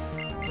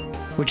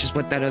 Which is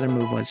what that other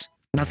move was.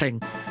 Nothing.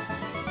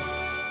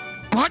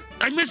 What?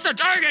 I missed the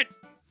target!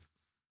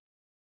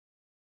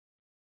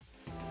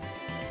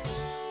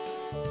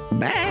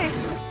 Bye.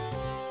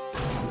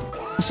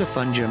 It's a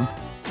fun gym.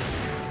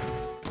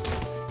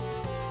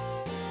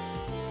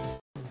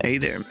 Hey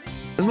there.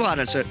 There's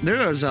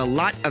a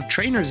lot of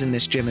trainers in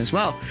this gym as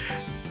well.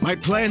 My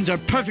plans are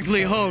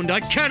perfectly honed. I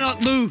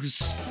cannot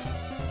lose.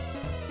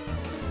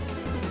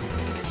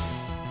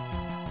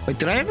 Wait,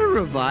 did I ever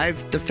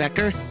revive the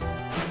Fecker?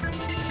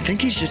 I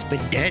think he's just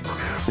been dead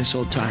this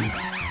whole time.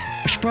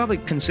 I should probably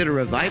consider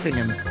reviving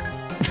him.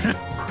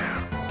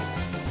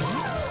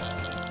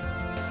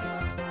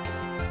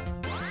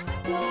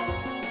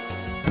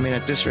 I mean,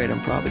 at this rate,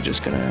 I'm probably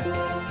just gonna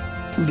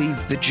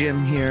leave the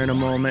gym here in a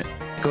moment,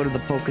 go to the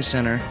Poké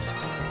Center.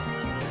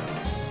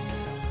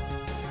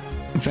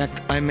 In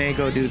fact, I may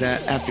go do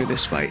that after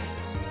this fight.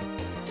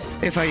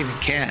 If I even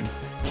can.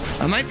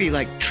 I might be,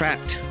 like,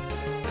 trapped.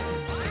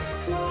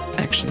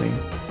 Actually.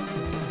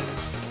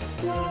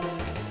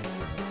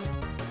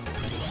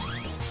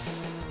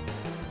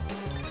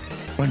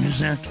 When is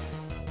that?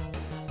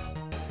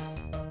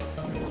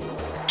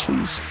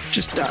 Please,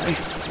 just die.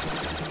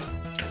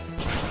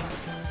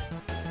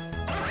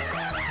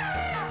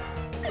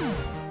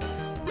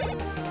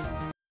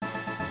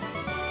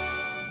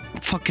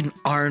 Fucking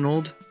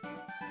Arnold.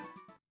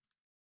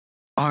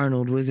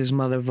 Arnold with his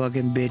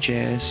motherfucking bitch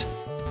ass.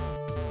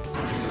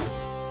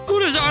 Who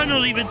does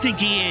Arnold even think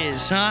he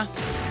is, huh?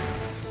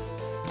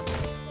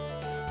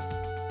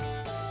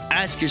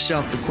 Ask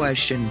yourself the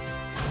question.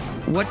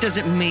 What does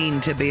it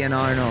mean to be an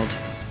Arnold?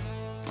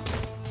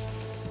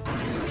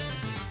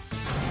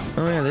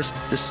 Oh yeah, this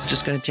is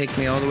just gonna take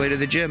me all the way to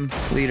the gym,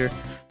 leader.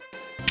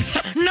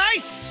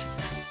 Nice!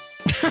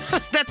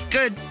 That's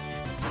good.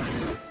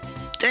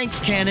 Thanks,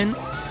 Cannon.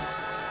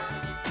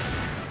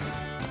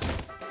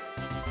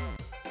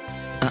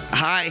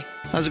 Hi,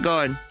 how's it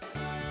going?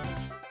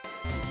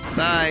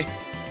 Bye.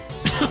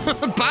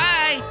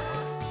 Bye!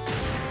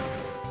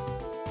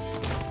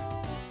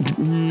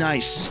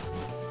 Nice.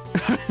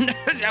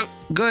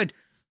 Good.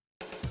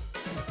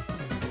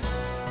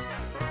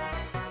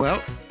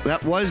 Well,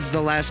 that was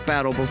the last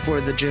battle before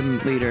the gym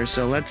leader,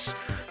 so let's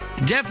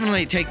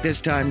definitely take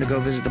this time to go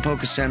visit the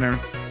Poké Center.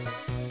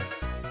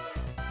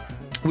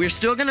 We're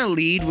still gonna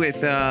lead with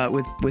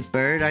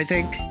Bird, I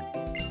think.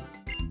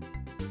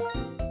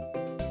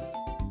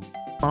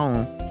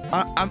 Oh,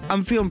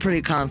 I'm feeling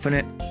pretty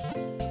confident.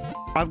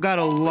 I've got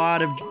a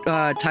lot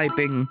of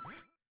typing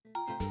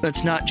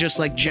that's not just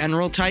like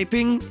general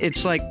typing.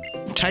 It's like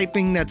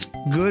typing that's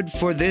good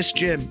for this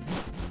gym.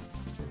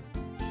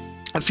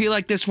 I feel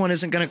like this one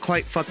isn't gonna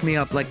quite fuck me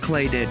up like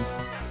Clay did.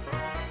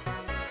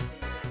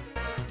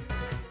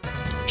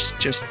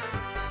 Just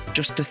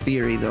a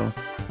theory though.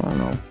 I don't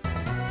know.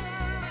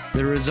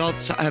 The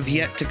results have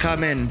yet to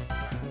come in.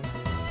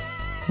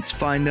 Let's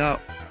find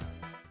out.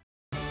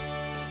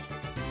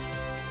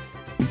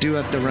 We do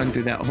have to run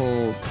through that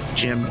whole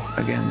gym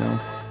again, though.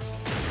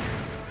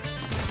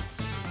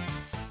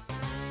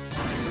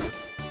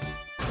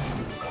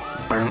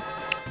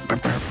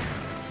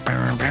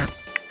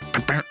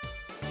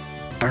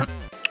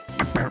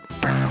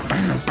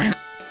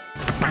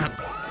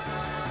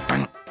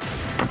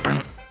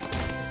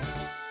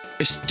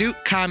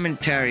 Astute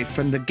commentary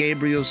from the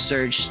Gabriel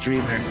Surge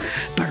streamer.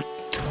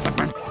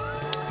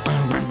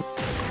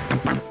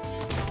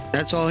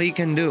 That's all he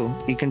can do.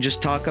 He can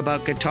just talk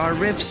about guitar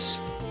riffs.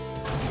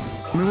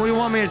 I mean, what do you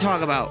want me to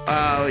talk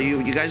about?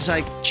 You guys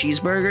like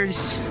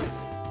cheeseburgers?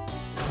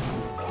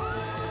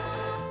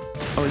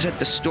 I was at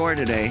the store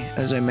today,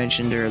 as I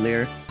mentioned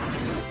earlier,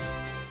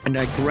 and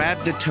I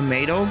grabbed a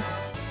tomato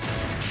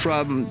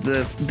from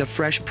the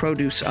fresh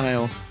produce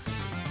aisle.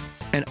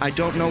 And I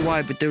don't know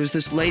why, but there was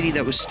this lady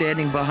that was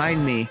standing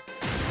behind me.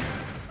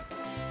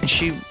 And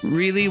she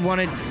really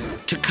wanted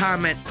to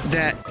comment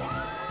that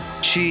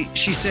she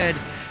said,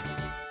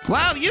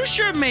 "Wow, you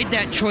sure made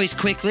that choice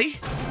quickly."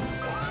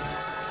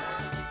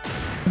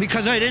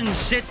 Because I didn't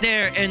sit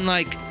there and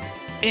like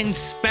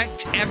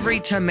inspect every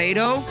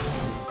tomato.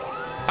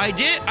 I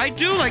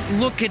do like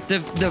look at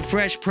the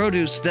fresh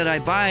produce that I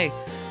buy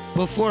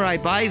before I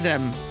buy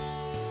them.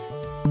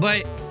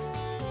 But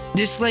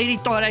this lady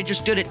thought I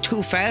just did it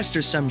too fast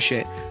or some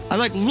shit. I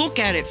like look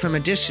at it from a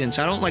distance.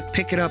 I don't like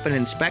pick it up and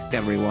inspect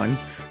everyone.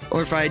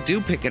 Or if I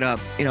do pick it up,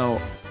 you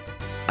know,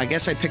 I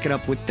guess I pick it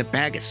up with the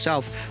bag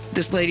itself.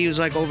 This lady was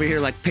like over here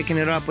like picking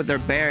it up with her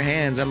bare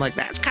hands. I'm like,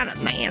 that's kind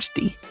of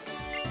nasty.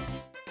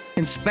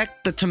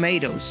 Inspect the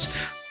tomatoes.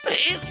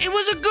 It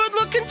was a good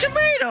looking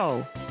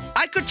tomato.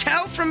 I could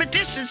tell from a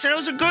distance that it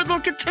was a good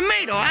looking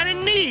tomato. I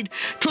didn't need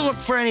to look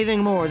for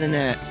anything more than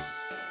that.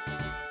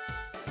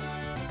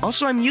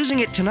 Also, I'm using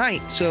it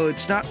tonight, so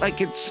it's not like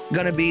it's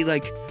gonna be,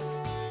 like,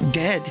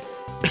 dead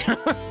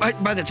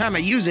by the time I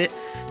use it.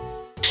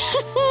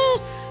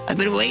 I've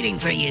been waiting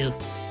for you.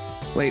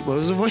 Wait, what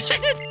was the voice I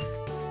did?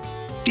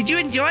 Did you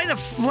enjoy the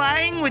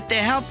flying with the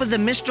help of the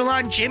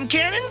Mr. gym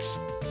cannons?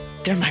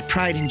 They're my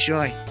pride and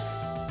joy.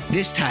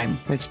 This time,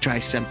 let's try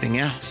something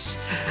else.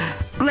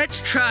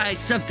 Let's try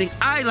something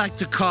I like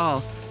to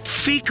call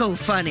fecal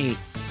funny.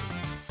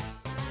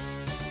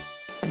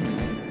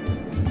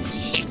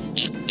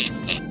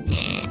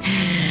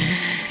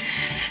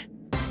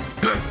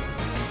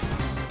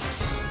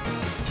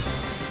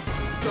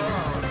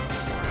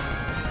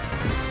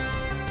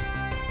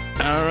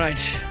 All right.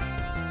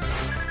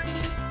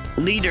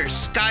 Leader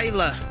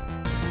Skyla.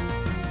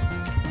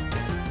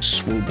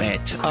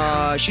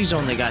 Swoobet. She's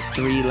only got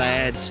 3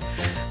 lads.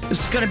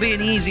 This is gonna be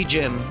an easy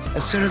gym.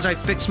 As soon as I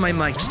fix my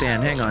mic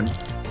stand. Hang on.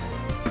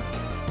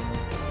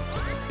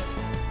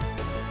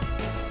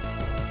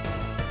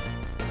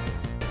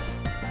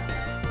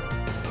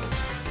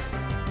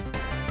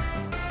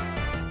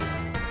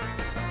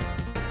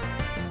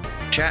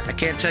 Chat, I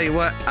can't tell you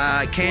what.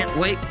 I can't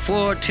wait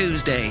for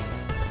Tuesday.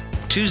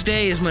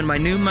 Tuesday is when my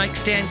new mic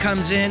stand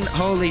comes in.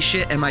 Holy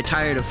shit, am I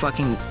tired of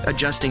fucking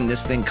adjusting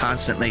this thing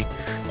constantly.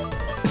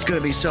 It's gonna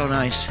be so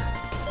nice.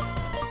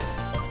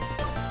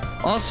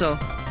 Also,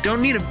 don't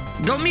mean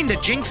to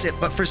jinx it,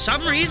 but for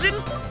some reason,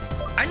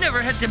 I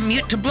never had to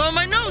mute to blow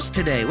my nose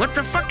today. What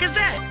the fuck is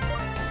that?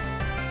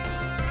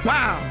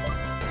 Wow.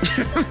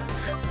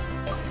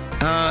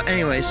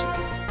 Anyways.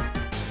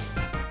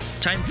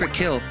 Time for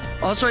kill.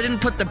 Also, I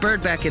didn't put the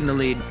bird back in the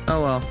lead.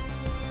 Oh well.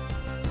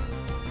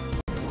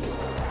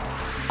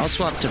 I'll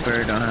swap to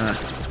bird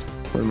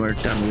when we're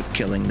done with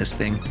killing this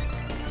thing.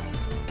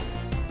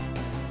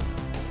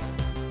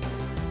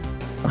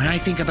 When I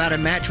think about a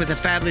match with a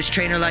fabulous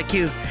trainer like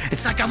you,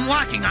 it's like I'm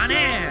walking on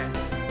air.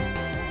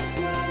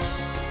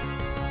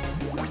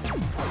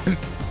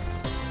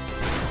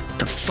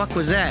 The fuck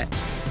was that?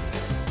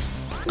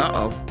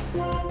 Uh-oh.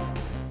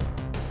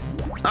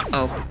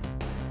 Uh-oh.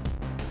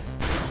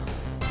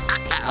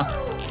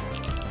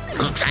 Uh-oh.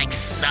 Looks like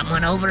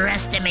someone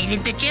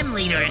overestimated the gym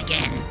leader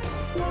again.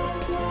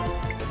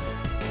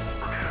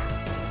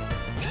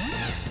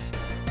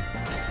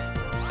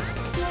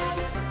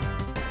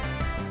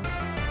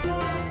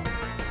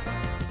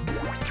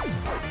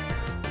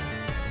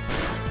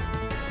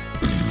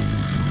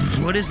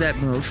 What is that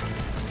move?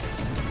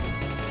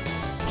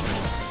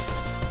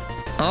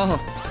 Oh.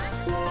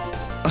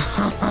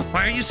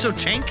 Why are you so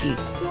tanky?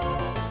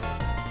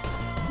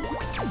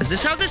 Is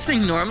this how this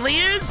thing normally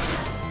is?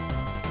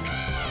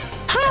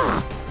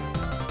 Huh.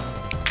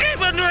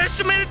 Gabe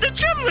underestimated the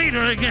gym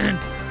leader again.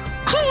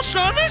 Who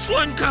saw this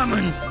one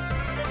coming?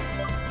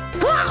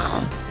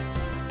 Wow.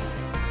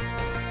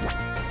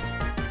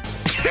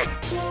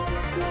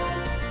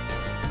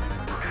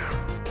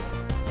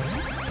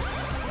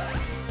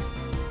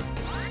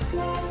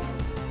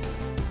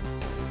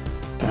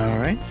 All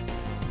right.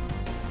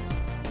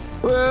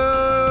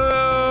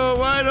 Well,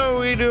 why don't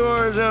we do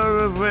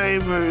ourselves a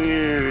favor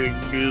here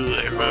and do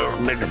a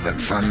little bit of a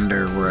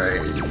thunder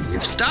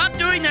wave? Stop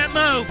doing that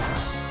move!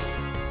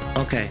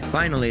 Okay,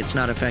 finally it's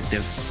not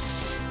effective.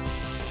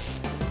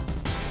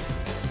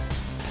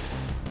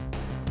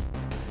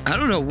 I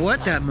don't know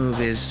what that move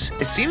is.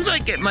 It seems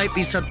like it might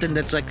be something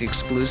that's like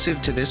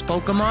exclusive to this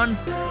Pokemon.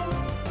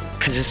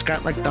 Cause it's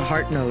got like the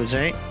heart nose,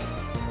 right?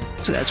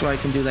 So that's why I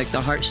can do like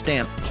the heart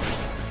stamp.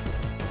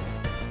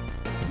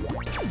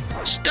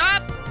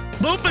 Stop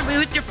booping me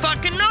with your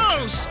fucking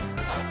nose!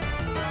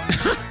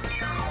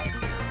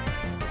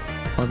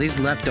 Oh, these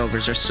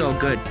leftovers are so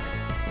good.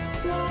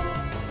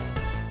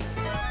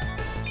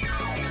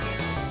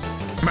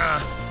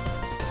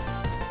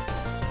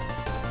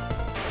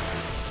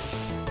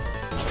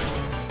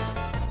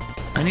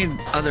 I need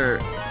other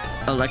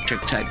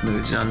electric type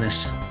moves on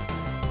this.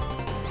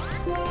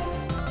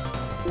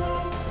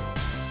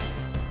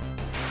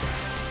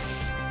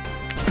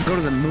 Go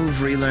to the move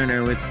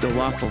relearner with the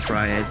waffle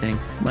fry, I think.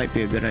 Might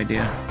be a good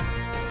idea.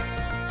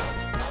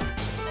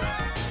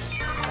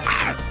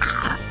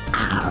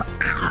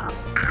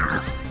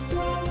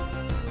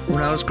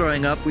 When I was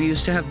growing up, we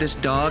used to have this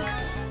dog.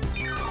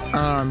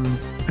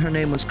 Her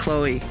name was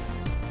Chloe.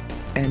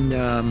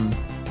 And,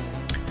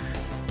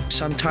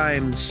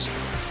 sometimes,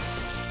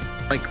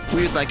 like,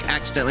 we would, like,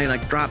 accidentally,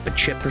 like, drop a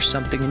chip or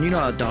something. And you know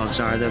how dogs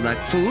are. They're like,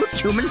 food?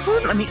 Human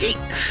food? Let me eat.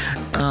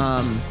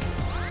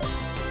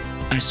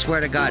 I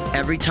swear to God,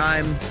 every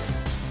time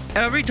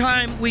Every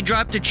time we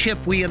dropped a chip,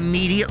 we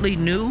immediately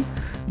knew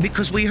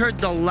because we heard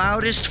the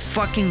loudest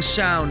fucking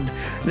sound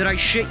that I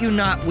shit you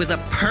not with a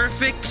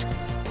perfect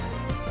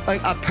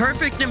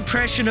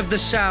impression of the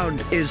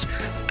sound is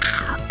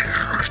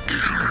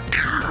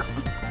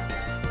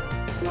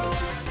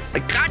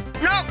God,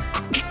 no!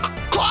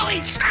 Chloe,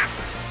 stop!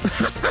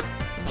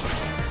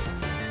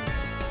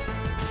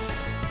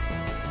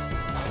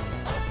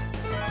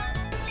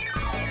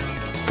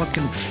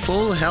 Fucking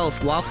full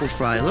health waffle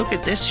fry. Look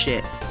at this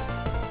shit.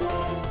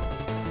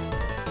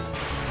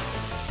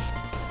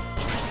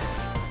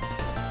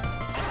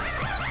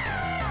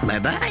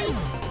 Bye-bye.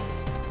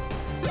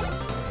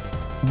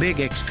 Big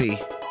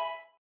XP.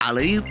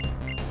 Alley.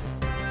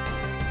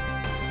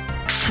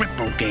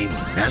 Triple game.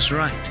 That's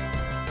right.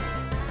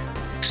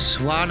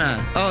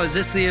 Swana. Oh, is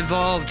this the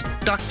evolved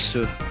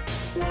Duxu?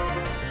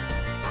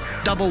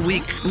 Double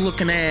weak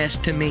looking ass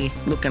to me.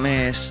 Looking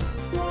ass.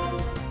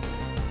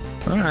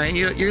 Alright,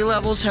 your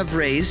levels have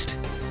raised.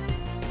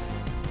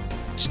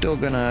 Still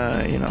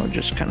gonna, you know,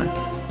 just kind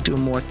of do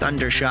more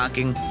thunder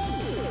shocking.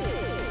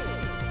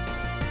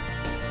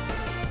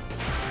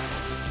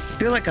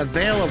 Feel like a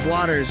veil of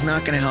water is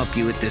not gonna help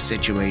you with this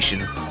situation.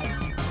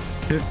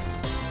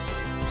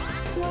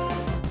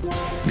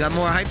 Got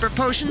more hyper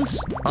potions?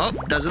 Oh,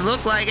 doesn't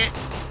look like it.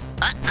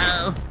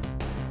 Uh-oh.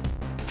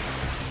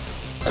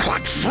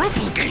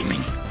 Quadruple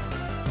gaming.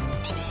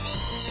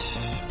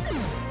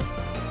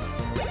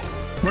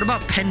 What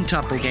about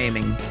pentuple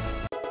gaming?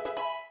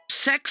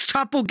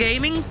 Sextuple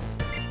gaming?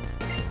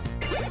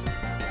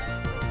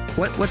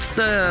 What's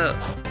the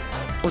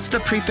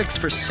prefix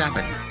for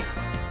 7?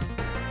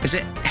 Is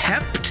it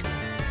hept?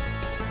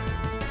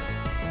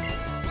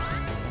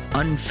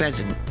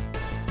 Unpheasant.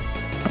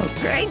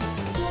 Okay.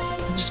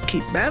 Just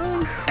keep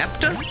battling.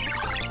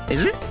 Hepta?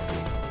 Is it?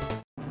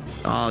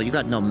 Oh, you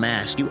got no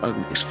mask. You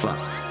ugly as fuck.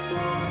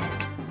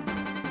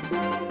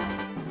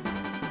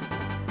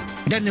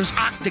 Then there's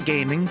Octa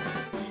Gaming.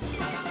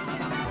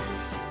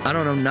 I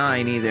don't know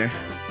 9 either.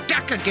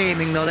 Deca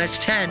Gaming, though, that's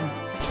 10.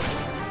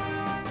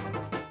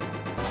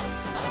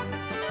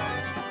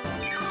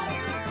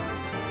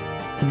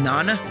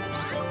 Nana?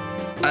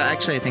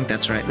 Actually, I think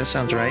that's right. That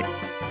sounds right.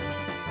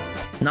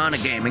 Nana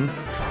Gaming.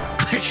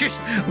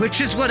 Which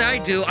is what I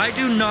do. I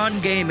do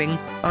non-gaming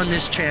on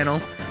this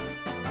channel.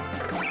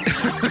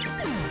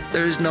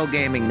 There's no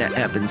gaming that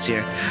happens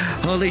here.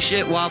 Holy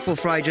shit, Waffle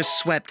Fry just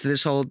swept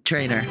this whole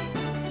trainer.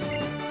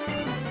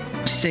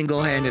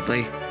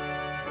 Single-handedly.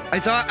 I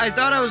thought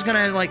I was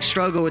gonna like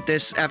struggle with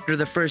this after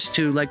the first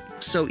 2 like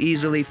so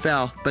easily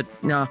fell, but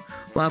no,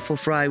 Waffle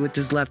Fry with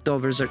his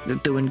leftovers are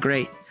doing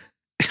great.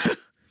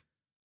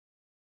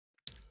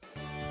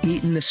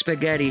 Eating the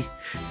spaghetti.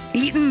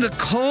 Eating the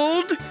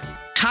cold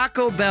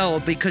Taco Bell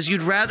because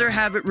you'd rather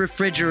have it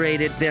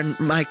refrigerated than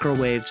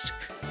microwaved.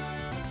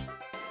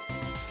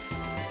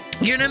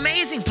 You're an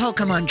amazing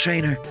Pokemon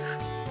trainer.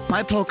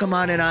 My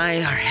Pokemon and I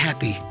are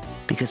happy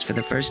because for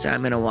the first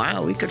time in a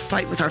while we could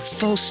fight with our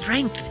full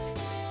strength.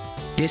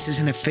 This is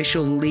an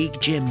official League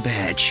Gym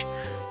badge.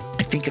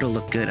 I think it'll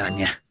look good on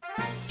you.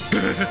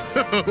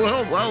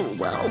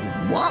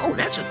 Whoa,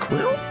 that's a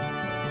quill?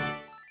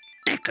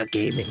 Deca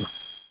Gaming.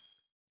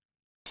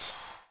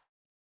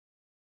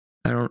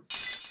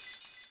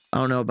 I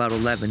don't know about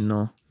 11,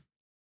 though.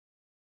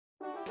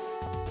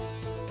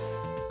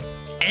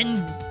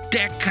 And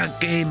Deca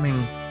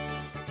Gaming.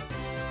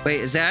 Wait,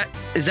 is that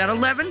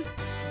 11?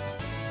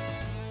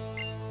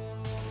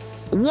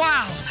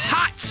 Wow,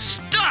 hot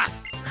stuff!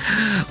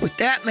 With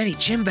that many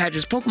gym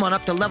badges, Pokemon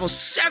up to level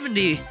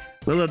 70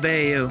 will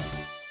obey you.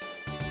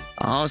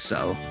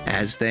 Also,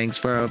 as thanks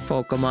for a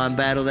Pokemon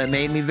battle that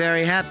made me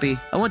very happy,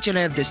 I want you to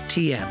have this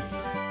TM.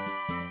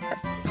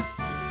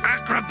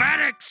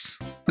 Acrobatics!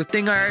 The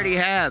thing I already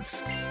have.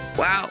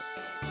 Wow.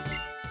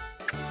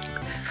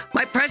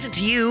 My present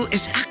to you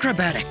is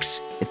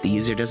Acrobatics. If the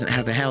user doesn't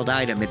have a held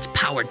item, its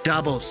power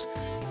doubles.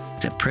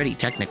 It's a pretty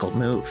technical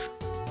move.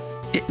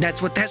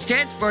 That's what that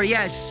stands for,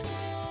 yes.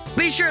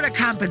 Be sure to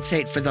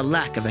compensate for the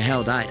lack of a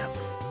held item.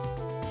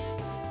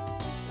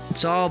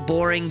 It's all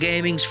boring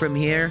gamings from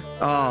here.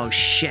 Oh,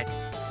 shit.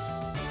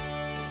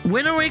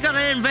 When are we gonna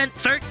invent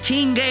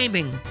 13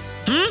 gaming?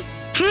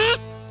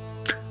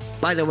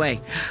 By the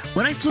way,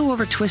 when I flew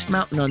over Twist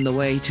Mountain on the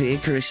way to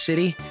Icarus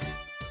City,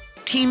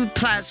 Team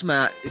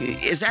Plasma,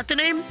 is that the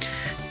name?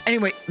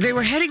 Anyway, they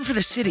were heading for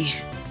the city.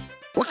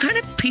 What kind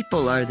of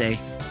people are they?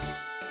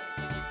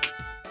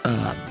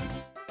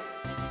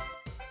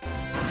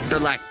 They're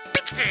like,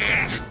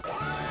 bitches!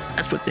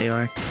 That's what they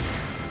are.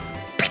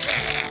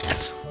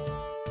 Bitches!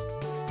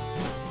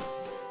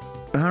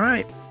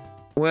 Alright.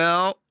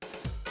 Well...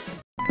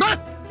 Ah!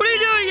 What are you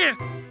doing here?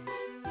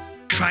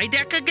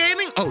 Trideca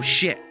Gaming? Oh,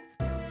 shit.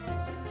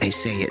 They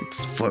say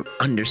it's for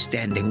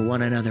understanding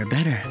one another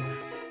better.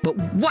 But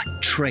what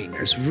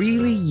trainers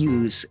really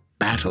use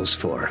battles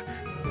for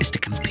is to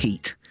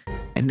compete.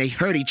 And they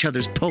hurt each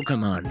other's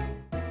Pokemon.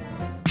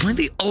 Am I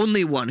the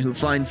only one who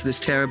finds this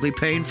terribly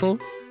painful?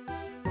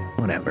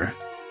 Whatever.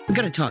 I'm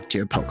gonna talk to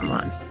your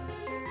Pokemon.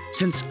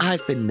 Since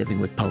I've been living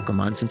with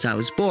Pokemon since I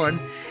was born,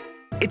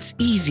 It's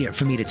easier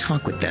for me to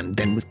talk with them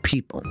than with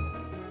people.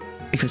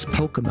 Because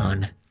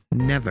Pokemon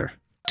never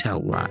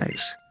tell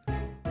lies.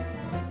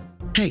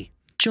 Hey,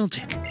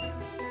 Joltik.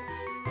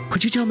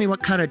 Could you tell me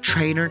what kind of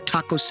trainer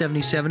Taco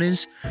 77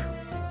 is?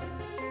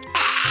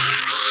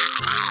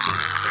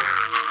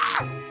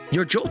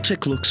 Your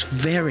Joltik looks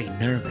very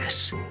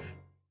nervous.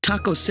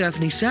 Taco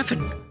 77,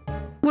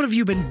 what have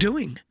you been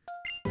doing?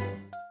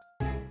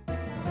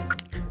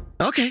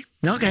 Okay,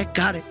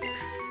 got it.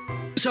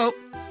 So,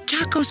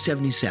 Taco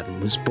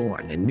 77 was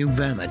born in New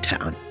Vama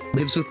Town,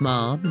 lives with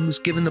Mom, and was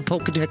given the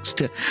Pokedex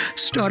to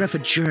start off a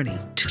journey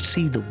to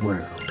see the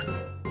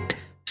world.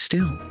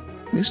 Still,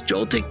 this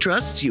Joltik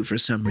trusts you for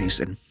some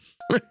reason.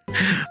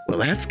 Well,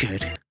 that's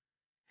good.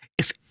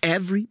 If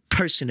every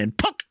person in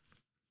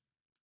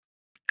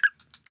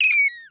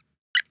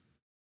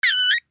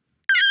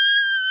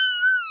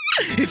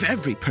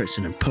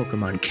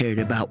Pokemon cared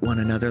about one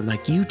another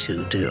like you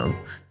two do,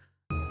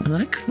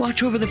 I could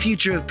watch over the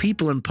future of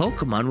people in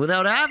Pokemon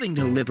without having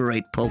to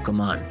liberate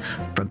Pokemon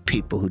from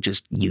people who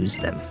just use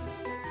them.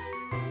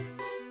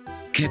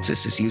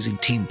 Kitsis is using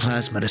Team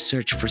Plasma to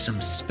search for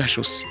some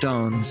special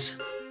stones.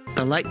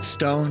 The Light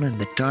Stone and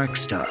the Dark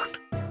Stone.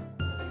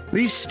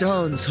 These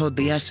stones hold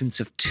the essence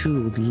of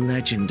two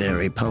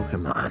legendary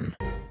Pokemon.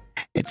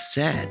 It's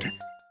said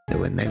that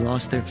when they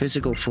lost their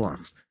physical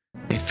form,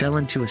 they fell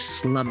into a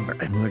slumber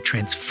and were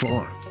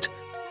transformed.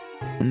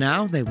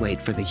 Now they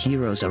wait for the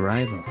hero's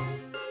arrival.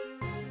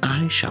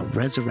 I shall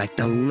resurrect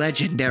the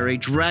legendary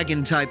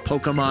Dragon-type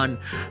Pokemon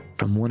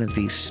from one of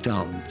these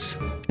stones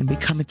and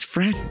become its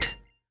friend.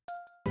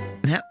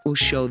 That will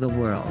show the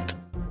world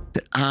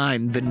that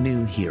I'm the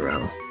new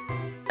hero.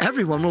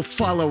 Everyone will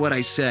follow what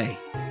I say.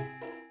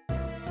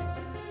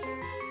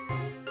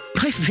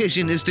 My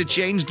vision is to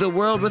change the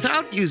world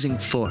without using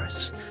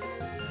force.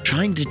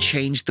 Trying to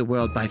change the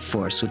world by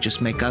force will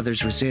just make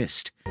others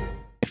resist.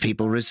 If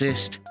people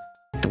resist,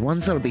 the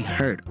ones that'll be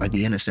hurt are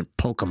the innocent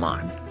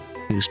Pokemon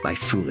used by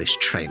foolish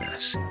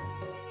trainers.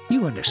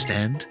 You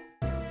understand?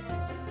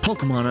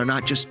 Pokemon are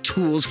not just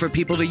tools for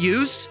people to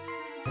use.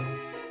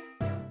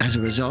 As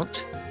a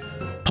result,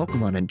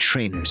 Pokemon and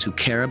trainers who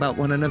care about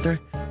one another,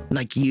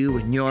 like you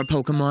and your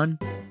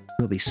Pokemon,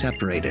 will be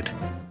separated.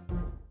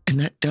 And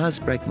that does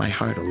break my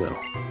heart a little.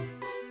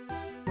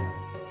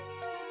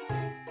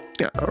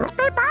 Okay,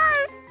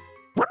 bye.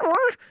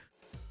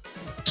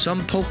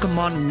 Some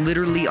Pokemon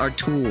literally are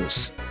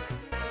tools.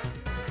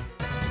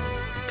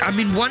 I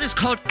mean, one is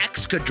called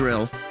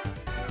Excadrill.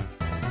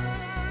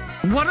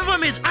 One of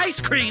them is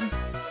ice cream.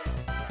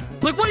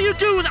 Like, what do you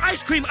do with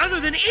ice cream other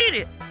than eat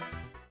it?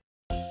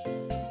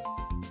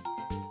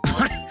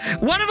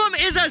 One of them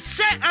is a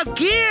set of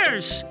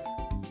gears.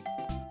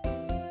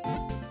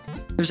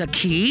 There's a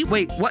key?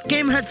 Wait, what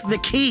game has the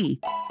key?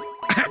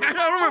 I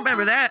don't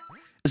remember that.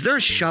 Is there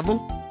a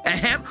shovel? A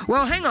hammer?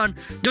 Well, hang on.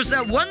 There's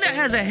that one that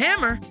has a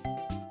hammer.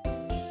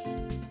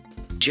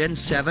 Gen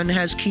 7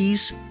 has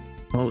keys?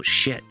 Oh,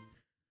 shit.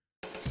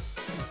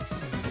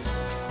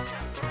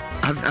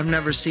 I've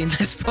never seen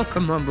this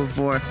Pokemon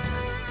before.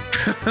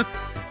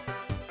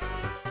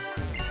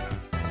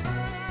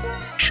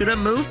 Should a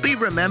move be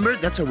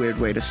remembered? That's a weird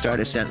way to start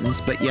a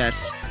sentence, but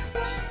yes.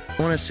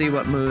 I want to see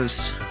what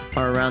moves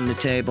are around the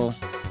table.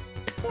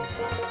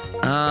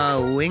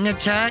 Wing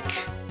attack?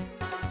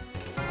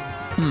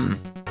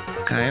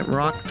 Okay,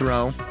 rock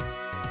throw.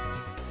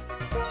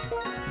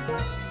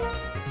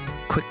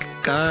 Quick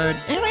guard.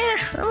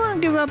 I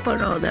won't give up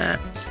on all that.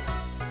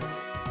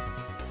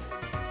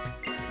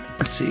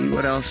 Let's see,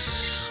 what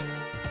else?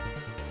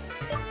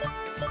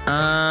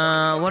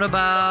 What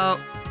about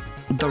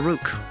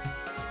Daruk?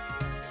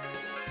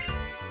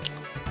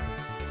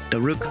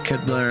 Daruk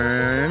could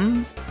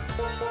learn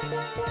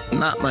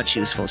not much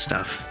useful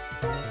stuff.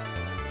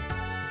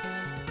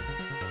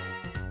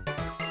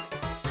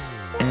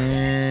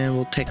 And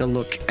we'll take a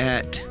look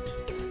at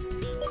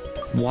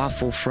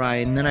Waffle Fry,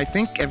 and then I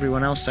think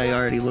everyone else I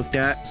already looked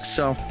at.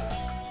 So,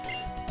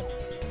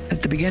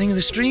 at the beginning of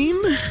the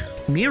stream,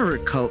 Mirror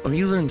Coat. Oh,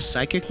 you learn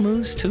psychic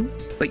moves too?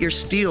 But you're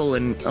steel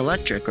and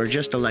electric, or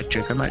just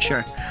electric, I'm not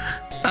sure.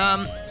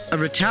 A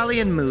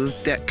Retalian move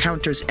that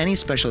counters any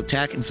special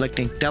attack,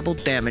 inflicting double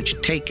damage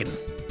taken.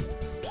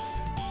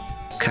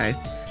 Okay.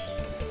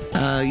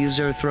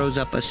 User throws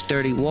up a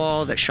sturdy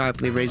wall that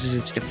sharply raises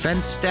its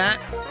defense stat.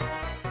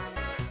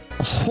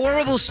 A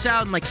horrible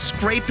sound like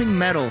scraping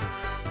metal.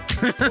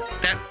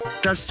 That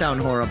does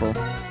sound horrible.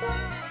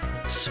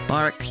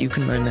 Spark, you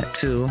can learn that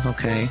too.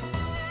 Okay.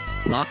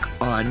 Lock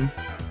on.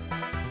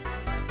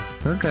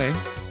 Okay.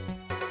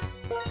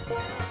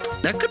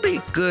 That could be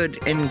good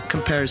in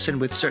comparison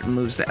with certain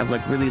moves that have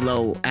like really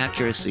low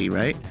accuracy,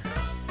 right?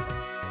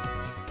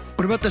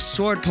 What about the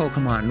sword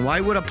Pokemon?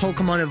 Why would a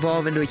Pokemon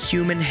evolve into a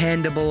human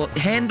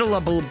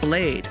handleable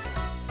blade?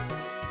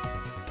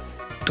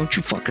 Don't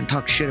you fucking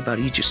talk shit about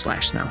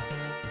Aegislash now.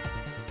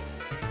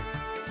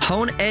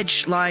 Hone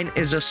Edge Line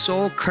is a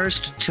soul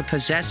cursed to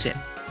possess it.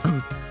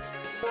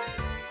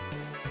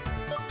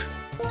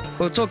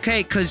 Well, it's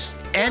okay, because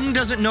N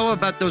doesn't know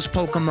about those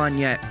Pokemon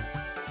yet.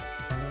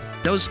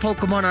 Those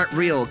Pokemon aren't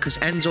real because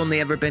N's only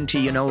ever been to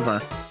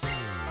Unova.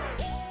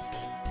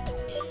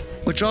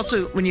 Which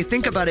also, when you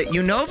think about it,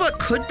 Unova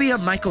could be a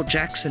Michael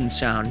Jackson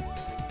sound.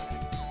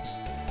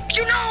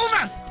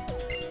 Unova!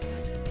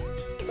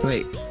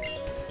 Wait.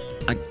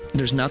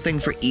 There's nothing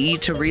for E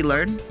to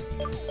relearn?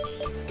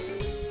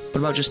 What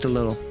about just a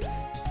little?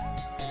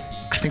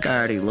 I think I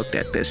already looked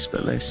at this,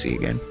 but let's see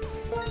again.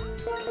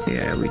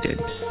 Yeah, we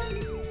did.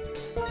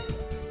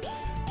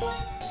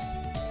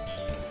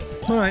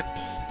 Alright.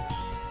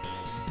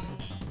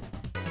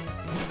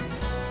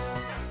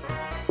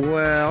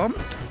 Well,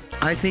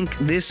 I think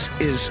this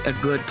is a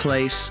good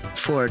place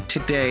for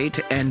today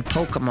to end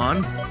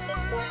Pokemon.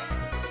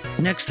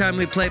 Next time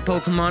we play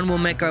Pokemon, we'll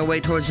make our way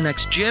towards the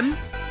next gym.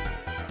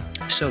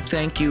 So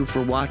thank you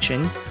for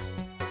watching.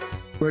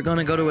 We're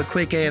gonna go to a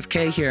quick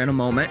AFK here in a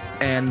moment,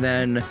 and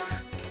then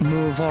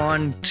move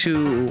on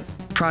to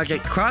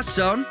Project Cross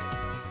Zone.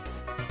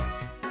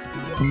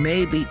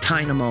 Maybe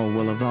Tynamo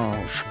will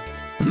evolve.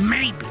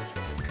 Maybe.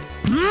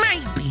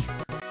 Maybe.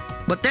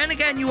 But then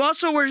again, you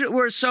also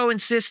were so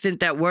insistent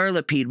that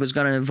Whirlipede was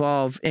going to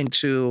evolve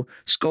into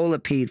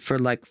Scolipede for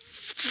like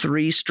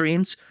 3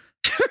 streams.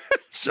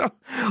 So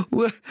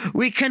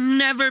we can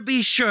never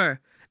be sure.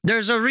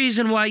 There's a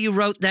reason why you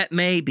wrote that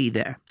maybe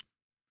there.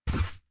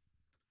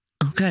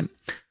 Okay.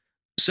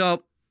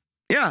 So,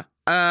 yeah.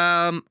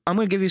 I'm going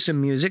to give you some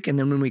music, and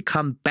then when we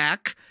come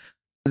back,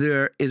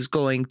 there is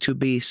going to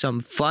be some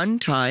fun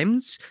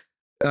times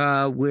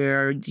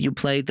where you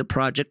play the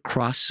Project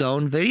Cross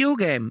Zone video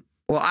game.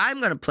 Well, I'm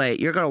going to play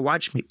it. You're going to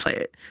watch me play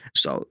it.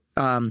 So,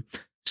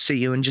 see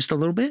you in just a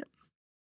little bit.